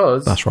Sigmar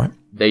because that's right.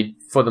 They,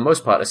 for the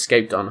most part,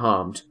 escaped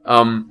unharmed.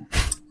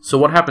 So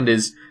what happened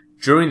is,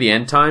 during the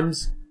end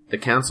times, the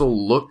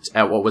council looked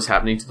at what was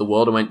happening to the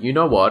world and went, you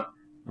know what?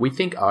 We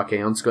think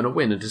Archaon's going to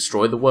win and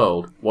destroy the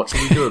world. What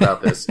should we do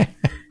about this?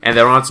 And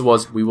their answer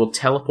was, we will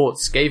teleport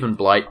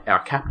Skavenblight,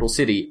 our capital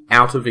city,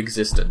 out of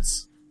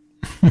existence.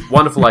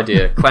 Wonderful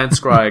idea. Clan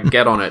Scryer,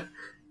 get on it.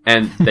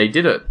 And they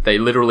did it. They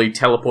literally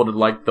teleported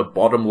like the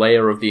bottom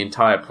layer of the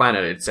entire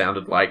planet. It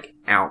sounded like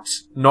out.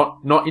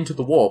 Not into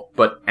the warp,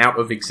 but out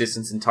of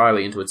existence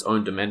entirely into its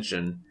own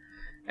dimension.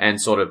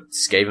 And sort of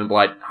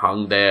Skavenblight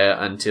hung there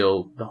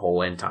until the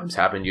whole end times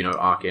happened. You know,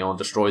 Archaon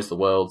destroys the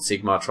world,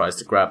 Sigmar tries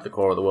to grab the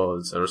core of the world,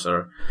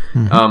 etc.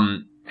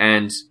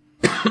 And,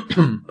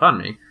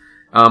 pardon me.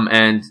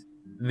 And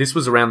this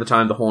was around the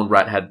time the Horned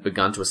Rat had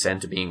begun to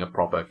ascend to being a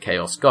proper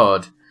Chaos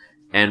God.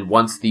 And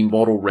once the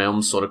mortal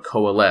realms sort of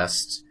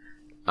coalesced,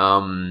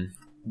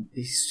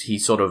 he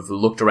sort of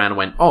looked around and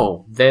went,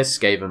 oh, there's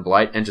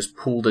Skavenblight, and just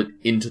pulled it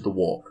into the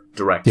warp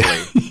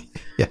directly.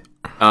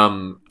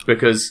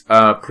 Because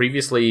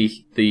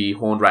previously the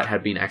Horned Rat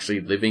had been actually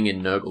living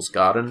in Nurgle's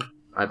garden,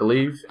 I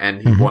believe,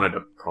 and he wanted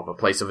a proper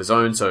place of his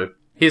own, so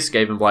here's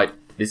Skavenblight,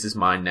 this is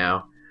mine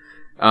now.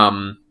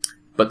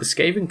 But the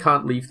Skaven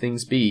can't leave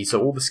things be,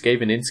 so all the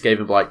Skaven in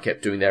Skavenblight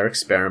kept doing their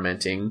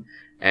experimenting,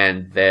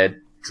 and their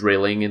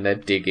drilling, and their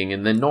digging,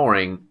 and their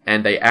gnawing,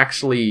 and they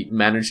actually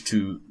managed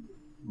to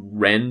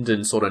rend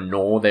and sort of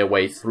gnaw their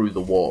way through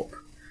the warp,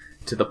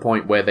 to the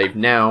point where they've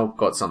now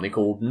got something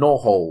called gnaw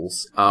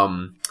holes.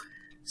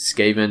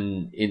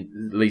 Skaven,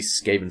 at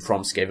least Skaven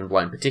from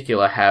Skavenblight in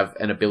particular, have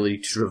an ability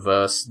to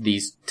traverse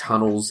these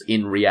tunnels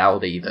in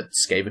reality that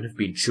Skaven have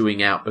been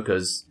chewing out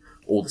because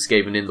all the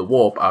Skaven in the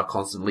warp are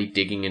constantly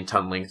digging and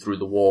tunneling through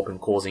the warp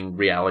and causing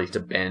reality to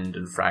bend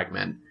and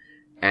fragment.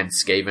 And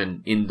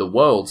Skaven in the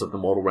worlds of the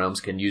mortal realms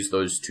can use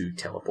those to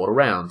teleport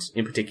around.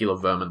 In particular,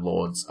 Vermin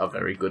Lords are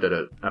very good at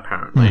it,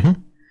 apparently.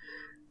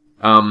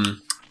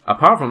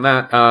 Apart from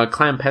that,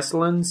 Clan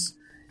Pestilence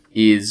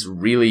is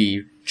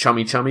really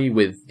chummy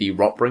with the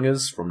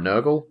Rotbringers from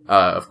Nurgle.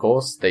 Of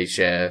course, they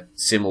share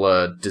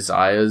similar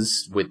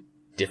desires with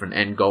different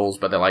end goals,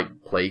 but they're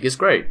like, Plague is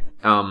great.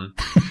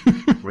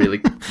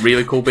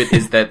 Really cool bit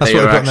is that that's they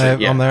what are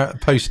actually on their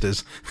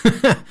posters.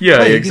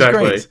 Yeah,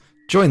 exactly.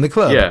 Join the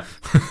club. Yeah.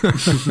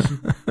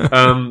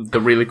 The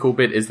really cool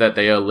bit is that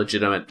they are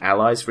legitimate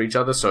allies for each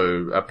other,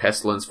 so a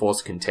Pestilence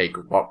force can take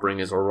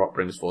Rotbringers, or a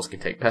Rotbringers force can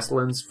take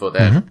Pestilence for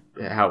their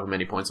however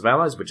many points of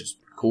allies, which is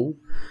cool.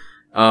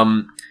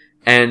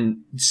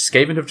 And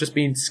Skaven have just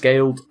been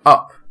scaled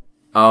up.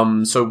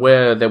 So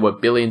where there were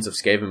billions of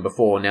Skaven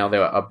before, now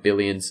there are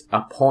billions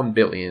upon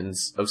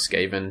billions of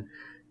Skaven.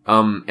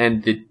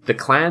 And the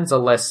clans are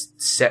less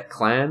set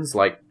clans,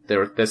 like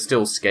there's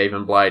still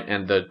Skavenblight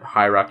and the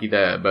hierarchy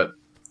there, but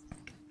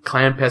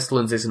Clan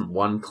Pestilence isn't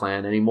one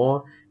clan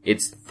anymore.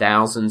 It's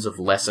thousands of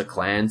lesser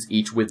clans,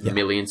 each with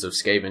millions of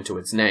Skaven to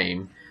its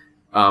name,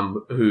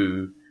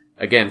 who,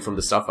 again, from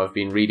the stuff I've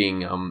been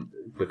reading,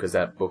 because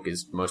that book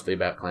is mostly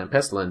about Clan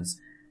Pestilence,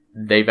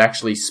 they've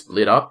actually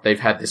split up. They've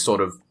had this sort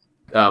of,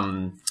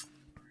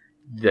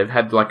 they've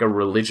had like a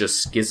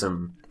religious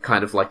schism,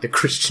 kind of like the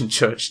Christian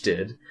church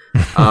did.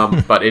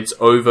 But it's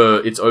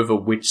over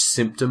which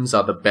symptoms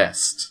are the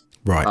best.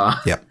 Right.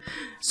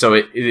 So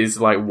it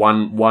is like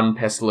one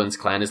Pestilence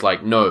clan is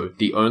like, no,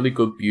 the only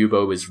good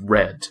bubo is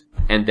red,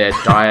 and they're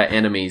dire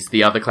enemies.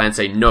 The other clans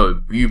say, no,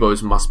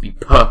 bubos must be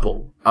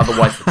purple,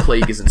 otherwise the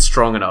plague isn't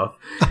strong enough.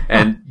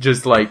 And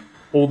just like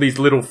all these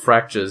little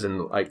fractures,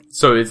 and like,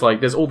 so it's like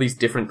there's all these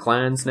different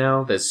clans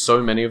now. There's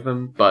so many of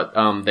them, but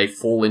they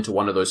fall into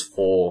one of those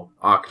four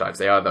archetypes.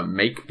 They either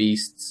make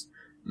beasts,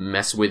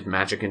 mess with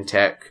magic and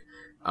tech,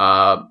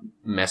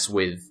 mess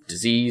with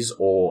disease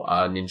or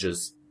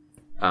ninjas.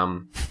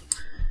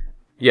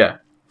 Yeah.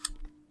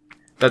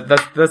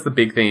 That's the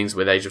big things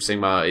with Age of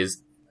Sigmar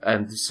is,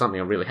 and something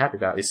I'm really happy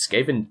about, is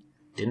Skaven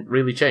didn't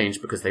really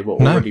change because they were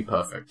already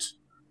perfect.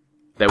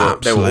 They were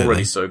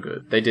already so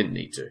good. They didn't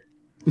need to.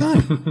 No,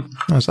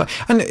 that's like,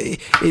 and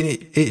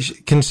it's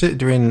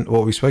considering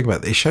what we spoke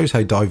about, it shows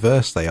how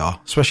diverse they are,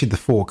 especially the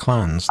 4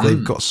 clans.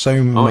 They've got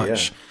so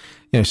much,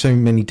 so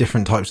many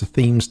different types of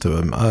themes to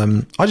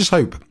them. I just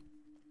hope,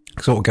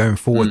 sort of going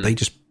forward, they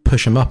just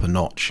push them up a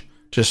notch.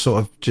 Just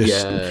sort of, just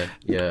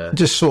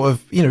sort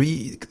of,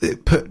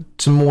 put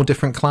some more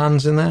different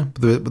clans in there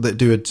that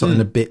do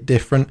something a bit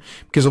different.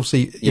 Because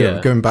obviously, you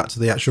know, going back to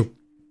the actual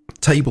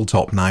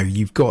tabletop now,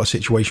 you've got a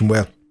situation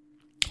where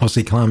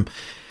obviously Clan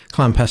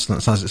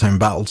Pestilence has its own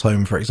battle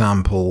tome, for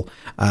example,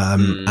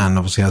 and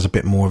obviously has a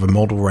bit more of a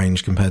model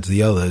range compared to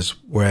the others.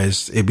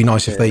 Whereas it'd be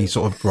nice if they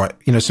sort of,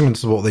 similar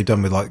to what they've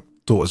done with like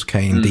Daughters of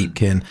Cain,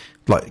 Deepkin,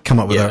 like come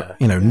up with a,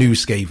 new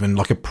Skaven,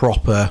 like a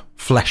proper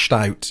fleshed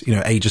out,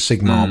 Age of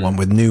Sigmar one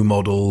with new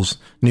models,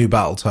 new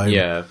battle tome.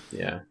 Yeah.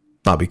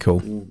 That'd be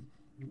cool.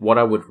 What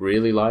I would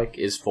really like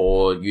is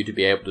for you to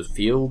be able to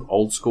field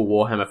old school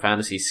Warhammer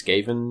Fantasy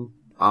Skaven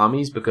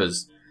armies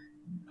because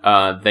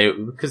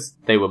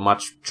they were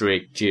much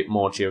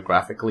more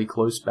geographically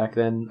close back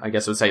then. I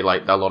guess I would say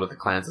like a lot of the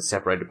clans are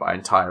separated by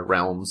entire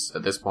realms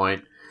at this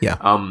point.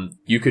 Yeah.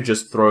 You could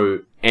just throw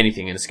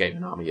anything in a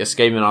Skaven army. A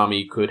Skaven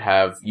army could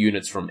have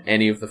units from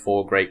any of the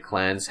 4 great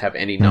clans, have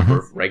any number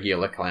of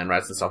regular clan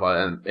rats and stuff like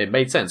that. And it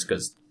made sense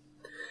because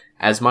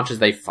as much as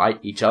they fight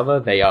each other,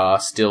 they are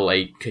still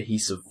a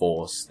cohesive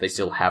force. They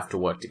still have to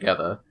work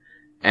together.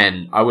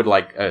 And I would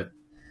like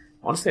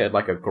honestly, I'd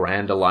like a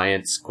Grand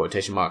Alliance,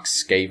 quotation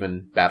marks,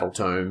 Skaven battle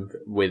tome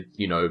with,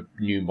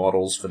 new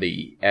models for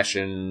the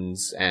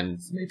Eschens and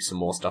maybe some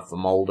more stuff for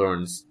Moulder,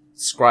 and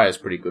Scryer is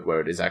pretty good where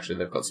it is, actually.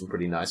 They've got some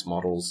pretty nice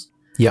models.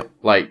 Yep.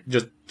 Like,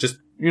 just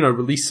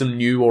release some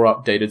new or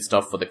updated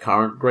stuff for the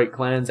current great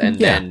clans, and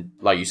then,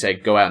 like you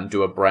said, go out and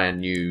do a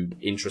brand new,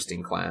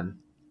 interesting clan.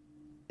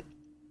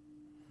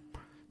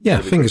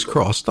 Yeah, fingers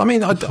crossed. I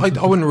mean, I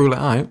wouldn't rule it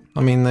out.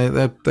 I mean,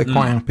 they're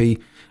quite happy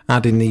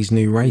adding these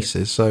new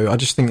races. So I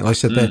just think, like I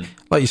said,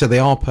 like you said, they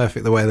are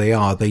perfect the way they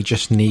are. They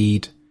just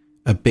need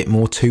a bit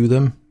more to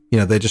them.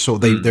 They're just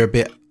sort of, they're a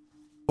bit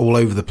all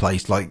over the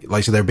place. Like I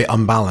said, they're a bit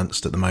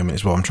unbalanced at the moment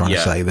is what I'm trying to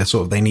say. They're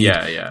sort of, they need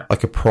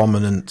like a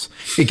prominent,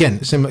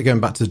 again, similar going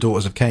back to the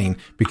Daughters of Cain,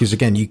 because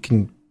again, you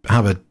can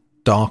have a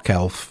Dark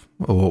Elf,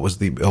 or what was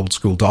the old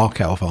school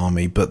Dark Elf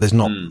army, but there's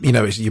not,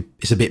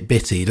 it's a bit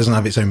bitty. It doesn't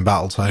have its own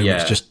battle tome.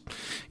 It's just,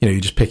 you're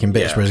just picking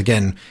bits. Whereas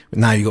again,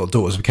 now you've got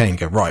Daughters of Cain,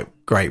 go, right,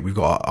 great, we've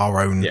got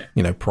our own,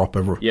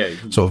 proper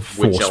sort of force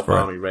Witch Elf for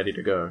army ready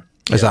to go.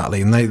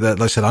 Exactly. And they, like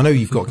I said, I know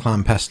you've got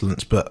Clan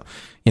Pestilence, but,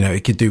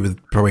 it could do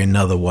with probably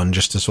another one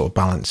just to sort of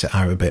balance it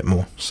out a bit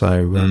more.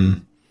 So,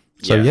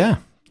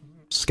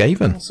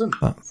 Skaven. Awesome.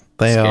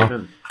 They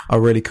are a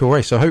really cool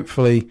race. So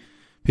hopefully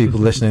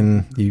people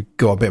listening, you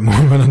got a bit more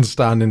of an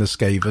understanding of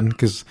Skaven,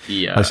 because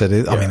like I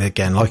said, I mean,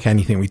 again, like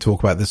anything we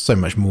talk about, there's so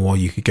much more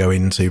you could go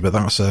into, but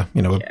that's a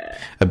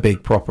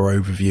big proper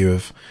overview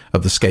of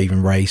the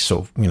Skaven race,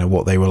 sort of,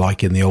 what they were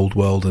like in the old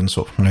world and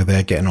sort of how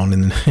they're getting on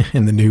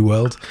in the new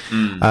world.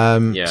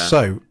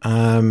 So,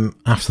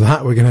 after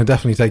that, we're going to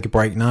definitely take a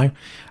break now.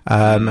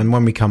 And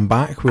when we come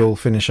back, we'll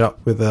finish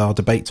up with our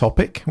debate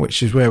topic,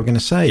 which is where we're going to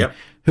say,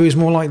 who is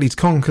more likely to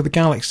conquer the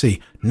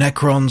galaxy,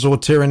 Necrons or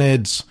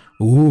Tyranids?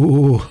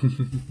 Ooh.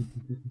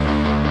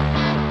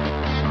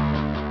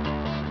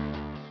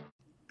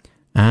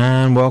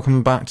 And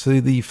welcome back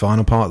to the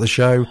final part of the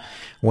show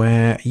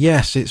where,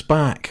 yes, it's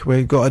back.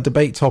 We've got a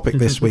debate topic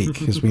this week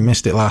because we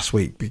missed it last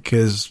week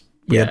because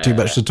we had too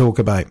much to talk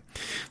about.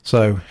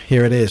 So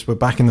here it is. We're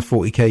back in the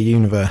 40k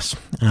universe.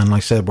 And like I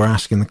said, we're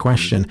asking the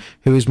question,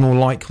 who is more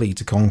likely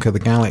to conquer the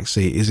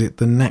galaxy? Is it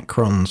the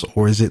Necrons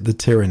or is it the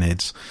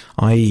Tyranids?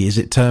 I.e., is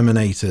it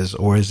Terminators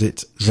or is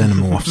it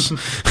Xenomorphs?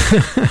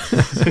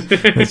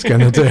 It's going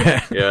to do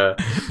it. Yeah.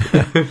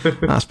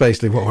 That's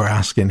basically what we're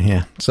asking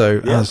here. So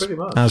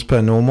as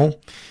per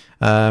normal,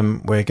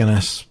 we're going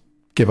to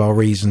give our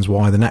reasons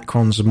why the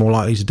Necrons are more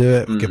likely to do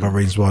it, give our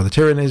reasons why the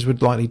Tyranids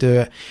would likely do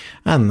it,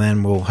 and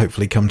then we'll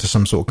hopefully come to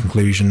some sort of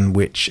conclusion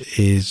which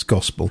is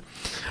gospel.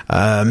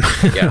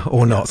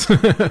 Or not.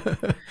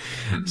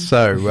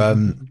 So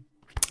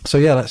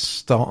yeah, let's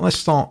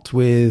start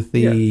with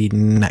the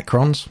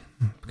Necrons,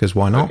 because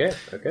why not?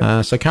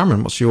 Okay. So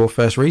Cameron, what's your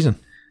first reason?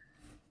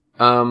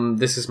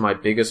 This is my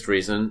biggest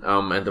reason,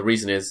 and the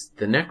reason is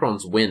the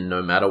Necrons win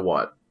no matter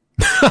what.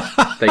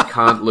 They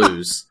can't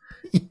lose.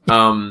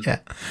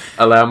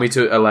 Allow me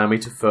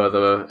to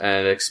further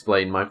and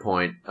explain my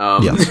point.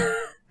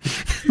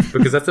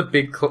 Because that's a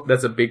big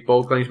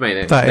bold claim to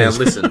make. Now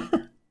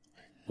listen,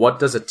 what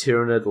does a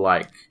Tyranid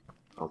like?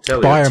 I'll tell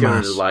you. Biomass. A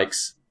Tyranid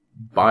likes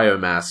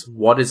biomass.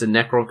 What is a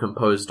Necron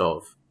composed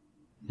of?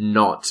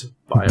 Not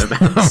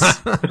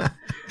biomass.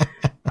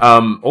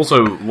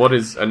 Also, what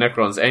is a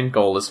Necron's end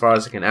goal, as far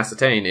as I can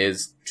ascertain,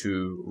 is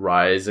to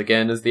rise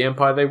again as the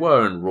empire they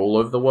were and rule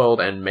over the world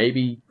and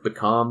maybe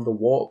become the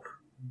warp,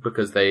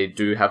 because they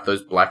do have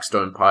those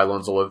blackstone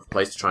pylons all over the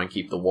place to try and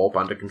keep the warp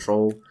under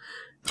control.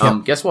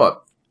 Guess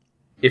what?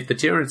 If the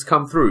Tyranids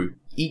come through,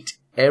 eat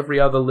every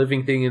other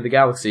living thing in the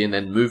galaxy and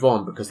then move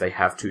on because they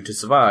have to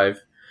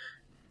survive,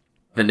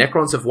 the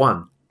Necrons have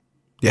won.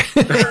 Yeah.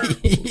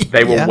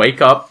 They will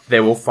wake up, they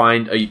will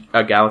find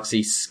a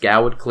galaxy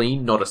scoured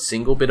clean, not a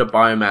single bit of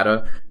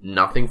biomatter,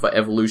 nothing for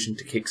evolution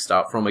to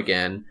kickstart from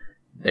again.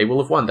 They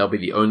will have won. They'll be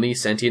the only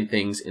sentient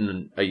things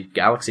in a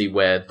galaxy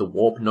where the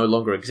warp no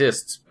longer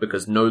exists,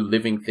 because no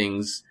living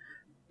things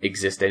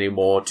exist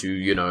anymore to,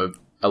 you know,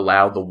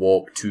 allow the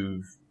warp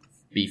to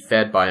be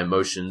fed by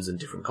emotions and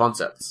different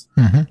concepts.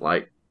 Mm-hmm.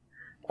 Like,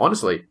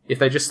 honestly, if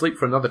they just sleep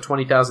for another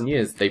 20,000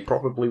 years, they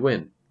probably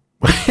win.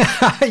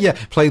 Yeah,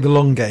 play the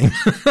long game.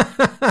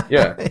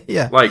 Yeah.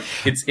 Yeah. Like,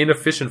 it's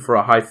inefficient for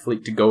a hive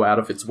fleet to go out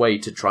of its way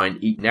to try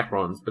and eat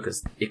Necrons,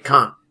 because it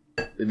can't.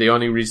 The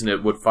only reason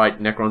it would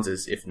fight Necrons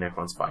is if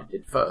Necrons fight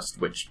it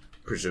first, which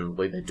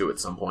presumably they do at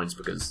some points,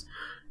 because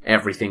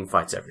everything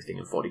fights everything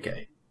in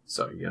 40k.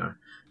 So, you know.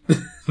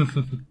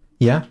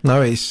 Yeah,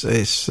 no, it's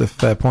a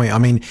fair point. I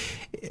mean,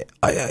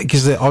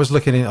 because I was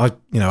looking in,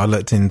 I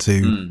looked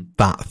into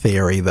that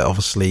theory that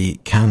obviously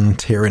can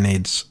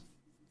Tyranids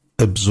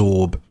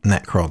absorb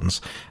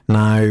Necrons.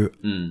 Now,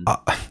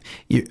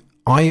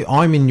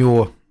 I'm in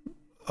your,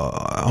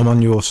 I'm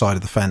on your side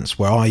of the fence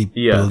where I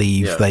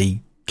believe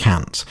they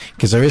can't,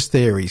 because there is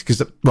theories.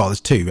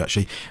 There's two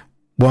actually.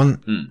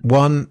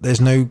 One,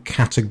 there's no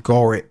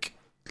categoric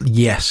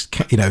yes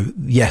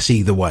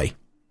either way.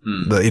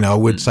 That, I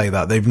would say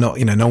that they've not,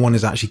 no one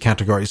has actually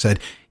categorically said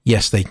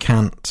yes they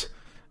can't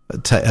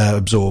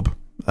absorb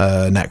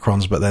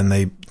Necrons, but then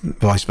they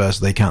vice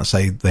versa, they can't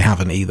say they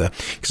haven't either.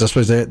 Because I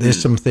suppose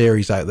there's some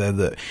theories out there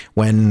that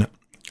when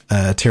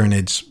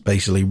Tyranids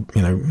basically,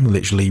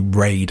 literally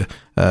raid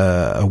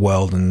a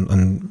world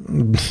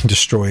and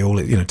destroy all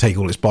it, take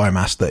all its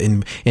biomass, that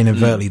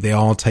inadvertently they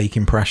are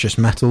taking precious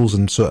metals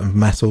and certain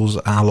metals,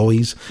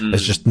 alloys,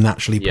 as just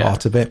naturally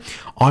part of it.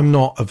 I'm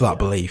not of that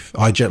belief.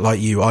 I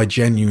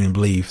genuinely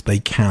believe they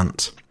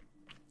can't,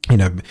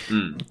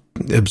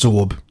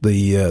 absorb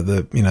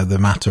the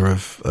matter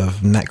of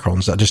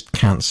Necrons. I just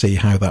can't see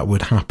how that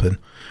would happen.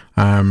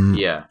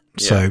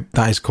 So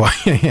that is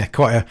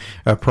quite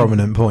a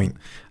prominent point.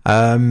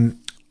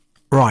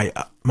 Right,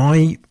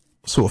 my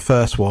sort of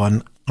first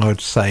one, I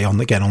would say on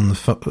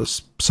the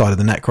side of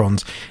the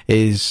Necrons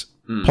is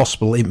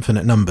possible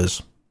infinite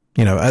numbers.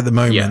 At the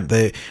moment,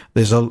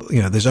 there's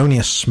only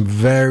a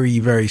very,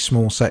 very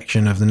small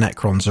section of the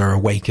Necrons are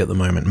awake at the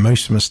moment.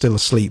 Most of them are still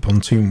asleep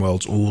on tomb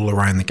worlds all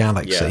around the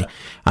galaxy.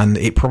 And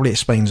it probably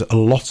explains a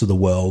lot of the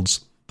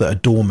worlds that are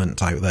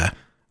dormant out there.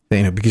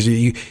 Because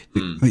you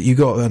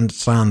got to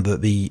understand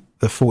that the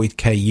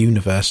 40k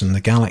universe and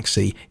the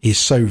galaxy is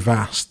so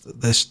vast.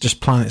 There's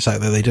just planets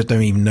out there, they just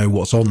don't even know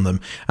what's on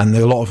them, and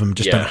a lot of them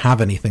just don't have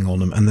anything on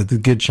them, and the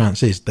good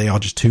chance is they are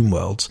just tomb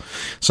worlds.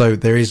 So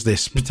there is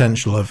this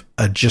potential of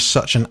just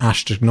such an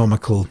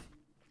astronomical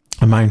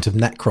amount of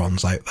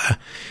Necrons out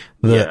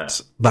there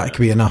that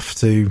could be enough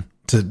to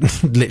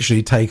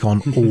literally take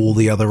on all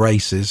the other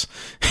races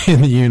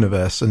in the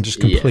universe and just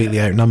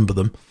completely outnumber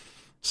them.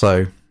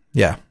 So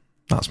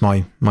that's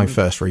my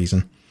first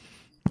reason.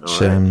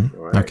 All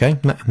right. Okay,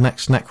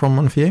 next Necron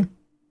one for you.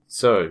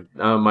 So,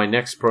 my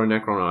next pro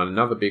Necron,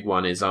 another big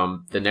one, is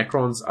the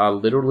Necrons are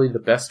literally the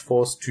best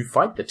force to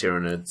fight the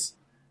Tyranids.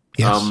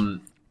 Yes.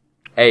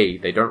 A,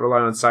 they don't rely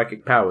on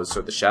psychic powers,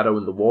 so the Shadow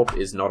and the Warp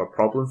is not a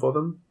problem for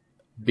them.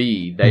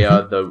 B, they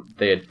are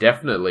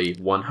definitely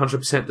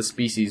 100% the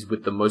species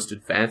with the most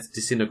advanced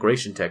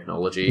disintegration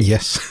technology.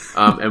 Yes.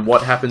 And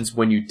what happens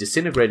when you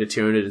disintegrate a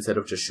Tyranid instead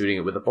of just shooting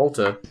it with a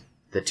bolter?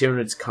 The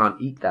Tyranids can't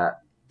eat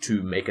that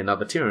to make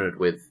another Tyranid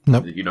with.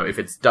 Nope. If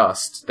it's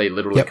dust, they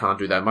literally can't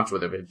do that much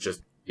with it.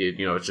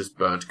 It's just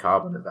burnt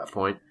carbon at that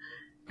point.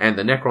 And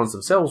the Necrons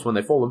themselves, when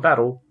they fall in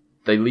battle,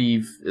 they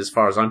leave, as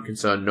far as I'm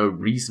concerned, no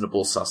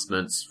reasonable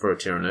sustenance for a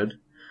Tyranid.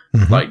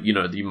 Mm-hmm. Like,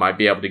 you might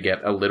be able to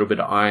get a little bit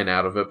of iron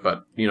out of it,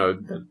 but,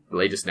 the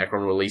latest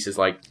Necron release is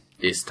like,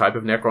 this type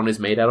of Necron is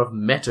made out of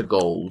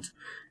metagold.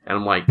 And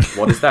I'm like,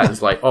 what is that?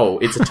 It's like, oh,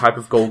 it's a type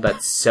of gold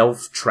that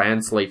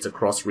self-translates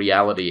across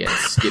reality and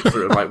skips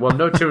through. I'm like, well,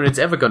 no Tyranid's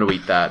ever going to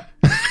eat that.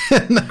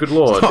 No, good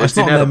lord. It's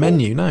not on their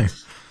menu, no.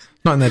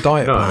 Not in their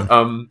diet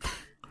plan.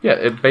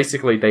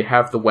 Basically, they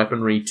have the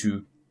weaponry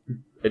to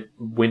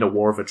win a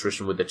war of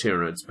attrition with the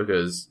Tyranids,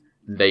 because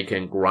they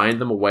can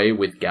grind them away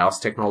with Gauss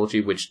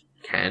technology, which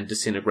can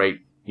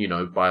disintegrate,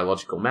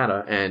 biological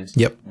matter. And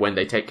when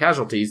they take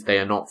casualties, they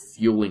are not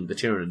fueling the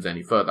Tyranids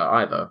any further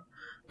either.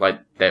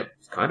 Like, they're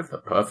kind of the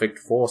perfect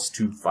force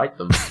to fight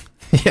them,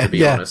 to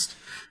be honest.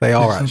 They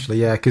are actually,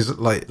 because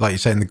like you're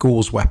saying, the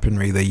Gauss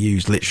weaponry they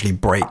use literally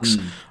breaks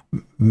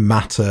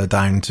matter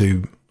down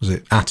to,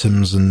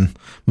 atoms and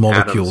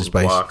molecules,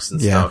 basically.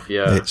 Stuff,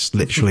 it's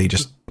literally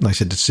just, like I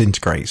said,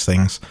 disintegrates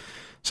things.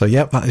 So,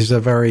 that is a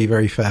very,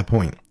 very fair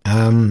point.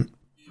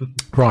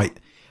 Right.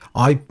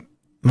 my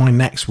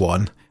next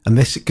one, and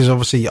this, because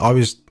obviously I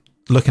was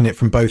looking at it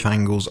from both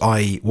angles,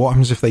 what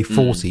happens if they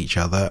fought each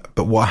other,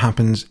 but what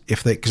happens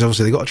if because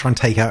obviously they've got to try and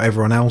take out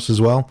everyone else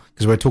as well,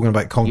 because we're talking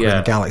about conquering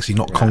the galaxy,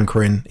 not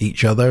conquering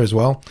each other as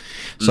well.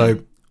 So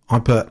I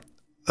put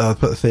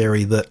the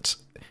theory that,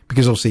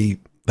 because obviously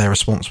they're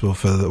responsible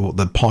for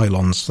the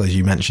pylons, as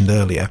you mentioned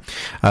earlier,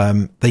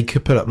 they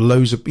could put up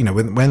loads of,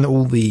 when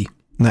all the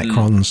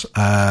Necrons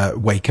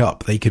wake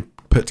up, they could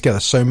put together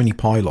so many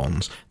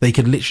pylons, they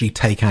could literally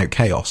take out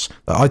chaos.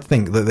 I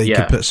think that they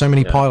could put so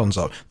many pylons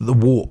up that the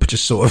warp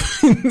just sort of,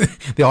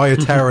 the Eye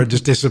of Terror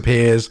just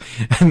disappears,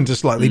 and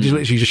just like, they just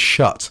literally just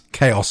shut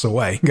chaos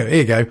away. Go, here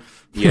you go.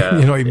 Yeah,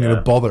 you're not even going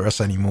to bother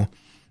us anymore.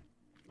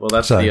 Well,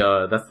 that's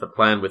the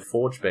plan with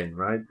Forgebane,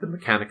 right? The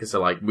Mechanicus are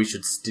like, we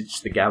should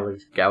stitch the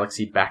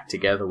galaxy back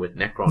together with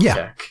Necron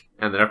tech.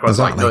 And the Necron's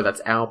like, no,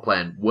 that's our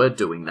plan. We're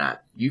doing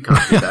that. You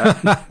can't do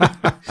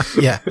that.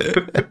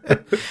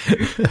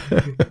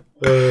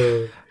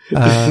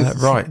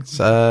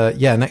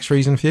 Right. Next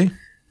reason for you?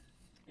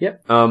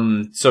 Yep.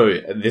 So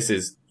this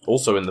is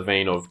also in the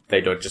vein of, they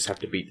don't just have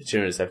to beat the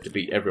Tyranids, they have to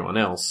beat everyone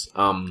else.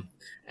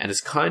 And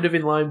it's kind of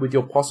in line with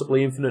your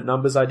possibly infinite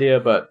numbers idea,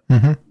 but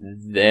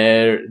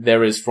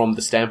there is, from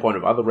the standpoint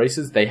of other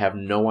races, they have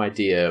no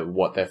idea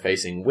what they're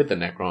facing with the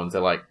Necrons.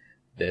 They're like,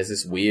 there's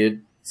this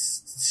weird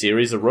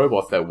series of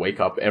robots that wake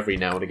up every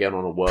now and again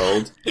on a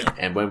world,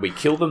 and when we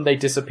kill them, they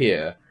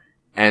disappear.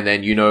 And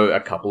then, a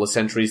couple of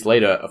centuries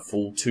later, a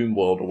full Tomb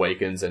World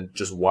awakens and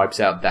just wipes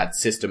out that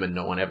system, and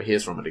no one ever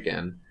hears from it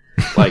again.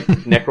 Like,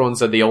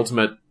 Necrons are the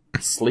ultimate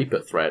sleeper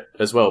threat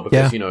as well,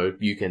 because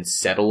you can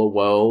settle a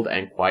world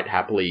and quite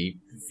happily,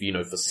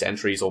 for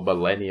centuries or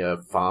millennia,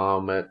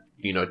 farm it,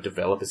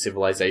 develop a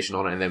civilization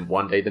on it, and then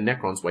one day the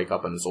Necrons wake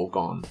up and it's all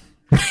gone.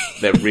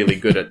 They're really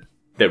good at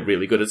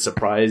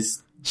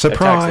surprise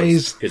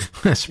surprise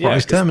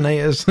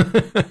Terminators.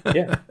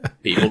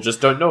 People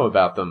just don't know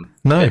about them.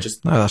 No,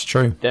 that's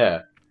true.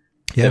 They're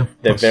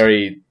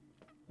very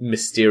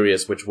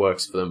mysterious, which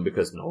works for them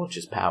because knowledge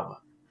is power,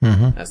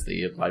 as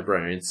the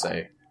librarians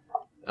say.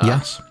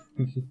 Yes.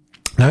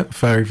 No,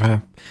 very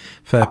fair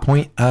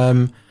point.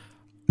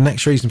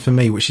 Next reason for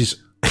me, which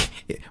is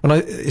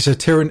it's a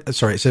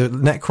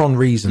Necron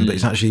reason, but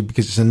it's actually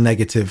because it's a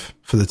negative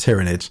for the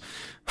Tyranids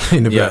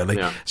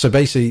inadvertently. So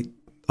basically,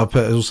 I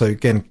put also,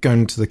 again,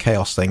 going to the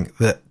chaos thing,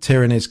 that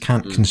Tyranids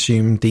can't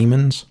consume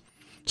demons.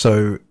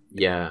 So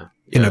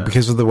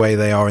because of the way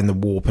they are in the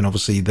warp, and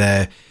obviously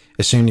they're,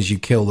 as soon as you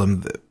kill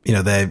them,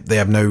 they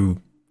have no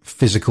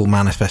physical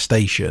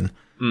manifestation.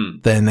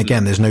 Then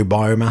again, there's no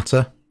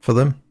biomatter for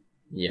them.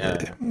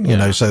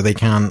 So they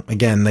can't,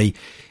 again,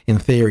 in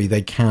theory,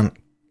 they can't,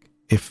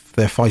 if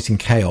they're fighting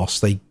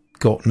chaos, they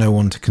got no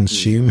one to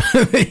consume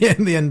at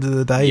the end of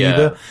the day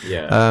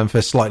either.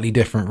 For slightly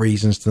different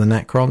reasons to the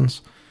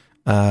Necrons.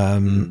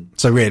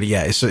 So really,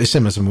 it's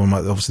similar to one,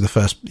 obviously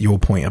your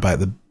point about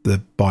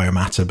the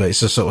biomatter, but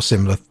it's a sort of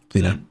similar,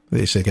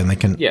 it's, again, they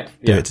can do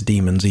it to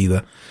demons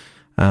either.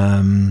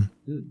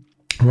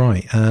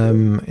 Right.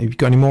 Have you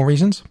got any more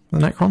reasons for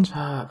the Necrons?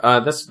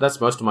 That's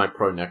most of my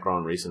pro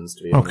Necron reasons,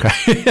 to be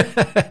honest.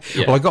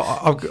 Okay. Well,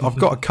 I've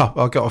got a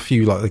couple. I've got a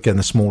few, like, again,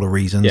 the smaller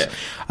reasons.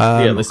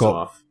 List them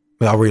off.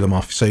 I'll reel them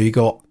off. So you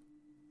got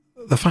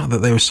the fact that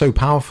they were so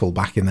powerful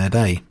back in their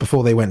day,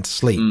 before they went to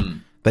sleep.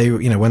 They,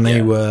 when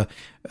they were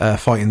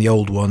fighting the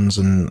old ones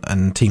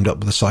and teamed up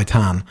with the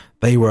Citan,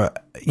 they were,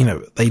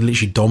 they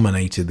literally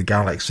dominated the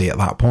galaxy at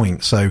that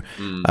point. So,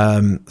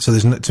 so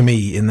there's to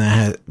me in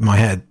my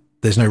head,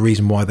 there's no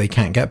reason why they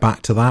can't get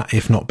back to that,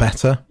 if not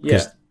better.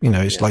 Because,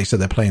 it's like you said,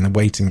 they're playing the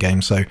waiting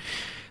game. So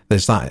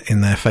there's that in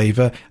their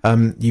favour.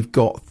 You've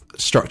got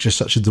structures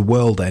such as the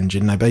World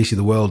Engine. Now, basically,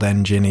 the World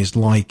Engine is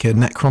like a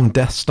Necron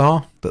Death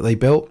Star that they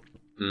built,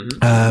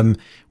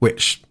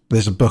 which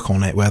there's a book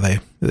on it where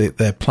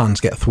their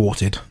plans get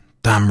thwarted.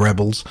 Damn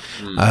rebels,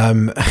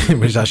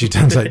 which actually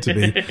turns out to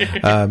be,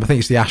 I think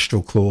it's the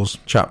Astral Claws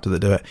chapter that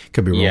do it.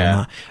 Could be wrong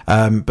on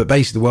that. But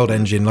basically the World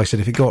Engine, like I said,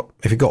 if it got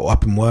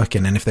up and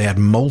working, and if they had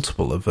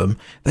multiple of them,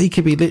 they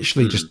could be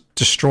literally just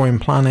destroying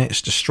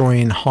planets,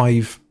 destroying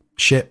hive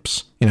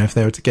ships. If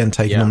they were again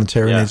taking on the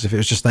Tyranids, if it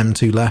was just them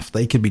two left,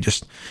 they could be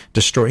just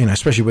destroying,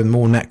 especially with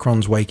more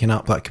Necrons waking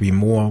up, that could be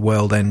more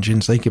World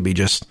Engines. They could be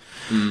just,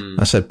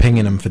 I said,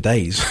 pinging them for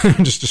days,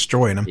 just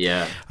destroying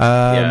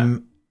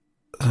them.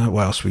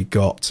 What else we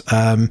got?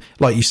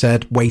 Like you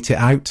said, wait it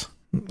out.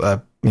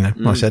 Like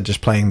I said,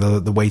 just playing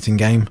the waiting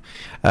game.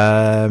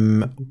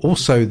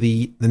 Also,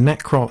 the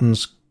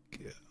Necrons,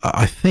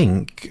 I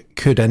think,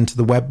 could enter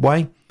the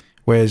webway,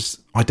 whereas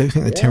I don't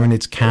think the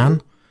Tyranids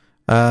can.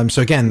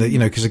 So again,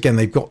 because again,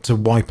 they've got to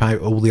wipe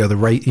out all the other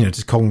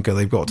to conquer,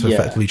 they've got to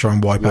effectively try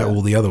and wipe out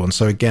all the other ones.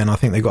 So again, I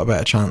think they've got a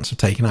better chance of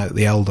taking out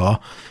the Eldar,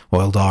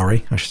 or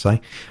Eldari, I should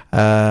say.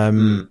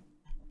 And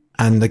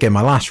again,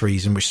 my last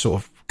reason, which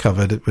sort of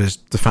covered it, was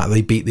the fact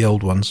they beat the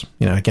old ones.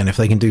 Again, if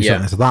they can do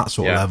something to that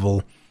sort of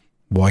level,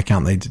 why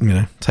can't they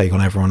take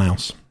on everyone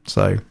else?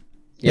 So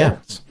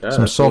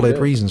some solid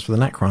reasons for the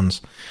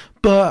Necrons,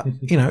 but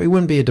it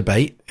wouldn't be a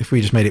debate if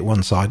we just made it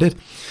one-sided.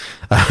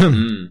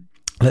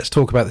 let's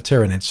talk about the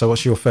Tyranids. So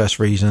what's your first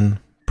reason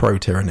pro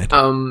Tyranid?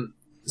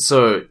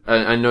 So,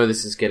 I know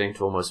this is getting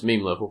to almost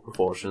meme level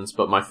proportions,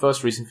 but my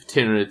first reason for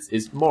Tyranids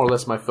is more or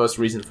less my first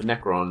reason for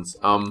Necrons.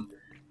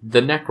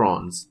 The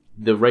Necrons,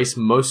 the race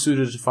most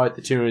suited to fight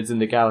the Tyranids in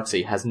the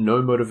galaxy, has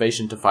no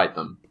motivation to fight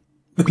them.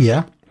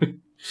 Yeah.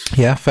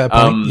 Yeah, fair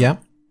point. Yeah.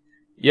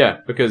 Yeah,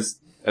 because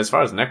as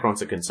far as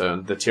Necrons are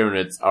concerned, the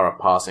Tyranids are a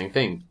passing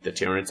thing. The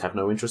Tyranids have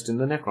no interest in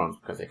the Necrons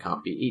because they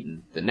can't be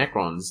eaten. The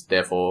Necrons,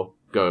 therefore,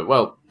 go,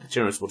 well, the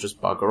Tyranids will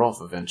just bugger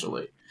off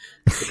eventually.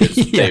 Because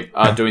they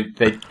are doing,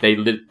 the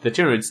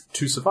Tyranids,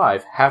 to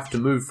survive, have to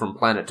move from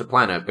planet to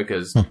planet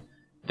because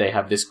they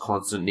have this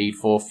constant need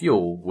for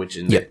fuel, which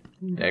in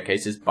their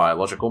case is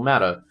biological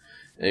matter.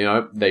 You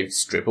know, they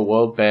strip a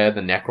world bare,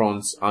 the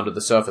Necrons under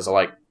the surface are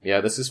like,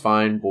 yeah, this is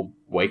fine, we'll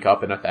wake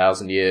up in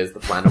 1,000 years, the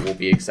planet will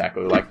be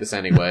exactly like this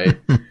anyway.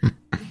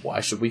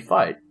 Why should we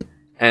fight?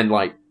 And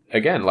like,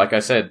 again, like I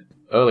said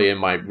earlier in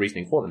my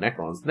reasoning for the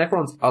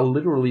Necrons are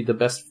literally the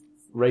best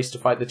race to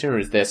fight the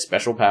Tyranids. Their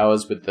special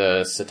powers with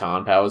the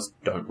Satan powers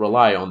don't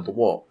rely on the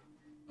warp.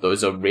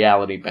 Those are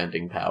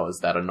reality-bending powers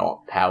that are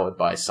not powered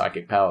by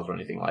psychic powers or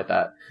anything like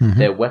that. Mm-hmm.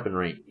 Their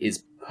weaponry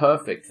is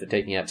perfect for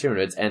taking out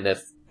Tyranids, and their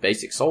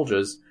basic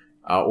soldiers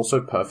are also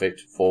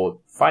perfect for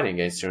fighting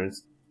against Tyranids.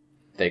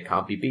 They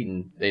can't be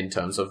beaten in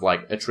terms of,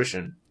 like,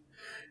 attrition.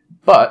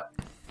 But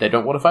they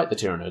don't want to fight the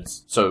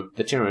Tyranids, so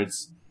the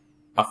Tyranids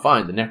are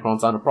fine. The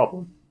Necrons aren't a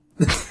problem.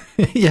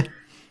 Yeah.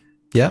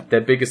 Yeah.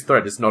 Their biggest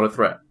threat is not a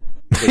threat.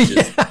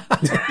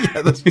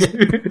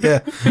 Yeah,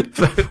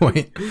 fair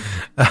point.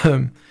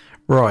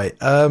 Right.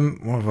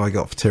 What have I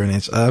got for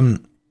Tyranids?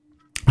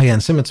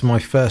 Again, similar to my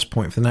first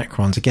point for the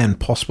Necrons, again,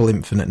 possible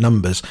infinite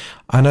numbers.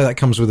 I know that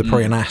comes with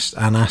probably an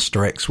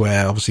asterisk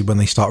where obviously when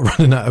they start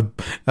running out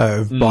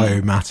of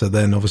biomatter,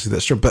 then obviously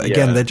that's true. But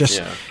again, they're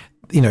just,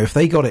 you know, if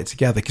they got it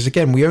together, because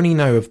again, we only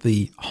know of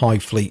the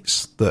hive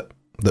fleets that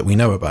we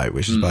know about,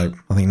 which is about,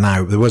 I think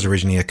now, there was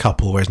originally a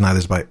couple, whereas now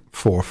there's about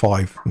 4 or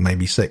 5,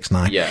 maybe 6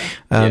 now. You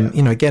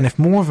know, again, if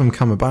more of them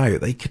come about,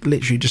 they could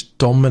literally just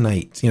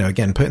dominate, you know,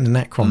 again, putting the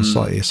Necrons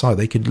slightly aside,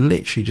 they could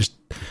literally just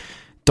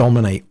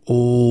dominate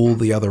all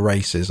the other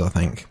races, I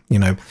think, you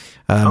know,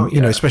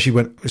 you know, especially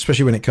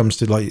when it comes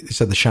to, like you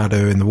said, the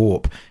Shadow and the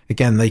Warp.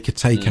 Again, they could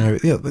take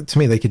out, to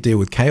me, they could deal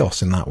with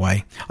chaos in that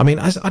way. I mean,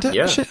 I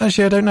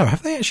don't know.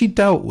 Have they actually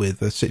dealt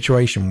with a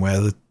situation where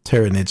the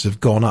Tyranids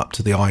have gone up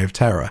to the Eye of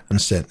Terror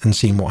and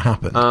seen what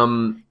happened?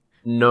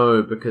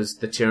 No, because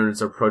the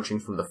Tyranids are approaching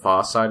from the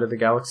far side of the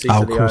galaxy.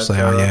 Oh, of course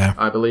they are, yeah.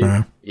 I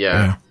believe.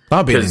 Yeah.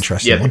 That'd be an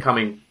interesting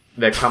one.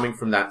 They're coming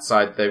from that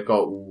side. They've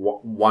got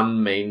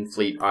one main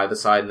fleet either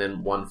side, and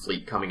then one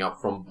fleet coming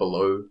up from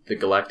below the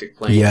galactic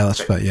plane. Yeah,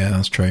 that's fair. Yeah,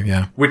 that's true.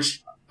 Yeah.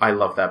 Which I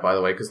love that, by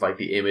the way, because like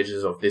the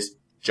images of this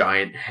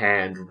giant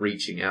hand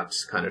reaching out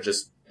to kind of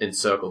just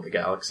encircle the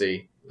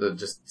galaxy. The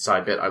just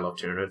side bit. I love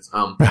Tyranids.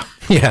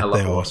 Yeah, I love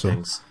they're all awesome.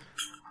 Things.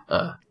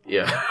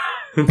 Yeah.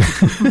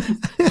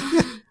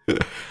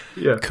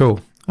 Yeah. Cool.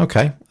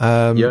 Okay.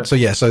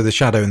 So the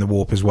Shadow and the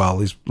Warp as well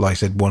is, like I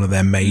said, one of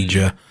their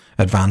major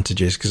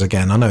advantages, because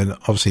again, I know that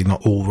obviously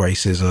not all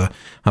races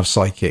have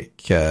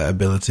psychic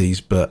abilities,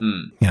 but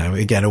you know,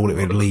 again, all it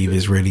would leave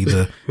is really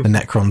the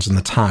Necrons and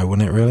the Tau,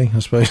 wouldn't it? Really, I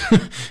suppose.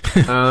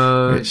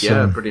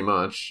 Pretty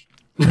much.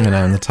 You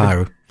know, and the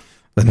Tau,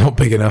 they're not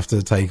big enough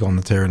to take on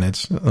the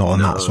Tyranids, not on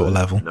that sort of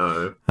level.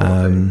 No.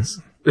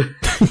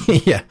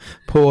 Yeah,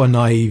 poor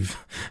naive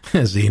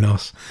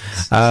Xenos.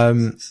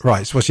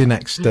 Right. So, what's your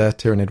next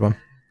Tyranid one?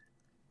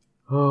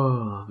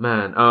 Oh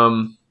man.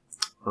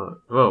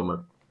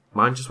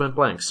 My mind just went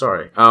blank.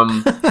 Sorry.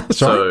 Sorry.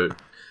 So,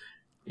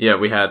 yeah,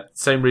 we had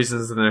same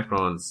reasons as the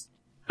Necrons.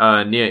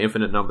 Near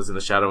infinite numbers in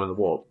the Shadow and the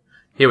Warp.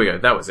 Here we go.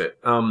 That was it.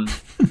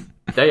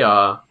 They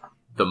are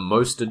the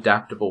most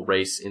adaptable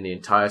race in the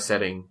entire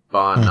setting,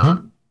 bar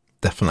none.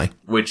 Definitely.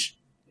 Which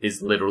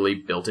is literally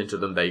built into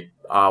them. They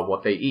are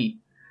what they eat.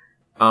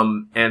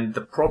 And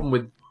the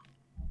problem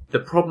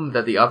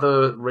that the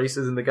other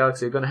races in the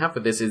galaxy are going to have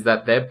with this is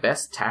that their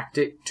best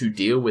tactic to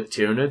deal with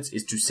Tyranids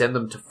is to send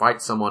them to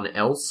fight someone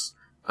else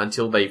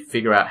until they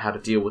figure out how to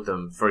deal with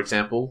them. For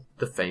example,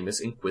 the famous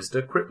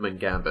Inquisitor Cryptman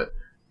Gambit.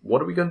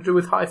 What are we going to do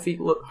with High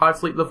Fleet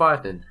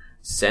Leviathan?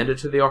 Send it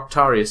to the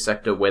Octarius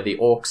sector where the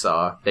orcs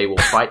are. They will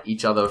fight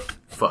each other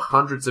for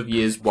hundreds of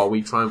years while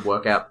we try and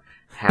work out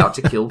how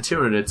to kill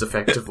Tyranids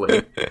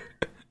effectively.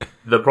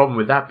 The problem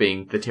with that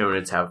being the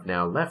Tyranids have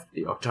now left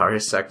the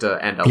Octarius sector,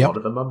 and a lot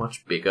of them are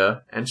much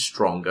bigger and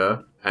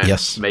stronger,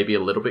 and maybe a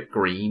little bit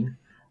green,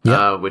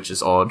 which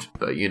is odd,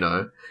 but you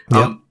know.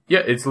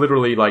 It's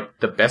literally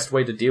like the best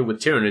way to deal with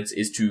Tyranids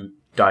is to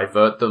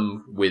divert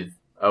them with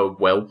a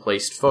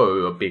well-placed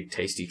foe, a big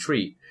tasty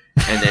treat,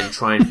 and then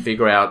try and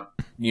figure out,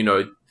 you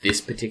know, this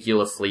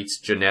particular fleet's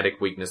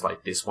genetic weakness,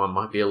 like this one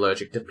might be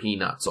allergic to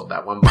peanuts, or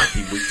that one might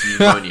be weak to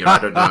pneumonia, I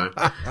don't know.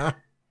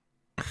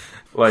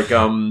 Like,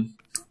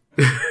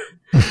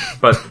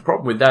 but the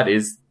problem with that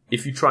is,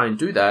 if you try and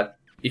do that,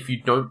 if you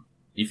don't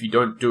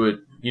do it,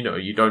 you know,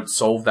 you don't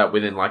solve that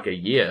within like a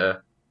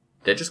year,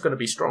 they're just going to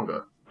be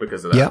stronger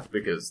because of that.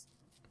 Because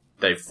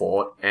they've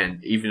fought,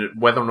 and even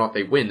whether or not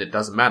they win, it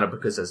doesn't matter,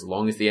 because as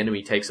long as the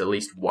enemy takes at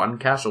least one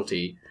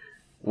casualty,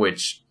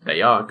 which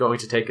they are going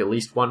to take at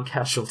least one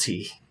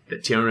casualty, the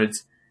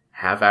Tyranids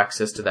have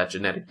access to that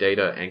genetic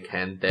data and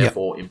can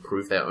therefore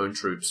improve their own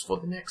troops for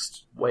the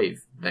next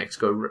wave, next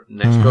go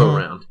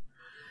around.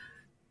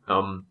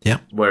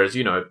 Whereas,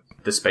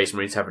 the Space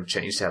Marines haven't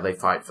changed how they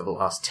fight for the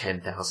last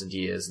 10,000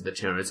 years, and the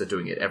Tyranids are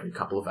doing it every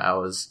couple of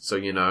hours, so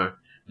yeah,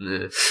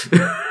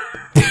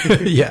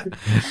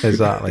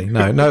 exactly.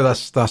 No,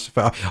 that's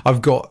fair.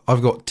 I've got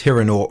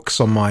Tyranorcs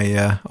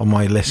on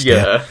my list.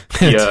 Yeah.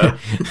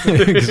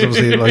 Because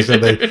obviously, like I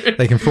said,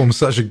 they can form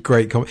such a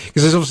great because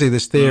there's obviously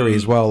this theory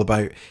as well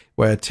about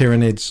where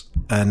Tyranids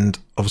and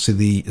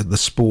obviously the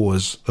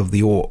spores of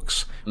the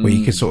orcs, where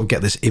you could sort of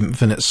get this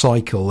infinite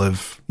cycle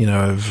of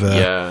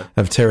Tyranids.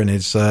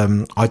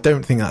 I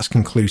don't think that's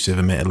conclusive,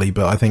 admittedly,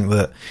 but I think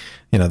that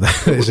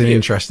that is an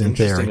interesting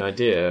theory. Interesting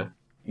idea.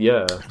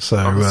 Yeah, so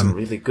that's a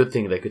really good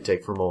thing they could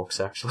take from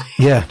orcs, actually.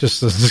 Yeah,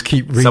 just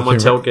keep reading. Someone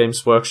tell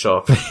Games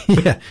Workshop.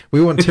 Yeah,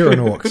 we want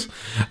Tyranorcs.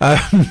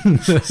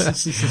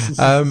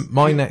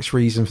 My next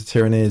reason for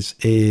Tyranids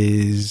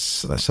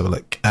is, let's have a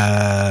look,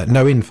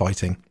 no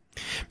infighting.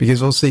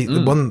 Because obviously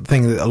the one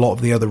thing that a lot of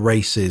the other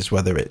races,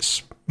 whether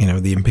it's,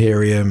 the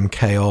Imperium,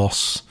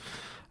 Chaos,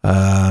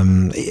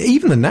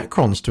 even the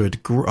Necrons to a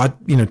degree, well,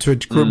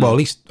 at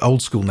least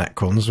old school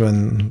Necrons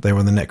when they were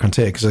in the Necron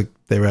tier, because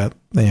they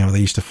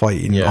used to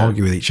fight and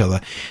argue with each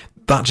other.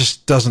 That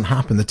just doesn't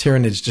happen. The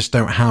Tyranids just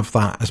don't have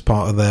that as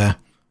part of their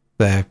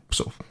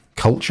sort of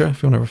culture,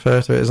 if you want to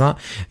refer to it as that.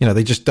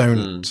 They just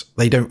don't.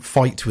 They don't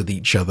fight with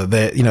each other.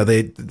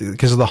 They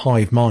because of the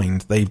hive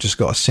mind, they've just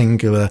got a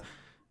singular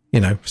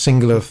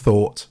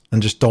thought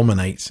and just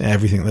dominate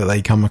everything that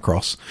they come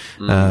across.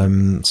 They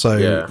haven't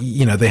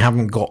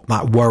got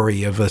that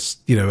worry of a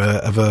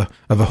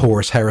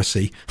Horus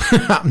heresy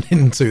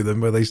happening to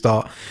them where they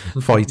start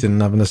fighting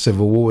and having a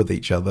civil war with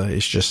each other.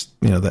 It's just,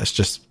 that's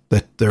just,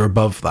 they're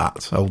above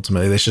that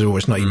ultimately. It's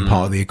not even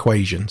part of the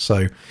equation.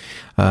 So,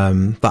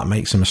 that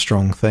makes them a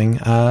strong thing.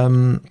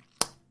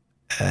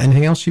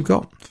 Anything else you've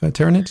got for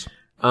Tyranids?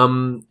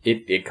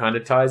 It kind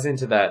of ties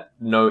into that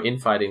no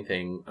infighting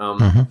thing.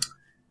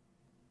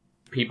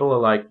 People are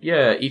like,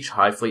 yeah, each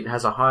hive fleet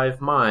has a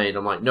hive mind.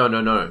 I'm like,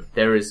 no.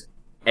 There is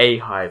a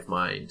hive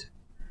mind.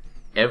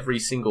 Every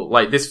single...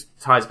 this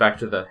ties back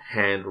to the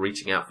hand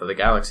reaching out for the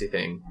galaxy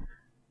thing.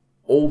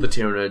 All the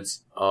Tyranids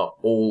are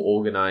all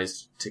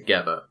organized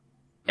together.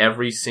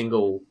 Every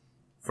single...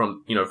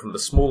 From the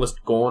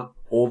smallest gaunt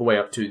all the way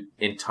up to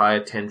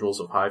entire tendrils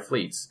of hive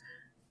fleets.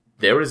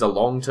 There is a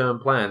long-term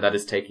plan that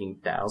is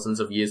taking thousands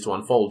of years to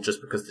unfold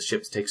just because the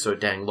ships take so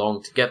dang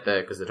long to get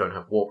there because they don't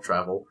have warp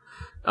travel.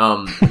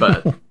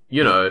 But, they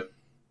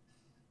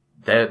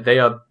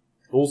are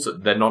also,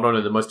 they're not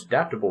only the most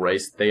adaptable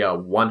race, they are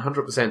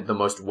 100% the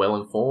most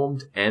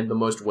well-informed and the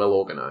most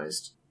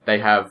well-organized. They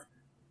have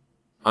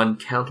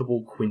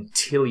uncountable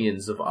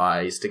quintillions of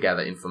eyes to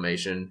gather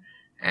information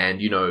and,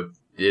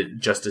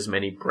 just as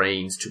many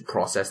brains to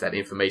process that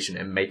information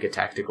and make a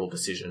tactical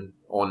decision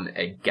on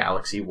a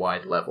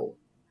galaxy-wide level.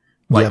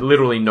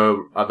 Literally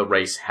no other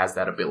race has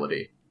that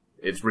ability.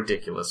 It's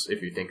ridiculous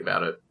if you think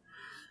about it.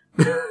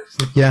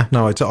 Yeah,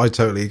 no, I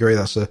totally agree.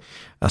 That's a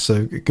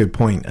good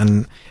point,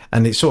 and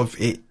it sort of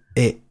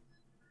it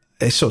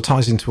sort of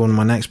ties into one of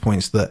my next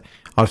points that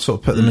I've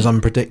sort of put them as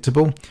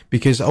unpredictable,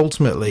 because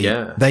ultimately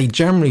they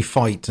generally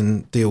fight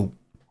and deal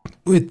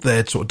with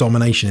their sort of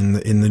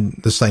domination in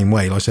the same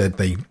way. Like I said,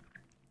 they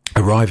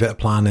arrive at a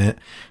planet,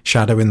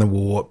 shadow in the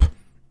warp,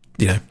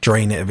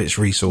 drain it of its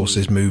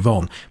resources, move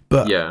on.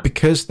 But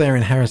because they're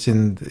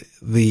inheriting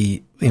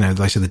the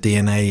like I said, the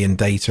DNA and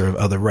data of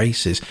other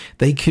races,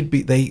 they could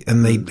be they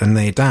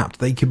adapt.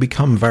 They could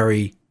become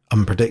very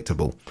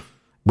unpredictable,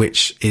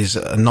 which is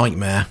a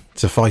nightmare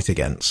to fight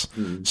against.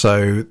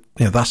 So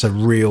that's a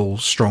real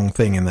strong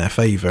thing in their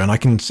favor, and I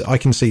can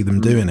see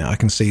them doing it. I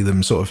can see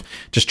them sort of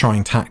just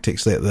trying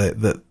tactics that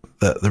the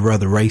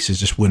other races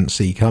just wouldn't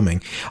see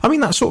coming. I mean,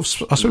 that sort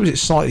of, I suppose it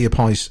slightly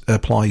applies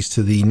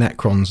to the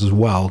Necrons as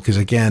well,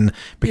 because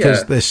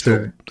there's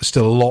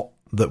still a lot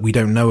that we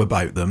don't know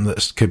about them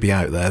that could be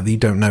out there. You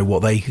don't know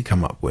what they could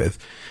come up with.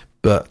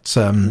 But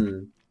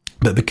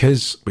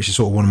because, which is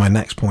sort of one of my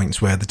next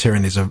points, where the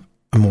Tyranids are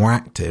more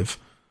active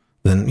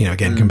than,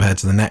 compared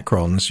to the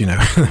Necrons,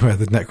 where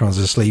the Necrons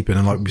are sleeping,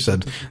 and like we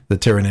said, the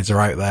Tyranids are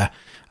out there,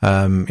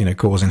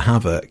 causing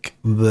havoc,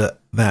 the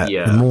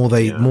more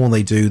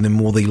they do, the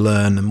more they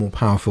learn, the more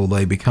powerful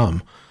they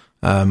become.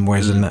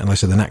 Whereas, like I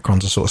said, the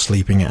Necrons are sort of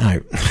sleeping it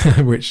out,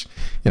 which,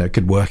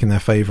 could work in their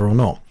favor or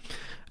not.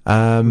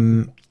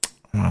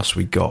 What else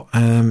we got?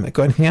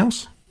 Got anything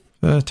else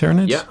for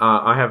Tyranids? Yeah,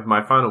 I have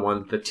my final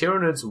one. The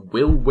Tyranids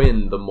will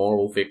win the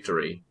moral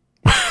victory.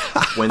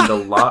 When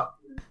the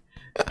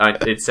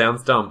it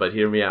sounds dumb, but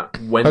hear me out.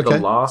 When the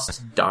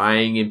last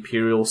dying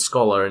Imperial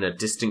scholar in a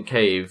distant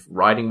cave,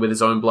 writing with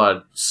his own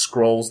blood,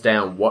 scrolls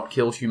down what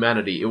killed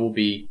humanity, it will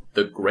be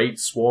the Great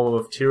Swarm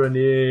of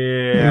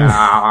Tyranny.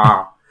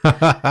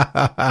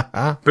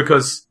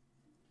 Because,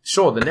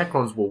 sure, the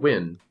Necrons will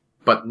win,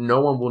 but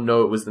no one will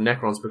know it was the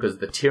Necrons because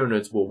the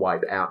Tyranids will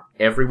wipe out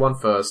everyone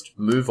first,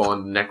 move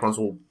on. The Necrons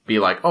will be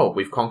like, "Oh,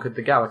 we've conquered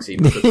the galaxy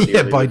because the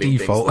only by living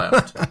default. things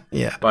left."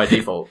 Yeah, by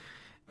default.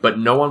 But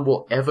no one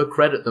will ever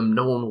credit them.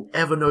 No one will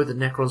ever know the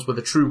Necrons were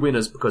the true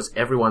winners because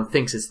everyone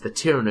thinks it's the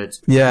Tyranids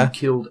who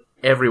killed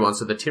everyone.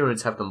 So the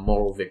Tyranids have the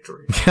moral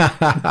victory.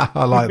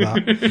 I like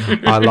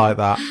that. I like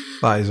that.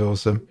 That is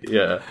awesome.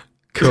 Yeah.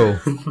 Cool.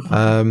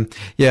 I don't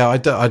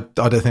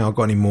think I've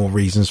got any more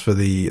reasons for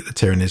the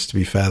Tyranids, to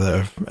be fair, that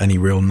have any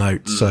real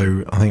note.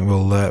 So I think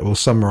we'll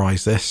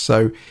summarise this.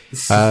 So,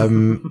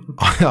 so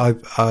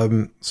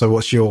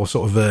what's your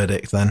sort of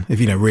verdict then?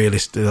 If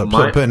realistic,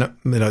 putting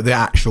the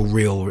actual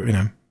real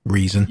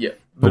reason. Yeah.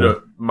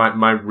 But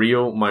my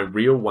real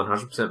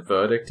 100%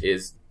 verdict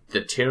is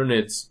the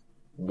Tyranids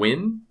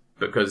win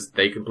because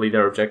they complete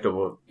their objective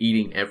of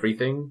eating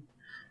everything.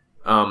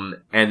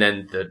 And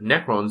then the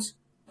Necrons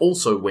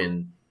also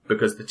win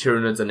because the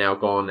Tyranids are now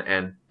gone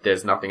and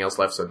there's nothing else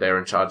left, so they're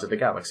in charge of the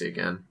galaxy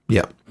again.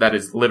 Yeah. That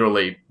is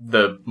literally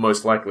the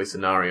most likely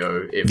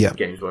scenario if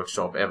Games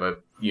Workshop ever,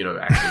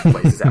 actually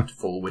plays this out to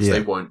full, which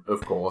they won't,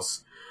 of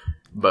course.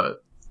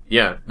 But,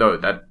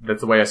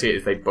 that's the way I see it,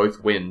 is they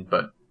both win,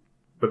 but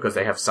because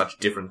they have such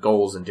different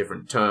goals and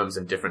different terms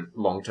and different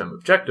long-term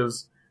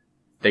objectives,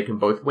 they can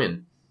both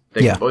win.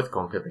 They can both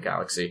conquer the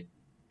galaxy.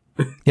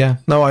 Yeah,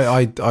 no,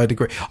 I'd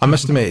agree. I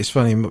must admit, it's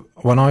funny,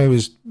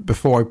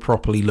 before I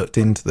properly looked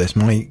into this,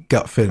 my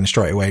gut feeling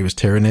straight away was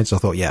Tyranids. I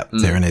thought,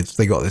 Tyranids,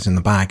 they got this in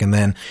the bag. And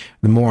then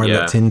the more I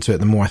looked into it,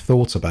 the more I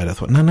thought about it, I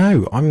thought,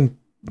 no, I'm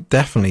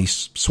definitely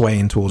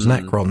swaying towards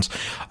Necrons.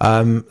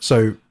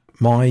 So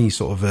my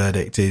sort of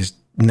verdict is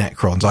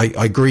Necrons. I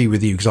agree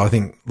with you because I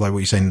think, like what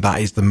you're saying,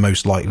 that is the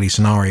most likely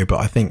scenario,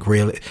 but I think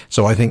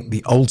I think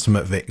the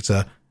ultimate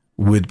victor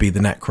would be the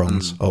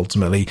Necrons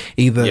ultimately.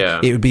 It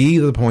would be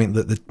either the point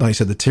that like I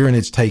said, the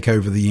Tyranids take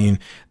over the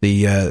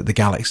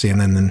galaxy and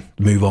then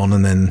move on,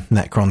 and then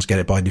Necrons get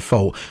it by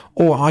default.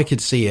 Or I could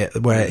see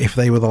it where if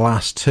they were the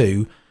last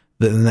two,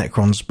 that the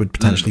Necrons would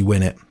potentially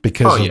win it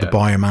because of the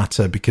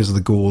biomatter, because of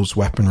the Gauls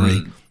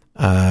weaponry.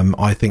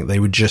 I think they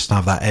would just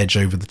have that edge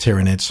over the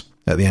Tyranids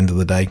at the end of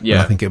the day. Yeah,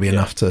 and I think it'd be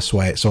enough to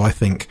sway it. So I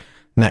think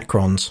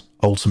Necrons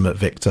ultimate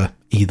victor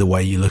either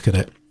way you look at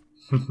it.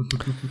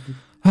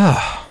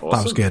 Awesome.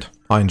 That was good.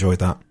 I enjoyed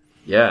that.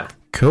 Yeah.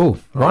 Cool.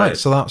 Right.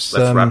 So let's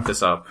wrap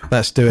this up.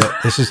 Let's do it.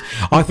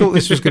 I thought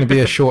this was going to be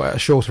a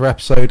shorter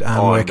episode,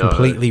 and we're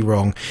completely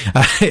wrong.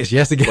 It's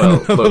yet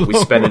again. Well, look, we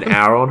spent an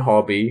hour on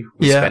Hobby.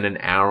 We spent an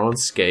hour on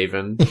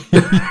Skaven.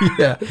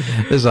 Yeah,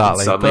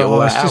 exactly. Suddenly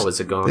all our hours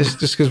are gone. It's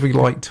just because we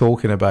like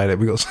talking about it.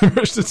 We got so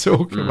much to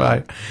talk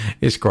about.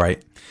 It's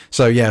great.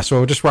 So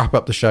I'll just wrap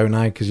up the show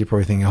now because you're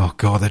probably thinking, oh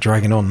God, they're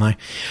dragging on now.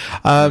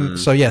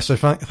 So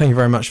thank you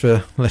very much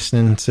for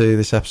listening to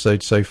this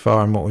episode so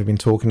far and what we've been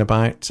talking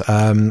about.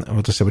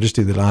 We'll just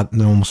do the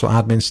normal sort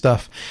of admin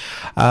stuff.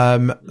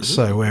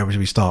 So where would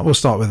we start? We'll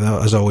start with,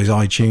 as always,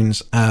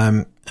 iTunes.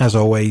 As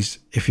always,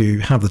 if you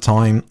have the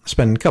time,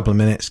 spend a couple of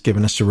minutes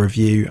giving us a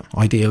review,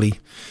 ideally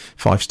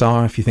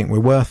 5-star if you think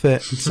we're worth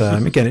it.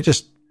 Again, it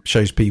just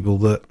shows people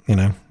that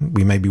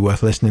we may be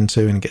worth listening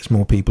to, and it gets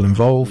more people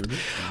involved.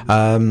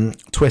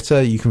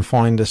 Twitter, you can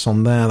find us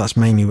on there. That's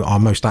mainly our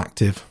most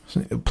active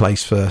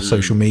place for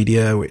social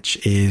media,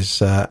 which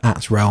is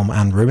at Realm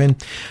and Ruin.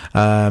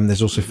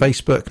 There's also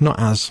Facebook, not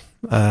as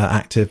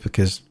active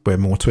because we're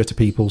more Twitter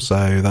people,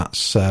 so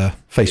that's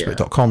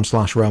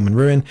facebook.com/Realm and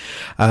Ruin.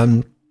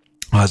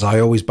 As I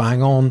always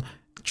bang on,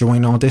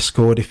 join our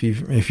Discord if you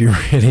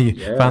really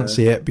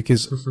fancy it,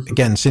 because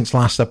again, since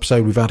last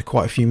episode we've had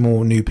quite a few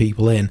more new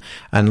people in,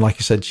 and like I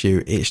said to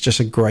you, it's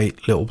just a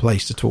great little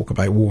place to talk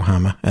about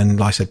Warhammer. And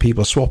like I said,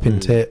 people are swapping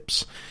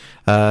tips.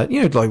 Like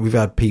we've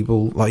had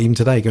people like even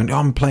today going,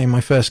 I'm playing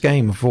my first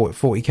game of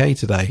 40k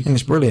today, and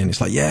it's brilliant.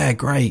 It's like,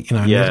 great.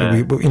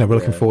 We're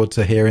looking forward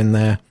to hearing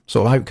their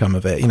sort of outcome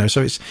of it.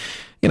 So it's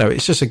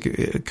it's just a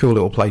cool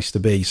little place to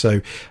be.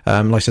 So,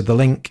 like I said, the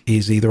link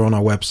is either on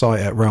our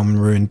website at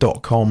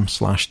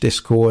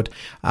realmandruin.com/discord,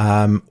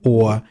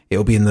 or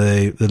it'll be in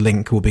the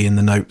link will be in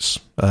the notes,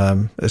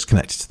 that's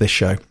connected to this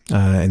show,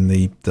 in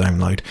the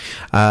download.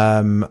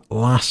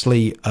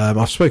 Lastly,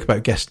 I've spoke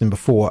about guesting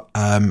before.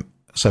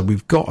 So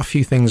we've got a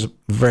few things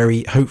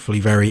hopefully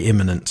very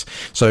imminent.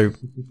 So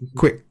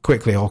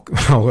quickly,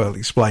 I'll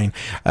explain.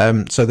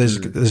 So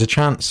there's a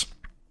chance,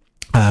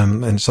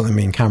 and something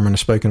me and Cameron have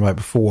spoken about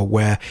before,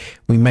 where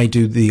we may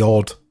do the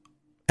odd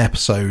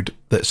episode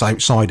that's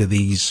outside of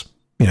these,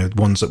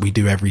 ones that we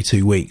do every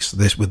 2 weeks,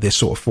 with this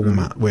sort of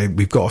format, where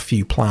we've got a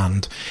few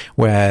planned,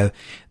 where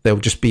they'll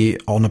just be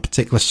on a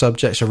particular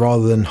subject. So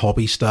rather than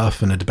hobby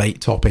stuff and a debate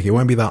topic, it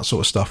won't be that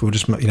sort of stuff. We'll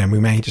just, we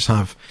may just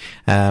have,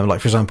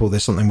 like for example,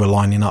 there's something we're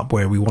lining up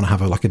where we want to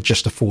have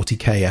just a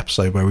 40k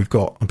episode where we've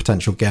got a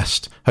potential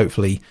guest,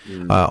 hopefully,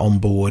 on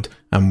board.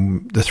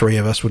 And the three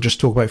of us will just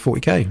talk about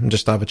 40k and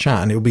just have a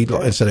chat. And it'll be,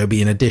 like I said, it'll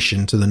be in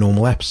addition to the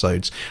normal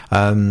episodes.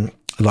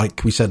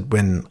 Like we said,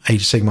 when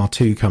Age of Sigmar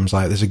 2 comes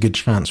out, there's a good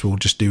chance we'll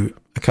just do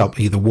a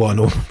couple, either one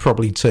or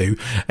probably two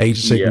Age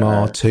of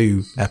Sigmar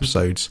 2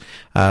 episodes.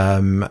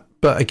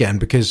 But again,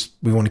 because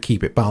we want to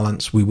keep it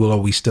balanced, we will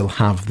always still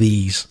have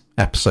these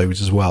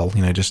episodes as well,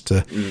 just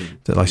to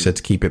like I said,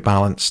 to keep it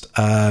balanced.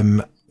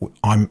 I'm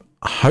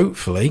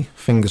hopefully,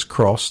 fingers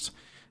crossed,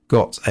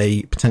 got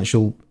a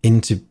potential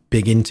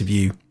big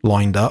interview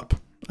lined up,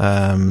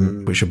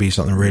 which will be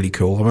something really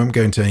cool. I won't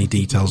go into any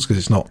details because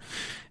it's not,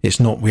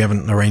 we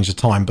haven't arranged a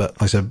time, but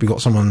like I said, we've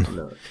got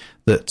someone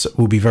that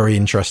will be very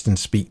interesting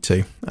to speak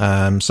to.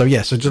 So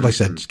just like I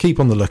said, just keep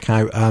on the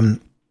lookout.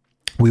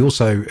 We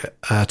also,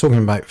 talking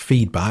about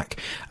feedback,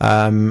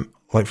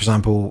 like, for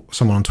example,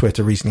 someone on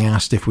Twitter recently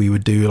asked if we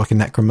would do like a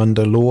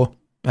Necromunda lore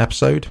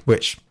episode,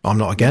 which I'm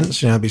not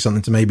against. It'd be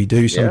something to maybe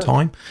do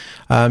sometime.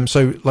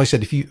 So, like I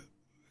said, if you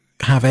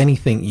have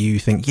anything you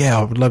think,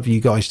 I would love you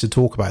guys to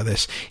talk about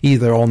this,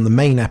 either on the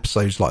main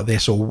episodes like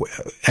this or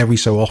every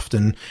so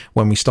often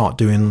when we start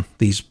doing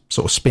these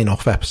sort of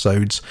spin-off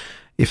episodes,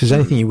 if there's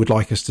anything you would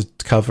like us to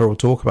cover or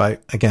talk about,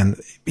 again,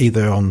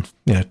 either on,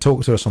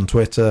 talk to us on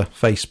Twitter,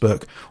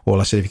 Facebook, or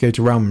like I said, if you go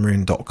to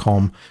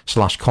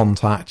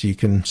realmandruin.com/contact, you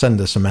can send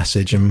us a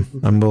message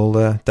and we'll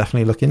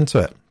definitely look into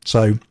it.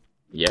 So,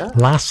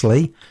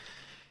 lastly,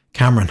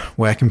 Cameron,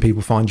 where can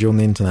people find you on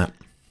the internet?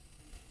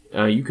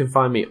 You can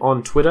find me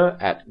on Twitter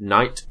at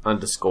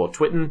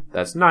knight_twitten.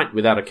 That's Knight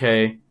without a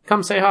K.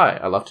 Come say hi.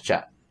 I love to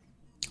chat.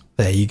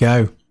 There you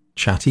go.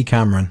 Chatty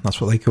Cameron,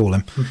 that's what they call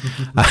him.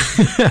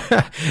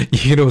 You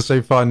can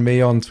also find me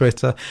on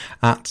Twitter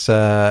at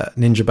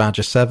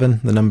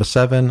NinjaBadger7, the number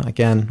 7.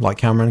 Again, like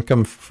Cameron,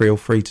 feel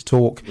free to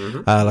talk.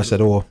 Like I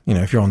said, or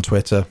if you're on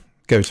Twitter,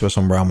 go to us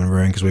on Realm and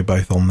Ruin, because we're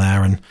both on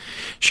there and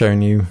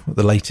showing you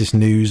the latest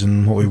news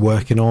and what we're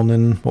working on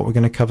and what we're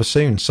going to cover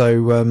soon.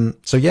 So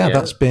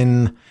that's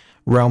been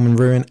Realm and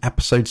Ruin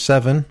episode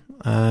 7.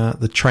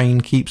 The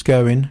train keeps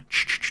going.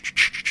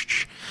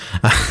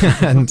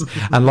 and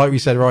like we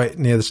said right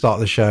near the start of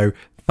the show,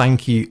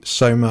 thank you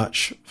so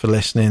much for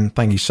listening.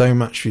 Thank you so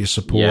much for your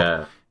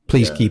support.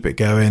 Please keep it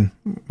going.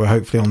 We're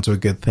hopefully onto a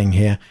good thing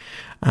here,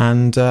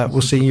 and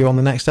we'll see you on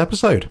the next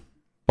episode.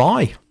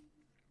 Bye.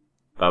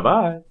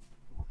 Bye.